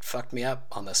Rich fucked me up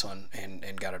on this one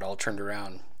and got it all turned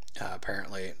around.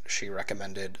 Apparently, she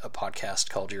recommended a podcast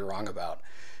called You're Wrong About.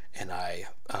 And I,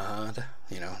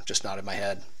 just nodded my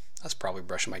head. I was probably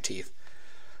brushing my teeth.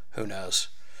 Who knows?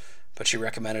 But she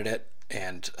recommended it,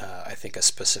 and I think a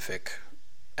specific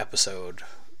episode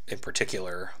in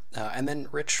particular. And then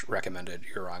Rich recommended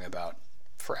You're Wrong About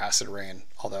for Acid Rain,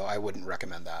 although I wouldn't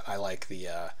recommend that. I like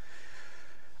the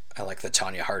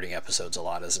Tanya Harding episodes a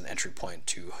lot as an entry point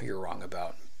to You're Wrong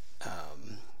About.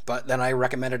 But then I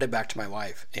recommended it back to my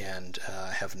wife and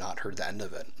have not heard the end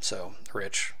of it. So,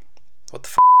 Rich, what the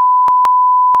f***?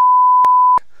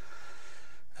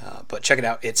 But check it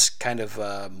out. It's kind of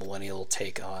a millennial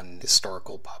take on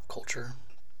historical pop culture.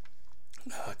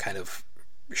 Kind of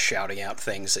shouting out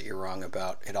things that you're wrong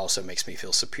about. It also makes me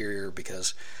feel superior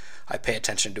because I pay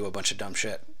attention to a bunch of dumb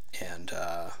shit. And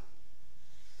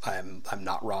I'm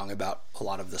not wrong about a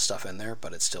lot of the stuff in there,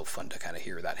 but it's still fun to kind of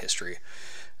hear that history.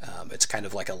 It's kind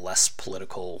of like a less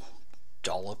political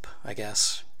dollop, I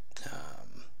guess.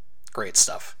 Great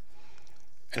stuff.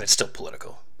 And it's still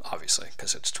political, obviously,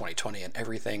 because it's 2020 and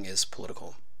everything is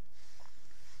political.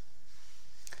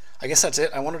 I guess that's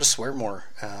it. I wanted to swear more,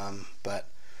 but,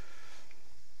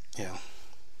 you know,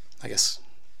 I guess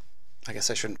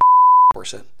I shouldn't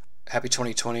force it. Happy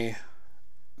 2020,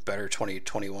 better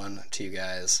 2021 to you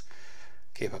guys.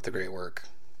 Keep up the great work.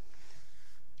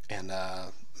 And,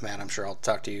 Matt, I'm sure I'll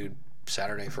talk to you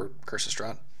Saturday for Curse of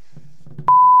Strahd.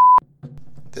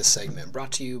 This segment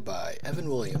brought to you by Evan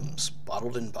Williams,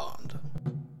 Bottled in Bond.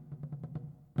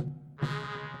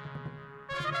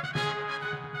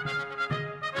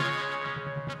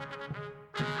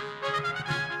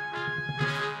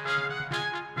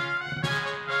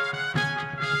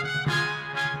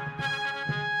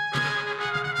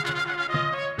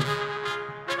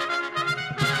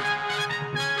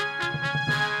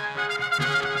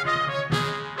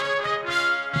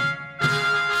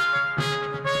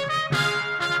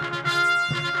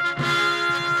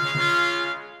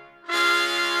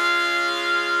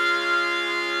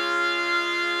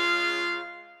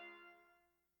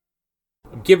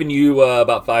 Giving you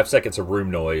about 5 seconds of room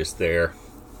noise there,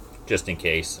 just in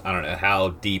case. I don't know how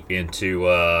deep into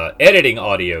editing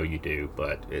audio you do,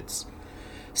 but it's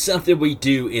something we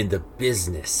do in the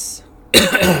business.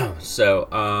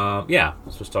 So, yeah,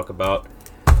 let's just talk about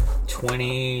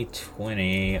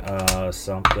 2020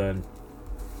 something.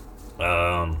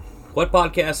 What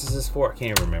podcast is this for? I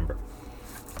can't even remember.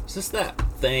 Is this that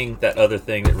other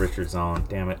thing that Richard's on?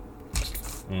 Damn it.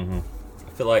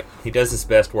 I feel like he does his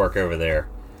best work over there.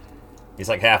 He's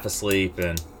like half asleep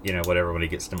and, whatever when he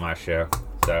gets to my show.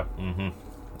 So,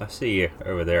 I see you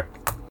over there.